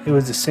way, it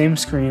was the same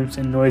screams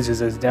and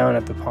noises as down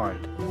at the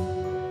pond.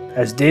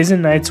 As days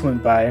and nights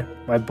went by,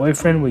 my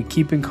boyfriend would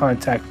keep in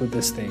contact with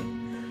this thing.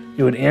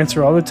 It would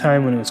answer all the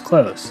time when it was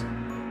close.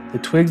 The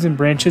twigs and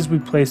branches we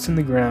placed in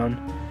the ground,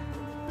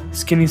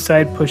 skinny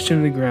side pushed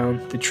into the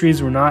ground, the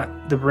trees were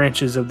not the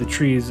branches of the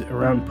trees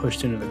around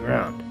pushed into the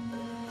ground.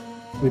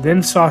 We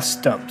then saw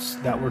stumps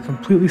that were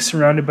completely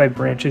surrounded by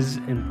branches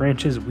and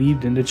branches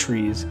weaved into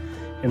trees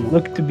and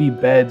looked to be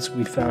beds.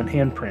 We found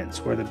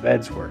handprints where the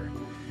beds were.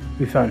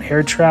 We found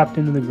hair trapped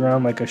into the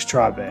ground like a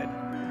straw bed.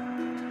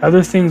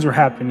 Other things were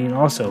happening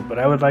also, but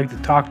I would like to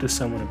talk to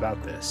someone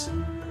about this.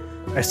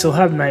 I still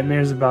have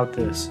nightmares about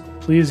this.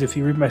 Please, if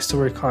you read my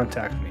story,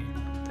 contact me.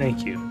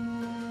 Thank you.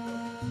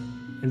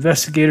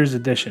 Investigators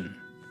Edition.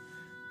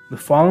 The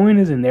following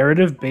is a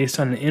narrative based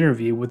on an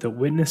interview with the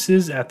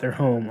witnesses at their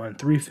home on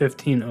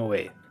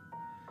 3/15/08.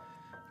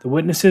 The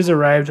witnesses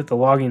arrived at the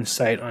logging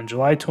site on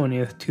July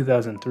 20th,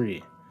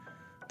 2003.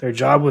 Their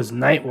job was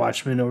night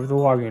watchmen over the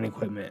logging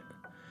equipment.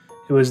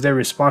 It was their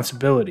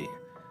responsibility.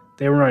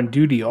 They were on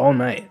duty all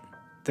night.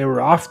 They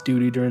were off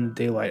duty during the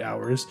daylight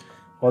hours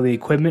while the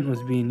equipment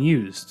was being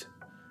used.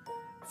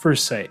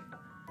 First site.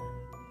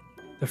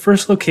 The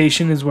first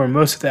location is where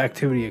most of the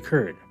activity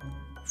occurred.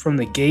 From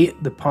the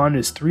gate, the pond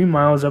is 3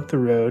 miles up the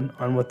road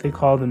on what they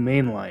call the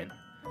main line.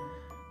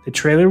 The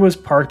trailer was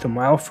parked a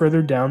mile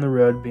further down the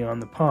road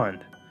beyond the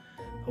pond.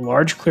 A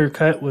large clear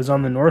cut was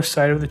on the north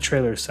side of the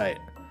trailer site.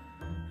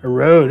 A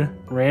road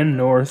ran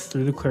north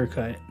through the clear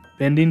cut,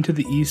 bending to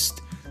the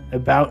east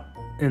about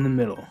in the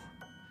middle.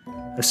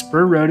 A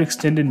spur road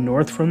extended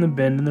north from the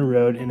bend in the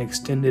road and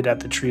extended at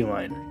the tree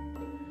line.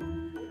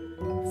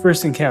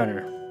 First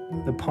encounter,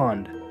 the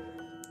pond.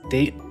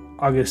 Date,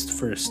 August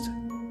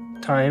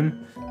 1st.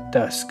 Time,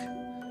 dusk.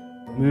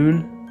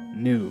 Moon,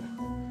 new.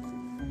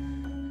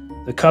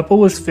 The couple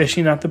was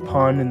fishing at the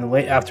pond in the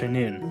late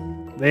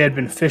afternoon. They had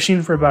been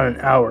fishing for about an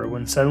hour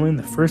when suddenly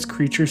the first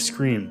creature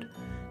screamed.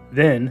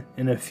 Then,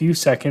 in a few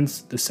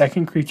seconds, the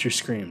second creature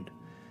screamed.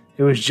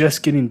 It was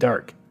just getting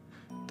dark.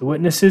 The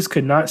witnesses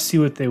could not see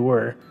what they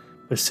were,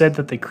 but said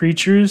that the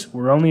creatures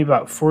were only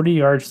about 40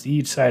 yards to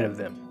each side of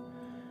them.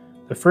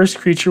 The first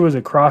creature was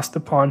across the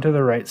pond to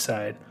the right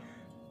side,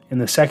 and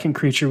the second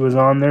creature was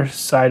on their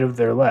side of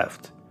their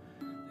left.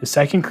 The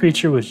second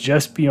creature was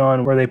just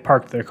beyond where they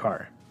parked their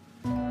car.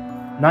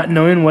 Not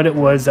knowing what it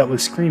was that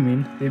was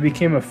screaming, they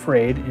became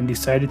afraid and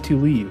decided to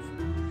leave.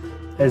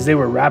 As they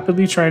were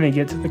rapidly trying to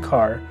get to the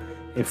car,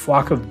 a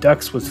flock of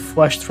ducks was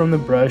flushed from the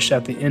brush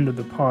at the end of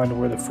the pond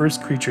where the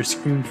first creature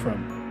screamed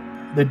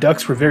from. The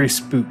ducks were very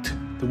spooked.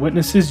 The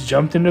witnesses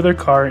jumped into their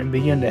car and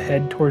began to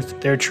head towards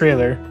their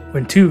trailer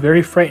when two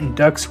very frightened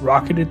ducks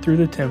rocketed through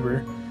the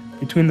timber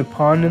between the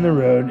pond and the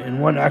road,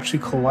 and one actually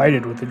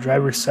collided with the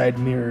driver's side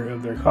mirror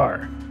of their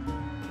car.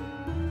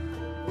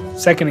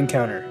 Second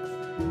encounter,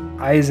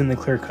 eyes in the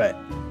clear cut.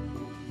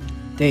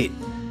 Date,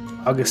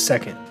 August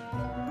 2nd.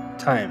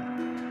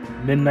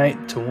 Time,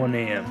 midnight to 1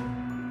 a.m.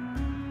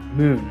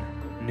 Moon,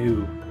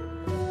 new.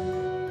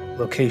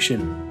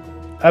 Location,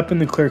 up in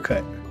the clear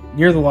cut,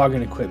 near the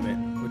logging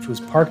equipment, which was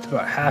parked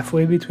about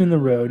halfway between the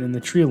road and the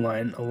tree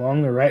line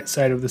along the right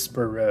side of the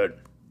spur road.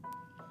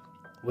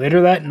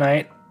 Later that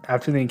night,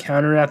 after the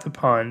encounter at the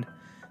pond,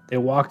 they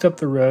walked up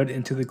the road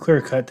into the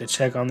clear cut to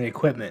check on the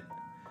equipment.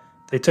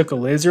 They took a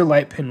laser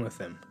light pin with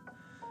them.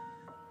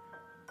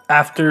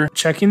 After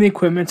checking the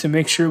equipment to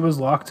make sure it was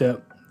locked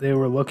up, they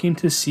were looking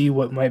to see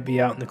what might be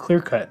out in the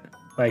clear cut,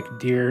 like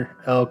deer,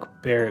 elk,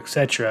 bear,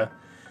 etc.,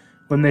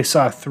 when they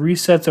saw 3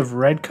 sets of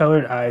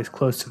red-colored eyes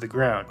close to the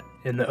ground,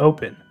 in the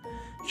open,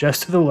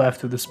 just to the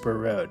left of the spur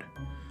road.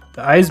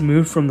 The eyes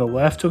moved from the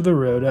left of the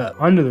road up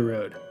onto the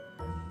road.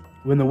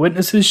 When the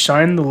witnesses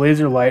shined the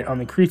laser light on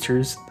the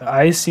creatures, the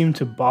eyes seemed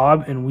to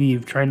bob and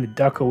weave, trying to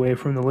duck away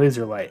from the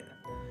laser light.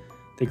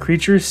 The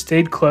creatures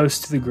stayed close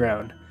to the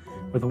ground,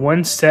 with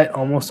one set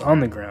almost on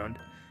the ground,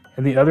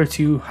 and the other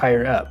 2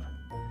 higher up.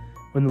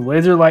 When the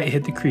laser light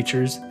hit the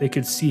creatures, they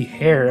could see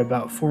hair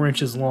about 4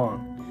 inches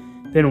long.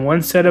 Then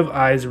one set of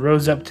eyes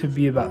rose up to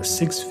be about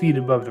 6 feet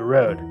above the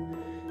road.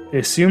 They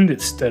assumed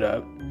it stood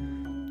up.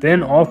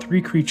 Then all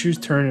 3 creatures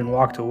turned and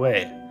walked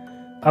away,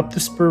 up the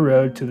spur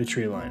road to the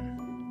tree line.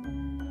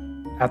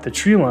 At the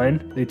tree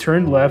line, they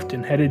turned left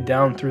and headed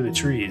down through the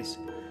trees.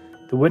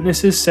 The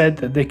witnesses said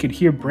that they could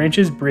hear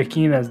branches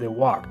breaking as they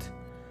walked.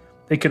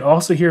 They could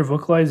also hear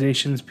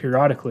vocalizations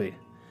periodically.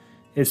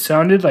 It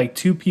sounded like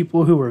 2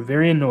 people who were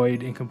very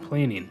annoyed and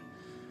complaining.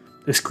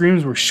 The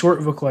screams were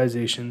short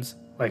vocalizations,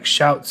 like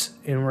shouts,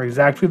 and were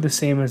exactly the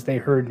same as they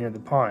heard near the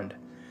pond.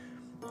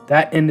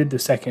 That ended the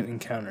second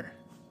encounter.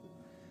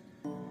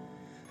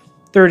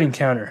 Third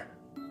encounter,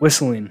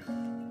 whistling.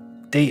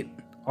 Date,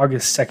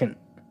 August 2nd.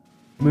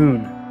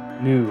 Moon,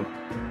 new.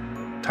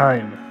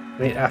 Time,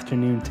 late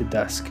afternoon to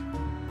dusk.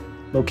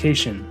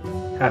 Location,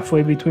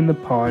 halfway between the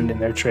pond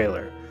and their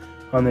trailer,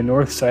 on the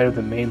north side of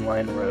the main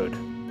line road.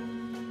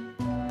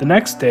 The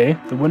next day,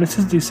 the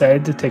witnesses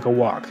decided to take a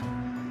walk.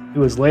 It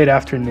was late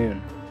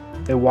afternoon.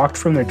 They walked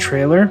from their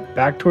trailer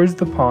back towards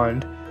the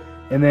pond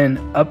and then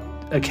up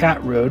a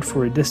cat road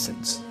for a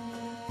distance.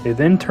 They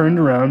then turned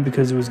around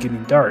because it was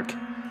getting dark.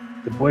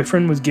 The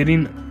boyfriend was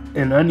getting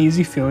an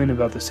uneasy feeling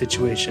about the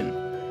situation.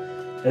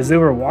 As they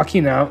were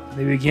walking out,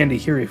 they began to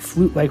hear a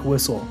flute-like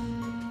whistle.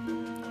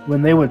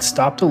 When they would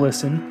stop to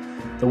listen,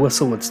 the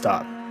whistle would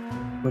stop.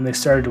 When they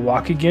started to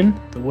walk again,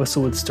 the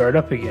whistle would start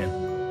up again.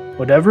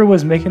 Whatever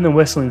was making the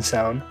whistling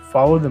sound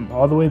followed them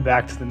all the way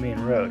back to the main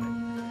road.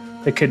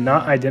 They could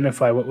not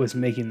identify what was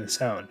making the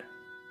sound.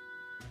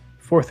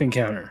 Fourth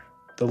encounter,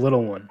 the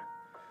little one.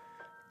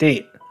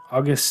 Date,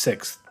 August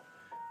 6th.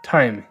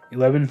 Time,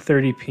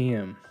 11:30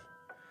 p.m.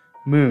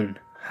 Moon,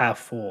 half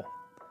full.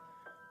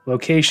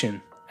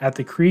 Location, at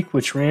the creek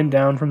which ran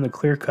down from the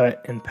clear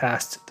cut and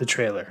past the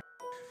trailer.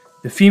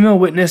 The female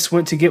witness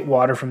went to get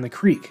water from the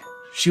creek.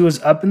 She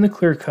was up in the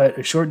clear cut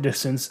a short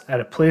distance at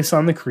a place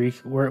on the creek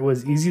where it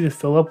was easy to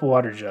fill up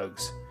water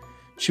jugs.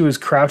 She was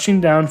crouching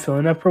down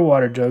filling up her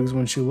water jugs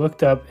when she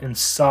looked up and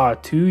saw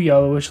 2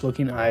 yellowish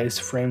looking eyes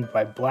framed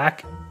by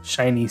black,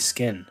 shiny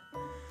skin.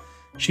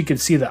 She could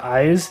see the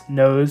eyes,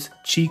 nose,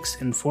 cheeks,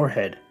 and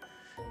forehead.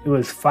 It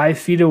was 5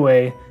 feet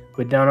away,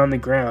 but down on the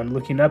ground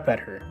looking up at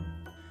her.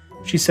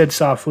 She said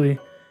softly,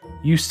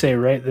 "You stay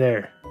right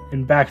there,"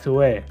 and backed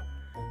away.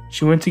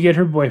 She went to get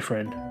her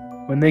boyfriend.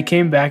 When they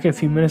came back a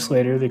few minutes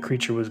later, the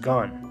creature was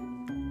gone.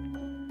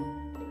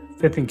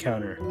 Fifth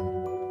encounter,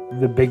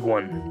 the big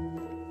one.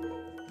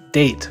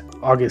 Date,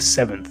 August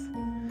 7th.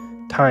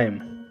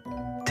 Time,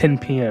 10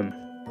 p.m.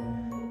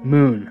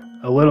 Moon,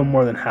 a little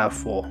more than half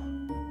full.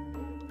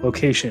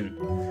 Location,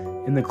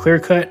 in the clear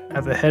cut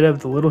at the head of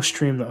the little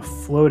stream that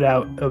flowed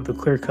out of the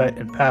clear cut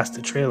and past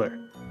the trailer.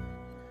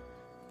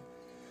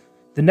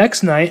 The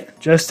next night,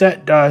 just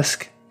at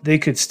dusk, they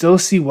could still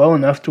see well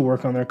enough to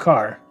work on their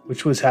car,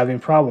 which was having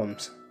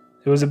problems.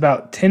 It was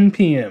about 10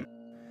 p.m.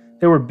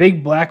 There were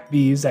big black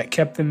bees that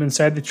kept them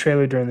inside the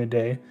trailer during the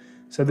day,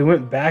 so they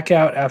went back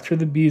out after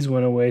the bees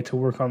went away to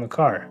work on the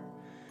car.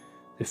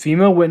 The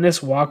female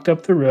witness walked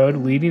up the road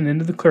leading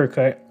into the clear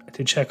cut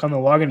to check on the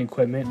logging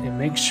equipment and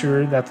make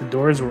sure that the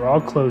doors were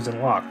all closed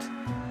and locked.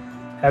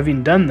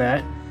 Having done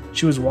that,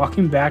 she was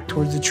walking back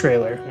towards the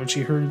trailer when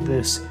she heard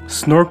this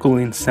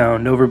snorkeling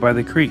sound over by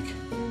the creek.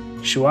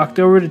 She walked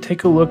over to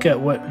take a look at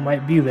what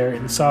might be there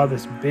and saw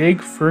this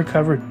big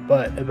fur-covered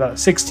butt about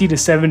 60 to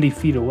 70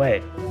 feet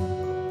away.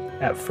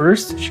 At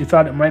first, she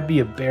thought it might be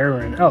a bear or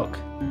an elk.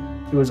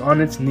 It was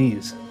on its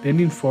knees,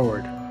 bending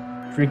forward,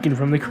 drinking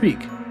from the creek.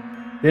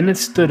 Then it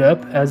stood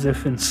up as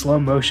if in slow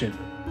motion.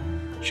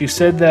 She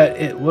said that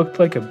it looked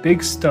like a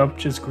big stump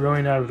just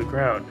growing out of the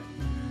ground.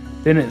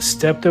 Then it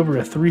stepped over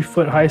a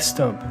 3-foot-high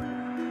stump.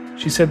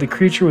 She said the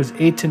creature was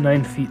 8 to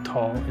 9 feet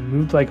tall and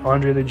moved like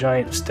Andre the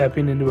Giant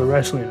stepping into a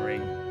wrestling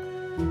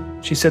ring.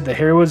 She said the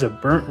hair was a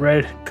burnt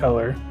red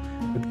color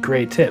with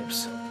gray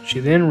tips. She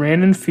then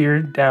ran in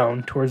fear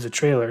down towards the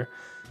trailer,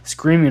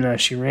 screaming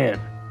as she ran.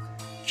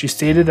 She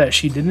stated that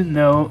she didn't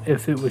know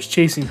if it was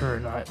chasing her or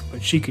not,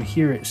 but she could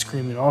hear it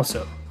screaming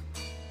also.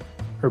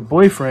 Her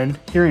boyfriend,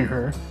 hearing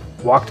her,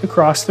 walked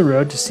across the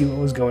road to see what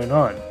was going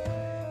on.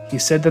 He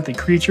said that the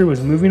creature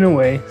was moving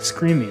away,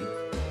 screaming.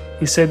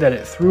 He said that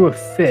it threw a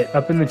fit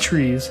up in the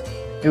trees.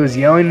 It was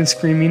yelling and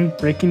screaming,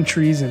 breaking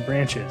trees and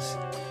branches.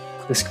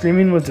 The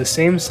screaming was the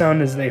same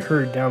sound as they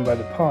heard down by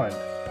the pond.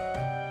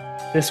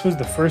 This was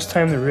the first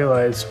time they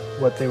realized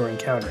what they were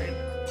encountering.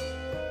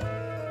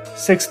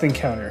 Sixth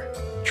encounter,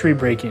 tree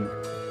breaking.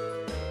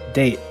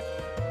 Date,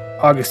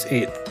 August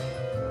 8th.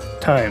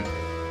 Time,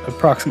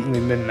 approximately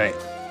midnight.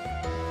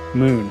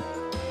 Moon,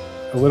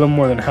 a little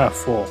more than half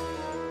full.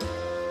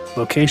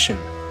 Location,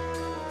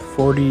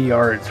 40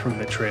 yards from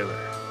the trailer.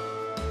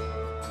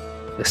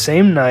 The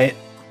same night,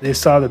 they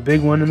saw the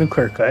big one in the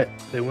clear cut.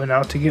 They went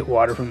out to get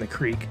water from the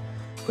creek,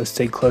 but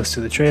stayed close to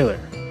the trailer,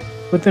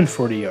 within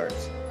 40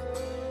 yards.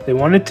 They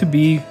wanted to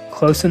be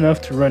close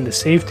enough to run to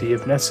safety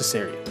if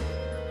necessary.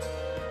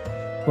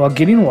 While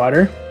getting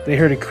water, they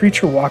heard a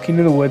creature walking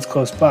in the woods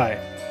close by.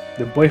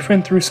 The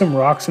boyfriend threw some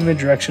rocks in the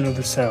direction of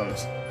the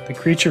sounds. The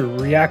creature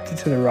reacted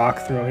to the rock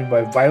throwing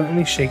by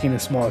violently shaking a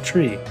small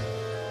tree.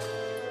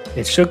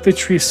 It shook the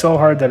tree so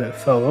hard that it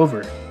fell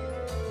over.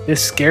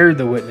 This scared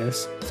the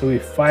witness, so he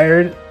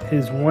fired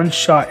his one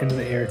shot into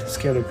the air to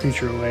scare the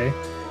creature away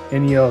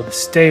and yelled,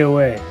 "Stay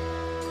away."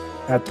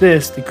 At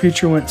this, the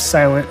creature went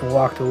silent and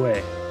walked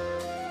away.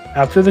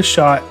 After the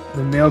shot,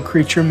 the male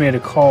creature made a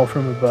call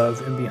from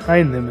above and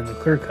behind them in the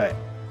clear cut.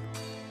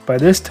 By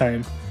this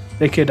time,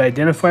 they could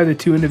identify the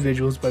two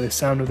individuals by the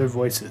sound of their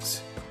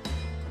voices.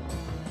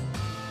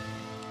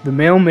 The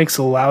male makes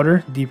a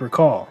louder, deeper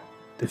call.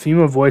 The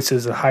female voice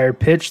is a higher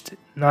pitched,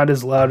 not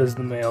as loud as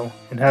the male,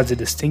 and has a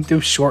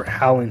distinctive short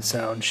howling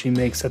sound she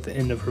makes at the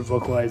end of her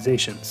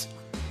vocalizations.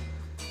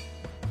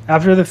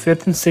 After the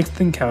fifth and sixth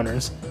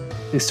encounters,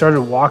 they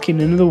started walking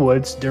into the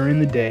woods during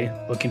the day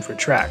looking for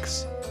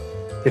tracks.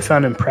 They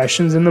found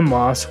impressions in the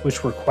moss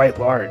which were quite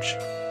large.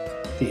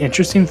 The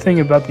interesting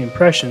thing about the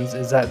impressions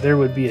is that there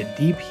would be a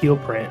deep heel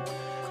print,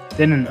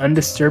 then an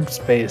undisturbed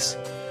space,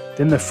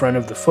 then the front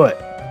of the foot.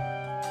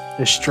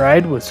 The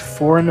stride was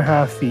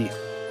 4.5 feet.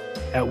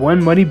 At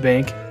one muddy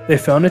bank, they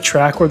found a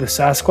track where the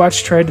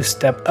Sasquatch tried to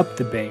step up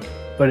the bank,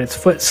 but its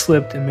foot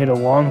slipped and made a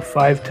long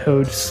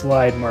 5-toed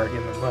slide mark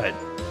in the mud.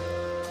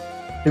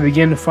 They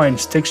began to find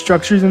stick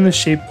structures in the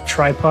shape of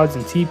tripods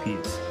and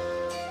teepees.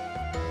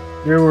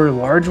 There were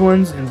large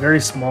ones and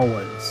very small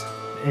ones.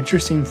 The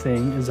interesting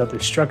thing is that the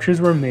structures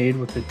were made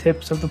with the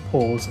tips of the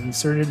poles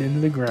inserted into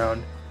the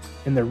ground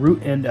and the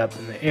root end up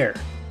in the air.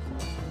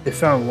 They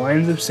found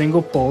lines of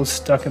single poles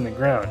stuck in the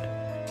ground,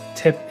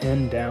 tip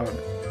end down,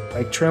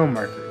 like trail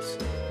markers.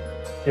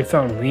 They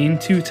found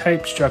lean-to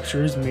type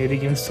structures made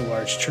against a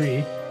large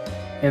tree,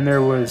 and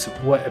there was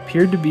what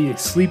appeared to be a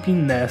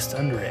sleeping nest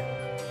under it.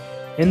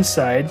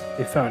 Inside,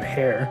 they found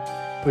hair,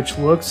 which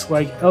looks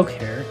like elk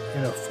hair,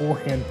 and a full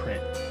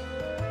handprint.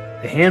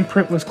 The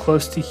handprint was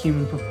close to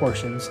human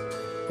proportions,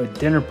 but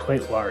dinner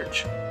plate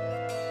large.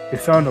 They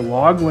found a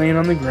log laying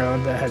on the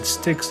ground that had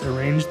sticks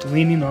arranged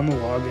leaning on the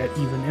log at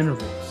even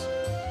intervals.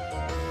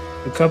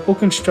 The couple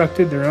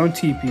constructed their own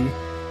teepee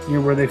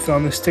near where they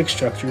found the stick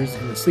structures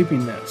in the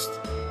sleeping nest.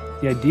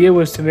 The idea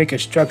was to make a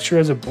structure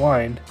as a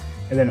blind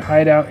and then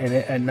hide out in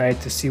it at night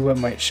to see what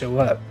might show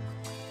up.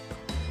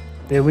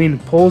 They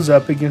leaned poles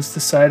up against the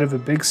side of a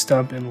big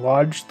stump and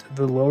lodged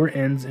the lower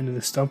ends into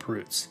the stump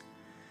roots.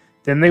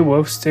 Then they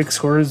wove sticks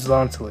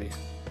horizontally.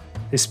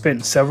 They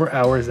spent several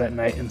hours that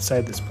night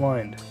inside this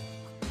blind.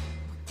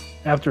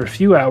 After a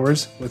few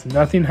hours, with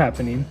nothing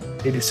happening,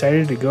 they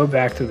decided to go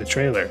back to the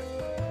trailer.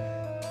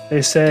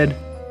 They said,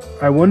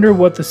 "I wonder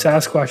what the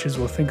Sasquatches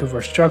will think of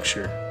our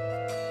structure."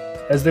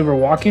 As they were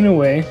walking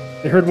away,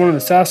 they heard one of the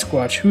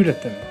Sasquatch hoot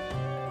at them.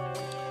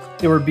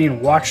 They were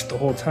being watched the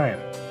whole time.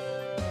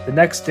 The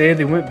next day,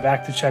 they went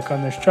back to check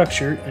on their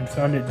structure and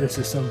found it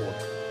disassembled,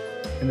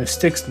 and the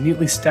sticks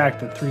neatly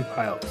stacked in 3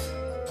 piles.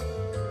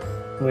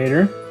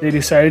 Later, they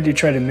decided to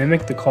try to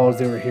mimic the calls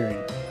they were hearing.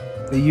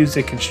 They used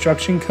a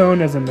construction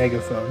cone as a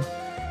megaphone,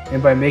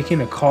 and by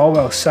making a call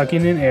while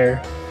sucking in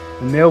air,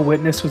 the male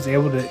witness was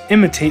able to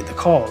imitate the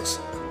calls.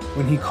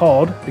 When he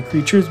called, the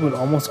creatures would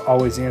almost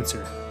always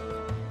answer.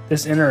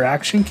 This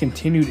interaction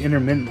continued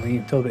intermittently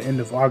until the end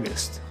of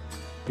August.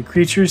 The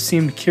creatures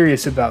seemed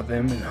curious about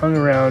them and hung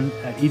around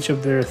at each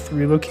of their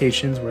 3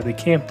 locations where they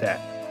camped at.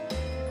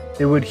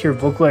 They would hear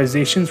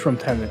vocalizations from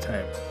time to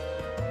time.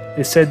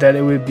 They said that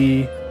it would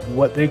be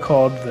what they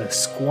called the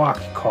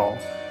squawk call,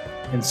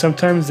 and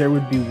sometimes there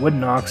would be wood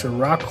knocks or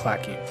rock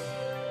clacking.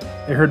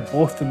 They heard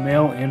both the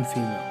male and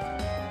female.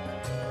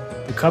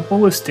 The couple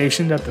was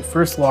stationed at the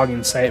first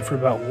logging site for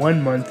about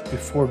 1 month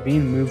before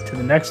being moved to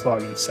the next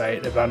logging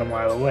site about a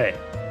mile away.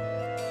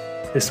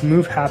 This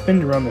move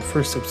happened around the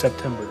 1st of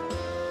September.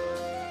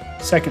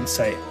 Second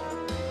site.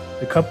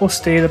 The couple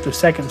stayed at the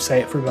second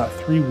site for about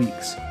 3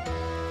 weeks.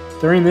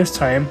 During this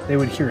time, they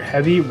would hear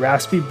heavy,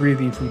 raspy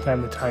breathing from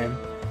time to time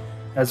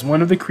as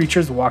one of the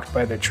creatures walked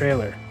by their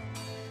trailer.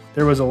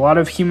 There was a lot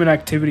of human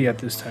activity at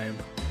this time.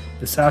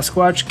 The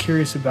Sasquatch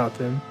curious about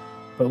them,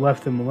 but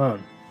left them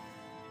alone.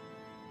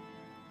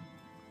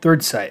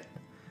 Third site.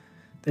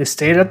 They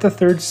stayed at the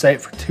third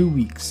site for 2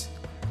 weeks.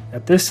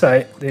 At this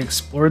site, they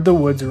explored the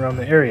woods around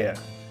the area.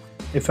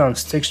 They found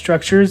stick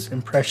structures,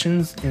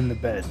 impressions in the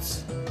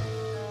beds.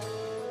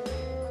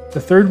 The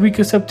third week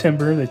of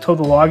September, they told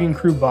the logging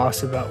crew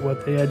boss about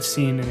what they had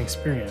seen and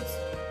experienced.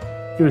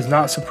 He was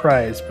not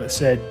surprised, but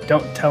said,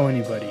 "Don't tell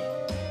anybody."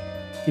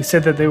 He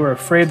said that they were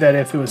afraid that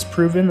if it was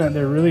proven that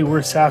there really were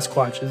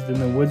Sasquatches, then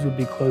the woods would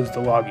be closed to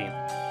logging.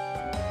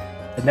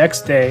 The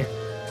next day,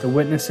 the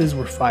witnesses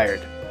were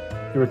fired.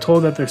 They were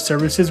told that their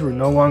services were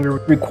no longer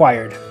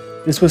required.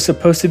 This was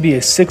supposed to be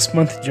a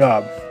 6-month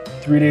job.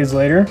 3 days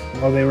later,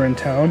 while they were in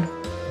town,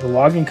 the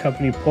logging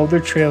company pulled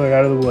their trailer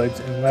out of the woods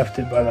and left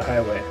it by the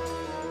highway.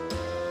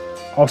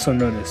 Also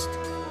noticed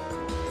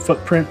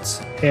footprints,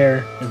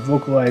 hair, and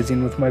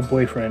vocalizing with my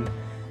boyfriend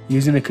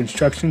using a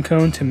construction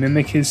cone to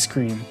mimic his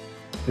scream.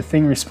 The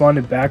thing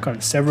responded back on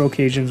several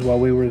occasions while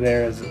we were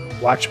there as a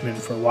watchman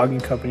for a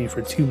logging company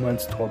for 2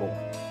 months total.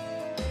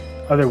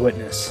 Other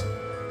witness.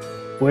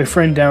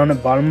 Boyfriend down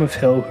at bottom of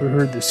hill who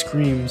heard the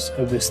screams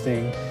of this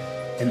thing,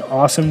 an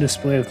awesome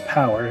display of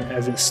power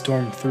as it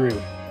stormed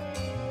through.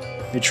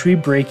 The tree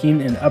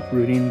breaking and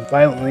uprooting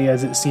violently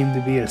as it seemed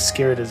to be as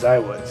scared as I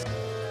was.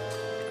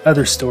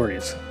 Other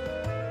stories.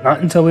 Not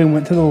until we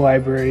went to the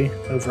library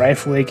of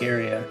Rife Lake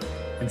area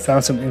and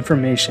found some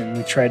information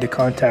we tried to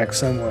contact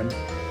someone,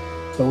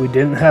 but we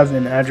didn't have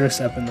an address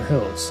up in the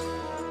hills.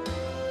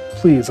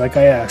 Please, like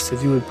I asked,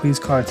 if you would please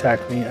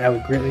contact me, I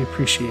would greatly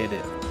appreciate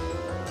it.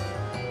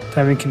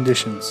 Time and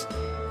conditions.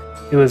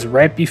 It was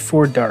right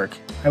before dark.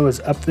 I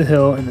was up the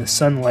hill and the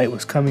sunlight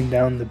was coming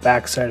down the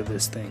backside of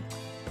this thing.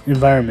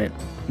 Environment.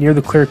 Near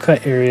the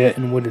clear-cut area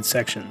and wooded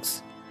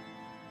sections.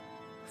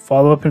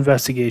 Follow-up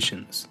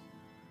investigations.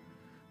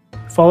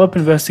 Follow-up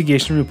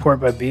investigation report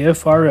by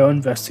BFRO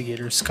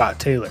investigator Scott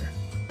Taylor.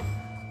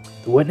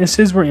 The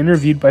witnesses were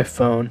interviewed by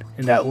phone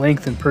and at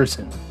length in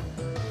person.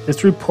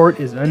 This report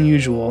is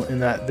unusual in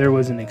that there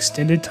was an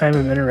extended time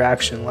of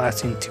interaction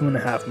lasting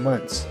 2.5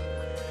 months.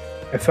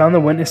 I found the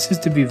witnesses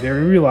to be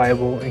very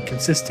reliable and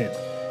consistent,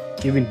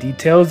 giving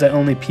details that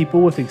only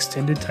people with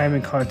extended time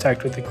in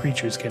contact with the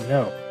creatures can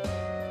know.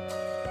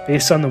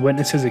 Based on the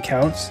witnesses'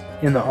 accounts,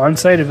 in the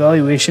on-site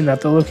evaluation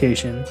at the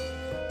location,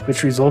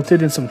 which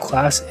resulted in some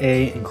Class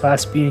A and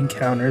Class B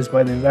encounters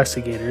by the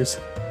investigators,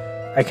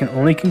 I can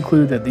only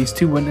conclude that these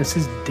 2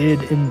 witnesses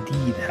did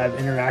indeed have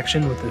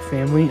interaction with the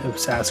family of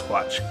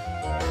Sasquatch.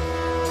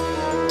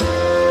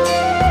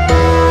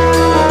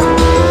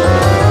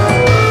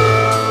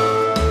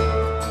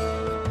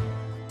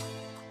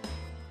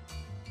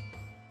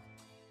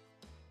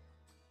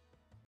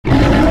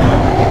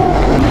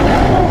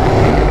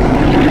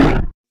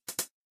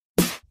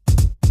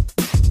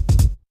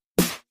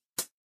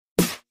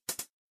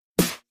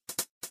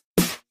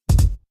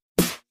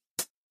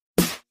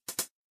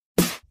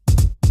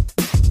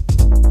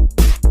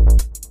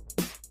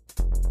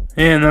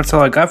 And that's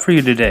all I got for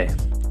you today.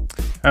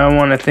 I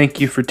want to thank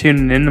you for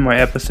tuning in to my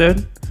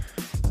episode.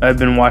 I've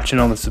been watching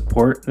all the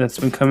support that's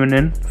been coming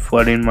in,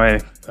 flooding my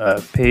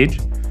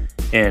page,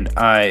 and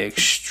I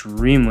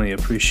extremely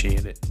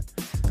appreciate it.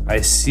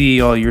 I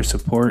see all your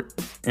support,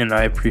 and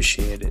I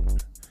appreciate it.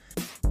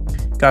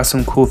 Got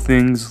some cool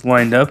things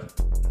lined up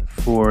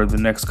for the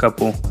next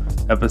couple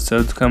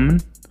episodes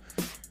coming.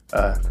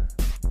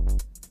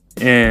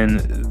 In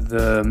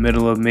the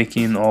middle of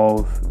making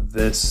all of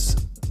this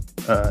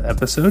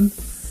episode,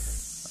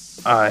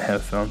 I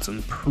have found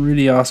some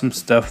pretty awesome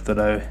stuff that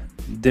I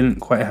didn't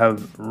quite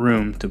have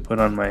room to put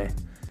on my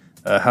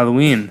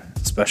Halloween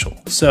special.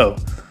 So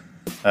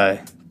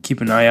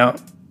keep an eye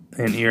out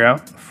and ear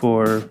out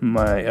for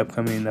my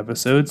upcoming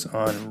episodes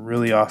on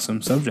really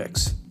awesome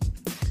subjects.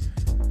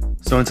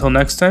 So until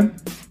next time,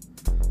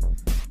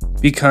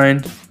 be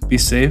kind, be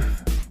safe,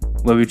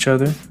 love each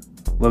other,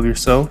 love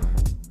yourself,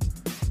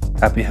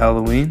 happy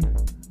Halloween,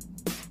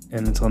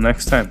 and until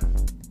next time.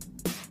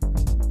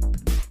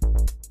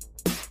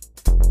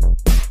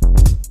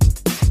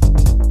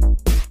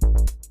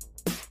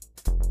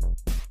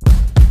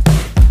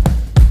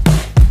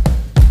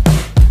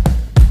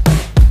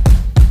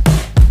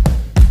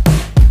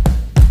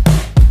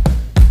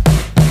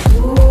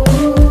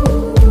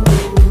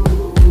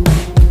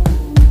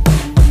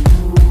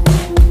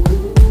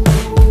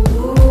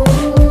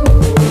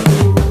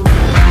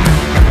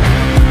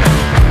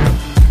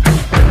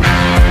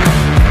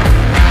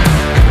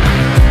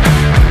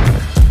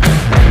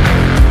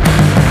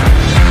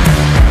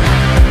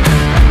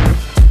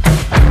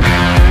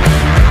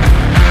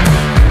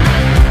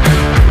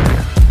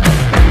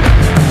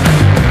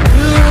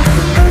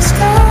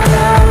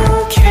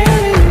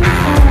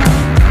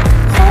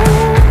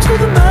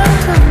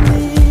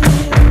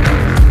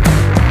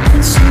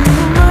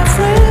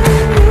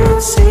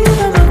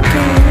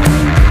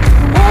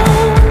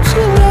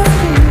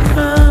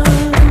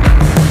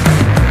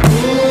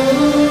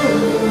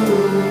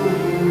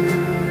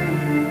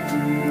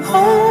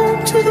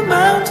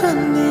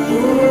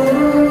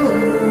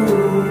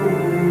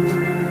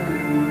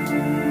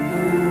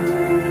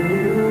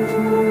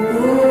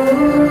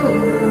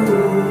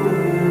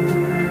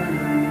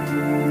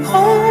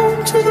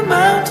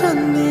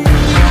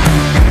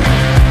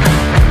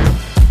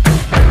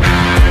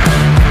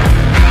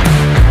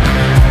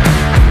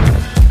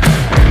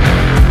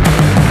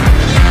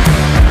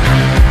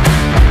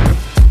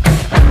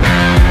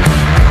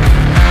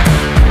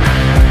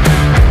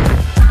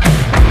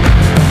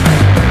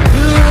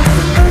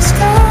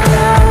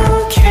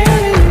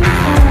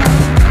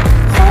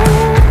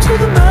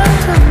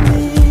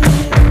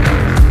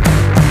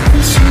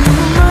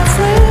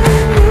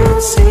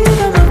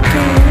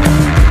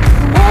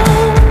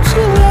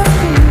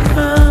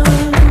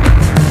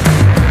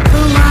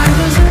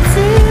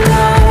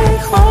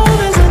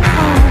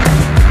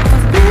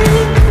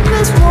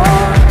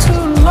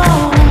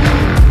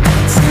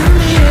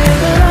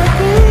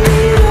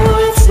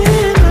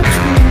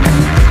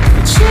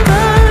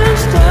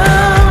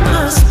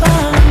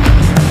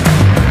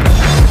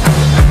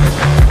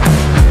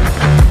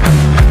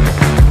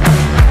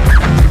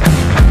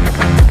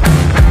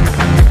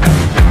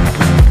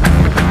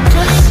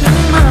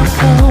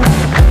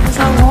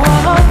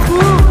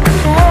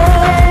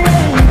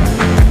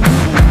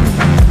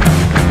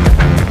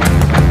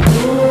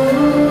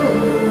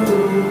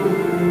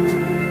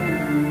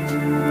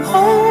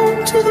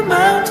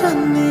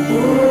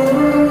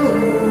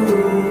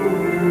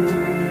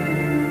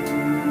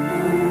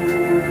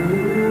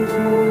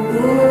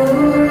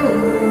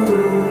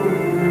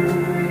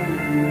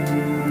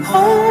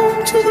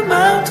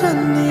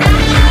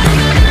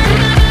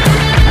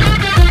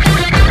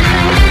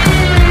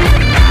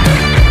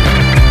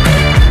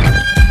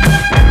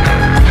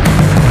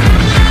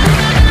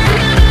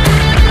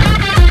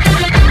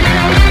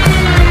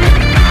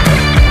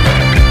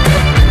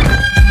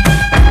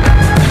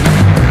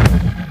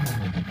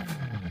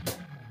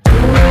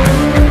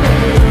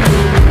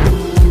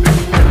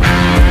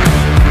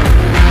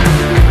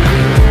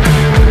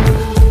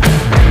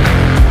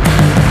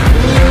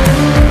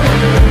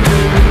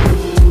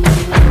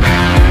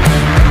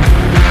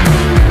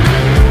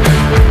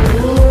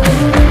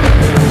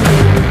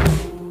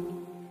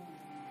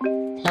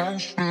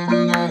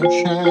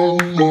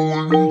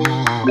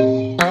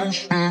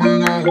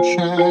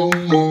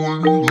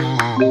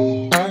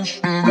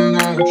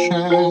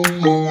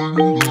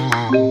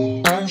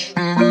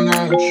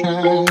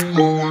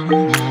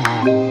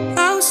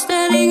 I was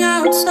standing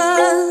outside